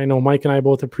know Mike and I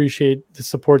both appreciate the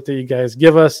support that you guys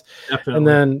give us.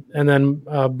 Definitely. And then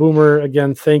Boomer,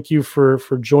 again, thank you for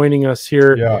joining us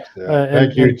here. Yeah.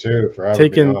 Thank you too for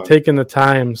taking the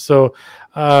time. So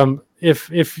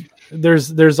if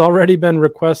there's already been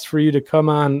requests for you to come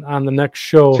on the next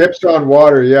show. Tips on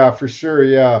water, yeah, for sure,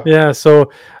 yeah. Yeah,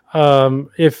 so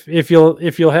if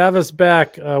you'll have us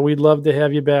back, we'd love to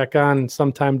have you back on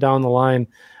sometime down the line.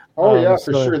 Oh yeah,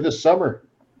 for sure, this summer.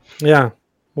 Yeah,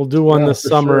 we'll do one this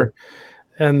summer,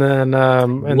 sure. And then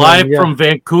from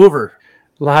Vancouver.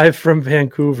 Live from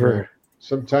Vancouver. Yeah.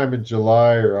 Sometime in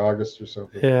July or August or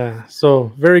something. Yeah,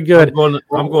 so very good.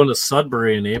 I'm going to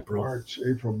Sudbury in April. March,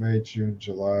 April, May, June,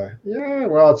 July. Yeah,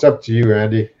 well, it's up to you,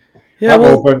 Andy. Yeah, I'm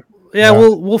open. Yeah,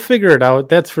 we'll figure it out.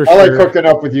 That's for sure. I like hooking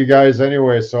up with you guys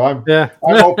anyway, so I'm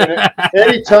open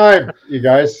anytime, you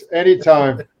guys.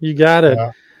 Anytime. You got it.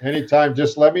 Anytime.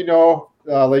 Just let me know,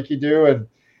 like you do, and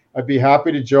I'd be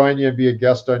happy to join you and be a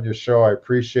guest on your show. I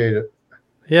appreciate it.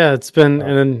 Yeah, it's been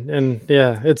and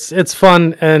yeah, it's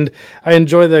fun, and I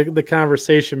enjoy the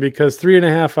conversation because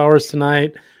 3.5 hours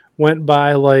tonight went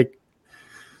by like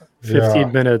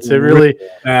 15 minutes. It really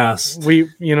fast. We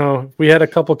had a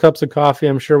couple cups of coffee.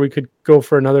 I'm sure we could go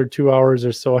for another 2 hours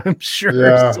or so. I'm sure.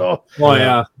 Yeah. So,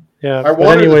 yeah. I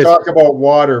wanted to talk about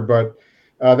water, but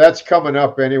that's coming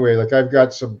up anyway. Like I've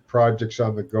got some projects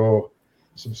on the go,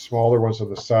 some smaller ones on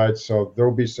the side, so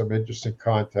there'll be some interesting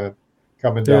content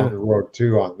coming down the road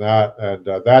too on that, and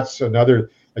that's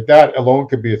another, like that alone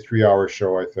could be a 3-hour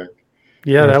show, I think.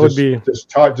 Yeah, that would be just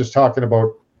talking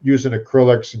about using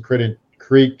acrylics and creating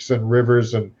creeks and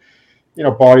rivers and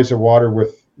bodies of water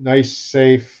with nice,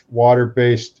 safe,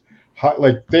 water-based.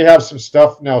 Like they have some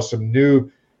stuff now, some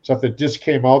new stuff that just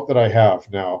came out that I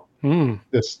have now.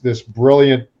 This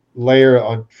brilliant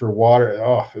layer for water.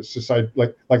 Oh, it's just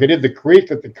like I did the creek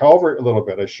at the culvert a little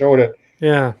bit. I showed it.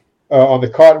 Yeah. On the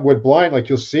cottonwood blind, like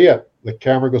you'll see it. The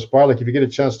camera goes by. Like if you get a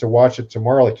chance to watch it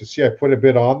tomorrow, like you see, I put a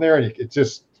bit on there, and it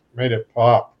just made it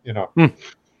pop. Yeah.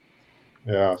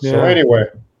 So anyway,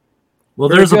 well,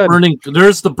 there's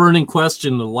the burning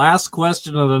question. The last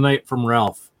question of the night from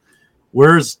Ralph.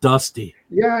 Where's Dusty?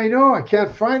 Yeah, I know. I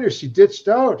can't find her. She ditched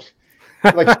out.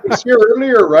 Like she was here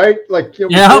earlier, right? Like before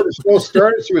the show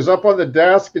started, she was up on the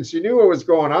desk and she knew what was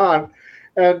going on,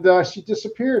 and she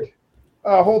disappeared.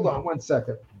 Hold on 1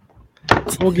 second.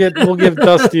 We'll give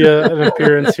Dusty an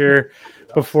appearance here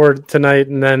before tonight,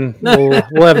 and then we'll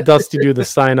have Dusty do the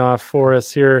sign off for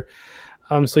us here.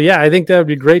 So yeah, I think that would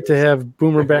be great to have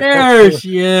Boomer back. There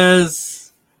she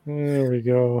is. There we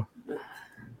go.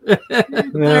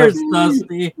 There's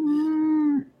Dusty.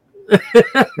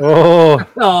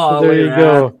 Oh, there you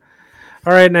go.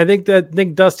 All right, and I think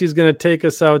Dusty's going to take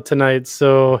us out tonight.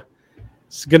 So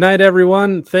good night,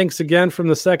 everyone. Thanks again from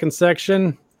the second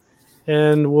section.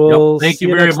 And we'll thank see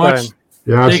you very much. Time.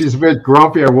 Yeah, she's a bit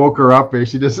grumpy. I woke her up.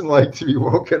 She doesn't like to be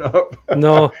woken up.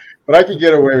 No, but I can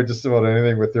get away with just about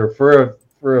anything with her for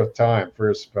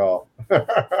a spell.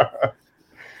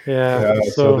 Yeah.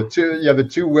 So the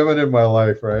two women in my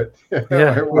life, right?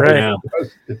 Yeah, right.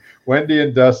 Wendy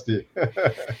and Dusty.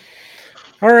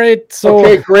 All right. So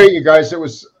okay, great, you guys. It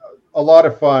was a lot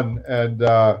of fun, and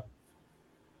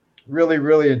really,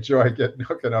 really enjoy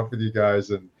hooking up with you guys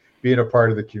and being a part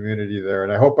of the community there.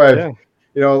 And I hope I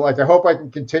hope I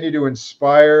can continue to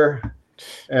inspire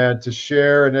and to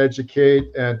share and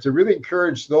educate and to really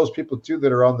encourage those people too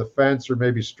that are on the fence or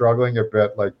maybe struggling a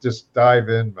bit. Like, just dive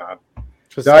in, man.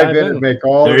 Just dive in and make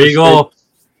all there the you go.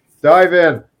 Dive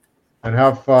in and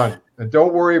have fun. And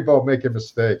don't worry about making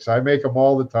mistakes. I make them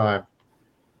all the time.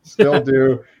 Still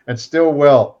do and still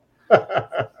will.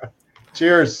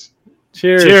 Cheers.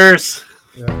 Cheers.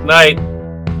 Yeah. Night.